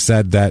finally, they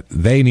said that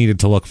they needed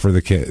to look for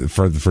the kid,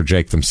 for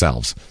Jake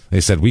themselves.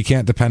 They said, we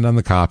can't depend on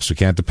the cops. We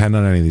can't depend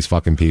on any of these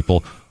fucking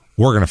people.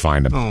 We're going to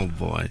find him. Oh,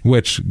 boy.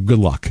 Which, good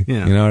luck.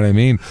 Yeah. You know what I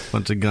mean?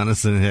 Bunch of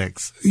Gunnison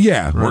Hicks.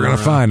 Yeah, we're going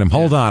to find him.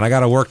 Hold on. I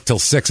got to work till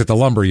 6 at the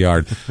lumber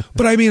yard.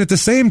 But I mean, at the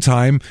same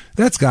time,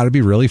 that's got to be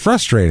really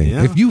frustrating.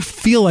 Yeah. If you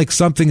feel like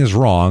something is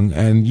wrong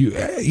and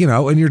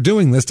and you're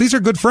doing this, these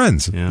are good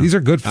friends. Yeah. These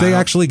are good. They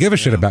actually give a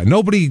shit about it.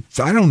 Nobody,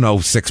 I don't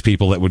know 6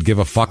 people that would give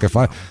a fuck if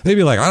they'd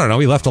be like, I don't know,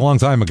 he left a long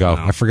time ago.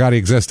 I forgot he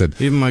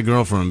existed. Even my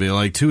girlfriend would be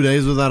like, 2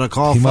 days without a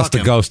call. He must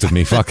have ghosted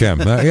me. Fuck him.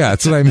 Yeah,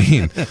 that's what I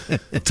mean.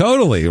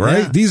 Totally,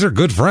 right? Yeah. These are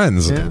good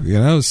friends.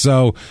 Yeah.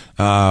 So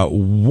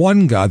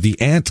one guy, the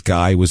Ant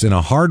guy, was in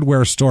a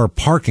hardware store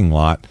parking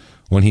lot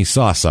when he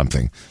saw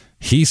something.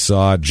 he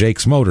saw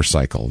Jake's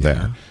motorcycle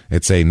there.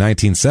 It's a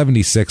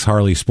 1976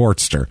 Harley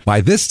Sportster. By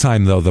this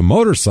time, though, the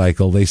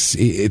motorcycle,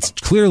 it's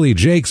clearly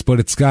Jake's, but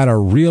it's got a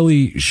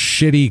really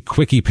shitty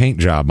quickie paint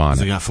job on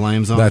it. It got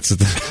flames on it?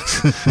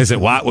 Is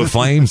it what with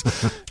flames?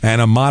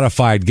 And a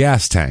modified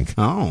gas tank.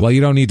 Oh. Well, you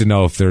don't need to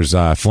know if there's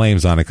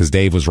flames on it because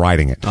Dave was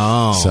riding it.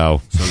 Oh.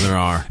 So there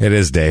are. It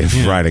is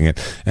Dave riding it.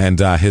 And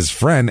his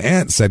friend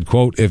Ant said,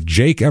 quote, if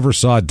Jake ever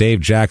saw Dave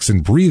Jackson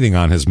breathing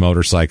on his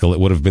motorcycle, it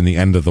would have been the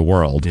end of the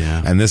world.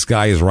 Yeah. And this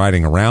guy is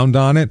riding around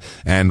on it.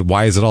 And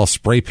why is it all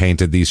spray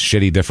painted these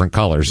shitty different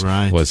colors?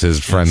 Right. Was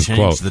his friend's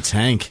quote. The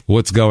tank.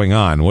 What's going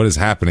on? What is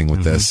happening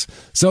with this?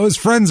 So his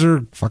friends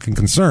are fucking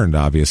concerned,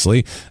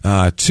 obviously.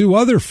 2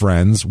 other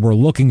friends were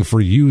looking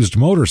for used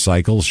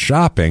motorcycles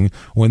shopping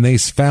when they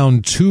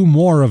found 2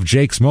 more of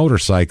Jake's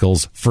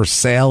motorcycles for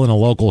sale in a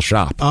local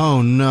shop.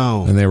 Oh,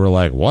 no. And they were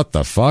like, what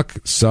the fuck?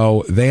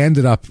 So they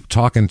ended up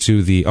talking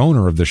to the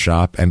owner of the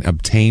shop and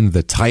obtained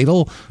the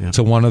title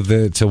to one of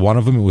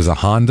them. It was a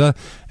Honda,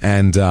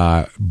 and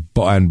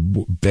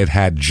it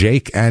had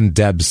Jake and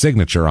Deb's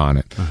signature on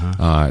it,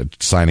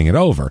 signing it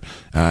over.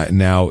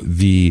 Now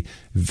the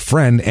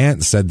friend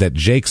Ant said that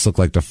Jake's looked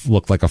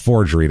like a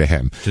forgery to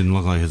him. Didn't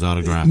look like his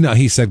autograph. No,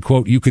 he said,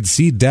 quote, you could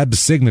see Deb's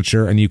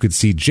signature and you could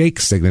see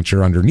Jake's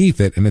signature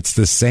underneath it, and it's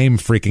the same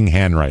freaking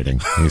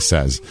handwriting, he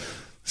says.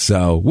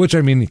 So, which,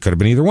 I mean, it could have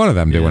been either one of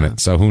them doing it,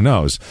 so who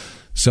knows?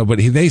 So, but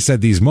they said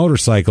these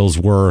motorcycles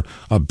were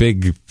a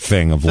big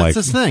thing of That's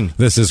his thing.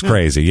 This is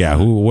crazy. Yeah.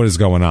 What is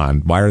going on?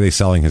 Why are they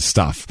selling his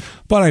stuff?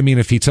 But I mean,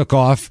 if he took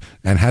off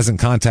and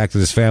hasn't contacted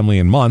his family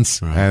in months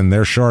and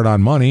they're short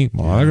on money,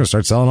 well, they're going to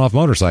start selling off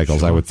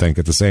motorcycles, I would think,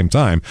 at the same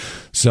time.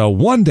 So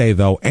one day,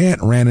 though, Ant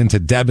ran into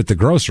Deb at the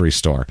grocery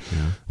store,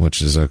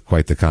 which is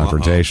quite the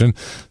confrontation.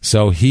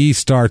 So he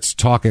starts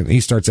talking. He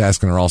starts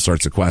asking her all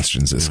sorts of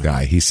questions, this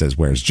guy. He says,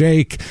 where's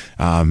Jake?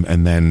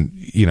 And then,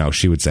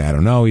 she would say, I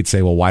don't know. He'd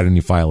say, well, why didn't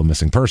you file a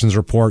missing persons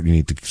report? You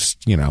need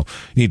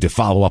to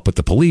follow up with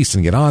the police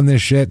and get on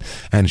this shit.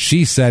 And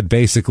she said,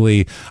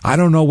 basically, I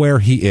don't know where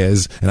he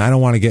is, and I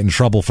don't want to get in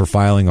trouble for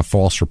filing a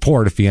false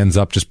report if he ends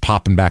up just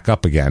popping back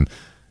up again.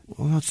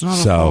 Well, that's not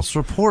a false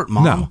report,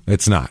 Mom. No,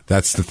 it's not.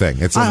 That's the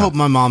thing. I hope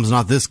my mom's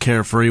not this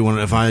carefree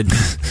if I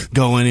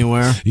go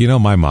anywhere.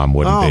 My mom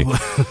wouldn't be.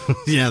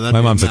 Yeah,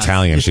 my mom's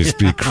Italian. She'd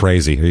be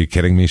crazy. Are you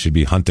kidding me? She'd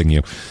be hunting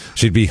you.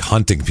 She'd be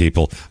hunting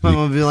people. My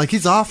mom would be like,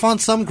 he's off on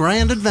some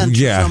grand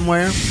adventure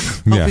somewhere.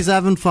 Hope he's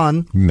having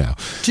fun. No.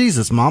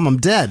 Jesus, Mom, I'm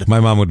dead. My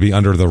mom would be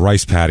under the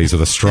rice patties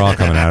with a straw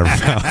coming out of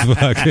her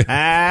mouth.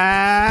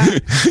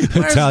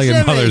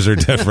 Italian mothers are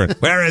different.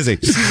 Where is he?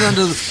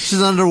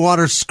 She's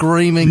underwater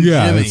screaming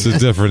Jimmy.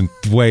 It's a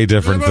way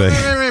different thing.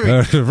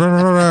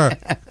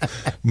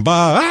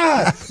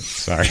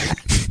 Sorry.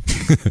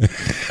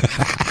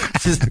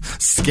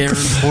 Just scaring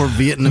poor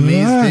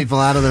Vietnamese people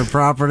out of their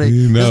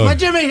property. There's my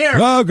Jimmy here.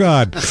 Oh,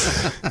 God.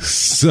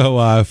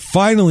 So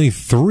finally,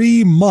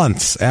 3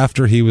 months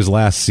after he was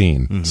last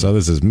seen, so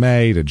this is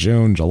May to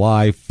June,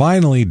 July,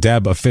 finally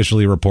Deb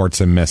officially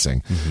reports him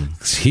missing.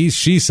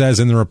 She says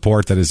in the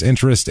report that his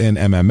interest in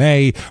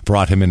MMA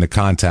brought him into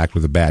contact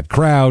with a bad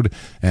crowd,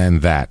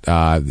 and that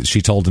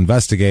she told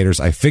investigators,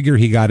 I figure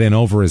he got in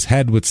over his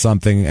head with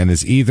something and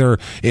is either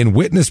in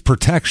witness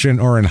protection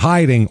or in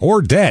hiding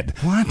or dead.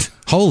 What?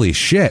 Holy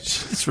shit.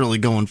 It's really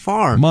going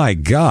far. My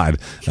God.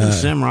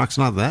 Shamrock's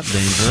not that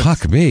dangerous.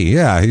 Fuck me.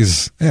 Yeah,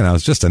 he's,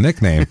 it's just a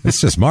nickname. It's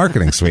just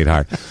marketing,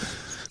 sweetheart.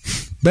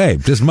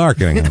 Babe, just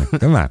marketing.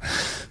 Come on.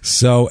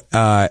 So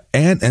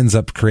Ant ends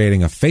up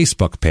creating a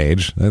Facebook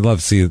page. I'd love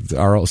to see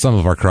some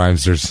of our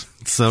crimes.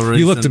 So recent.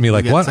 You looked at me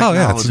like, what? Oh,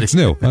 yeah, it's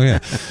new. Oh,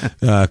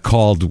 yeah.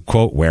 Called,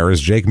 quote, Where is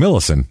Jake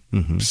Millison?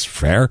 It's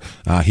fair.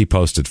 He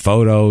posted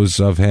photos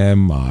of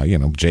him,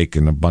 Jake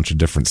in a bunch of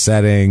different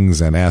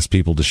settings, and asked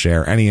people to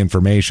share any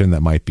information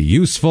that might be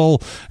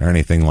useful or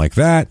anything like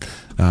that.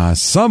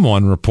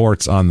 Someone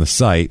reports on the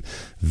site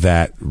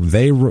that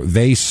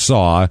they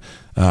saw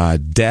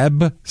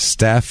Deb,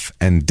 Steph,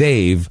 and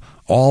Dave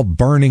all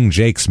burning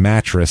Jake's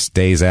mattress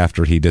days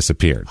after he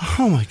disappeared.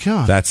 Oh, my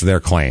God. That's their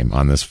claim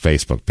on this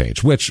Facebook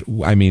page, which,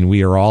 I mean,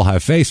 we all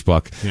have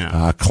Facebook.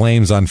 Yeah.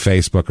 Claims on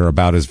Facebook are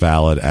about as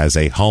valid as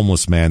a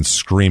homeless man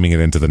screaming it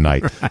into the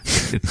night.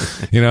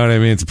 Right. You know what I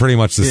mean? It's pretty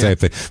much the same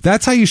thing.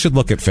 That's how you should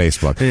look at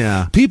Facebook.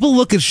 Yeah. People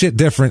look at shit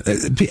different.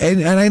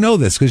 And I know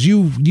this because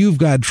you've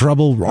got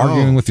trouble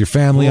arguing with your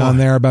family on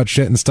there about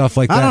shit and stuff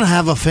like that. I don't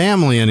have a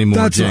family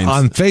anymore, That's James.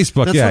 On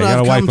Facebook. That's you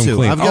got to wipe them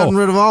clean. I've gotten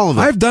rid of all of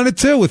it. I've done it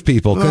too with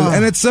people.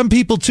 And it's some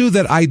people too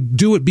that I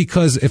do it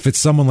because if it's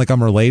someone like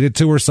I'm related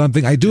to or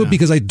something, I do it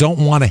because I don't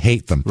want to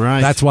hate them.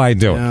 Right. That's why I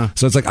do it.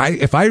 So it's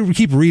like if I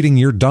keep reading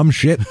your dumb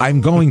shit,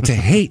 I'm going to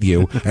hate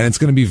you, and it's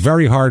going to be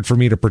very hard for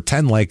me to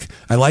pretend like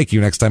I like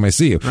you next time I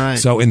see you. Right.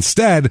 So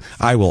instead,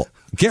 I will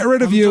get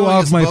rid of you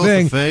off my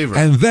thing,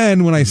 and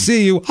then when I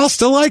see you, I'll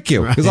still like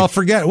you because I'll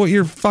forget what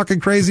your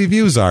fucking crazy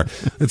views are.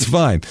 It's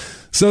fine.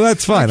 So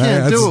that's fine. I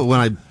can't do it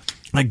when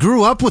I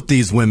grew up with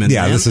these women,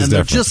 man, this is and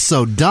different. They're just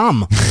so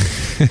dumb.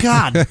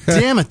 God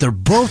damn it, they're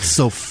both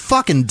so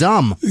fucking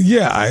dumb.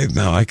 Yeah, I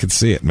know. I could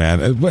see it,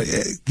 man. But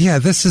yeah,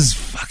 this is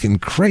fucking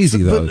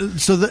crazy, though.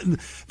 So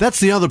that's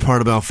the other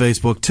part about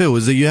Facebook, too,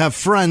 is that you have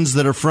friends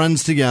that are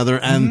friends together,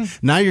 and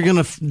now you're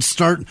going to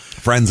start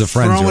friends of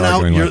friends throwing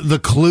out with. the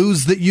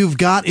clues that you've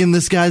got in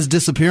this guy's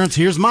disappearance.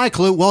 Here's my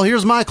clue. Well,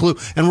 here's my clue.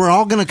 And we're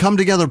all going to come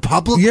together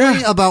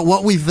publicly about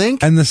what we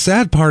think. And the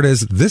sad part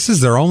is this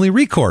is their only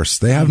recourse.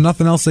 They have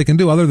nothing else they can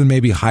do other than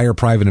maybe hire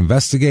private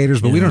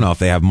investigators, but we don't know if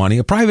they have money.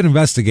 A private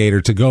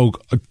investigator to go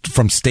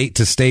from state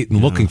to state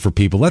and looking for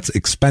people, that's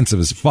expensive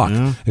as fuck.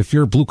 If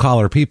you're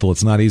blue-collar people,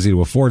 it's not easy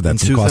to afford that.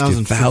 It's going to cost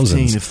you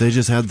thousands. If they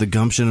just had the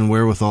gumption and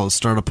wherewithal to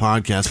start a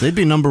podcast, they'd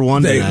be number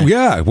one today.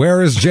 Yeah,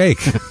 Where is Jake?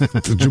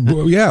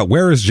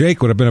 Where is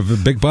Jake would have been a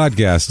big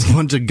podcast. A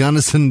bunch of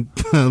Gunnison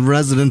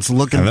residents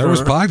looking and there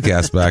was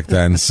podcasts back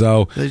then,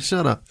 so they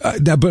shut up.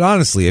 But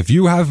honestly, if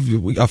you have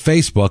a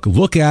Facebook,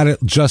 look at it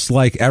just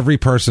like every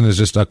person is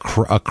just a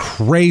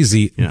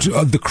crazy,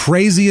 the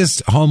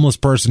craziest homeless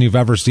person you've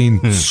ever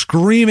seen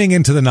screaming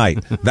into the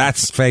night.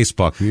 That's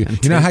Facebook.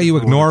 You know how you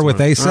ignore what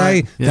they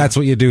say? Right. Yeah. That's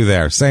what you do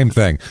there. Same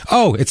thing.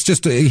 Oh, it's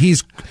just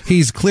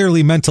he's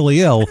clearly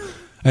mentally ill.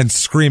 And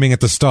screaming at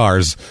the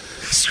stars,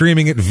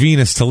 screaming at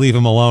Venus to leave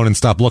him alone and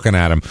stop looking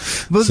at him.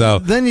 But so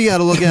then you got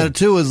to look at it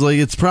too as like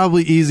it's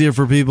probably easier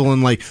for people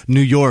in like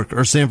New York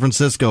or San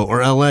Francisco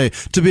or LA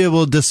to be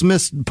able to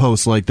dismiss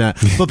posts like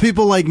that. But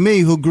people like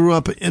me who grew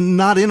up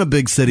not in a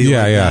big city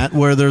that,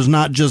 where there's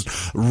not just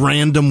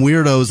random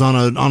weirdos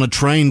on a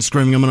train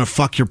screaming, "I'm gonna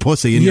fuck your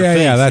pussy in your face."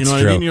 Yeah, that's you know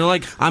true. What I mean? You're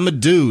like, I'm a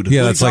dude.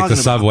 Yeah, that's like the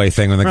subway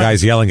thing when the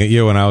guy's yelling at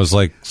you, and I was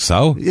like,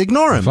 so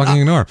ignore him. Fucking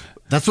ignore him.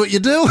 That's what you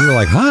do? You were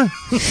like, huh?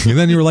 And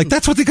then you were like,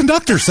 that's what the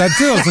conductor said,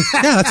 too. I was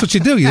like, yeah, that's what you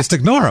do. You just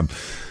ignore them.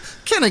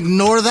 Can't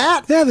ignore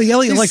that. Yeah, they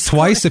yell at you like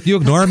twice. If you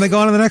ignore them, they go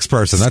on to the next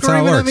person. That's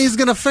how it works. At me, he's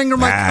going to finger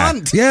my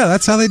cunt. Yeah,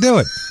 that's how they do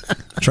it.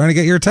 Trying to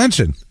get your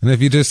attention. And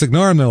if you just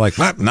ignore them, they're like,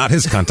 not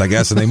his cunt, I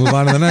guess. And they move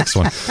on to the next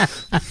one.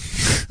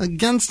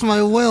 Against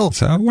my will.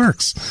 That's how it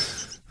works.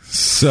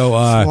 So,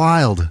 it's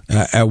wild.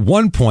 At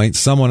one point,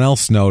 someone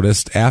else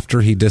noticed after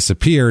he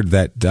disappeared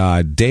that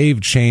Dave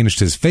changed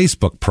his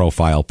Facebook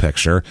profile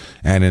picture,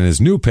 and in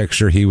his new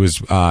picture, he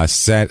was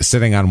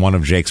sitting on one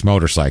of Jake's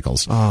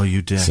motorcycles. Oh,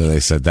 you did. So they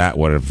said that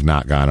would have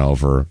not gone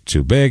over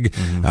too big.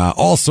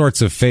 All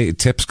sorts of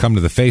tips come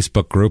to the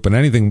Facebook group, and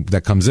anything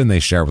that comes in, they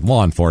share with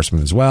law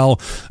enforcement as well.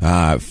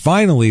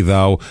 Finally,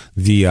 though,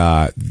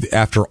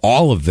 after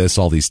all of this,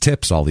 all these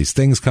tips, all these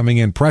things coming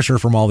in, pressure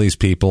from all these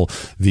people,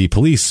 the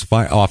police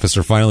officer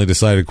finally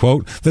decided,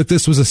 quote, that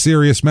this was a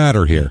serious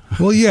matter here.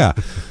 Well, yeah.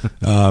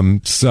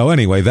 So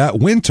anyway, that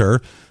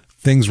winter,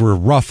 things were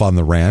rough on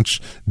the ranch.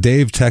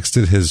 Dave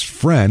texted his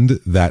friend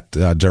that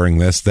during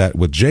this, that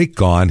with Jake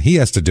gone, he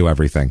has to do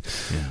everything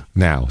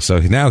now. So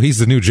now he's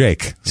the new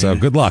Jake. So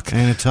good luck.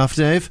 Ain't it tough,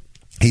 Dave?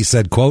 He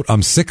said, quote,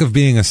 I'm sick of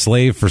being a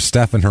slave for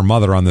Steph and her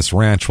mother on this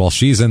ranch while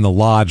she's in the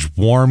lodge,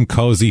 warm,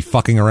 cozy,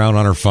 fucking around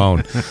on her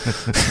phone.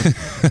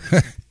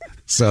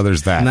 So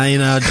there's that. Now you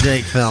know how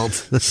Jake felt.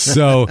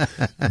 So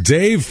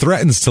Dave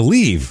threatens to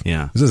leave.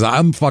 Yeah. He says,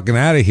 I'm fucking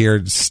out of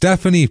here.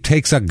 Stephanie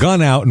takes a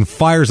gun out and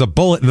fires a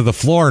bullet into the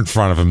floor in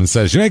front of him and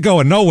says, you ain't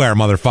going nowhere,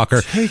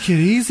 motherfucker. Take it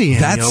easy,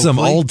 That's some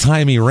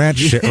old-timey ranch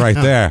shit right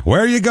there.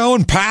 Where are you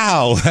going?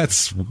 Pow!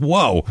 That's,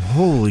 whoa.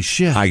 Holy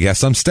shit. I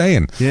guess I'm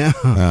staying. Yeah.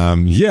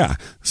 Yeah.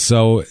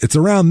 So it's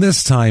around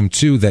this time,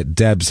 too, that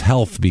Deb's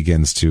health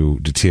begins to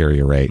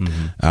deteriorate.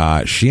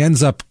 She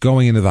ends up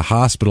going into the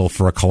hospital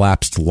for a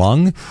collapsed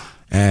lung.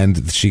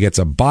 And she gets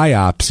a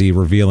biopsy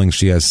revealing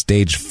she has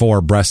stage 4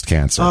 breast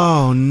cancer.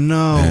 Oh,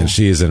 no. And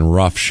she is in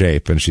rough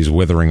shape, and she's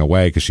withering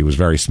away because she was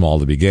very small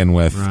to begin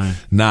with. Right.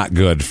 Not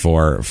good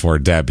for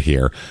Deb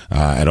here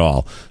at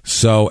all.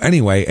 So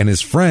anyway, and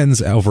his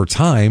friends over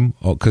time,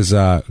 because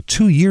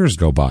 2 years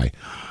go by.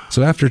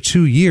 So after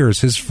 2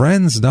 years, his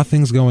friends,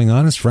 nothing's going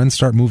on. His friends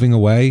start moving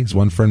away. His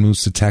one friend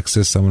moves to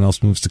Texas. Someone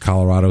else moves to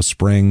Colorado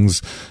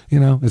Springs. You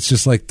know, it's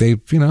just like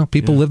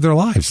people live their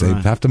lives. They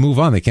have to move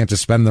on. They can't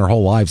just spend their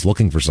whole lives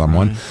looking for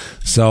someone. Right.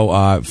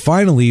 So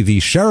finally, the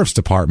sheriff's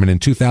department in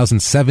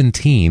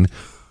 2017,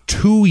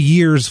 2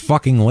 years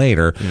fucking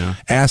later,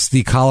 asked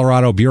the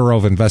Colorado Bureau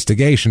of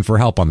Investigation for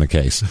help on the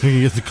case. You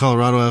can get the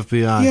Colorado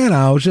FBI. You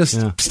know,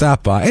 just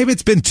stop by. Hey,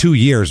 it's been 2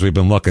 years we've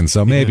been looking,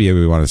 so maybe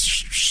we want to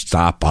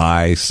stop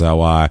by.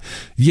 So,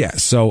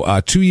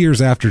 2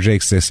 years after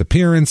Jake's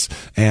disappearance,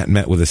 Aunt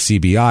met with a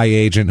CBI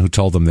agent who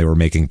told them they were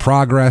making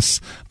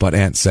progress, but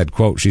Aunt said,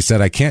 quote, she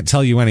said, I can't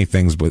tell you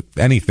anything, but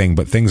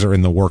things are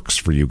in the works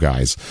for you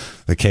guys.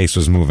 The case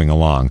was moving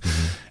along.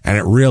 And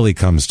it really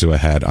comes to a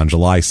head on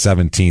July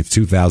 17th,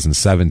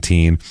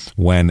 2017,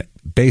 when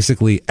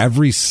basically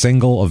every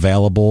single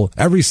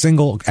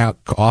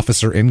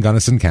officer in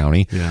Gunnison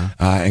County,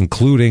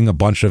 including a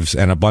bunch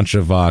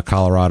of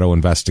Colorado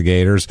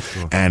investigators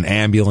and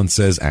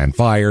ambulances and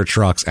fire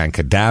trucks and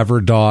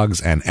cadaver dogs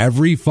and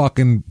every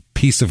fucking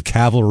piece of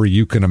cavalry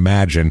you can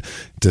imagine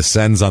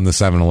descends on the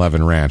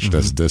 7-Eleven ranch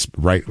this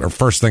right or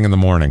first thing in the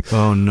morning.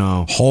 Oh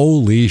no.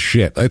 Holy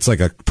shit. It's like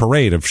a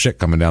parade of shit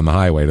coming down the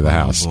highway to the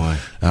house. Boy.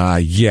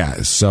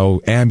 Yeah.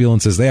 So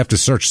ambulances, they have to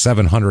search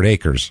 700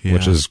 acres,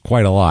 which is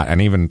quite a lot.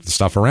 And even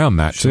stuff around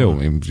that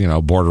too, you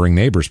know, bordering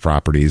neighbors'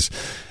 properties.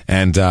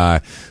 And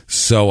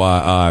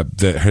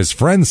his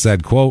friend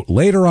said, quote,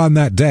 later on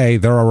that day,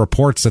 there are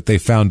reports that they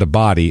found a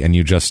body, and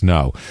you just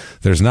know.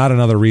 There's not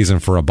another reason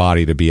for a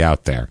body to be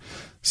out there.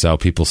 So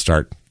people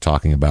start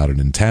talking about it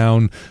in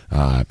town,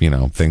 you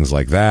know, things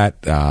like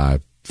that.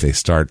 They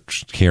start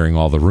hearing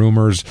all the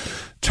rumors.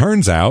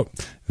 Turns out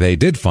they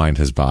did find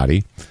his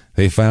body.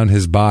 They found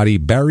his body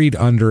buried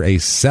under a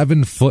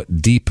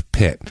 7-foot deep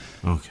pit.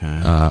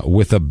 Okay.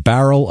 With a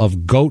barrel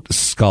of goat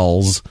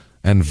skulls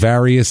and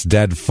various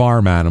dead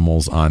farm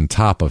animals on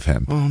top of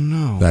him. Oh,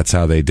 no. That's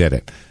how they did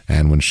it.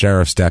 And when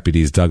sheriff's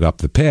deputies dug up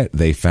the pit,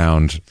 they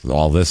found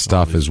all this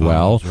stuff as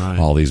well. Bones, right.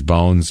 All these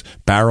bones.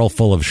 Barrel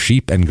full of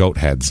sheep and goat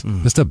heads.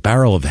 Just a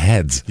barrel of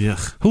heads.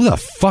 Yuck. Who the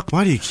fuck?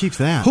 Why do you keep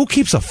that? Who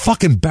keeps a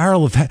fucking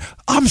barrel of head?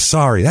 I'm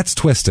sorry, that's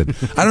twisted.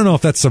 I don't know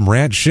if that's some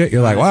ranch shit.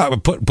 You're like, wow,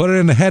 put it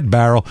in the head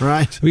barrel.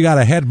 Right. We got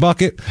a head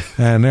bucket,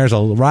 and there's a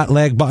right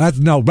leg bucket.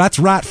 No, that's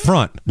right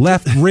front.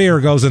 Left rear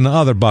goes in the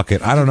other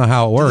bucket. I don't know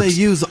how it works. Do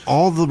they use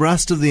all the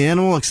rest of the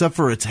animal except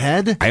for its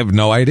head? I have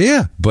no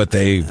idea, but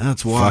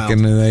That's wild.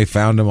 they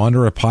found him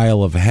under a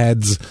pile of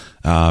heads,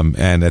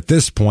 and at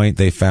this point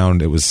they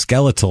found it was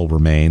skeletal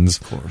remains,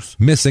 of course,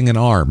 missing an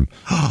arm.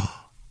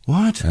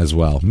 What? As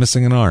well,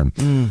 missing an arm.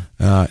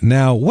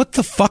 Now, what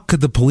the fuck could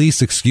the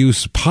police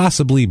excuse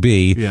possibly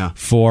be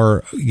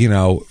for, you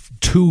know,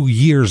 2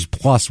 years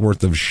plus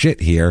worth of shit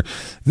here?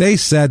 They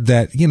said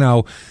that, you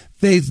know,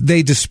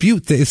 They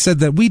dispute. They said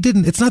that we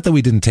didn't. It's not that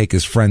we didn't take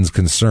his friend's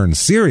concerns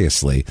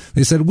seriously.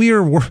 They said we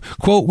were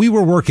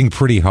working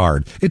pretty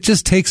hard. It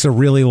just takes a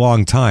really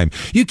long time.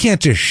 You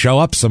can't just show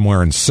up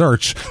somewhere and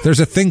search. There's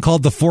a thing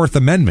called the Fourth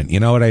Amendment.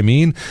 You know what I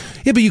mean?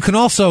 Yeah, but you can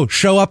also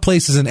show up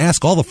places and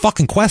ask all the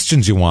fucking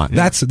questions you want.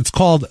 Yeah. It's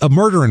called a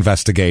murder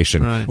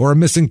investigation or a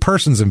missing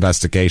persons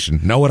investigation.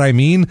 Know what I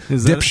mean?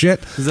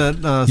 Dipshit. Is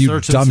that you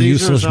search dumb and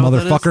useless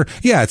motherfucker?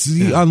 Yeah, it's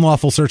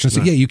unlawful search and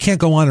seizure. Yeah, you can't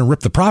go on and rip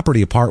the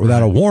property apart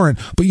without a warrant.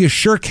 But you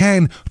sure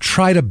can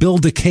try to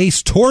build a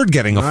case toward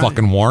getting a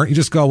fucking warrant. You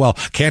just go, well,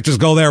 can't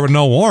just go there with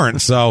no warrant.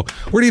 So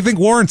where do you think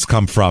warrants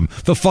come from?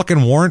 The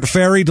fucking warrant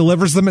fairy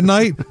delivers them at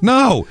night?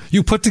 No.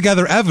 You put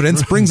together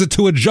evidence, brings it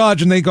to a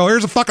judge, and they go,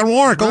 here's a fucking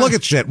warrant. Go look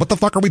at shit. What the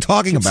fuck are we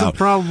talking about? It's a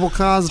probable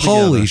cause together.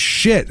 Holy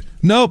shit.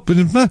 Nope,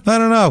 I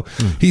don't know.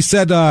 He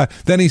said,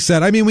 then he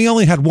said, I mean, we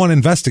only had one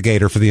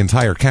investigator for the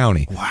entire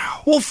county.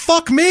 Wow. Well,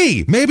 fuck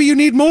me. Maybe you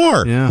need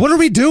more. Yeah. What are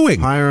we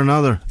doing? Hire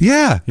another.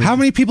 Yeah. How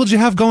many people did you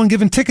have going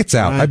giving tickets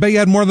out? I bet you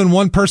had more than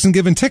one person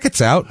giving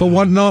tickets out, but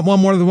one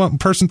more than one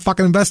person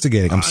fucking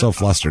investigating. I'm so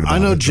flustered about it. I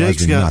know It drives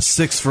Jake's me got nuts.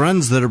 6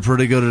 friends that are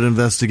pretty good at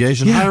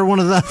investigation. Yeah. Hire one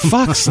of them.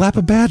 Fuck, slap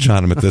a badge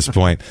on him at this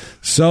point.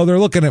 So they're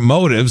looking at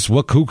motives.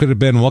 Who could have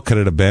been? What could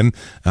it have been?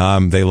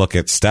 They look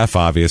at Steph,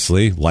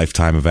 obviously.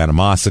 Lifetime of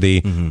animosity,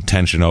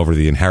 tension over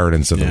the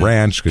inheritance of the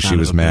ranch because she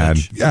was mad.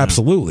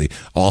 Absolutely.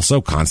 Also,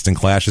 constant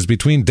clashes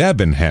between Deb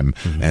and him.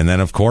 And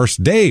then, of course,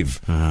 Dave.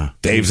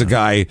 Dave's a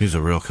guy. He's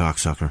a real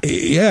cocksucker.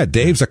 Yeah,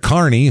 Dave's a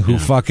carny who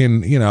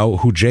fucking, you know,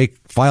 who Jake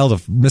filed a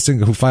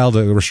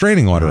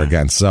restraining order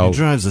against. So he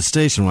drives a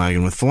station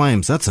wagon with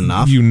flames. That's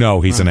enough. You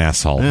know he's an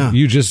asshole. Yeah.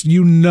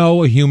 You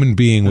know a human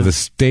being with a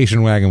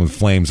station wagon with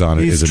flames on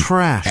it He's is an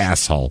trash.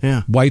 asshole.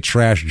 Yeah. White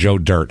trash Joe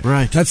Dirt.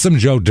 Right. That's some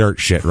Joe Dirt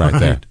shit right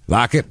there.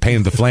 Lock it,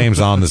 painted the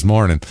flames on this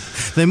morning.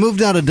 They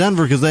moved out of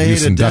Denver because they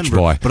Houston hated Dutch Denver.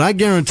 boy. But I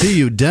guarantee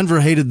you, Denver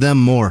hated them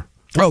more.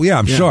 Oh yeah,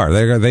 I'm sure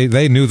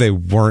they knew they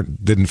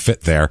didn't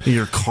fit there.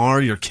 Your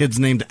car, your kid's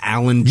named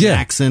Alan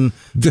Jackson.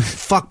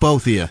 Fuck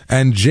both of you.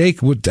 And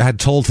Jake had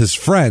told his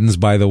friends,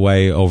 by the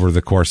way, over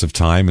the course of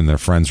time, and their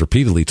friends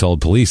repeatedly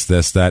told police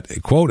this,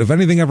 that, quote, if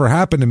anything ever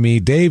happened to me,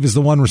 Dave is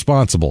the one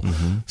responsible.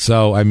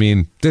 So, I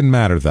mean, didn't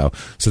matter though.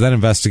 So then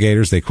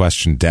investigators, they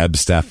questioned Deb,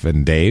 Steph,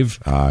 and Dave,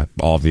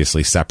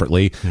 obviously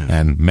separately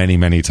and many,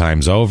 many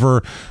times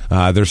over.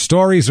 Their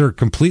stories are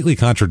completely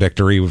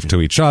contradictory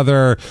to each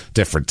other,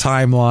 different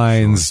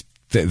timelines.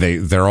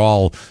 They're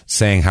all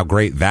saying how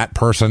great that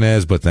person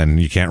is, but then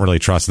you can't really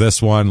trust this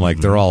one. Like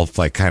they're all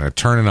like kind of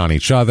turning on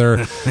each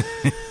other.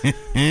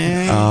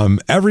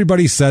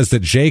 Everybody says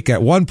that Jake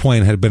at one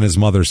point had been his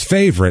mother's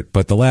favorite,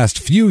 but the last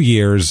few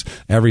years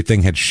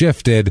everything had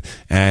shifted,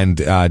 and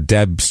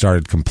Deb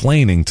started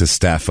complaining to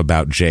Steph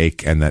about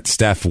Jake, and that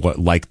Steph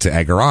liked to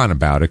egg her on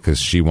about it because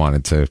she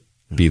wanted to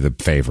be the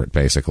favorite,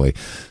 basically.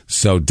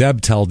 So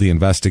Deb told the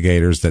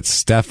investigators that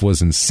Steph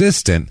was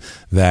insistent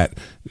that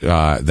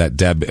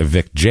Deb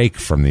evict Jake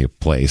from the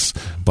place,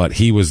 but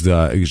he was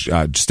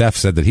Steph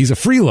said that he's a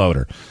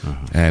freeloader.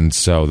 And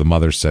so the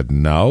mother said,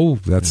 no,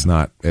 that's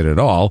not it at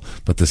all.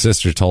 But the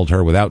sister told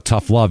her, without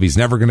tough love, he's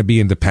never going to be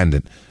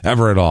independent,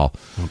 ever at all.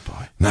 Oh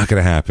boy. Not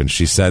going to happen.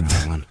 She said,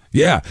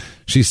 Yeah.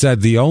 She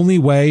said the only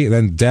way,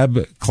 then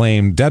Deb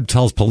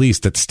tells police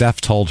that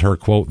Steph told her,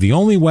 quote, the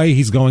only way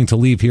he's going to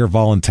leave here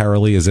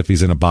voluntarily is if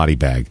he's in a body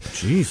bag.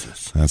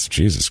 Jesus. That's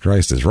Jesus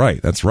Christ is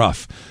right. That's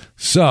rough.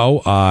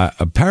 So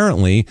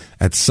apparently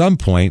at some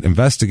point,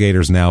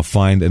 investigators now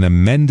find an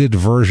amended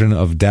version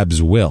of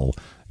Deb's will,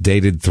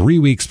 dated 3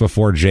 weeks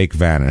before Jake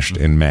vanished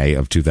in May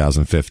of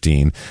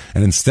 2015.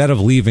 And instead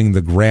of leaving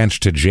the ranch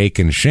to Jake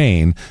and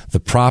Shane, the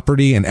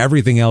property and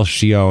everything else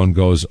she owned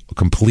goes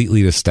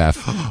completely to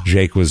Steph.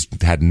 Jake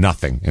had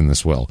nothing in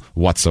this will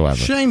whatsoever.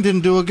 Shane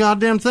didn't do a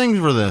goddamn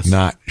thing for this.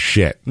 Not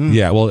shit.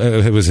 Yeah, well,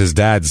 it was his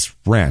dad's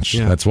ranch.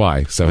 Yeah. That's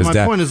why. So his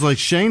my point is, like,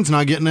 Shane's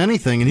not getting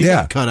anything, and he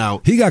got cut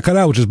out. He got cut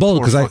out, which is bull,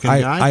 because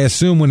I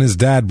assume when his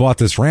dad bought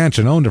this ranch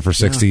and owned it for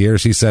 60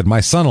 years, he said,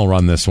 my son will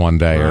run this one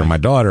day, or my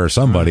daughter or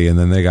somebody, and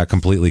then they got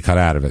completely cut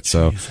out of it.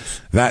 So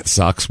that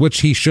sucks,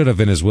 which he should have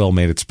in his will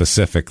made it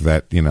specific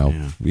that,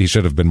 he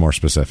should have been more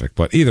specific.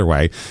 But either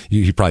way,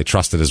 he probably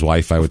trusted his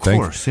wife, I would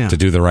think, to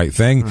do the right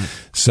thing. Right.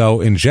 So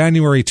in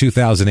January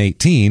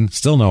 2018,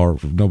 still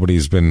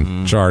nobody's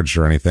been charged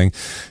or anything,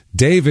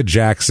 David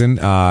Jackson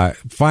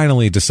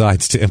finally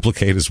decides to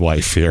implicate his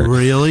wife here.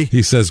 Really?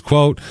 He says,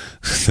 quote,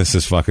 this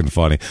is fucking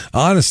funny.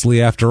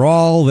 Honestly, after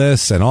all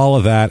this and all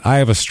of that, I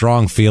have a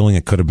strong feeling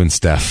it could have been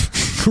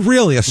Steph.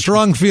 Really, a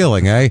strong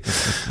feeling, eh?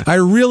 I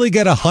really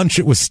get a hunch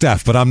it was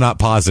Steph, but I'm not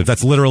positive.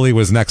 That's literally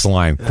his next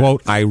line.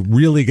 Quote, I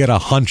really get a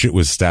hunch it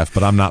was Steph,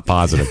 but I'm not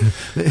positive.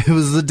 It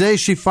was the day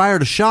she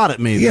fired a shot at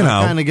me. I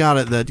kind of got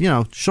it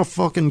that, she'll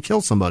fucking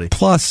kill somebody.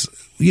 Plus,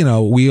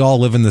 we all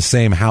live in the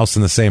same house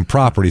and the same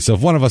property. So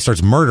if one of us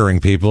starts murdering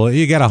people,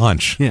 you get a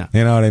hunch. Yeah.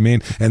 You know what I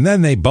mean? And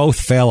then they both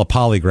fail a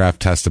polygraph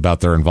test about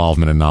their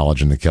involvement and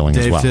knowledge in the killing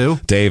as well. Dave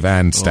too? Dave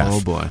and Steph.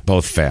 Oh, boy.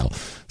 Both fail.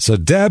 So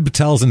Deb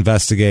tells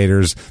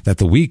investigators that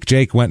the week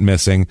Jake went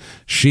missing,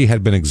 she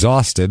had been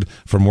exhausted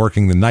from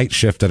working the night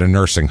shift at a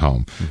nursing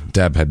home.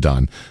 Deb had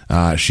done.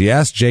 She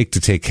asked Jake to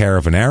take care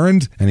of an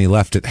errand, and he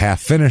left it half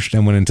finished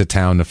and went into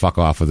town to fuck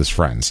off with his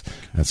friends.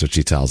 That's what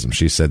she tells him.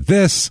 She said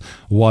this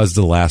was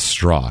the last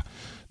straw.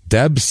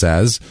 Deb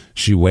says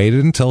she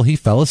waited until he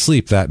fell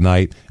asleep that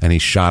night, and she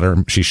shot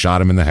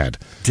him in the head.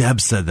 Deb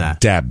said that?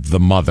 Deb, the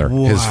mother.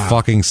 Wow. His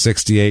fucking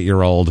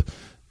 68-year-old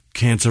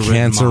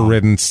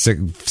cancer-ridden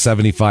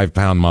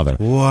 75-pound mother.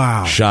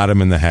 Wow. Shot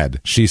him in the head.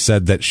 She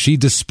said that she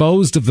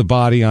disposed of the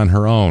body on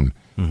her own.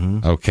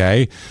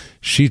 Okay?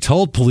 She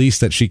told police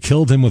that she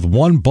killed him with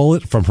one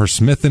bullet from her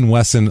Smith &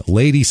 Wesson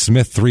Lady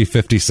Smith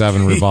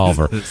 357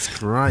 revolver.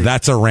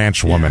 That's a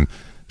ranch woman.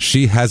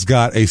 She has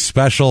got a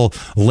special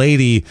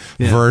lady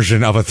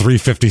version of a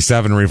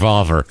 357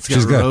 revolver.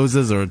 She's got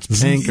roses, or it's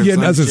pink, or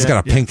something. It's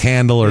got a pink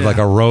handle or like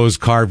a rose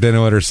carved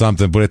into it or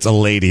something, but it's a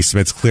Lady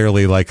Smith. It's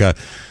clearly like a...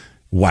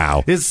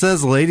 Wow. It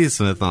says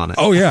Ladysmith on it.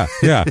 Oh, yeah,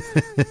 yeah.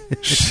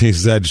 She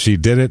said she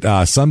did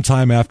it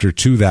sometime after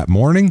 2 that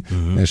morning.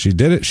 As she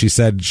did it, she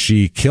said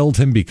she killed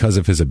him because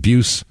of his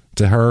abuse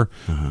to her,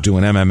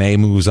 doing MMA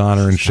moves on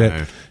her and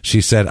shit.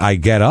 She said, I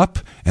get up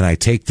and I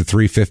take the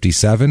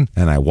 357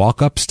 and I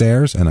walk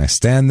upstairs and I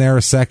stand there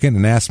a second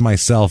and ask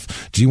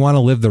myself, do you want to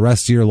live the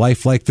rest of your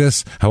life like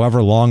this,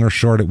 however long or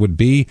short it would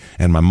be?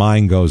 And my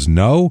mind goes,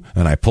 no,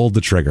 and I pulled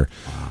the trigger.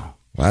 Wow.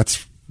 Well,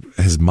 that's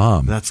his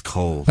mom. That's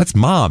cold. That's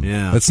mom.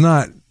 Yeah. That's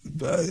not...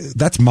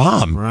 that's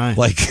mom. Right.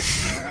 Like,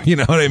 you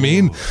know what I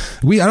mean?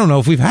 I don't know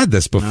if we've had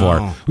this before.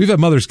 No. We've had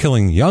mothers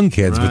killing young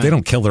kids, but they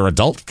don't kill their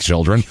adult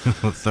children.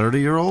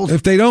 30-year-olds?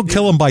 If they don't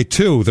kill them by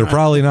 2, they're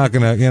probably not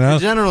going to, They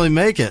generally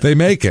make it. They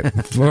make it,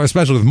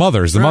 especially with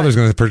mothers. The mother's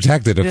going to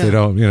protect it if they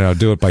don't,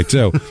 do it by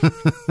 2.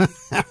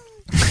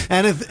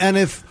 And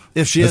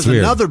if she has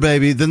another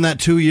baby, then that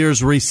 2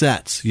 years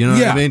resets. You know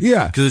what I mean?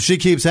 Yeah. Because if she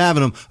keeps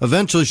having them,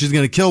 eventually she's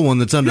going to kill one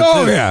that's under 2.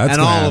 Yeah,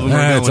 and all of them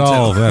are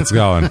going that's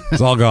going.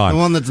 It's all gone. The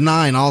one that's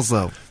 9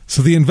 also.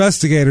 So the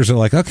investigators are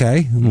like,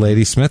 okay,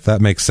 Lady Smith, that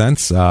makes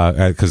sense.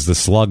 Because the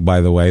slug, by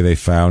the way, they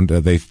found,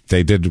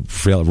 they did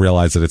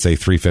realize that it's a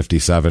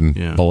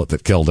 357 bullet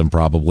that killed him,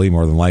 probably,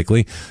 more than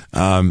likely.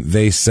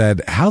 They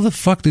said, how the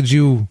fuck did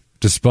you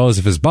dispose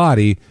of his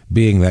body,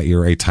 being that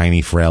you're a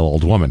tiny, frail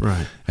old woman?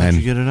 Right. How'd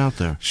you get it out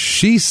there?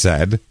 She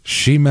said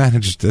she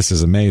managed, this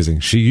is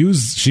amazing,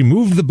 she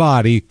moved the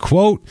body,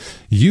 quote,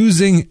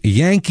 using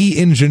Yankee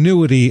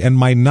ingenuity and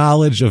my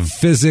knowledge of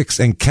physics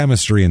and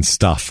chemistry and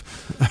stuff.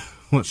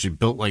 What, she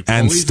built like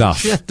and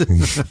stuff.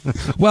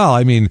 Well,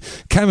 I mean,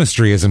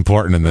 chemistry is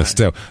important in this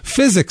too.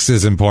 Physics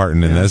is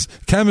important in this.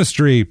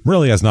 Chemistry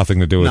really has nothing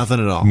to do with nothing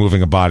at all.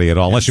 Moving a body at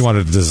all, unless you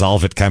wanted to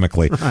dissolve it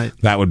chemically. Right.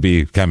 That would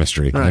be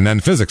chemistry, and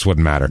then physics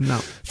wouldn't matter. No.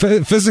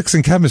 Physics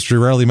and chemistry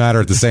rarely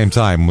matter at the same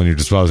time when you're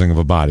disposing of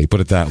a body. Put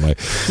it that way.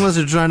 Unless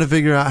you're trying to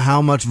figure out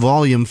how much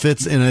volume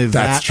fits in a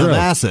vat of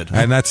acid,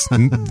 and that's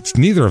it's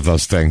neither of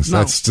those things. No.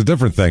 That's a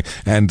different thing.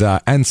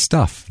 And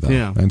stuff,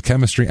 though. And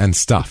chemistry and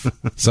stuff.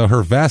 So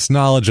her vast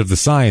knowledge of the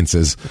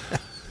sciences,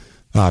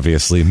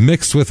 obviously,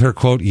 mixed with her,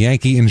 quote,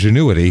 Yankee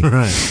ingenuity,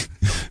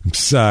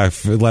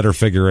 let her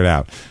figure it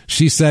out.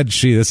 She said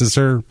this is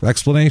her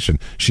explanation.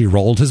 She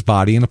rolled his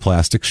body in a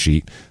plastic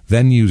sheet,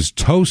 then used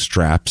tow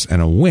straps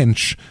and a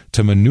winch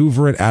to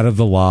maneuver it out of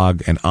the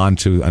log and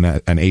onto an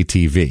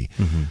ATV.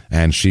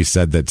 And she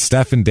said that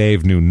Steph and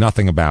Dave knew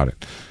nothing about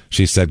it.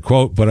 She said,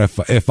 quote, but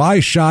if I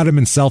shot him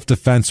in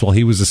self-defense while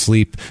he was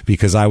asleep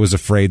because I was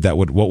afraid that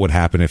what would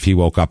happen if he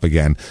woke up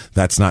again,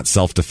 that's not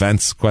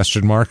self-defense, ?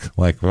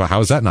 Like, well, how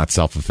is that not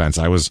self-defense?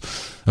 I was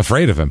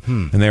afraid of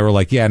him. And they were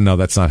like, yeah, no,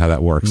 that's not how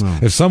that works. No.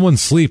 If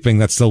someone's sleeping,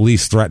 that's the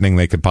least threatening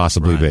they could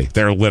possibly be.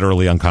 They're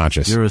literally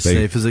unconscious. You're as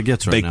safe as it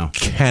gets right now. They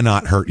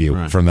cannot hurt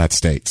you from that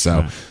state.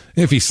 So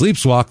if he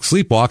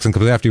sleepwalks and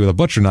comes after you with a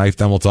butcher knife,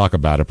 then we'll talk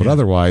about it. But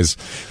otherwise,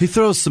 he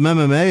throws some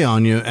MMA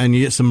on you and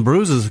you get some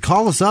bruises.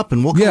 Call us up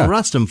and we'll come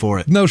arrest him for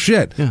it. No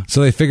shit. Yeah.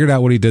 So they figured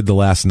out what he did the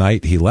last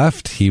night. He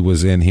left. He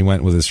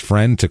went with his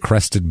friend to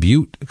Crested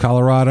Butte,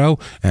 Colorado,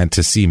 and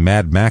to see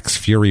Mad Max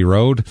Fury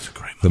Road,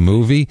 the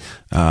movie.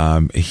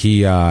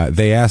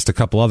 They asked a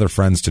couple other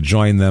friends to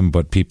join them,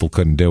 but people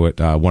couldn't do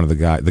it. One of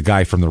the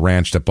guy from the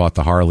ranch that bought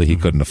the Harley, he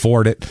couldn't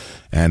afford it.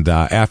 And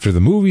after the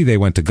movie, they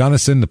went to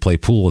Gunnison to play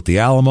pool at the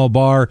Alamo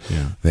bar.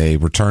 Yeah. They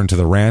returned to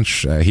the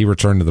ranch. He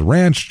returned to the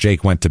ranch.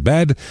 Jake went to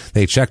bed.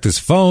 They checked his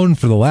phone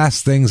for the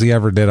last things he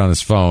ever did on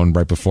his phone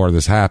right before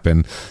this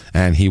happened.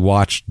 And he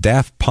watched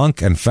Daft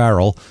Punk and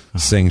Pharrell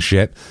sing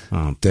shit.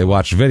 They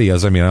watched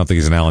videos. I mean, I don't think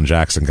he's an Alan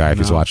Jackson guy if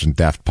he's watching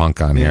Daft Punk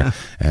on here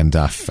and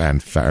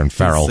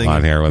Pharrell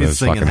on here with his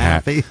fucking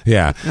happy. Hat.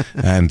 Yeah.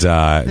 And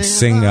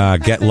sing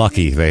Get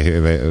Lucky.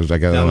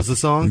 That was the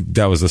song?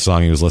 That was the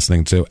song he was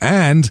listening to.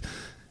 And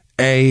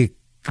a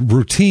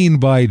routine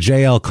by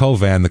J.L.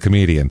 Covan, the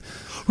comedian.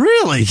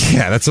 Really?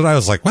 Yeah, that's what I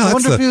was like. Wow,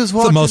 that's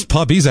the most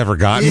pub he's ever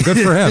gotten. Good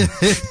for him.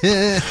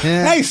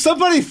 Hey,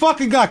 somebody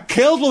fucking got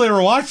killed while they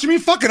were watching me?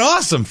 Fucking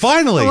awesome.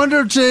 Finally. I wonder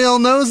if JL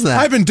knows that.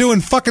 I've been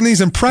doing fucking these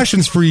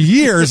impressions for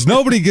years.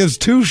 Nobody gives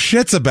two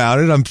shits about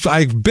it.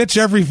 I bitch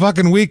every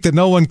fucking week that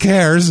no one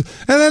cares. And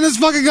then this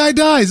fucking guy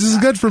dies. This is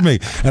good for me.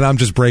 And I'm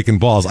just breaking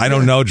balls. I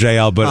don't know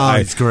JL, but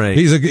it's great.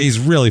 He's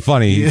really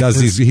funny.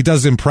 He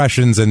does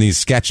impressions and these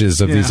sketches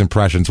of these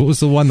impressions. What was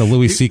the one? The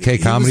Louis C.K.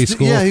 Comedy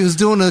School? Yeah, he was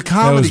doing a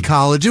comedy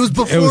college. It was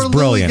before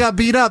Louis got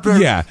beat up.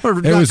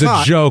 It was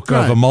a joke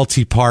of a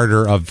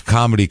multi-parter of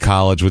comedy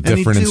college with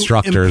different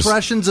instructors.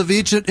 Impressions of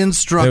each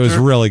instructor. It was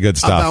really good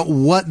stuff about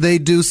what they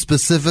do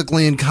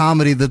specifically in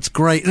comedy. That's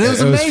great. And it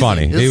was amazing.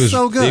 Funny. It was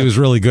so good. He was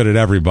really good at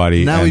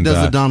everybody. Now he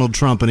does the Donald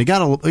Trump, and he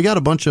got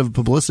a bunch of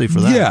publicity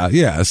for that.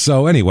 Yeah.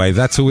 So anyway,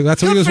 that's what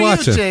he was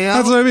watching.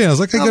 That's what I mean. I was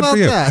like, hey, good for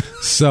you. That?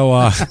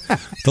 So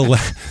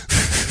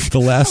the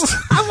last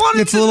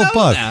it's a little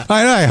bug.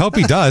 I hope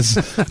he does.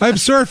 I'm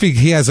sure if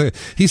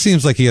he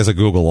seems like he has a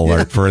Google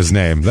alert for his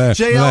name.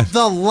 JL,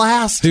 the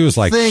last he was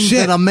like, thing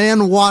shit. that a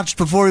man watched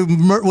before he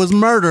was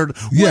murdered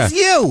was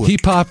you. He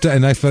popped,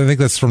 and I think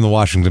that's from the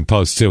Washington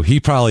Post too. He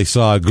probably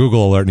saw a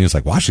Google alert and he was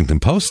like, Washington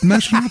Post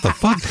mentioned? What the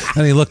fuck?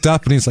 And he looked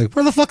up and he's like,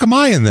 where the fuck am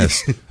I in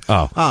this?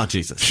 Oh,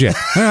 Jesus. Shit.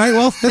 All right,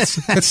 well,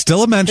 it's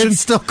still a mention.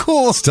 It's still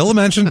cool. Still a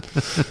mention.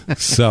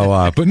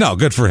 So, but no,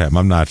 good for him.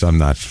 I'm not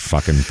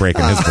fucking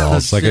breaking his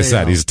balls. Like I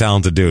said, he's a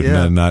talented dude,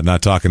 and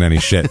not talking any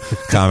shit.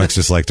 Comics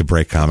just like to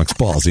break comics'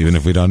 balls, even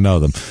if we don't know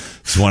them.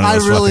 It's one of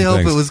those I really hope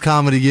things. It was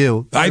Comedy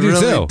U. I do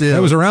really too. It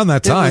was around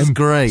that time. It was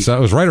great. So it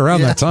was right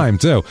around that time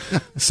too.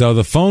 So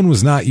the phone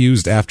was not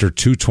used after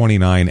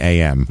 2:29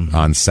 a.m.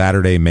 on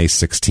Saturday, May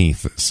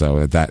 16th.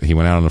 So that he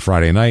went out on a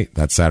Friday night.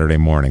 That Saturday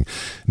morning.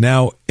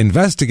 Now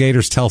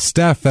investigators tell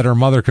Steph that her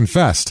mother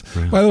confessed.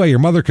 Really? By the way, your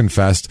mother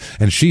confessed,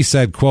 and she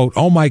said, "quote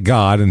Oh my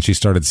God," and she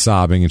started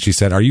sobbing, and she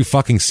said, "Are you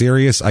fucking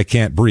serious? I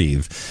can't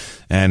breathe."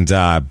 And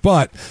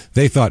but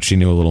they thought she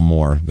knew a little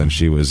more than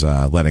she was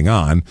letting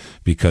on,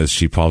 because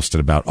she posted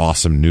about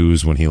awesome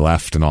news when he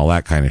left and all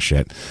that kind of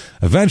shit.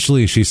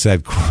 Eventually, she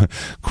said,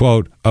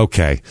 quote,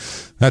 "Okay,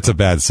 that's a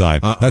bad sign."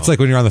 That's like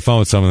when you're on the phone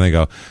with someone, they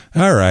go,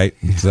 "All right,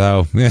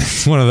 so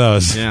it's one of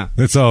those. Yeah,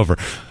 it's over."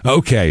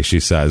 "Okay," she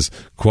says,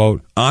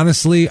 quote,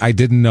 "Honestly, I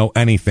didn't know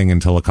anything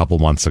until a couple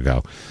months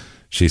ago."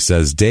 She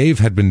says Dave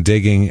had been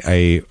digging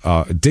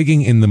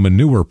in the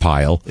manure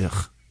pile.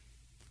 Ugh.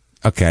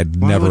 Okay,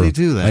 Why would he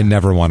do that? I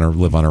never want to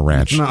live on a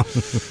ranch. No.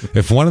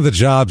 If one of the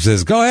jobs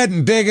is go ahead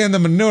and dig in the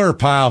manure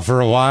pile for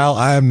a while,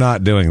 I am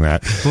not doing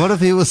that. What if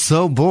he was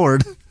so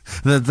bored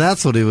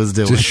that's what he was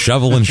doing? Just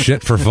shoveling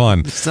shit for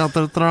fun. Just out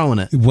there throwing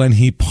it. When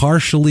he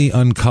partially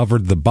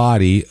uncovered the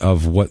body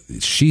of what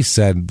she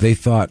said they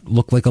thought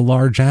looked like a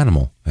large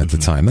animal at the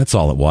time. That's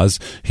all it was.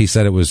 He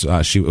said it was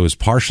it was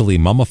partially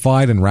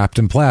mummified and wrapped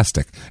in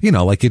plastic. You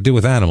know, like you do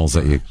with animals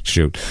that you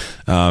shoot.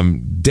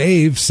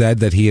 Dave said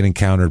that he had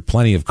encountered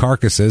plenty of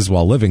carcasses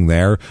while living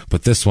there,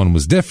 but this one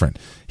was different.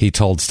 He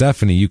told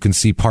Stephanie, "You can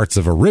see parts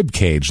of a rib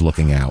cage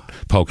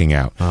poking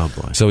out." Oh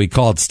boy! So he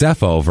called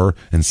Steph over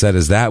and said,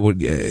 "Is that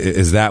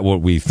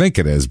what we think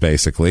it is?"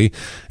 Basically,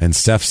 and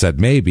Steph said,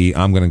 "Maybe.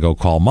 I'm going to go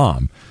call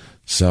Mom."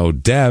 So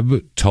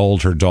Deb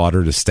told her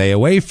daughter to stay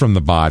away from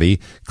the body,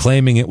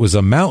 claiming it was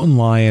a mountain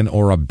lion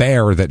or a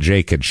bear that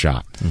Jake had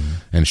shot.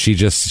 And she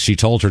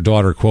told her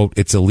daughter, quote,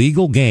 "It's a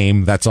legal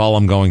game. That's all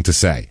I'm going to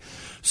say."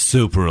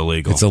 Super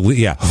illegal. It's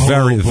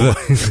very.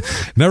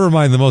 Never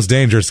mind the most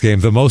dangerous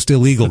game, the most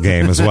illegal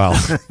game as well.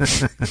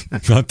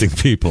 Hunting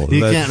people.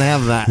 You can't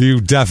have that.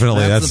 You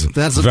definitely.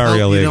 That's a very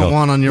illegal. You don't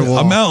want on your wall.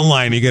 A mountain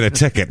lion, you get a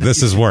ticket.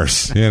 This is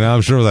worse.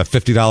 I'm sure with a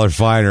 $50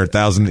 fine or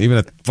 $1,000, even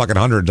a fucking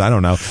 $100. I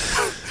don't know.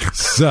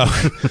 So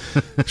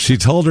she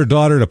told her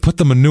daughter to put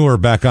the manure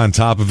back on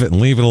top of it and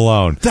leave it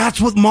alone.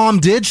 That's what Mom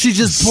did? She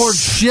just poured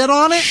shit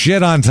on it?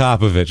 Shit on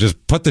top of it.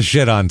 Just put the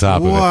shit on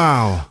top of it.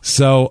 Wow.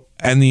 So,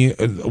 and the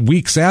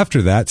weeks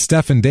after that,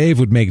 Steph and Dave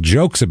would make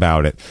jokes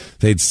about it.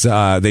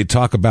 They'd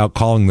talk about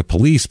calling the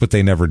police, but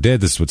they never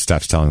did. This is what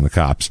Steph's telling the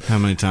cops. How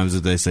many times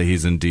did they say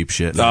he's in deep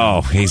shit?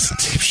 Oh, he's in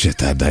deep shit,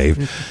 that Dave.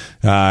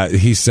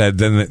 He said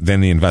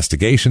then the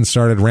investigation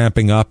started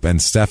ramping up,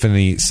 and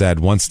Stephanie said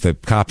once the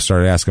cops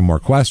started asking more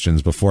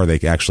questions before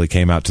they actually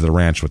came out to the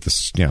ranch with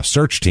the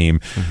search team,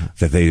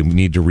 that they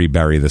need to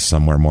rebury this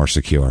somewhere more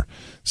secure.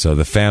 So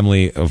the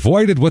family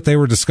avoided what they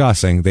were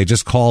discussing. They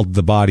just called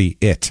the body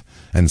it,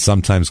 and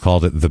sometimes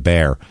called it the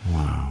bear.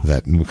 Wow.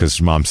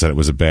 Because Mom said it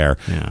was a bear.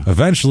 Yeah.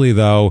 Eventually,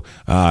 though,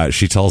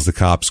 she tells the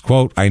cops,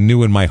 quote, "I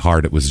knew in my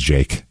heart it was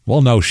Jake."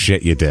 Well, no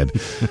shit you did.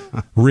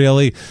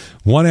 Really?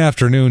 One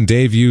afternoon,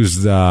 Dave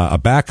used a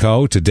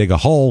backhoe to dig a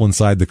hole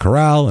inside the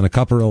corral, and a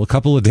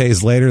couple of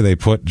days later, they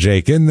put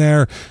Jake in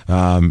there,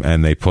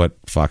 and they put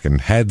fucking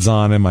heads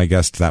on him. I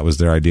guess that was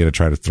their idea, to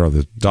try to throw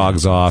the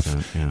dogs off,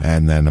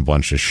 and then a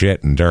bunch of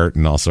shit and dirt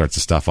and all sorts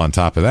of stuff on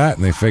top of that,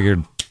 and they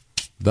figured,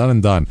 done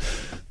and done.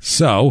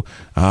 So,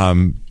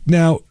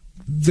 now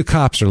the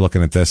cops are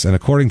looking at this, and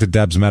according to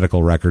Deb's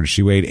medical records,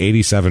 she weighed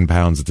 87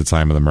 pounds at the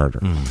time of the murder.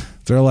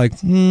 They're like,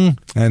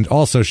 and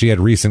also she had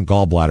recent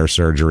gallbladder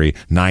surgery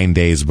 9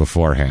 days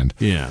beforehand.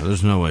 Yeah,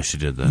 there's no way she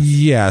did that.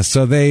 Yeah,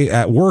 so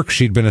at work,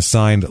 she'd been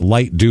assigned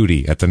light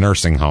duty at the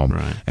nursing home.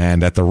 Right.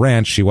 And at the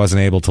ranch, she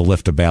wasn't able to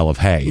lift a bale of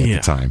hay at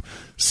the time.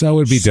 So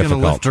it'd be She's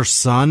difficult. Gonna lift her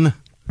son?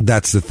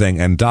 That's the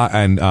thing, and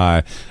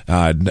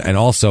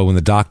also when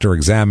the doctor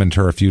examined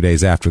her a few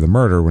days after the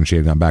murder, when she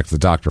had gone back to the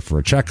doctor for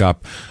a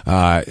checkup,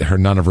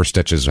 none of her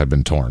stitches had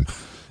been torn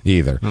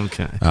either.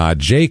 Okay.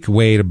 Jake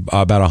weighed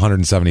about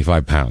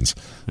 175 pounds,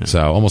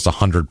 so almost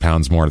 100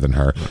 pounds more than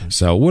her. Right.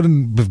 So it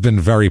wouldn't have been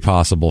very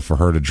possible for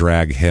her to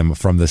drag him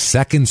from the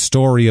second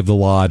story of the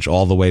lodge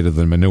all the way to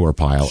the manure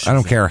pile. I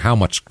don't care how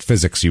much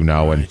physics you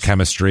know and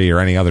chemistry or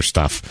any other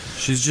stuff.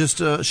 She's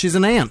just she's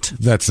an ant.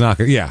 That's not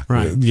good. Yeah.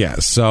 Right. Yeah.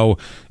 So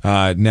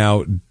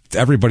now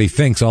everybody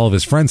thinks, all of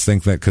his friends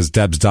think that because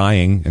Deb's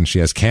dying and she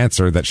has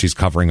cancer, that she's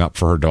covering up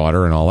for her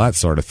daughter and all that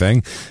sort of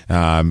thing.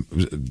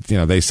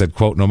 They said,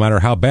 quote, "No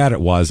matter how bad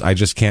it was, I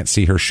just can't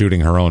see her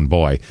shooting her own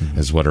boy,"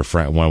 is what her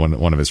friend,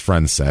 one of his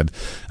friends said.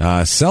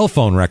 Cell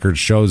phone records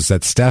shows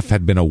that Steph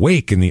had been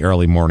awake in the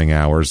early morning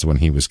hours when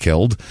he was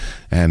killed.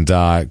 And,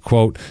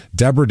 quote,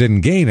 "Deborah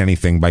didn't gain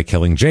anything by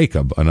killing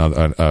Jacob,"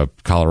 a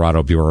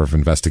Colorado Bureau of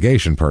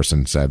Investigation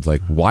person said.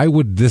 Like, why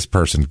would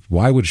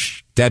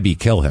Debbie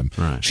kill him?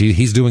 Right.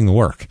 He's doing the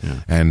work,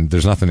 and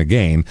there's nothing to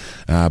gain.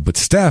 But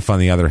Steph, on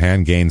the other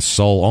hand, gained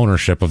sole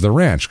ownership of the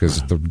ranch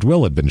because the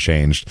will had been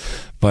changed.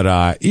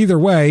 But either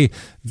way,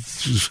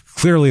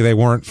 clearly they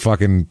weren't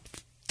fucking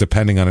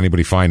depending on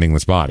anybody finding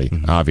this body,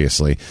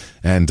 obviously.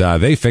 And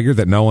they figured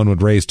that no one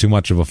would raise too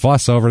much of a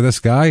fuss over this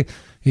guy.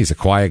 He's a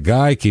quiet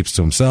guy, keeps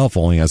to himself,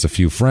 only has a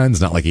few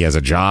friends. Not like he has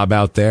a job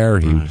out there.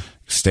 He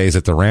stays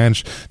at the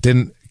ranch.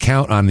 Didn't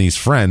count on these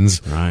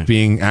friends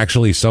being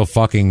actually so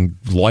fucking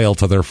loyal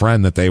to their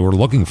friend that they were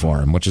looking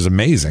for him, which is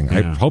amazing.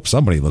 I hope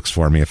somebody looks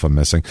for me if I'm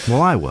missing.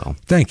 Well, I will.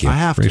 Thank you. I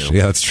have to.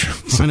 Yeah, that's true.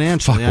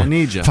 Financially, I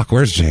need you. Fuck,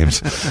 where's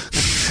James?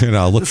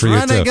 I'll look for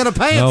you too. Ain't gonna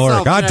pay No,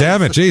 itself, God James.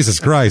 damn it,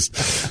 Jesus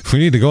Christ! We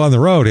need to go on the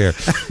road here.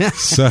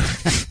 So.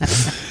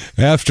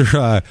 After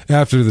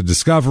the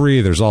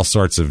discovery, there's all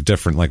sorts of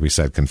different, like we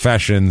said,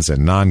 confessions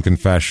and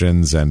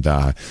non-confessions, and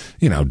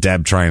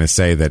Deb trying to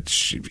say that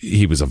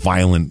he was a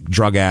violent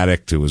drug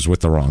addict who was with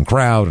the wrong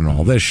crowd and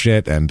all this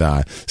shit, and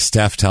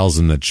Steph tells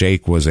him that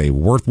Jake was a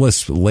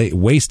worthless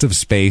waste of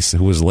space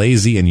who was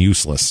lazy and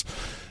useless.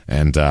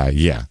 And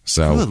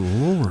so good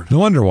Lord. No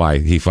wonder why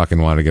he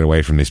fucking wanted to get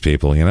away from these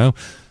people,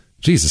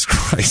 Jesus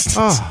Christ.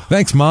 Oh.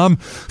 Thanks, Mom.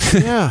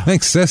 Yeah.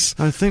 Thanks, sis.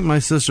 I think my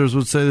sisters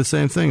would say the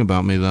same thing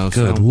about me, though.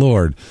 Good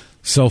Lord.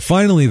 So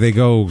finally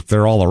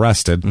they're all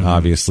arrested,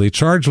 obviously,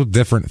 charged with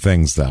different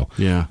things, though.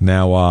 Yeah.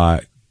 Now,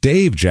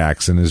 Dave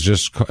Jackson is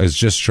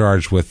just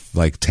charged with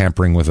like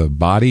tampering with a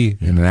body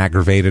in an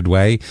aggravated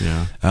way.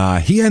 Yeah.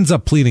 He ends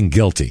up pleading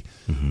guilty.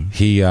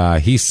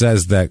 He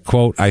says that,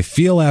 quote, "I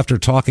feel after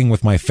talking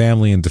with my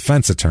family and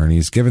defense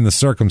attorneys, given the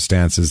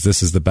circumstances,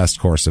 this is the best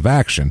course of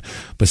action.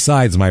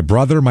 Besides, my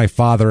brother, my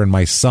father, and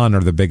my son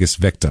are the biggest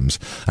victims.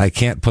 I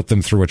can't put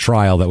them through a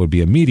trial that would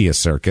be a media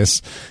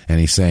circus." And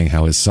he's saying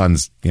how his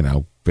son's,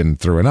 been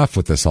through enough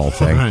with this whole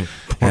thing. Right.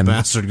 Poor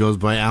bastard goes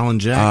by Alan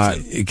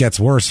Jackson. It gets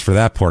worse for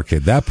that poor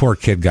kid. That poor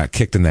kid got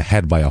kicked in the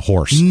head by a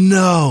horse.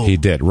 No. He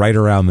did, right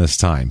around this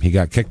time. He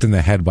got kicked in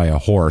the head by a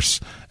horse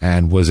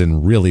and was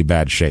in really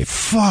bad shape.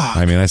 Fuck.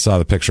 I mean, I saw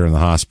the picture in the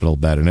hospital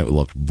bed, and it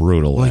looked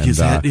brutal. Like and, his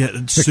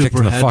head, super kicked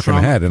in the head fucking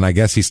trauma? head, and I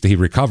guess he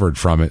recovered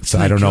from it. So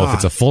Thank I don't know God. if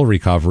it's a full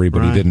recovery,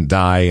 but he didn't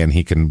die, and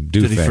he can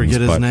do things. Did he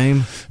forget his but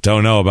name?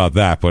 Don't know about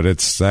that, but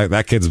it's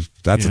that kid's.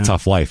 That's a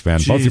tough life, man.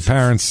 Both your Jesus.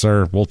 parents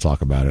are. We'll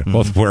talk about it.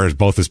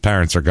 Both his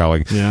parents are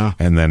going. Yeah.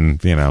 And then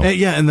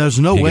Yeah, and there's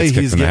no way gets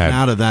kicked he's in the getting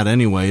head. out of that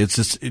anyway. It's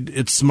just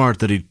it's smart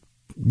that he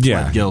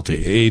pled guilty.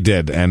 He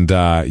did. And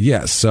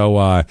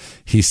so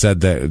he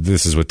said that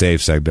this is what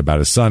Dave said about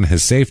his son.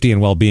 His safety and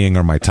well-being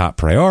are my top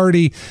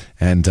priority.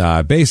 And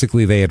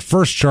basically they had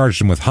first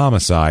charged him with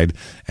homicide,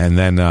 and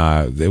then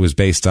it was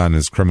based on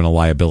his criminal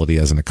liability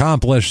as an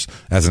accomplice,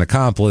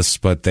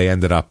 but they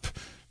ended up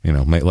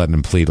letting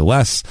him plead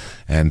less.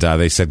 And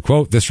they said,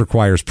 quote, this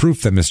requires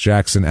proof that Miss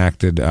Jackson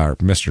acted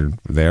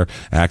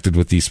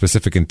with the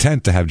specific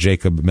intent to have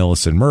Jacob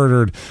Millison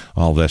murdered,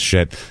 all this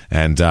shit.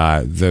 And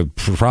the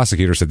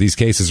prosecutor said these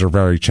cases are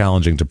very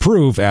challenging to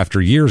prove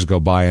after years go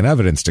by and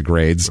evidence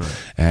degrades. Right.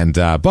 And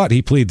but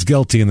he pleads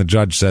guilty, and the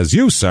judge says,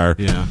 you, sir,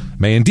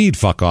 may indeed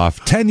fuck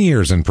off 10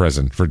 years in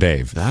prison for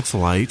Dave. That's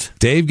light.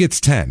 Dave gets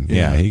 10.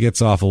 Yeah, he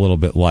gets off a little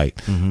bit light.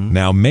 Mm-hmm.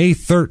 Now, May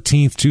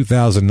 13th,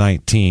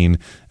 2019,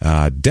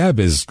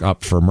 Deb is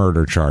up for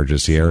murder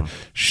charges here.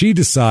 She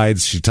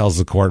decides, she tells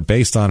the court,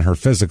 based on her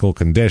physical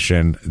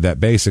condition,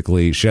 that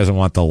basically she doesn't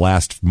want the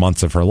last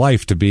months of her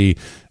life to be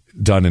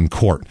done in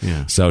court.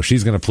 Yeah. So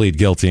she's going to plead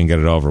guilty and get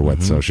it over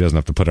with, so she doesn't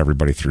have to put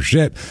everybody through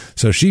shit.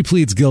 So she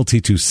pleads guilty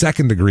to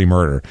second-degree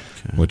murder,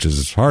 which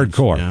is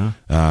hardcore.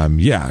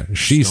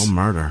 She's still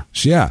murder.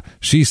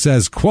 She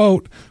says,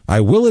 quote,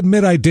 I will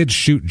admit I did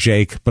shoot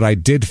Jake, but I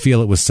did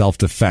feel it was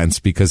self-defense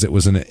because it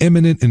was an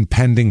imminent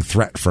impending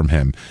threat from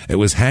him. It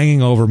was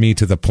hanging over me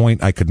to the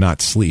point I could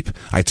not sleep.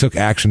 I took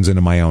actions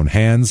into my own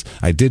hands.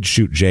 I did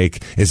shoot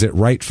Jake. Is it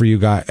right for you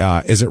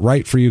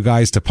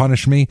guys to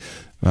punish me?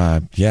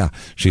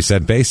 She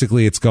said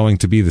basically it's going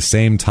to be the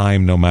same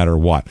time no matter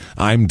what.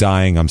 I'm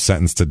dying. I'm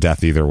sentenced to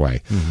death either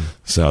way. Mm-hmm.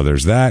 So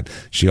there's that.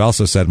 She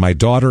also said, my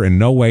daughter in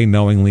no way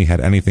knowingly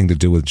had anything to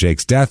do with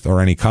Jake's death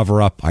or any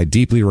cover up. I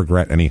deeply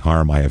regret any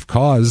harm I have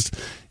caused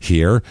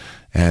here.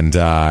 And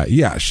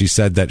she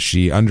said that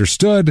she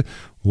understood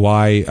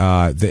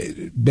why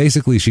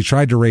basically she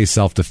tried to raise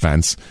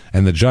self-defense,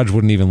 and the judge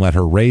wouldn't even let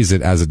her raise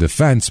it as a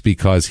defense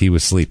because he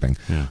was sleeping.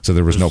 So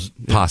there was no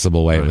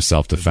possible way it was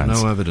self-defense.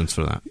 There's no evidence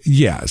for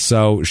that.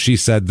 So she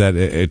said that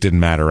it didn't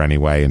matter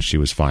anyway, and she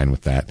was fine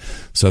with that.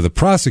 So the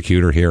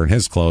prosecutor here in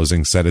his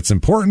closing said it's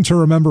important to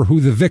remember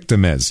who the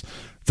victim is.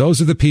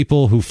 Those are the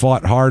people who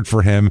fought hard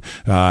for him,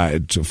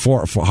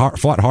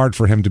 fought hard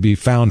for him to be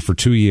found for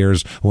 2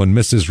 years when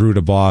Mrs.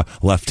 Rudabaugh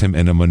left him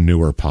in a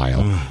manure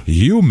pile.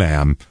 You,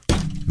 ma'am,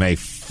 may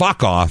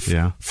fuck off.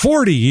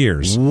 40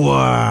 years.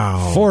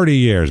 Wow. 40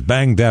 years.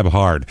 Bang Deb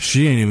hard.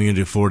 She ain't even going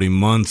to do 40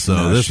 months, though.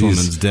 No, this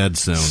woman's dead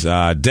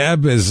soon.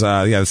 Deb is,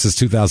 this is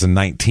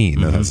 2019.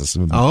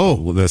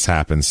 Mm-hmm. This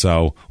happened.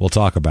 So we'll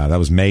talk about it. That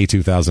was May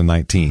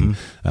 2019.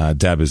 Mm-hmm.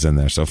 Deb is in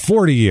there. So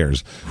 40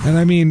 years. And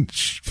I mean,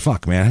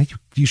 fuck, man.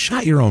 You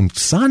shot your own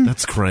son?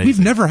 That's crazy. We've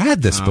never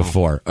had this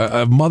before.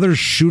 A mother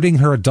shooting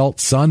her adult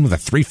son with a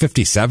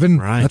 .357?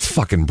 Right. That's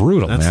fucking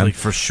brutal, man. That's like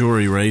for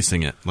sure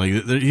erasing it. Like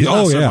he's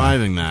not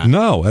surviving that.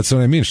 No, that's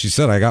what I mean. She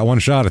said, I got one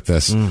shot at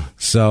this.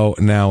 So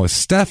now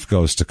Steph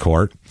goes to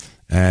court.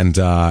 And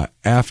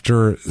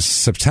after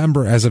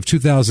September, as of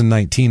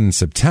 2019 in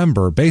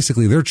September,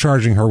 basically they're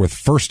charging her with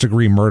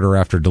first-degree murder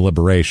after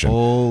deliberation.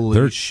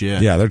 Holy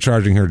shit. Yeah, they're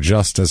charging her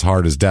just as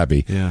hard as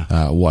Debbie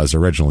was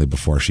originally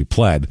before she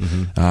pled.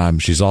 Mm-hmm.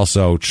 She's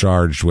also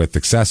charged with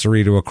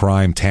accessory to a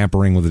crime,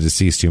 tampering with a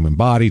deceased human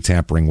body,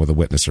 tampering with a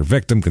witness or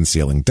victim,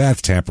 concealing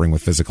death, tampering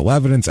with physical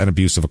evidence, and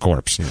abuse of a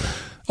corpse. Yeah.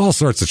 All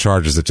sorts of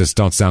charges that just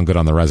don't sound good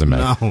on the resume.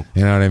 No.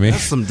 You know what I mean?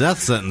 That's some death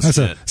sentence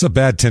shit. It's a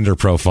bad Tinder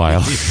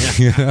profile.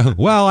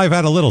 Well, I've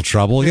had a little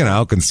trouble,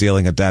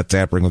 concealing a death,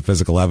 tampering with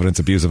physical evidence,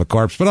 abuse of a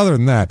corpse. But other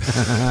than that,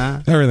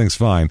 everything's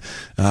fine.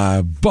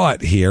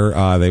 But here,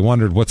 they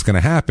wondered what's going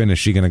to happen. Is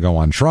she going to go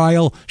on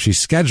trial? She's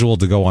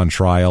scheduled to go on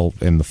trial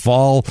in the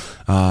fall.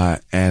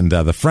 And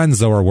the friends,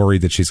 though, are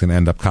worried that she's going to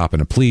end up copping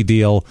a plea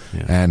deal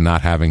and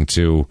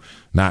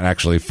not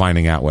actually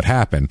finding out what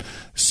happened.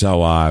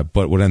 So,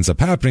 but what ends up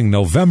happening,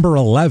 November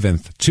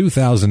 11th,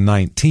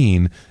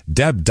 2019,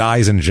 Deb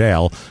dies in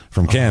jail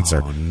from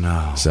cancer. Oh,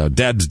 no. So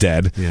Deb's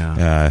dead.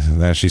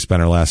 Yeah. She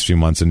spent her last few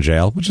months in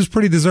jail, which is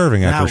pretty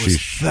deserving after she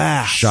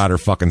shot her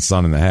fucking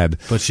son in the head.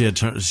 But she had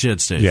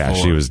stage 4. Yeah,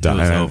 she was done.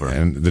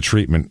 And the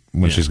treatment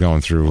when she's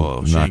going through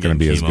not going to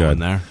be as good.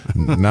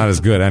 Not as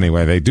good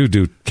anyway. They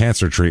do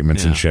cancer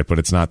treatments and shit, but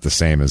it's not the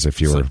same as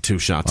if you were 2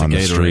 shots on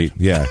the street.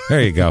 Yeah,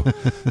 there you go.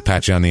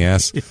 Pat you on the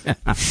ass.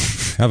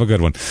 Have a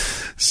good one.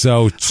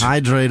 So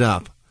hydrate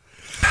up.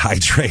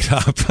 Hydrate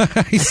up.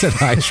 He said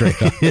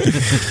hydrate up.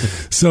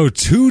 So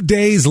 2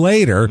 days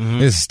later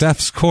is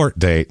Steph's court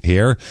date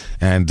here,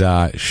 and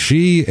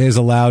she is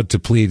allowed to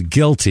plead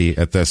guilty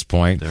at this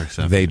point.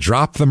 They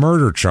drop the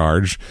murder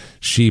charge.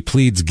 She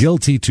pleads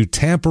guilty to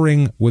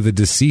tampering with a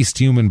deceased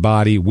human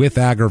body with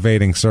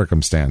aggravating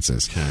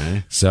circumstances.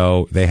 Okay.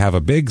 So they have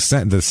a big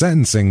the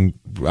sentencing,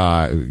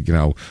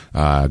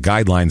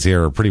 guidelines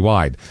here are pretty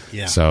wide.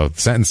 Yeah. So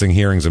sentencing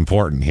hearing's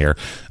important here.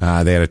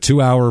 They had a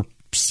 2-hour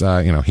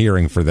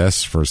hearing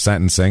for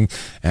sentencing,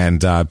 and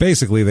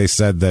basically they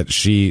said that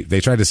they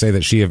tried to say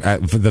that she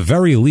at the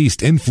very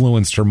least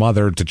influenced her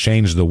mother to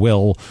change the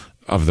will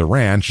of the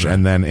ranch,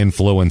 and then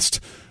influenced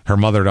her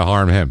mother to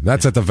harm him.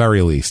 That's at the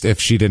very least, if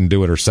she didn't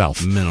do it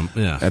herself.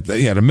 At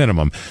a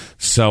minimum.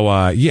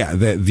 So,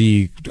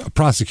 the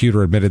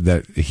prosecutor admitted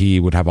that he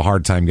would have a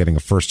hard time getting a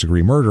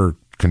first-degree murder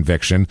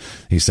conviction.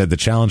 He said the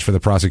challenge for the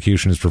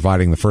prosecution is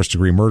providing the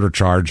first-degree murder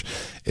charge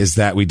is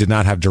that we did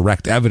not have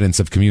direct evidence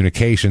of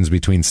communications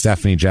between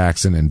Stephanie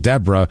Jackson and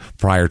Deborah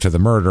prior to the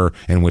murder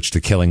in which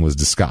the killing was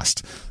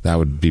discussed. That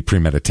would be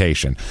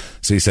premeditation.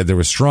 So he said there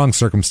was strong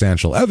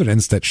circumstantial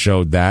evidence that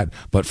showed that,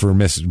 but for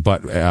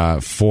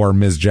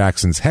Ms.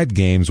 Jackson's head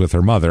games with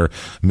her mother,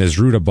 Ms.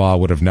 Rudabaugh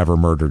would have never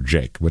murdered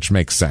Jake, which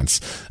makes sense.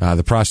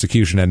 The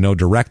prosecution had no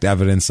direct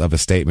evidence of a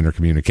statement or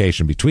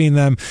communication between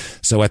them.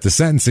 So at the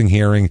sentencing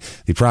hearing,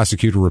 the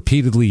prosecutor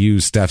repeatedly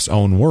used Steph's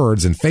own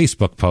words and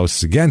Facebook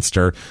posts against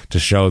her to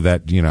show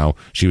that,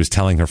 she was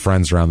telling her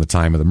friends around the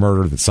time of the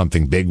murder that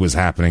something big was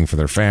happening for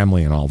their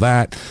family and all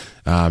that.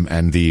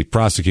 And the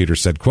prosecutor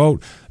said,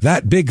 quote,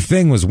 "That big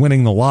thing was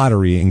winning the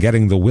lottery and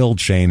getting the will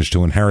change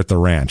to inherit the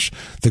ranch.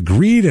 The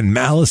greed and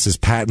malice is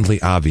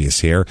patently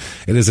obvious here.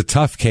 It is a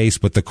tough case,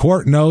 but the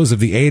court knows of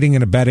the aiding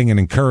and abetting and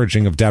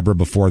encouraging of Deborah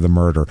before the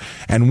murder.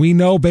 And we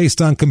know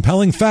based on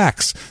compelling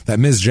facts that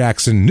Ms.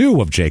 Jackson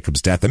knew of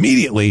Jacob's death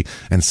immediately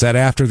and said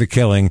after the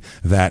killing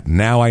that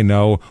now I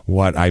know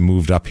what I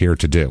moved up here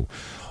to do."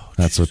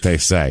 That's what they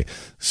say.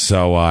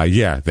 So,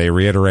 they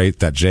reiterate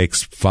that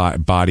Jake's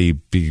body,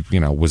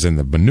 was in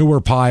the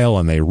manure pile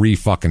and they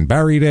re-fucking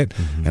buried it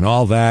and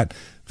all that.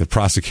 The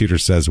prosecutor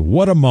says,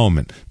 what a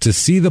moment to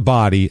see the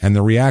body, and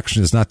the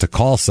reaction is not to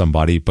call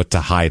somebody, but to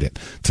hide it,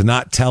 to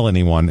not tell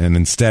anyone and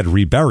instead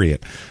rebury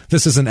it.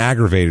 This is an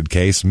aggravated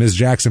case. Ms.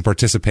 Jackson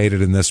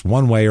participated in this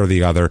one way or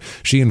the other.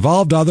 She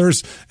involved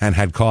others and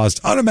had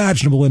caused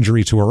unimaginable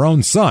injury to her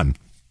own son.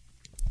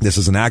 This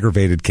is an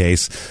aggravated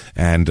case,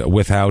 and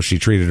with how she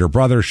treated her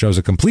brother shows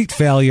a complete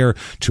failure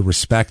to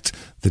respect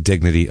the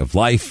dignity of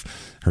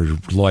life. Her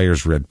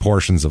lawyers read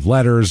portions of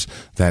letters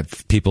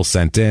that people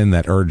sent in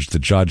that urged the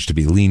judge to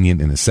be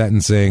lenient in his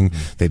sentencing.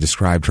 They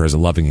described her as a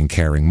loving and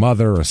caring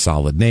mother, a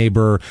solid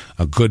neighbor,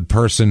 a good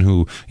person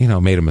who,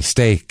 made a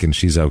mistake and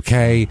she's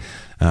okay.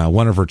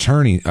 One of her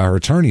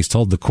attorneys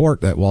told the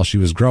court that while she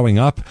was growing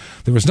up,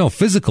 there was no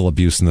physical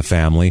abuse in the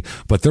family,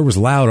 but there was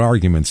loud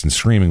arguments and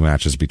screaming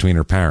matches between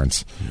her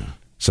parents. Yeah.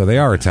 So they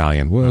are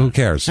Italian. Well, who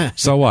cares?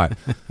 So what?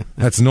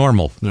 That's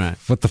normal. Right.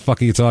 What the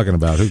fuck are you talking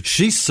about?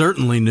 She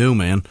certainly knew,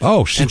 man.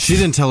 Oh, and she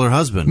didn't tell her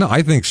husband. No,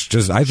 I think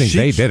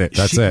they did it.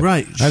 That's it.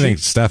 Right. I think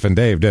Steph and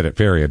Dave did it,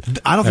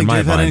 period. I don't think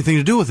Dave had anything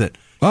to do with it.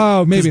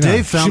 Oh, maybe not.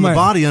 Dave found the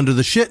body under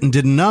the shit and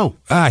didn't know.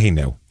 He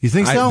knew. You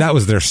think so? That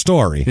was their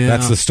story. Yeah.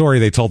 That's the story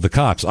they told the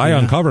cops. I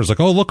uncovered. It's like,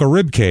 oh, look, a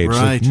rib cage.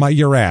 Right. Like,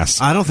 your ass.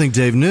 I don't think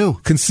Dave knew.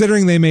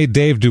 Considering they made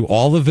Dave do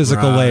all the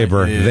physical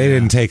labor, they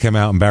didn't take him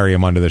out and bury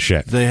him under the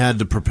shit. They had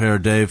to prepare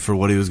Dave for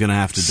what he was going to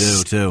have to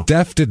do, too.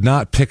 Steph did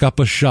not pick up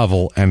a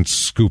shovel and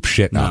scoop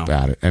shit up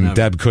at it. And never.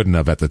 Deb couldn't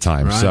have at the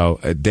time. Right. So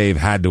Dave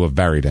had to have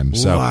buried him.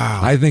 So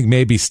I think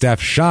maybe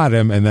Steph shot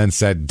him and then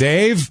said,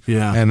 Dave,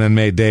 and then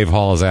made Dave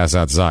haul his ass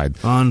outside.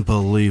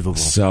 Unbelievable.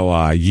 So,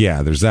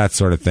 there's that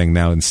sort of thing.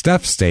 Now, in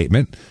Steph's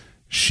statement,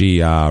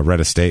 she read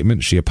a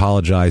statement. She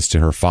apologized to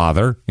her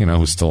father,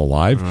 who's still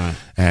alive,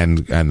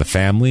 and the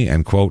family,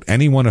 and, quote,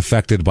 anyone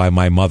affected by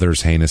my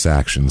mother's heinous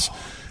actions.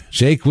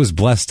 Jake was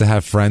blessed to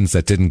have friends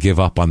that didn't give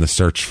up on the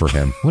search for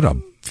him. What a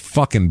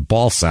fucking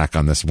ballsack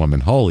on this woman.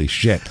 Holy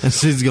shit. And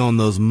she's going,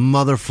 those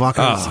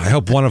motherfuckers. I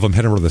hope one of them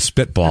hit her with a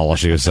spitball while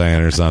she was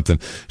saying it or something.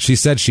 She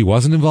said she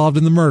wasn't involved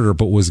in the murder,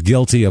 but was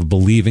guilty of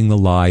believing the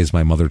lies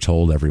my mother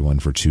told everyone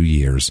for 2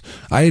 years.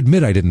 I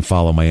admit I didn't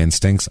follow my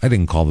instincts. I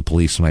didn't call the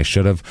police when I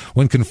should have.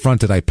 When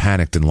confronted, I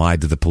panicked and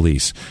lied to the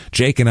police.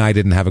 Jake and I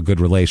didn't have a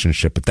good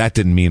relationship, but that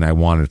didn't mean I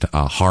wanted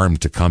harm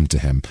to come to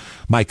him.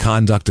 My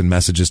conduct and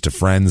messages to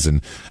friends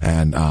and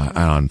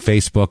on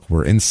Facebook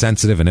were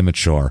insensitive and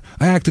immature.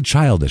 I acted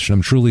childish, and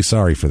I'm truly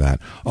sorry for that.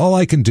 All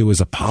I can do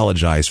is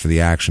apologize for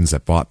the actions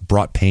that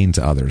brought pain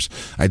to others.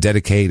 I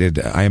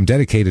am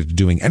dedicated to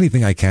doing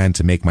anything I can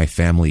to make my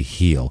family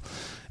heal.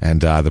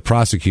 And the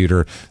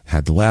prosecutor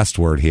had the last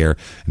word here,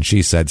 and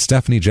she said,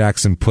 Stephanie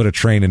Jackson put a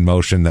train in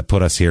motion that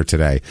put us here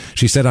today.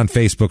 She said on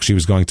Facebook she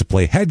was going to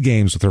play head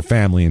games with her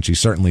family, and she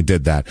certainly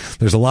did that.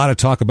 There's a lot of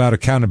talk about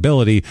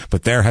accountability,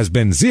 but there has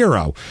been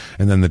zero.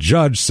 And then the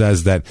judge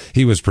says that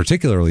he was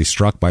particularly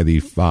struck by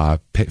the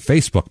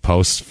Facebook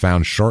posts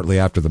found shortly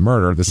after the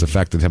murder. This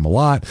affected him a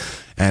lot.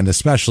 and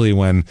especially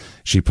when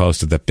she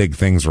posted that big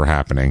things were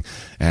happening.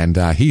 And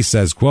he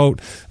says,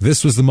 quote,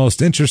 "This was the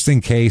most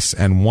interesting case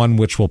and one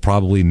which will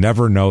probably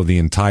never know the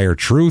entire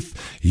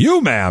truth.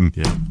 You, ma'am,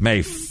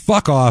 may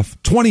fuck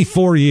off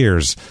 24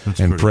 years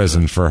in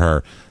prison for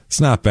her." It's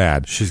not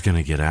bad. She's going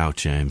to get out,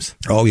 James.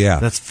 Oh, yeah.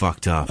 That's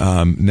fucked up.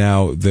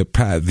 Now,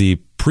 the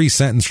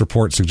pre-sentence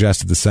report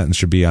suggested the sentence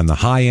should be on the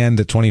high end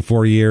at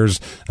 24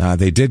 years.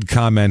 They did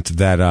comment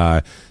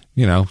that,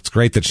 it's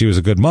great that she was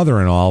a good mother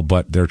and all,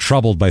 but they're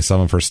troubled by some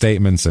of her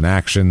statements and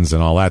actions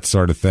and all that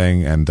sort of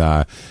thing. And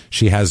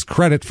she has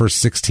credit for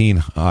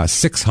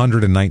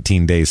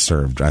 619 days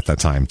served at that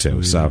time,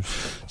 too. So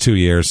 2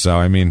 years. So,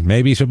 I mean,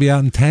 maybe she'll be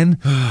out in 10.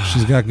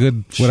 She's got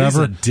good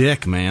whatever. She's a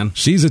dick, man.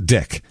 She's a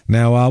dick.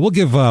 Now, we'll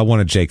give one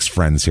of Jake's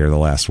friends here the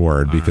last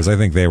word because I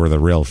think they were the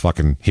real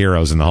fucking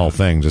heroes in the whole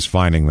thing, just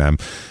finding them.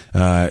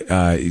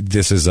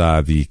 This is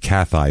the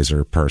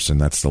Cathizer person.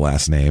 That's the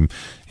last name.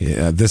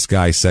 This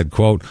guy said,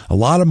 quote, "A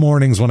lot of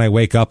mornings when I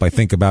wake up, I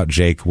think about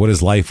Jake, what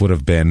his life would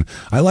have been.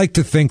 I like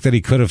to think that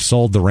he could have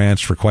sold the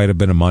ranch for quite a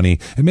bit of money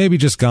and maybe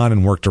just gone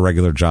and worked a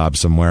regular job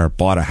somewhere,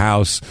 bought a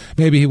house.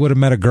 Maybe he would have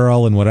met a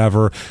girl and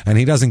whatever, and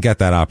he doesn't get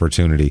that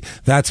opportunity.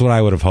 That's what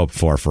I would have hoped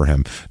for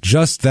him.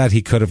 Just that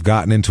he could have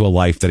gotten into a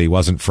life that he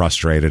wasn't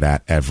frustrated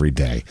at every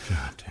day."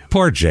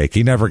 Poor Jake.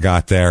 He never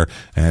got there.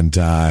 And,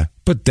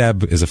 but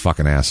Deb is a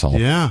fucking asshole.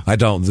 Yeah.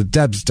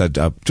 Deb's,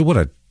 what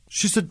a,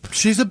 She's a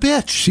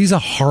bitch. She's a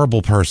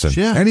horrible person.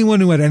 Yeah.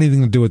 Anyone who had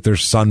anything to do with their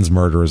son's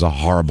murder is a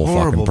horrible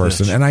fucking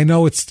person. Bitch. And I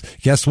know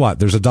guess what?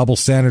 There's a double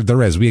standard.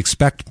 There is. We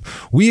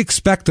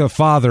expect a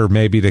father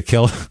maybe to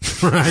kill,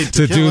 right,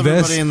 to do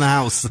this. Everybody in the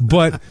house.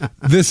 But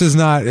this is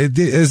not,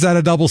 is that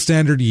a double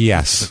standard?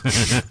 Yes.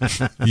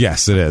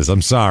 Yes, it is.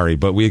 I'm sorry,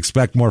 but we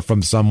expect more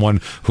from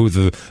someone who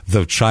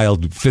the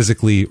child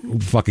physically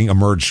fucking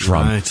emerged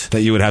from, right,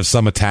 that you would have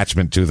some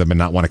attachment to them and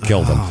not want to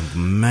kill them. Oh,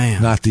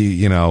 man. Not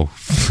the,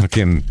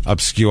 fucking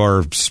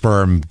obscure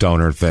sperm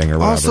donor thing or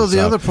whatever. Also,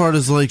 the other part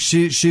is like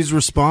she's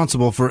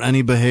responsible for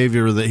any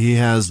behavior that he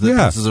has that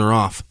pisses her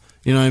off.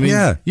 You know what I mean?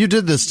 Yeah. You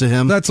did this to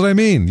him. That's what I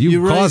mean.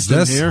 You caused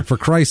this, here. For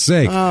Christ's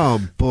sake. Oh,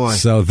 boy.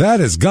 So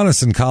that is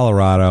Gunnison,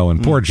 Colorado,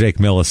 and poor Jake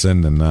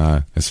Millison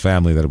and his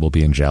family that will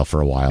be in jail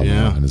for a while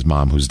now, and his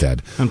mom who's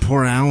dead. And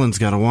poor Alan's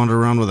got to wander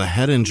around with a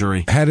head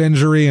injury. Head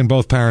injury and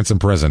both parents in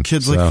prison.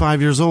 Kid's like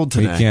 5 years old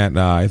today. He can't,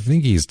 I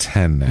think he's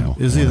 10 now.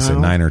 Is he that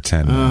old? 9 or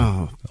 10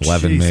 now.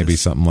 11 Jesus. maybe,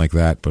 something like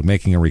that, but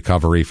making a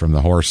recovery from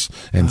the horse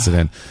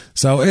incident.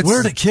 So it's,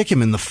 where did it kick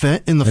him? In the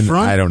front?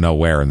 I don't know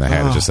where in the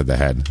head. It just said the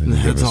head. And the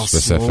head's all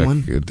swollen?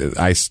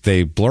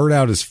 They blurred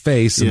out his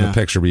face in the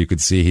picture, but you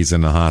could see he's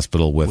in the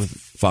hospital with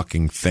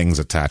fucking things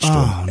attached to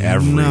him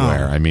everywhere.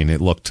 No. I mean,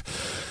 it looked...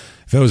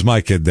 If it was my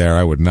kid there,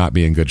 I would not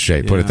be in good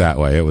shape. Put it that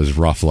way. It was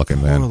rough looking,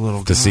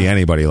 man. To see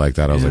anybody like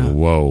that, I was like,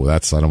 whoa, I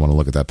don't want to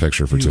look at that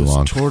picture for too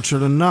long.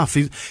 Tortured enough.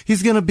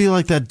 He's going to be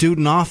like that dude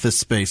in Office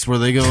Space where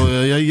they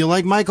go, you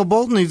like Michael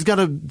Bolton? He's got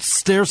to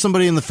stare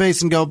somebody in the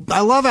face and go, I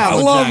love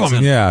Alan Jackson.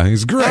 Him. Yeah,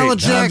 he's great. Alan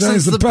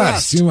Jackson's the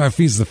best.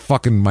 He's the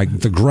fucking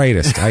the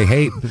greatest. I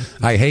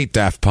hate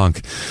Daft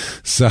Punk.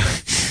 So...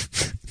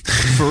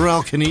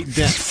 Pharrell can eat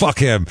death. Fuck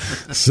him.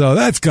 So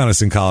that's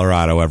Gunnison,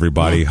 Colorado,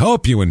 everybody.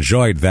 Hope you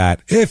enjoyed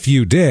that. If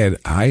you did,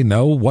 I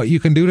know what you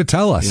can do to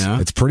tell us.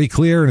 Yeah. It's pretty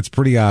clear and it's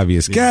pretty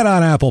obvious. Get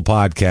on Apple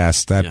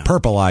Podcasts, that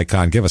purple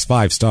icon, give us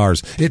 5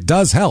 stars. It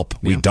does help.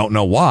 We don't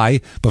know why,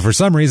 but for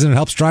some reason it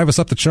helps drive us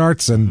up the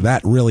charts, and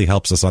that really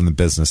helps us on the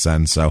business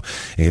end. So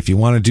if you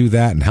want to do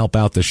that and help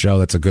out the show,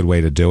 that's a good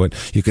way to do it.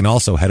 You can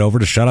also head over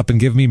to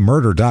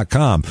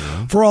shutupandgivememurder.com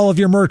for all of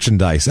your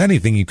merchandise,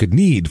 anything you could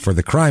need for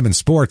the crime and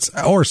sports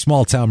or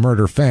small town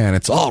murder fan.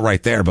 It's all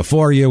right there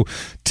before you.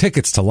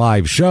 Tickets to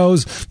live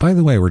shows. By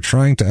the way, we're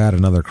trying to add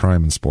another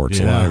crime and sports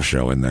live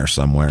show in there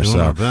somewhere. Doing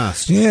our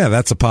best. Yeah,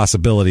 that's a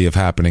possibility of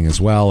happening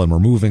as well, and we're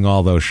moving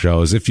all those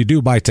shows. If you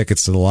do buy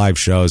tickets to the live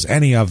shows,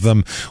 any of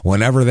them,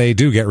 whenever they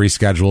do get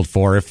rescheduled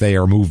for, if they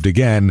are moved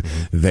again,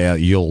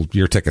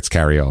 your tickets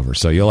carry over.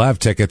 So you'll have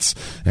tickets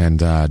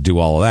and do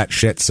all of that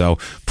shit. So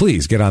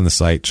please get on the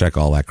site, check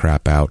all that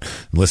crap out.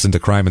 Listen to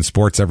Crime and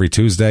Sports every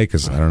Tuesday,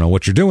 because I don't know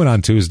what you're doing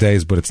on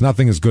Tuesdays, but it's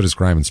nothing as good as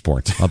Crime and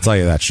Sports. I'll tell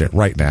you that shit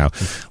right now.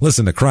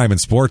 Listen to Crime and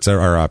Sports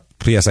or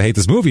P.S. I Hate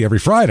This Movie every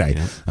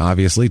Friday,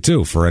 obviously,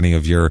 too, for any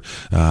of your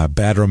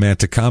bad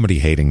romantic comedy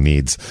hating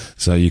needs.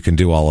 So you can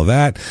do all of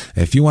that.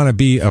 If you want to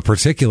be a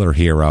particular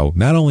hero,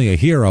 not only a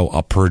hero,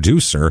 a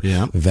producer,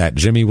 that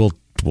Jimmy will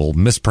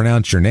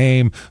mispronounce your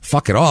name,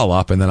 fuck it all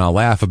up, and then I'll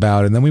laugh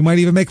about it, and then we might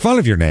even make fun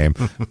of your name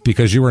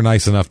because you were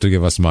nice enough to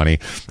give us money.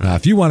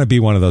 If you want to be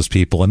one of those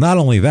people, and not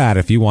only that,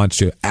 if you want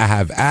to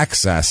have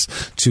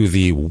access to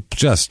the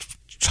just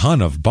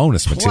ton of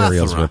bonus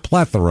materials. We're a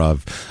plethora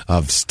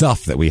of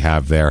stuff that we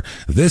have there.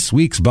 This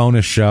week's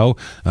bonus show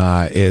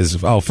is,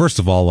 first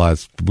of all,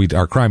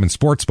 our Crime and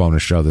Sports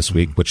bonus show this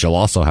week, which you'll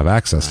also have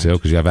access to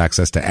because you have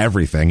access to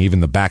everything, even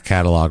the back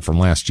catalog from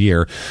last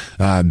year.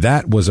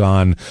 That was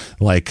on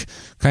like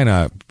kind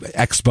of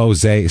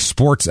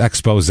sports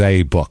expose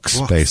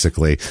books,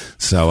 basically.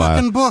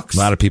 So books. A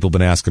lot of people have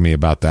been asking me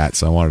about that,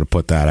 so I wanted to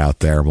put that out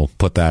there. We'll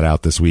put that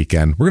out this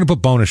weekend. We're going to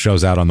put bonus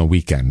shows out on the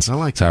weekends.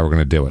 That's how we're going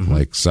to do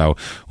it. So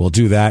we'll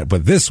do that.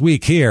 But this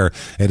week here,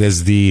 it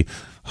is the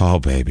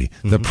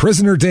the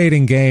Prisoner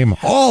Dating Game,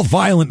 All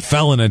Violent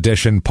Felon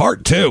Edition,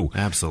 Part 2.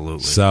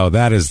 Absolutely. So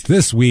that is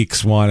this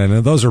week's one,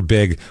 and those are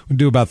big. We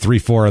do about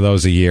 3-4 of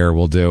those a year.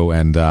 We'll do,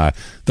 and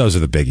those are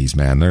the biggies,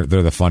 man.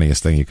 They're the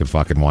funniest thing you could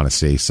fucking want to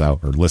see, or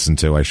listen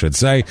to, I should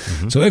say.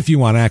 So if you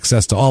want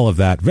access to all of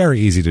that, very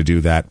easy to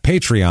do that.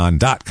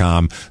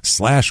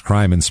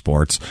 Patreon.com/crime and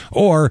sports,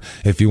 or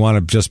if you want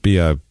to just be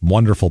a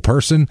wonderful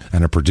person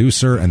and a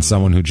producer and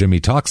someone who Jimmy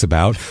talks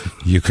about,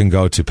 you can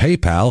go to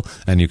PayPal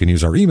and you can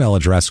use our email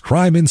address,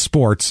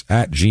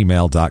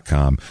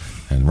 crimeandsports@gmail.com.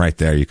 And right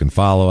there, you can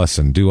follow us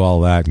and do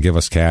all that and give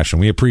us cash. And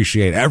we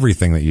appreciate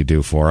everything that you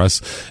do for us.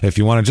 If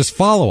you want to just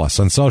follow us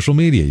on social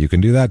media, you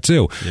can do that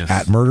too. Yes.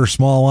 At Murder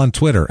Small on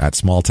Twitter, at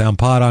Smalltown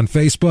Pod on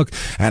Facebook,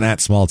 and at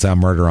Smalltown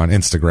Murder on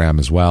Instagram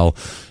as well.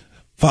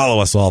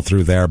 Follow us all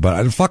through there,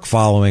 but fuck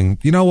following.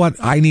 You know what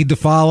I need to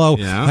follow?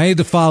 Yeah. I need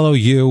to follow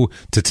you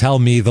to tell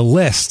me the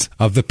list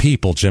of the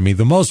people, Jimmy,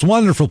 the most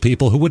wonderful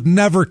people who would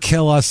never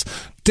kill us,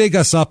 dig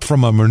us up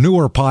from a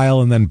manure pile,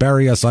 and then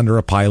bury us under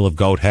a pile of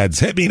goat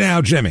heads. Hit me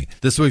now, Jimmy.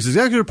 This week's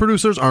executive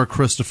producers are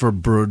Christopher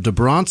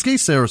Dobronsky,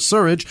 Sarah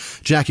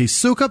Surridge, Jackie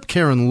Sukup,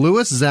 Karen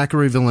Lewis,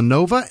 Zachary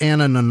Villanova,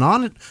 Anna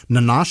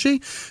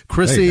Nanashi,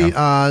 Chrissy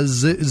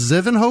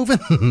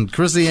Zivenhoven,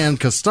 Chrissy Ann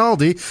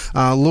Castaldi,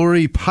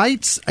 Lori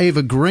Pites,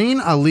 Ava Green,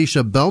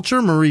 Alicia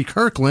Belcher, Marie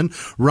Kirkland,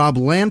 Rob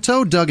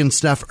Lanto, Doug and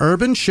Steph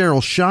Urban,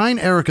 Cheryl Shine,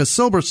 Erica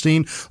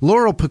Silberstein,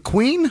 Laurel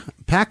Paquin,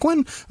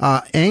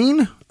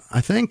 Ain, I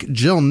think,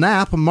 Jill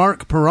Knapp,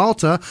 Mark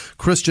Peralta,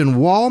 Christian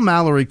Wall,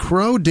 Mallory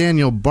Crow,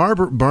 Daniel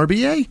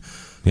Barbier.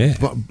 Yeah.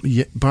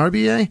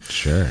 Barbier.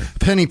 Sure.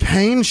 Penny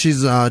Payne,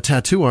 she's a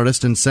tattoo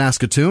artist in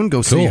Saskatoon.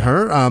 Go see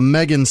her.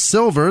 Megan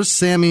Silvers,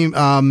 Sammy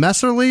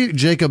Messerly,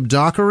 Jacob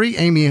Dockery,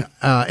 Amy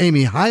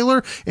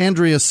Heiler,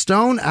 Andrea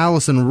Stone,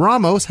 Allison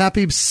Ramos.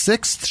 Happy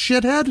 6th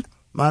shithead.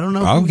 I don't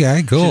know.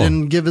 Okay, cool. She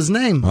didn't give his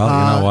name. Well,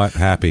 you know what?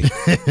 Happy.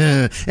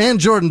 And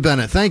Jordan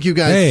Bennett. Thank you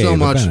guys so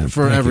much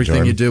for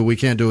everything you do. We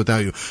can't do it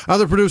without you.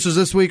 Other producers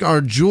this week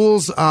are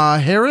Jules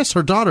Harris.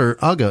 Her daughter,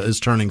 Uga,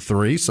 is turning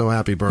 3, so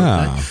happy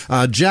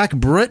birthday. Jack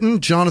Britton,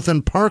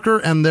 Jonathan Parker,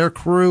 and their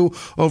crew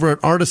over at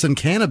Artisan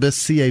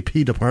Cannabis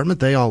CAP department.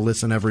 They all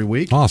listen every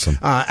week. Awesome.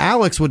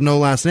 Alex with no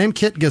last name,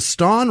 Kit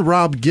Gaston,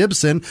 Rob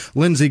Gibson,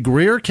 Lindsey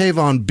Greer,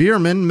 Kayvon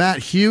Bierman, Matt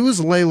Hughes,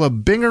 Layla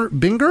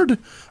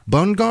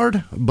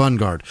Bungard,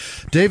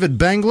 David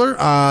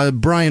Bangler,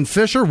 Brian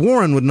Fisher,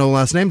 Warren with no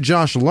last name,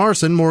 Josh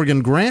Larson,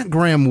 Morgan Grant,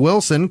 Graham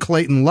Wilson,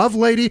 Clayton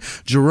Lovelady,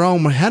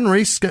 Jerome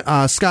Henry,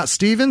 Scott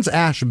Stevens,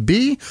 Ash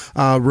B,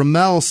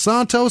 Ramel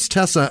Santos,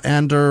 Tessa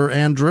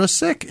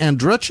Andrachik.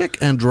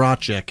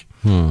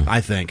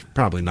 I think.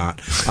 Probably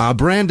not.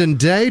 Brandon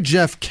Day,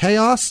 Jeff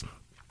Chaos,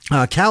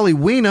 Callie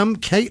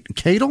Weenum,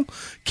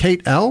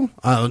 Kate L.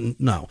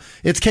 No,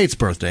 it's Kate's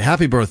birthday.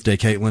 Happy birthday,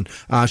 Caitlin.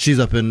 She's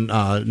up in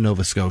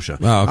Nova Scotia.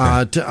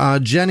 Oh, okay.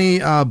 Jenny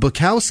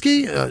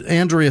Bukowski,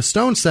 Andrea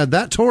Stone said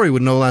that. Tori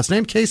with no last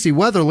name. Casey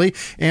Weatherly,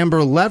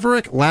 Amber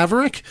Laverick,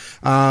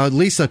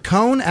 Lisa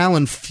Cohn,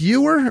 Alan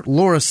Fewer,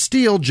 Laura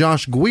Steele,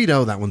 Josh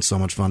Guido. That one's so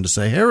much fun to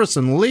say.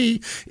 Harrison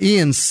Lee,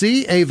 Ian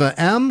C, Ava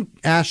M,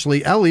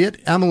 Ashley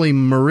Elliott, Emily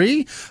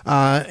Marie,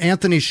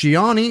 Anthony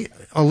Shiani,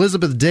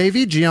 Elizabeth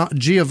Davey,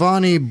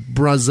 Giovanni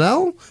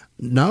Brazel.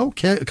 No,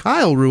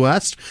 Kyle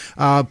Ruest,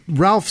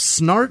 Ralph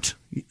Snart.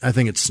 I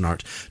think it's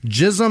Snart.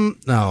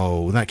 Jism.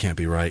 No, that can't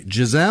be right.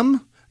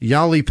 Jizem,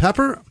 Yali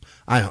Pepper.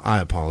 I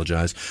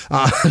apologize.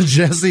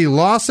 Jesse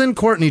Lawson,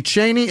 Courtney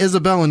Cheney,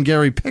 Isabel and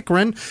Gary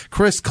Pickren,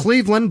 Chris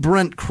Cleveland,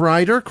 Brent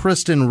Kreider,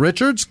 Kristen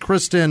Richards,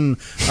 Kristen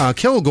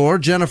Kilgore,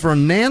 Jennifer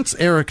Nance,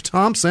 Eric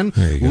Thompson,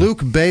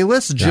 Luke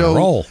Bayless,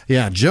 Joe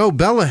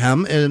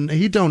Bellahem, and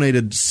he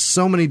donated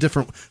so many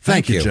different.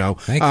 Thank you, Joe.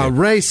 Thank you.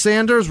 Ray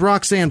Sanders,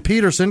 Roxanne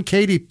Peterson,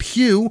 Katie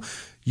Pugh.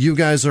 You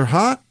guys are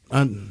hot.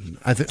 I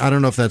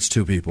don't know if that's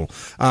 2 people.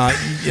 What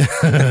did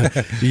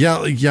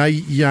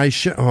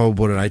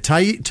I?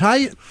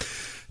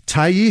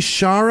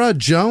 Taishara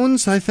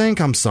Jones, I think.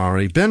 I'm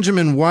sorry.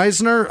 Benjamin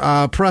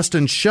Weisner,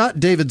 Preston Shutt,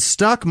 David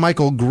Stuck,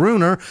 Michael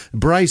Gruner,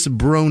 Bryce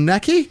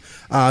Bronecki,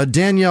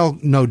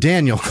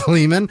 Daniel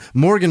Kleeman,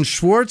 Morgan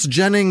Schwartz,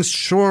 Jennings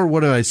Shore,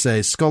 what did I say?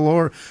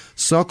 Sokler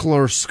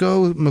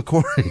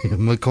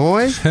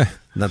McCoy?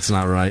 That's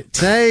not right.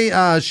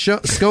 Tay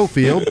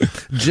Schofield,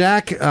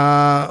 Jack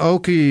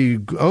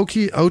Ochio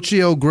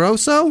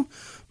Grosso.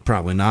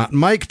 Probably not.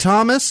 Mike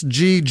Thomas,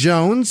 G.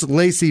 Jones,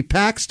 Lacey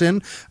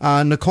Paxton,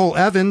 Nicole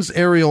Evans,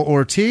 Ariel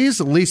Ortiz,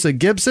 Lisa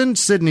Gibson,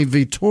 Sydney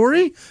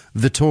Vittori.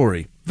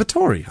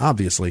 Vittori,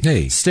 obviously.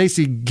 Hey.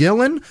 Stacy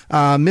Gillen,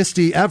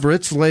 Misty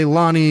Everett,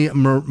 Leilani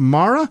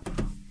Mara,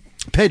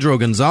 Pedro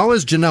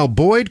Gonzalez, Janelle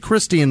Boyd,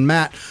 Christy and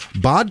Matt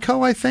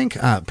Bodko, I think.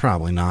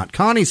 Probably not.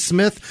 Connie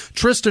Smith,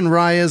 Tristan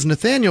Reyes,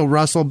 Nathaniel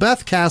Russell,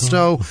 Beth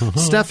Casto,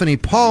 Stephanie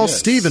Paul,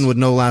 Stephen with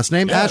no last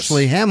name,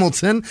 Ashley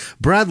Hamilton,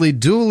 Bradley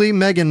Dooley,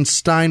 Megan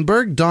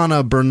Steinberg,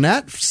 Donna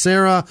Burnett,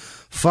 Sarah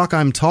Fuck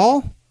I'm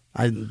Tall.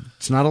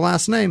 It's not a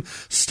last name.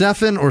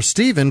 Stephen or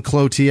Stephen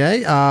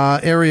Cloutier,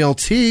 Ariel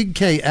Teague,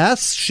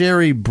 KS,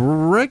 Sherry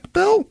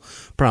Brickbill.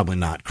 Probably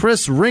not.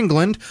 Chris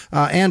Ringland,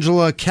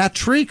 Angela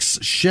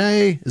Catrix,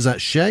 Shay, is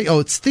that Shay? Oh,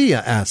 it's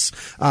Thea S.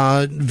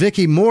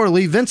 Vicky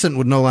Morley, Vincent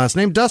with no last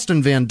name,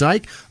 Dustin Van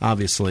Dyke,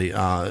 obviously,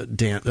 what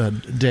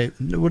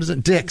is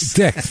it?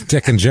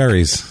 Dick and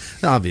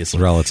Jerry's.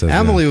 Obviously. Relative.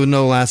 Emily with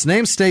no last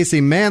name,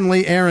 Stacy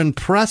Manley, Aaron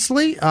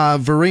Presley,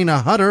 Verena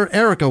Hutter,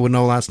 Erica with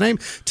no last name,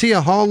 Tia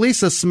Hall,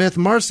 Lisa Smith,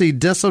 Marcy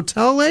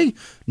Desotelle,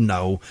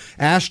 no.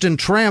 Ashton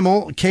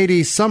Trammell,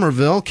 Katie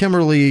Somerville,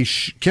 Kimberly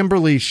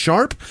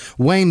Sharp,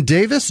 Wayne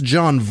Davis,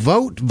 John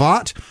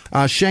Vaught,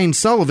 Shane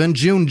Sullivan,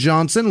 June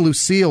Johnson,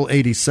 Lucille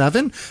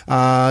 87,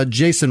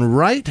 Jason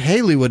Wright,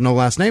 Haley with no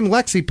last name,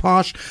 Lexi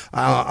Posh,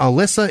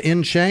 Alyssa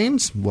in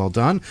Chains, well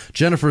done,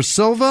 Jennifer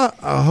Silva,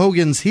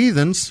 Hogan's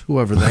Heathens,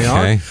 whoever they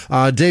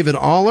are, David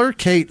Aller,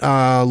 Kate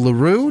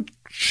LaRue,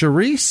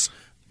 Charisse,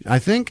 I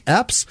think,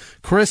 Epps,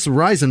 Chris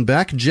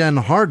Reisenbeck, Jen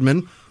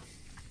Hardman,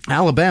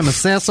 Alabama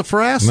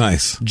Sassafras.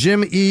 Nice.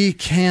 Jim E.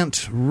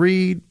 Can't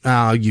read.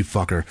 Oh, you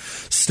fucker.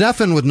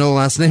 Stefan with no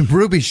last name.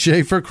 Ruby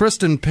Schaefer.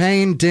 Kristen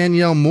Payne.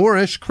 Danielle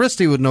Moorish.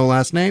 Christy with no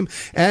last name.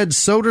 Ed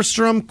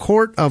Soderstrom.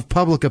 Court of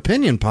Public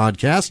Opinion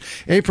podcast.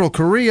 April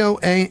Carrillo.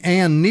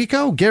 Ann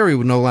Nico. Gary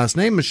with no last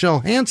name. Michelle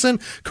Hansen.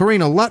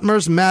 Karina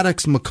Lutmers.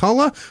 Maddox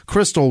McCullough.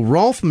 Crystal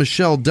Rolfe.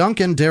 Michelle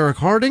Duncan. Derek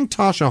Harding.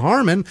 Tasha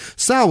Harmon.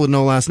 Sal with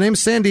no last name.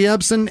 Sandy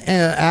Ebsen.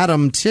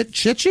 Adam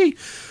Chichi.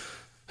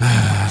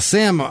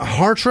 Sam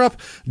Hartrup,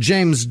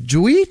 James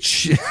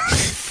Deutsch,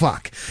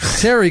 fuck,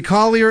 Terry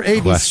Collier,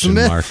 Aiden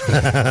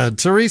Smith,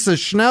 Teresa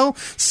Schnell,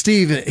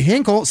 Stevie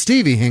Hinkle,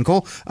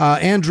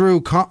 Andrew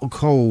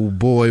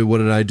what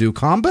did I do?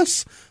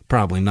 Combus?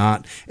 Probably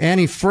not.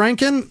 Annie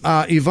Franken,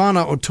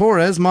 Ivana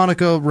Torres,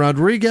 Monica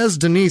Rodriguez,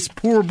 Denise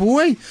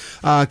Poorboy,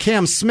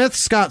 Cam Smith,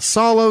 Scott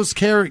Solos,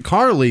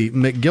 Carly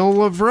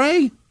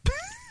McGillivray.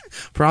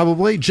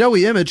 Probably.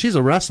 Joey Image, he's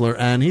a wrestler,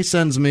 and he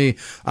sends me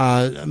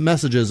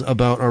messages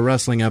about our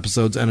wrestling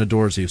episodes and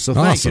adores you. So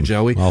thank you,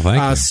 Joey. Well,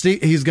 thank you.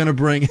 He's going to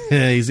bring,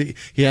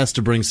 he has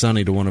to bring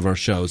Sonny to one of our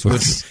shows.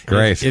 Which,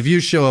 great. If you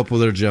show up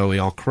with her, Joey,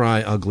 I'll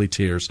cry ugly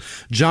tears.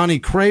 Johnny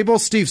Crable,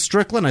 Steve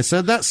Strickland, I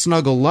said that.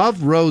 Snuggle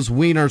Love, Rose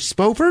Wiener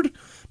Spoford.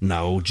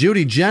 No.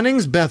 Judy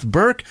Jennings, Beth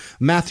Burke,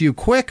 Matthew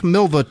Quick,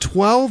 Milva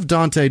 12,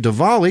 Dante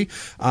Davali,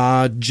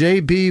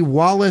 J.B.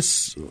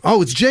 Wallace.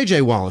 Oh, it's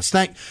J.J. Wallace.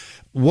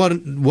 What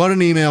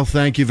an email.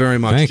 Thank you very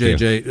much,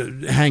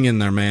 JJ. Hang in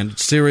there, man.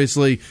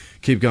 Seriously,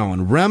 keep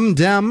going. Rem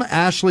Dem,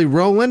 Ashley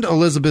Rowland,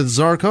 Elizabeth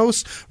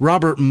Zarkos,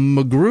 Robert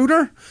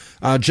Magruder,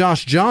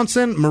 Josh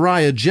Johnson,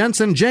 Mariah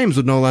Jensen, James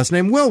with no last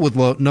name, Will with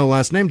no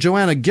last name,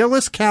 Joanna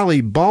Gillis,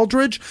 Callie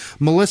Baldridge,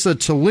 Melissa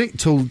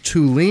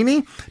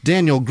Tulini,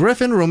 Daniel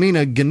Griffin,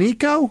 Romina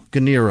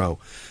Ganiro.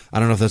 I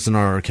don't know if that's an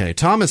R or K.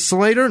 Thomas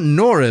Slater,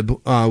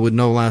 Norib with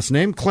no last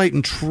name,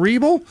 Clayton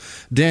Treble,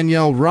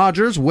 Danielle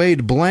Rogers,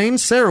 Wade Blaine,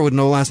 Sarah with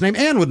no last name,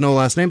 Ann with no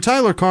last name,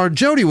 Tyler Card,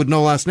 Jody with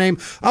no last name,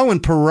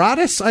 Owen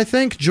Paratis, I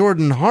think,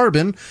 Jordan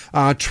Harbin,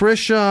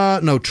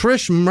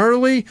 Trish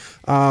Murley,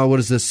 what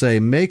does this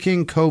say?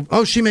 Making COVID.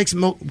 Oh, she makes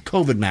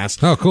COVID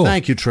masks. Oh, cool.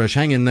 Thank you, Trish.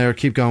 Hang in there.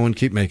 Keep going.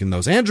 Keep making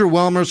those. Andrew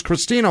Welmers,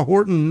 Christina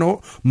Horton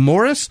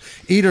Morris,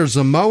 Eder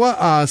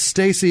Zamoa,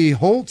 Stacy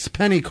Holtz,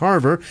 Penny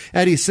Carver,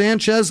 Eddie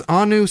Sanchez,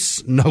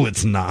 Anus. No,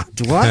 it's not.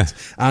 What?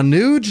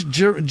 Anuj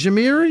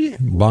Jamiri?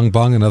 Bong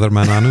Bong, another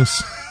man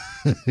Anus.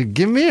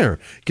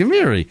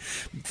 Gimiri.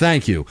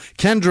 Thank you.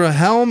 Kendra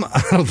Helm.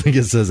 I don't think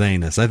it says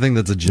anus. I think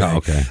that's a J. Oh,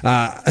 okay.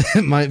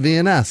 It might be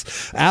an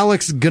S.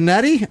 Alex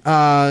Ganetti,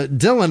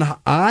 Dylan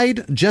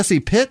Ide,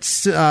 Jesse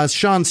Pitts,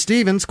 Sean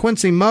Stevens,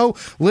 Quincy Moe,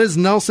 Liz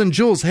Nelson,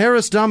 Jules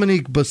Harris,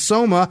 Dominique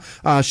Basoma.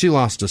 She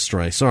lost a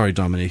stray. Sorry,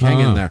 Dominique.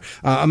 Hang in there.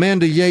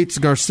 Amanda Yates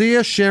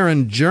Garcia,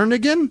 Sharon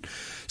Jernigan,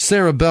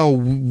 Sarah Bell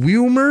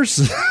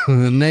Wumers,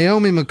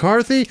 Naomi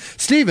McCarthy,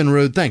 Stephen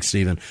Rude, thanks,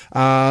 Stephen,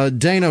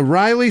 Dana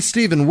Riley,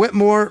 Stephen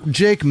Whitmore,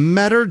 Jake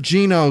Metter,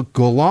 Gina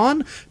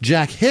Golan,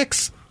 Jack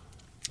Hicks,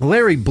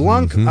 Larry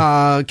Blunk,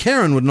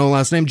 Karen with no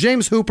last name,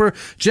 James Hooper,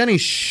 Jenny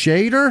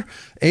Shader,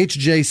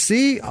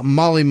 HJC,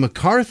 Molly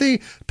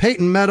McCarthy,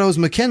 Peyton Meadows,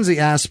 Mackenzie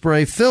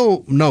Asprey,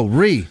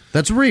 Ree.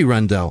 That's Ree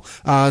Rendell.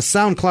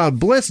 SoundCloud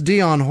Bliss,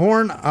 Dion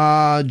Horn,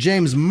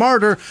 James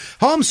Martyr,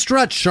 Home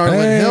Stretch,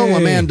 Charlotte Hill,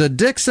 Amanda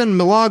Dixon,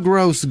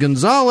 Milagros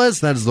Gonzalez.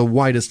 That is the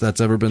whitest that's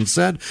ever been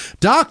said.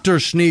 Dr.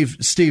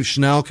 Steve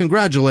Schnell.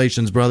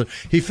 Congratulations, brother.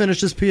 He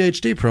finished his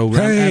PhD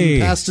program and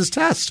passed his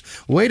test.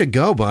 Way to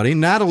go, buddy.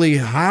 Natalie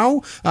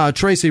Howe,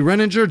 Tracy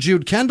Renninger,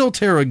 Jude Kendall,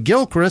 Tara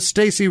Gilchrist,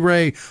 Stacey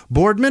Ray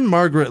Boardman,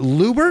 Margaret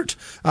Lubert,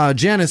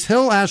 Janice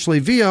Hill, Ashley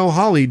Vio,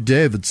 Holly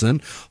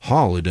Davidson,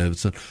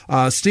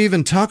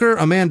 Stephen Tucker,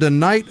 Amanda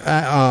Knight,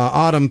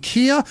 Autumn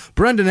Kia,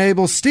 Brendan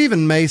Abel,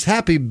 Stephen Mace,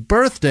 happy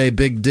birthday,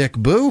 Big Dick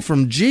Boo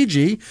from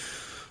Gigi.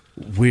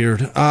 Weird.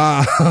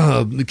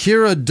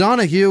 Kira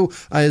Donahue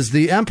is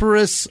the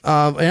Empress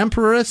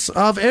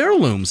of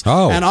Heirlooms.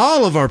 Oh. And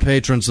all of our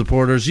patron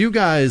supporters, you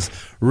guys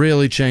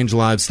really change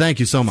lives. Thank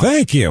you so much.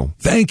 Thank you,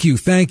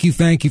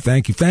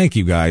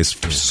 guys,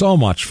 so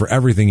much for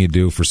everything you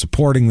do, for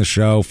supporting the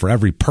show, for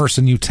every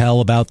person you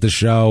tell about the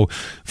show,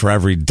 for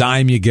every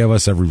dime you give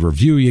us, every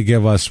review you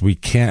give us.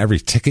 Every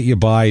ticket you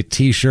buy,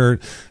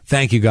 T-shirt.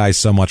 Thank you guys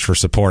so much for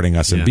supporting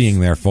us and being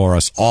there for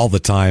us all the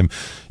time.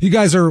 You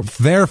guys are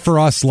there for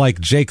us like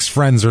Jake's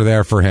friends are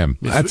there for him.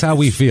 That's how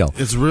we feel.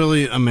 It's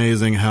really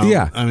amazing how,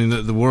 I mean,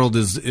 the world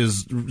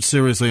is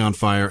seriously on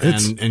fire,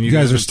 and you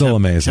guys are still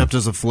amazing. Kept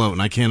us afloat,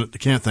 and I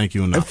can't thank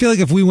you enough. I feel like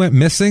if we went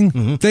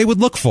missing, they would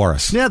look for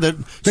us. Yeah, they'd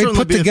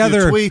put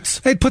together tweets.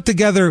 They'd put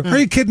together. Are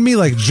you kidding me?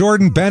 Like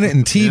Jordan Bennett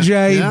and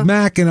TJ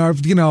Mack and our,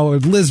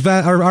 Liz,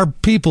 our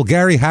people.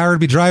 Gary Howard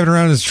would be driving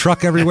around his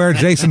truck everywhere.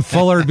 Jason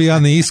Fuller would be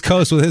on the East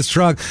Coast with his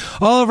truck.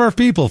 All of our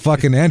people.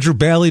 Fucking Andrew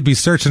Bailey'd be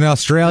searching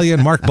Australia,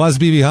 and Mark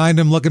Busby behind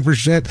him looking for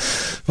shit.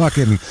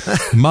 Fucking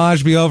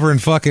Maj be over in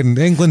fucking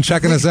England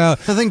checking us out.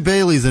 I think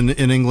Bailey's in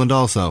England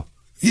also.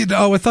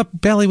 I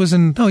thought Bailey was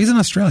in... No, he's in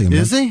Australia, man.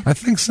 Is he? I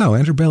think so.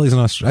 Andrew Bailey's in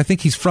Australia. I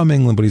think he's from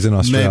England, but he's in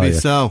Australia. Maybe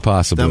so.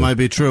 Possibly. That might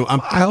be true. I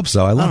hope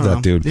so. I love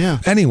that dude. Yeah.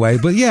 Anyway,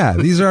 but yeah,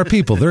 these are our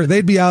people.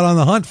 They'd be out on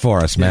the hunt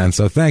for us, man.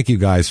 So thank you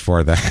guys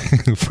for that.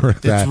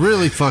 It's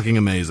really fucking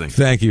amazing.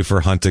 Thank you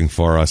for hunting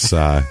for us.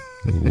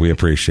 We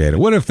appreciate it.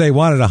 What if they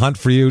wanted to hunt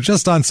for you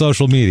just on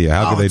social media?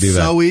 How could they do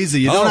that? So easy.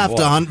 You don't have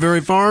to hunt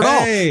very far at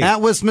all. At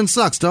Wisman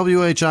Sucks.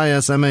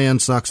 WHISMAN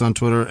Sucks on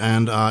Twitter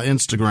and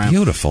Instagram.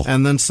 Beautiful.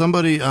 And then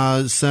somebody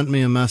sent me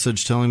a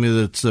message telling me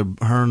that it's her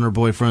and her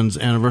boyfriend's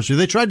anniversary.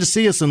 They tried to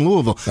see us in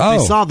Louisville. Oh.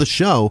 They saw the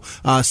show.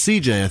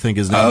 CJ, I think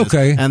his name is.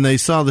 And they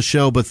saw the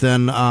show, but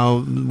then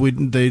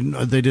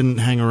they didn't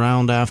hang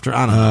around after.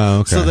 I don't know.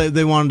 Okay. So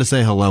they wanted to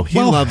say hello. He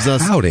loves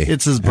us. Howdy.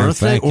 It's his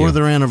birthday or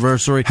their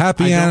anniversary.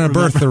 Happy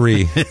anniversary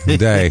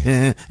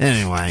day.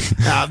 Anyway.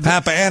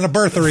 Happy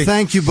anniversary.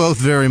 Thank you both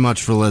very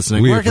much for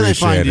listening. Where can they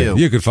find you?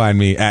 You can find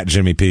me at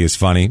Jimmy P is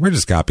funny. We're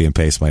just copy and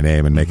paste my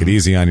name and make it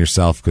easy on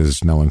yourself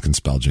because no one can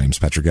spell James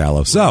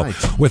Petrogallo. So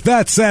with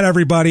that said,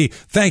 everybody,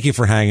 thank you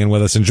for hanging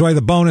with us. Enjoy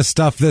the bonus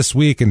stuff this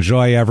week.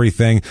 Enjoy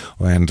everything.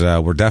 And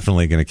we're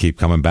definitely going to keep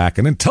coming back.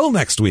 And until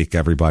next week,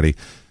 everybody,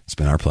 it's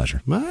been our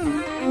pleasure.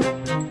 Bye.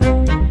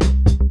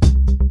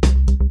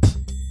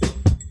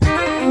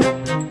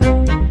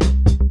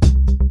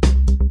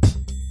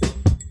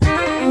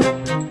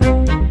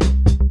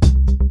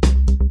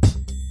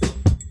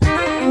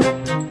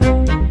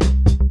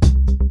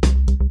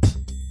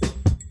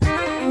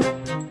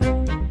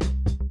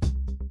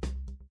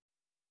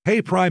 Hey,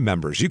 Prime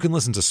members, you can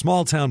listen to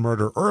Small Town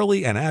Murder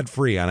early and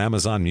ad-free on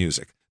Amazon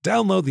Music.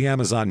 Download the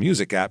Amazon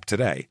Music app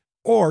today.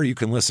 Or you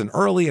can listen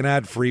early and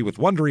ad-free with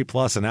Wondery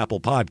Plus and Apple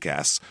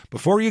Podcasts.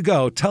 Before you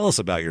go, tell us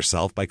about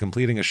yourself by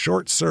completing a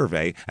short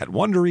survey at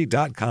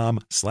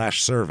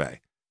Wondery.com/survey.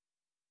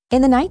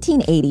 In the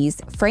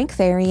 1980s, Frank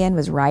Farian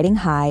was riding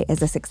high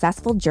as a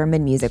successful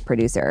German music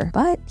producer,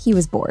 but he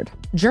was bored.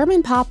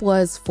 German pop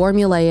was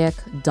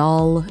formulaic,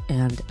 dull,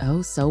 and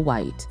oh so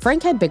white.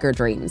 Frank had bigger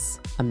dreams,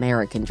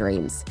 American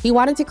dreams. He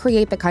wanted to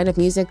create the kind of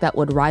music that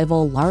would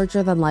rival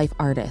larger-than-life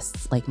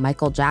artists like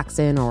Michael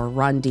Jackson or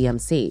Run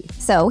DMC.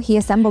 So he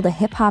assembled a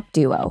hip-hop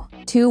duo,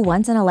 two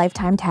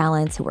once-in-a-lifetime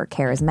talents who were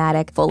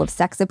charismatic, full of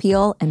sex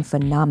appeal, and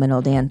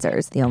phenomenal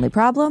dancers. The only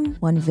problem?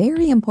 One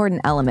very important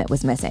element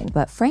was missing,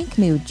 but Frank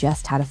knew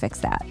just how to fix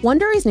that.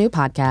 Wondery's new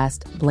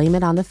podcast, Blame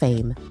It on the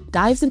Fame,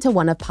 dives into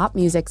one of pop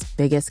music's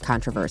biggest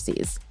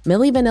controversies.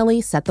 Milli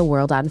Vanilli set the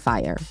world on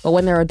fire, but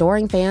when their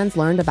adoring fans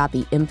learned about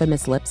the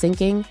infamous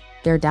lip-syncing,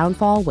 their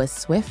downfall was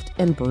swift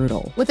and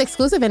brutal. With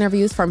exclusive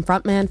interviews from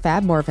frontman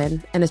Fab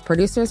Morvan and his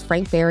producers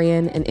Frank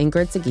Farian and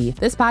Ingrid Seguí,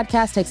 this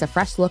podcast takes a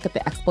fresh look at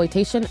the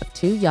exploitation of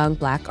two young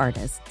Black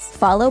artists.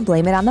 Follow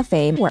Blame It on the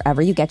Fame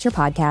wherever you get your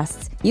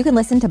podcasts. You can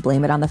listen to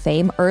Blame It on the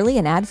Fame early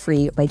and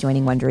ad-free by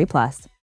joining Wondery Plus.